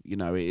through.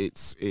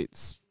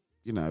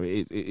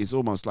 It's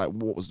almost like,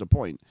 what was the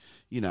point?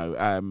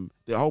 The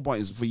whole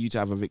point is for you to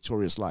have a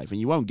victorious life, and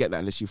you won't get that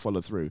unless you follow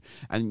through.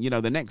 And,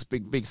 the next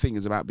big thing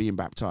is about being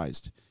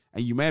baptized.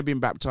 And you may have been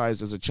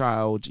baptized as a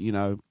child,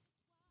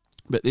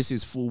 but this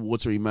is full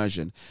water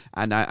immersion.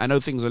 And I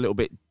know things are a little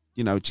bit,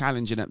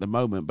 challenging at the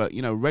moment, but,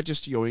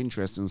 register your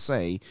interest and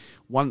say,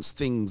 once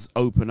things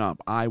open up,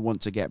 I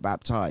want to get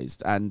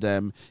baptized.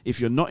 And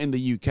if you're not in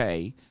the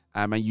UK,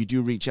 and you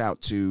do reach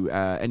out to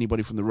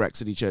anybody from the Rec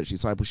City Church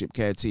Discipleship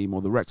Care Team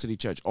or the Rec City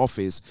Church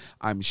office,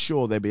 I'm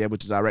sure they'll be able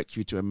to direct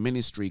you to a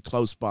ministry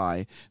close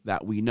by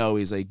that we know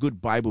is a good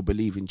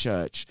Bible-believing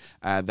church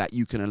that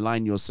you can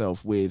align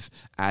yourself with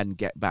and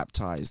get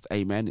baptized.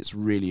 Amen. It's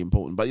really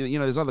important. But,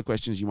 there's other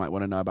questions you might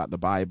want to know about the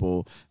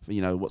Bible.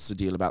 What's the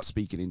deal about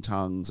speaking in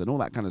tongues and all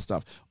that kind of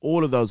stuff.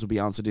 All of those will be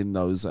answered in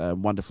those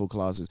wonderful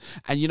classes.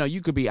 And,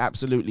 you could be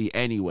absolutely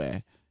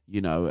anywhere,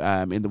 in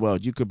the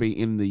world. You could be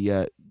in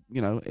the...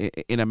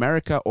 in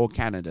America or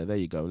Canada. There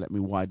you go. Let me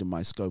widen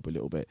my scope a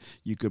little bit.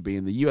 You could be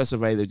in the US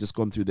of A, they've just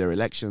gone through their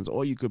elections,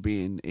 or you could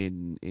be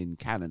in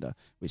Canada,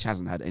 which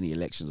hasn't had any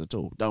elections at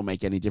all. Don't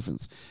make any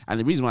difference. And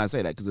the reason why I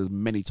say that, because there's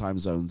many time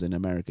zones in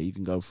America. You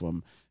can go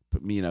from,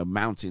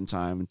 mountain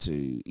time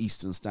to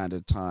Eastern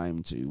Standard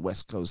Time to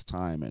West Coast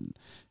time, and,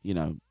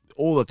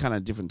 all the kind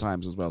of different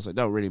times as well. So it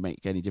don't really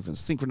make any difference.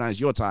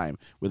 Synchronize your time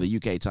with the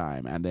UK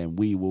time, and then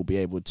we will be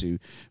able to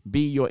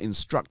be your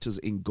instructors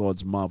in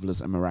God's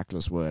marvelous and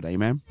miraculous word.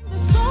 Amen.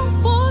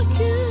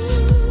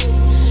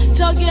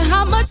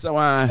 So,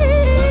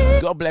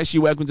 God bless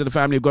you. Welcome to the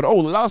family of God.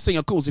 Oh, the last thing,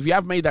 of course, if you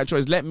have made that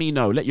choice, let me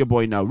know. Let your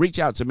boy know. Reach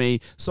out to me,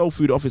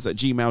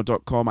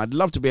 soulfoodoffice@gmail.com. I'd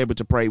love to be able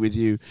to pray with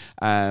you.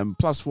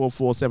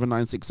 +44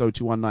 7960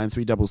 219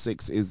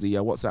 366 is the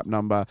WhatsApp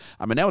number.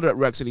 I'm an elder at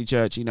Ruach City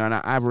Church, and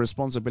I have a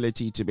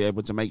responsibility to be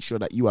able to make sure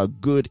that you are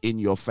good in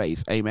your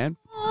faith. Amen.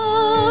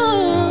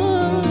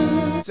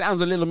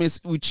 Sounds a little Miss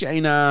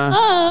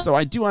Uchena. So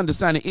I do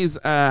understand it is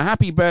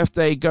happy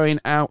birthday going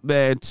out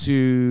there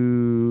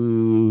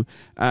to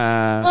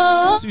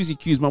Susie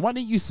Kuzma. Why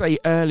didn't you say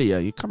earlier?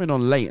 You're coming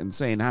on late and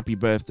saying happy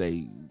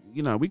birthday.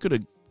 We could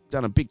have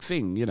done a big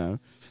thing,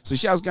 So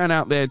shouts going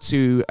out there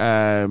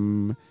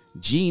to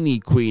Jeannie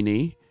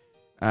Queenie.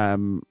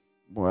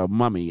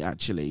 Mummy,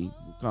 actually.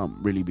 We can't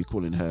really be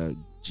calling her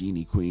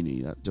Jeannie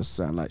Queenie. That just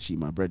sounds like she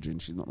my brethren.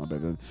 She's not my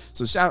brethren.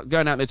 So shout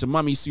going out there to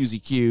Mummy Susie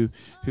Q,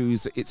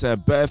 it's her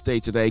birthday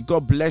today.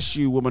 God bless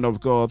you, woman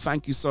of God.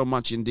 Thank you so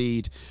much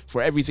indeed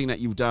for everything that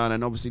you've done,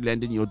 and obviously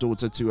lending your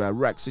daughter to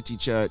Ruach City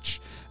Church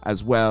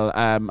as well.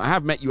 I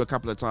have met you a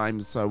couple of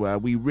times, so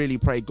we really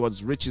pray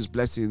God's richest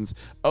blessings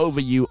over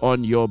you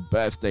on your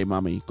birthday,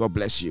 Mummy. God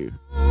bless you.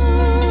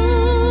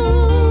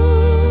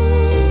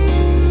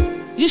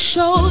 You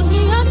showed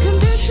me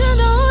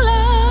unconditional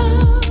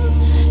love,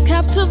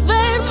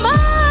 captivate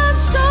my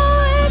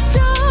soul with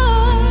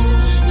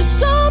joy. You're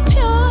so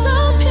pure, you're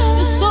so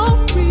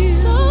real, you're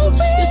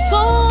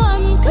so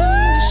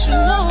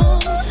unconditional.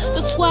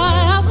 That's why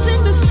I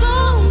sing this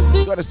song.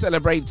 We've got to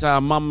celebrate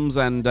our mums,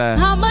 and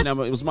it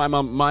was my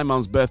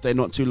mum's birthday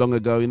not too long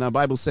ago. The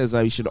Bible says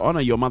you should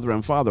honor your mother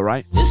and father,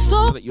 right?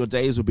 So that your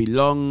days will be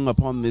long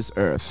upon this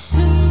earth.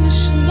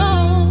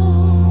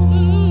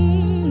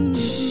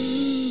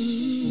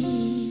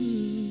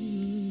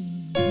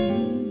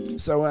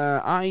 So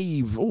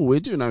we're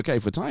doing okay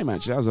for time,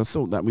 actually, as I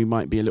thought that we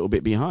might be a little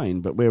bit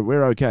behind, but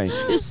we're okay.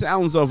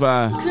 Sounds of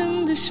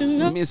Miss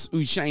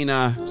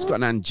Uchena. She's got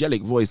an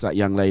angelic voice, that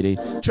young lady.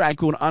 Track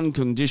called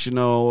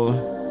Unconditional.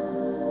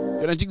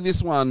 Gonna do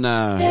this one.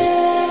 And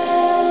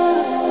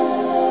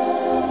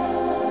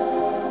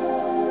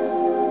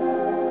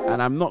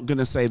I'm not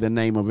gonna say the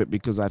name of it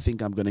because I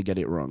think I'm gonna get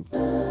it wrong.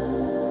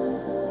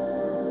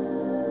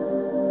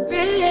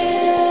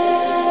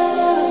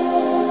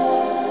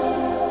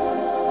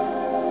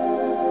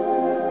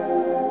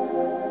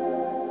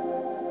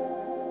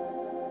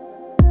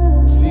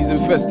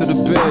 Manifest of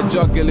the bear,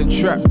 juggling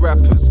trap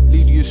rappers.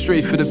 Lead you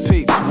straight for the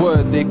papes.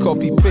 Word, they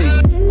copy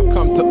paste. I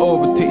come to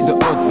overtake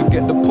the odds,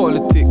 forget the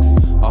politics.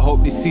 I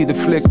hope they see the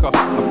flicker.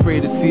 I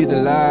pray to see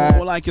the light.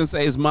 All I can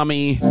say is,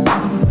 mummy,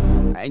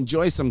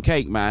 enjoy some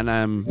cake,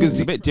 man. Because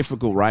it's a bit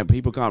difficult, right?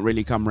 People can't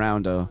really come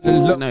round. I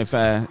don't know if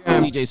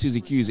DJ Susie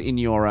Q's in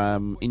your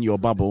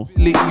bubble.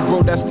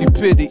 Bro, that's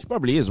stupidity. She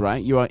probably is,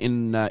 right? You are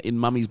in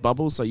mummy's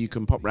bubble, so you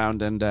can pop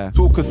round and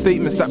talk of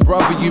statements that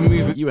brother you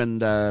move. You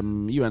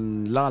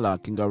and Lala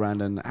can go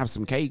around and have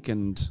some cake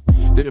and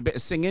do a bit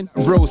of singing.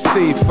 Bro,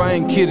 safe, I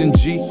ain't kidding,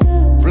 G.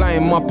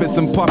 Blind muppets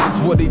and puppets,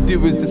 what they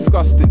do is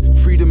disgusting.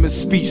 Freedom of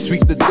speech, sweep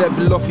the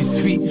devil off his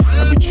feet.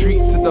 I retreat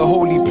to the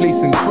holy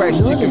place in Christ,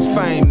 you can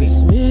find me.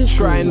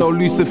 Try no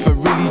Lucifer,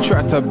 really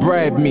try to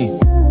bribe me.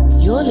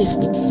 You're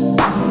listening.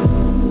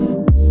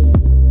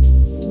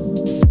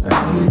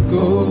 And it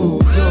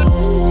goes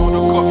on. Smell the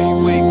coffee,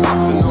 wake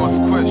up and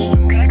ask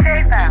questions.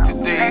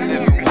 Day-to-day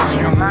living, what's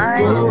your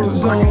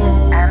purpose?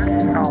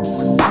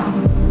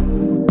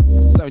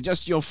 So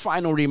just your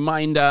final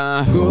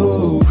reminder.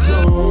 Goes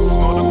on.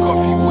 Smell the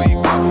coffee,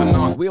 wake up and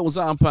ask. Wheels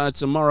Up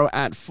tomorrow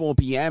at 4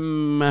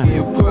 p.m.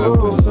 Your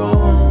purpose.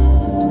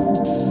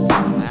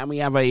 And we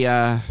have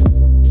a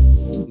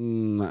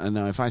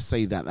no, if I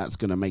say that, that's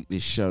going to make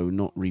this show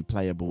not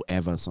replayable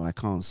ever, so I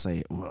can't say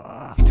it.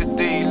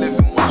 Today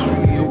living, what's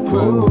really your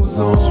purpose?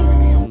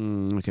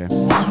 Okay,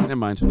 never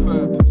mind.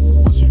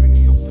 What's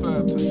really your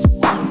purpose?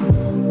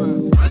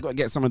 I've got to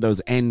get some of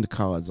those end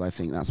cards. I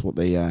think that's what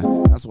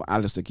that's what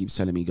Alistair keeps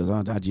telling me. He goes,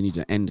 oh, Dad, you need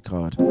an end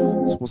card.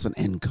 So what's an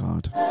end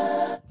card?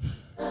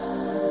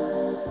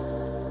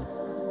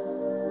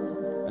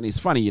 And it's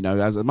funny, you know,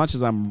 as much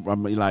as I'm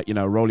like, you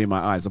know, rolling my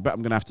eyes, I bet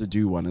I'm going to have to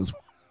do one as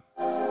well.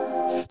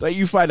 Don't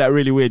you find that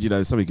really weird? You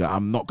know, somebody go,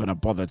 I'm not going to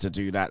bother to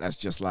do that. That's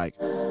just like,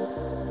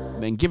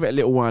 then give it a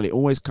little while. It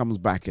always comes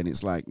back and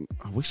it's like,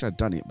 I wish I'd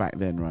done it back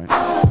then, right?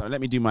 So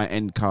let me do my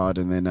end card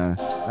and then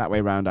that way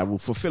around I will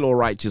fulfill all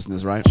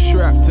righteousness, right?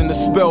 Trapped in the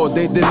spell,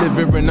 they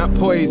delivering that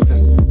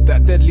poison,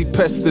 that deadly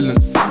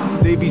pestilence.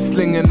 They be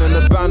slinging in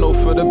the banner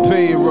for the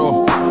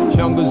payroll.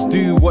 Youngers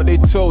do what they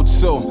told,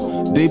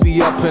 so they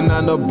be up and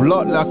on the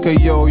block like a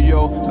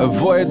yo-yo.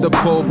 Avoid the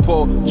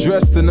po-po,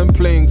 dressed in them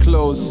plain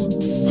clothes.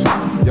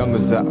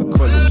 Youngers out of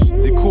college,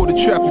 they call the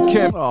trap a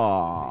camp.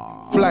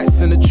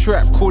 Flights in the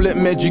trap, call it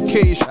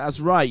medication. That's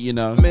right, you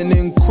know. Men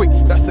in quick,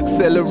 that's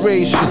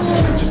acceleration.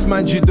 Just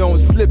mind you don't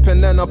slip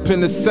and end up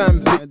in the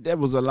sand pit. There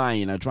was a line,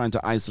 you know, trying to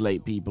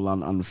isolate people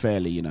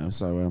unfairly, you know.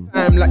 So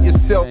I'm like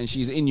yourself, and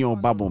she's in your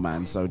bubble,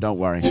 man. So don't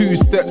worry. 2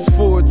 steps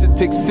forward to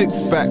take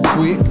 6 back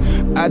quick.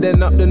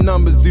 Adding up the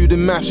numbers, do the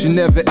math. You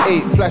never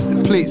ate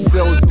plastic plates,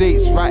 sell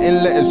dates, writing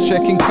letters,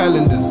 checking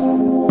calendars.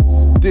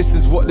 This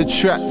is what the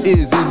trap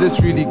is. Is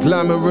this really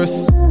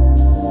glamorous?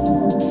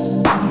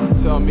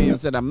 Tell me. I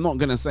said I'm not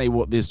gonna say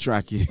what this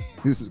track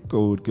is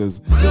called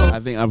because I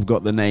think I've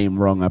got the name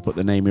wrong. I put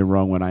the name in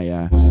wrong when I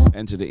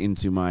entered it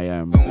into my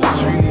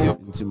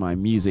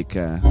music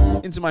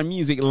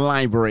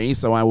library.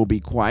 So I will be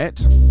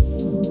quiet.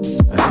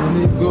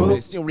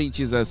 It still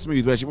reaches a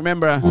smooth version.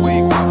 Remember,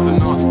 wake up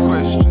and ask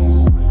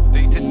questions.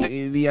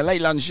 The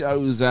late lunch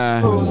shows.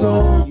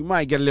 You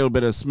might get a little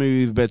bit of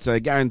smooth, but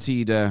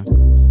guaranteed.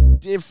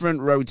 Different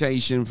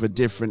rotation for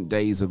different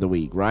days of the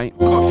week, right?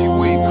 Coffee,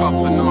 wake up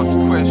and ask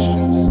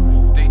questions.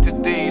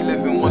 Day-to-day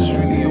living, what's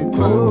really your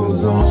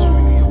purpose?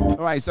 All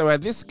right, so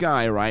this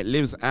guy, right,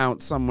 lives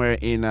out somewhere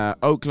in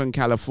Oakland,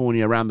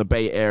 California, around the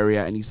Bay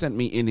Area, and he sent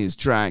me in his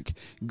track.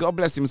 God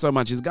bless him so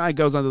much. His guy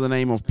goes under the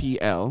name of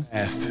PL.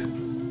 Yeah,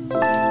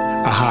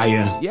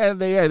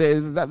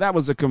 that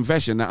was a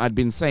confession that I'd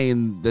been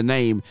saying the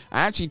name.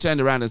 I actually turned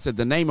around and said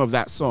the name of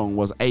that song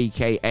was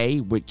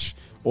AKA,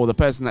 or the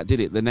person that did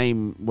it, the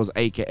name was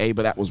AKA,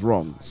 but that was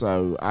wrong.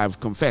 So I've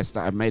confessed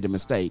that I've made a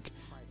mistake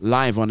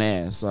live on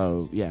air.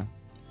 So, yeah.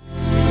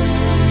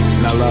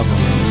 And I love him.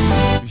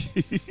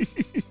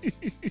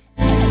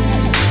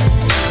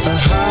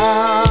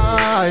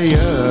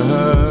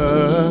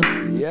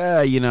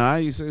 Yeah, you know,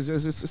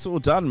 it's all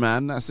done,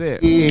 man. That's it.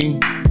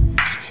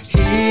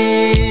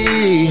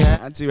 I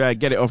had to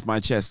get it off my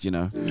chest, you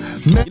know.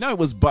 You know, it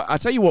was, but I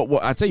tell you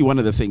what, I tell you one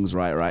of the things,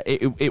 right?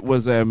 It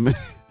was,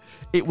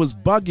 it was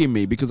bugging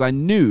me because I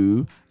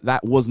knew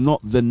that was not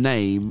the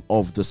name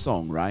of the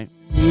song, right?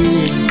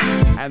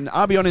 And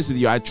I'll be honest with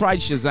you, I tried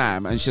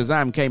Shazam, and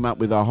Shazam came up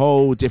with a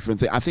whole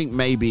different thing. I think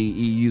maybe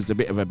he used a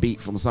bit of a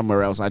beat from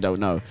somewhere else, I don't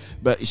know.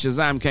 But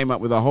Shazam came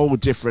up with a whole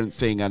different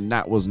thing, and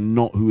that was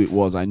not who it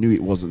was. I knew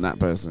it wasn't that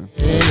person.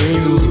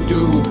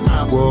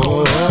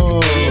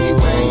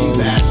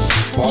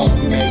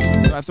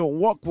 So I thought,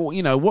 what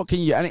can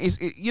you? And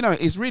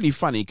it's really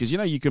funny because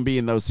you can be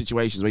in those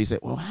situations where you say,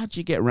 well, how'd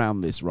you get around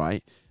this,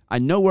 right? I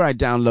know where I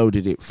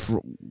downloaded it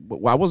from.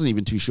 Well, I wasn't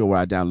even too sure where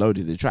I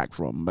downloaded the track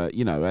from, but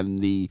and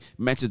the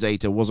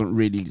metadata wasn't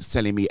really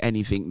telling me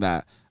anything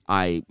that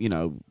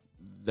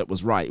that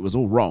was right. It was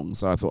all wrong.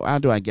 So I thought, how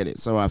do I get it?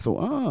 So I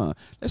thought,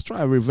 let's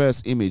try a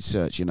reverse image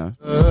search. A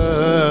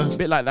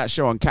bit like that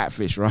show on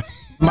Catfish, right?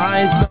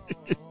 My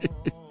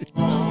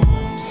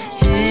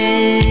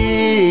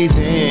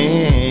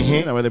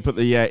You know, where they put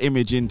the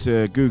image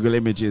into Google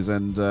Images,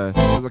 and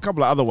there's a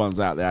couple of other ones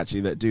out there actually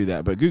that do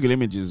that. But Google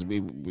Images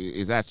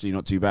is actually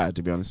not too bad,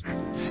 to be honest.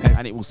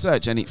 And it will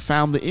search, and it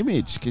found the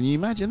image. Can you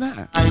imagine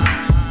that?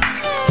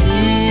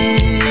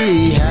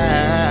 He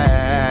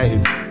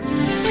has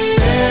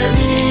spared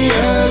me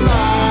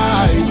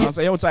alive. I'll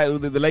say, hold tight,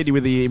 the lady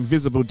with the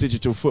invisible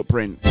digital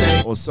footprint,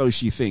 or so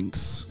she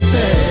thinks.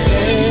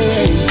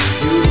 Say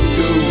you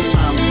do,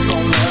 I'm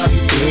gonna love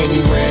you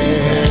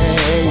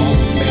anyway.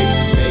 Won't make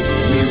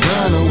me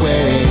run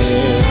away.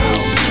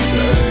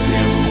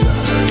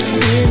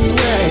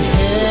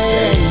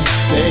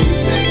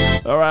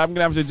 All right, I'm going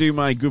to have to do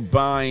my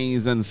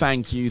goodbyes and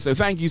thank you. So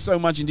thank you so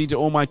much indeed to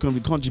all my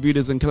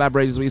contributors and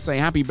collaborators. We say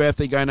happy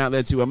birthday going out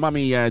there to a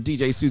mummy,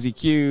 DJ Susie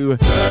Q.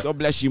 God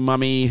bless you,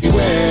 mummy.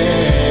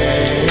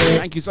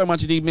 Thank you so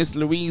much indeed, Miss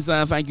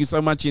Louisa. Thank you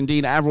so much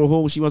indeed, Avril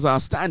Hall. She was our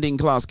standing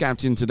class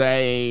captain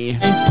today.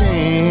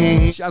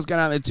 Shouts going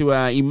out there to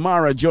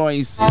Imara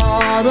Joyce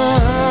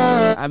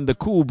and the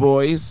Cool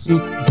Boys.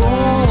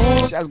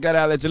 Shouts going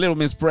out there to Little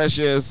Miss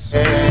Precious.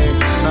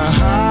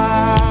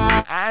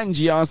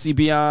 Angie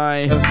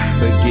RCBI,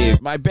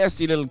 forgive my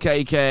bestie little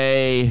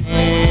KK,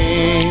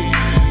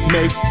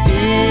 make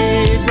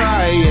Israel.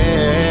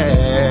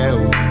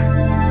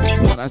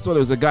 I saw there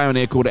was a guy on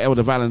here called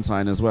Elder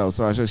Valentine as well,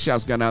 so I should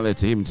shouts going out there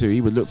to him too. He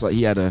looks like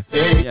he had a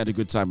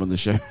good time on the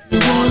show. You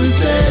wanna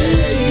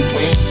say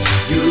when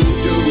you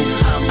do,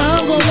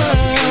 I'm gonna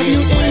love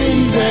you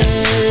anyway.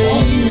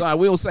 So I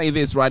will say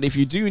this, right? If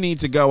you do need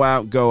to go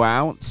out, go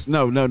out.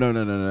 No.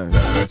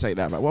 I'll take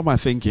that back. What am I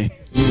thinking?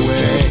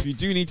 If you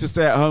do need to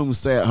stay at home,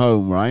 stay at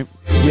home, right?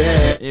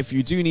 Yeah. If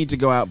you do need to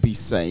go out, be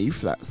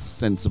safe. That's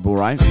sensible,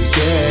 right?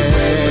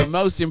 Yeah. But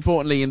most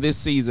importantly in this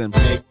season,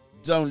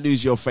 don't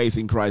lose your faith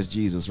in Christ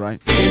Jesus, right?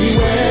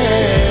 Anyway.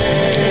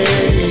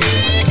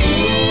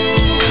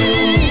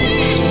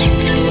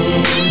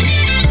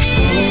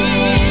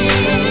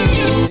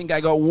 I think I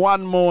got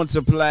one more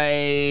to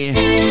play.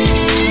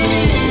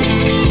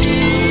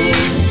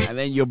 And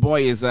then your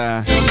boy is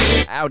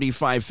Audi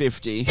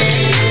 550.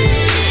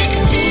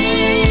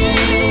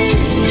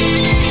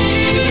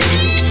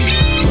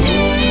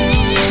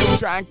 A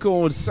track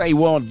called Say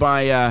What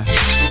by a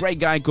great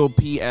guy called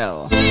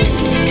PL. Say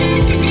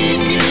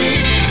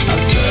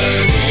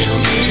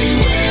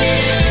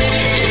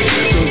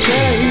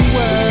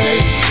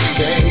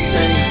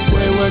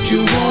what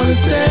you wanna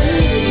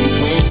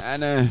say.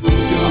 And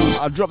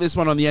I'll drop this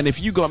one on the end.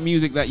 If you got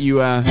music that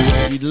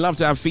you'd love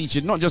to have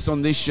featured, not just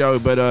on this show,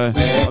 but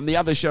on the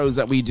other shows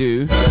that we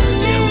do,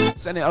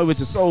 send it over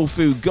to Soul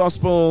Food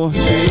Gospel.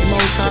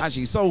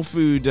 Actually, Soul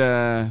Food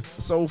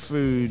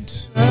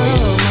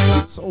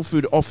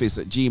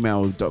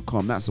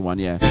Office@gmail.com. That's the one,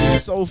 yeah.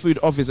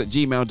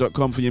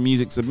 soulfoodoffice@gmail.com for your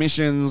music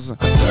submissions.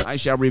 I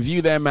shall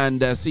review them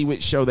and see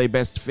which show they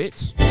best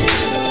fit.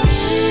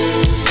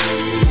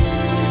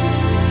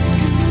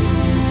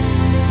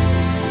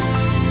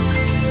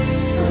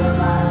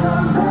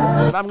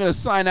 But I'm gonna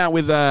sign out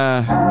with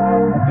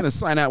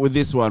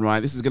this one, right?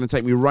 This is gonna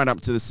take me right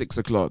up to the 6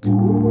 o'clock.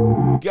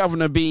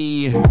 Governor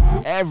B,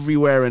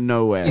 Everywhere and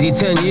Nowhere. Easy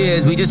 10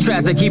 years, we just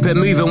try to keep it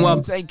moving. Well,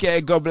 take care,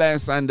 God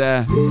bless, and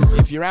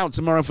if you're out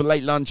tomorrow for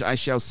late lunch, I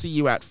shall see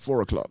you at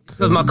 4 o'clock.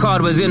 Cause my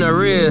card was in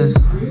arrears.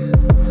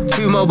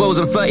 2 mobiles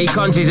in 30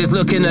 countries, it's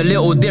looking a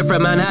little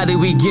different, man. How did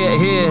we get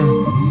here?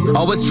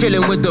 I was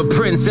chilling with the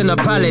Prince in the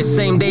palace.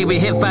 Same day we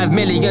hit 5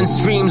 million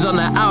streams on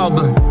the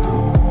album.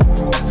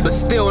 But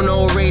still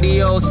no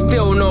radio,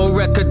 still no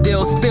record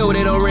deal, still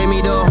they don't rate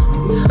me though.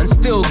 And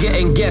still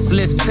getting guest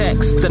list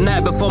texts. The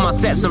night before my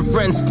set, some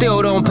friends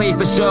still don't pay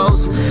for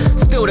shows.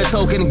 Still the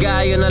token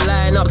guy in the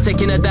lineup,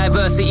 taking a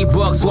diversity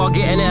box while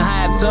getting it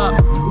hyped up.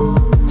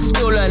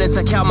 Still learning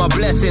to count my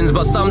blessings,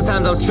 but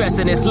sometimes I'm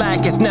stressing, it's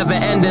like it's never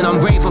ending. I'm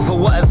grateful for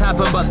what has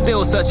happened, but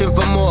still searching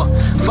for more.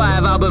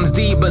 5 albums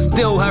deep, but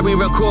still hurry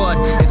record.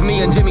 It's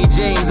me and Jimmy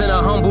James in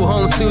a humble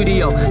home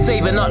studio,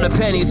 saving up the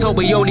pennies, hope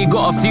we only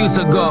got a few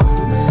to go.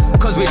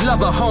 Cause we'd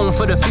love a home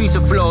for the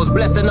future flows.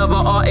 Blessing other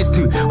artists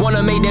who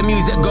wanna make their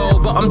music go.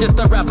 But I'm just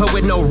a rapper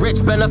with no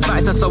rich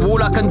benefactor, so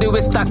all I can do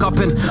is stack up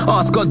and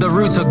ask God the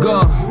route to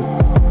go.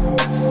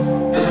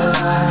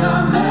 Feels like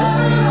I'm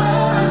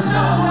everywhere and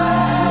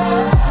nowhere.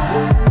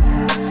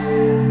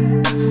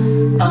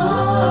 Oh.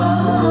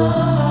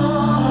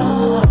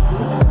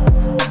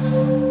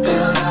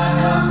 Feels like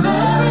I'm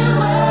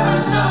everywhere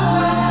and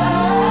nowhere.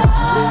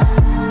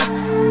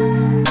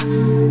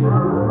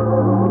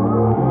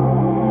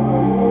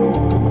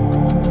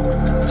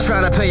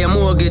 Trying to pay a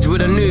mortgage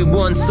with a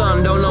newborn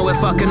son, don't know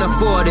if I can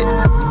afford it.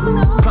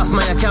 Plus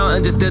my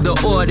accountant just did the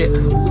audit.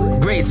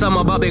 Great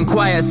summer, but been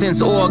quiet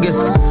since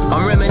August.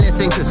 I'm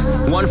reminiscing cause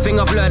one thing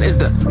I've learned is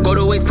that God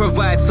always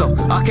provides, so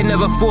I can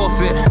never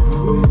forfeit.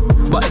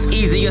 But it's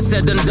easier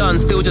said than done,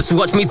 still just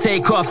watch me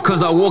take off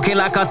cause I walk it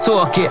like I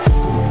talk it.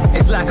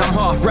 It's like I'm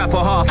half rapper,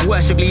 half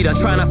worship leader,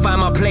 trying to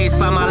find my place,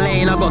 find my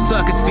lane. I got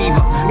circus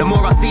fever. The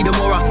more I see, the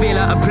more I feel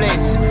out of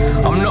place.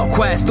 I'm not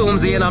quite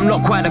Stormzy and I'm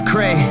not quite a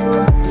Cray.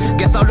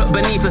 Guess I'll look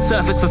beneath the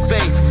surface for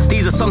faith.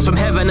 These are songs from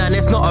heaven and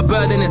it's not a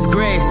burden, it's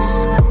grace.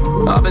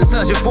 I've been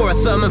searching for a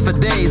sermon for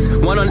days,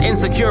 one on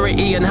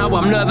insecurity and how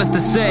I'm nervous to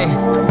say.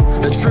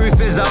 The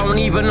truth is I don't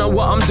even know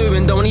what I'm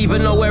doing, don't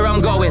even know where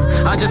I'm going.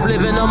 I just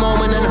live in a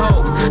moment and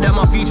hope that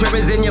my future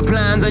is in your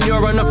plans and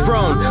you're on the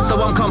throne.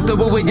 So I'm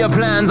comfortable with your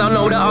plans, I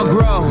know that I'll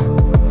grow.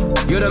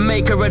 You're the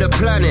maker of the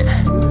planet,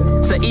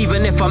 so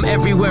even if I'm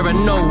everywhere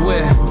and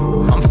nowhere,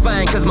 I'm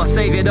fine cause my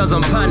savior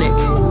doesn't panic,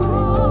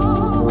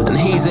 and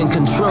he's in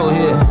control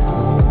here.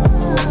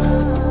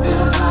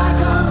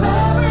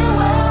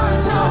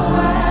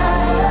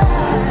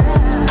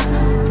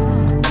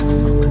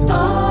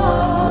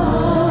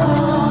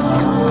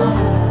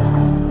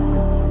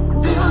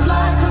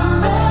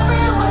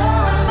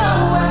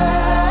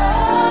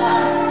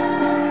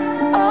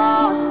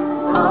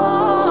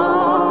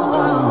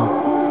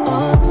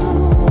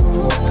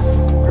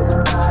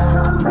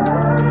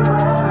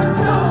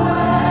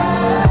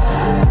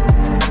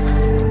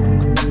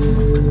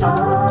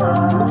 Oh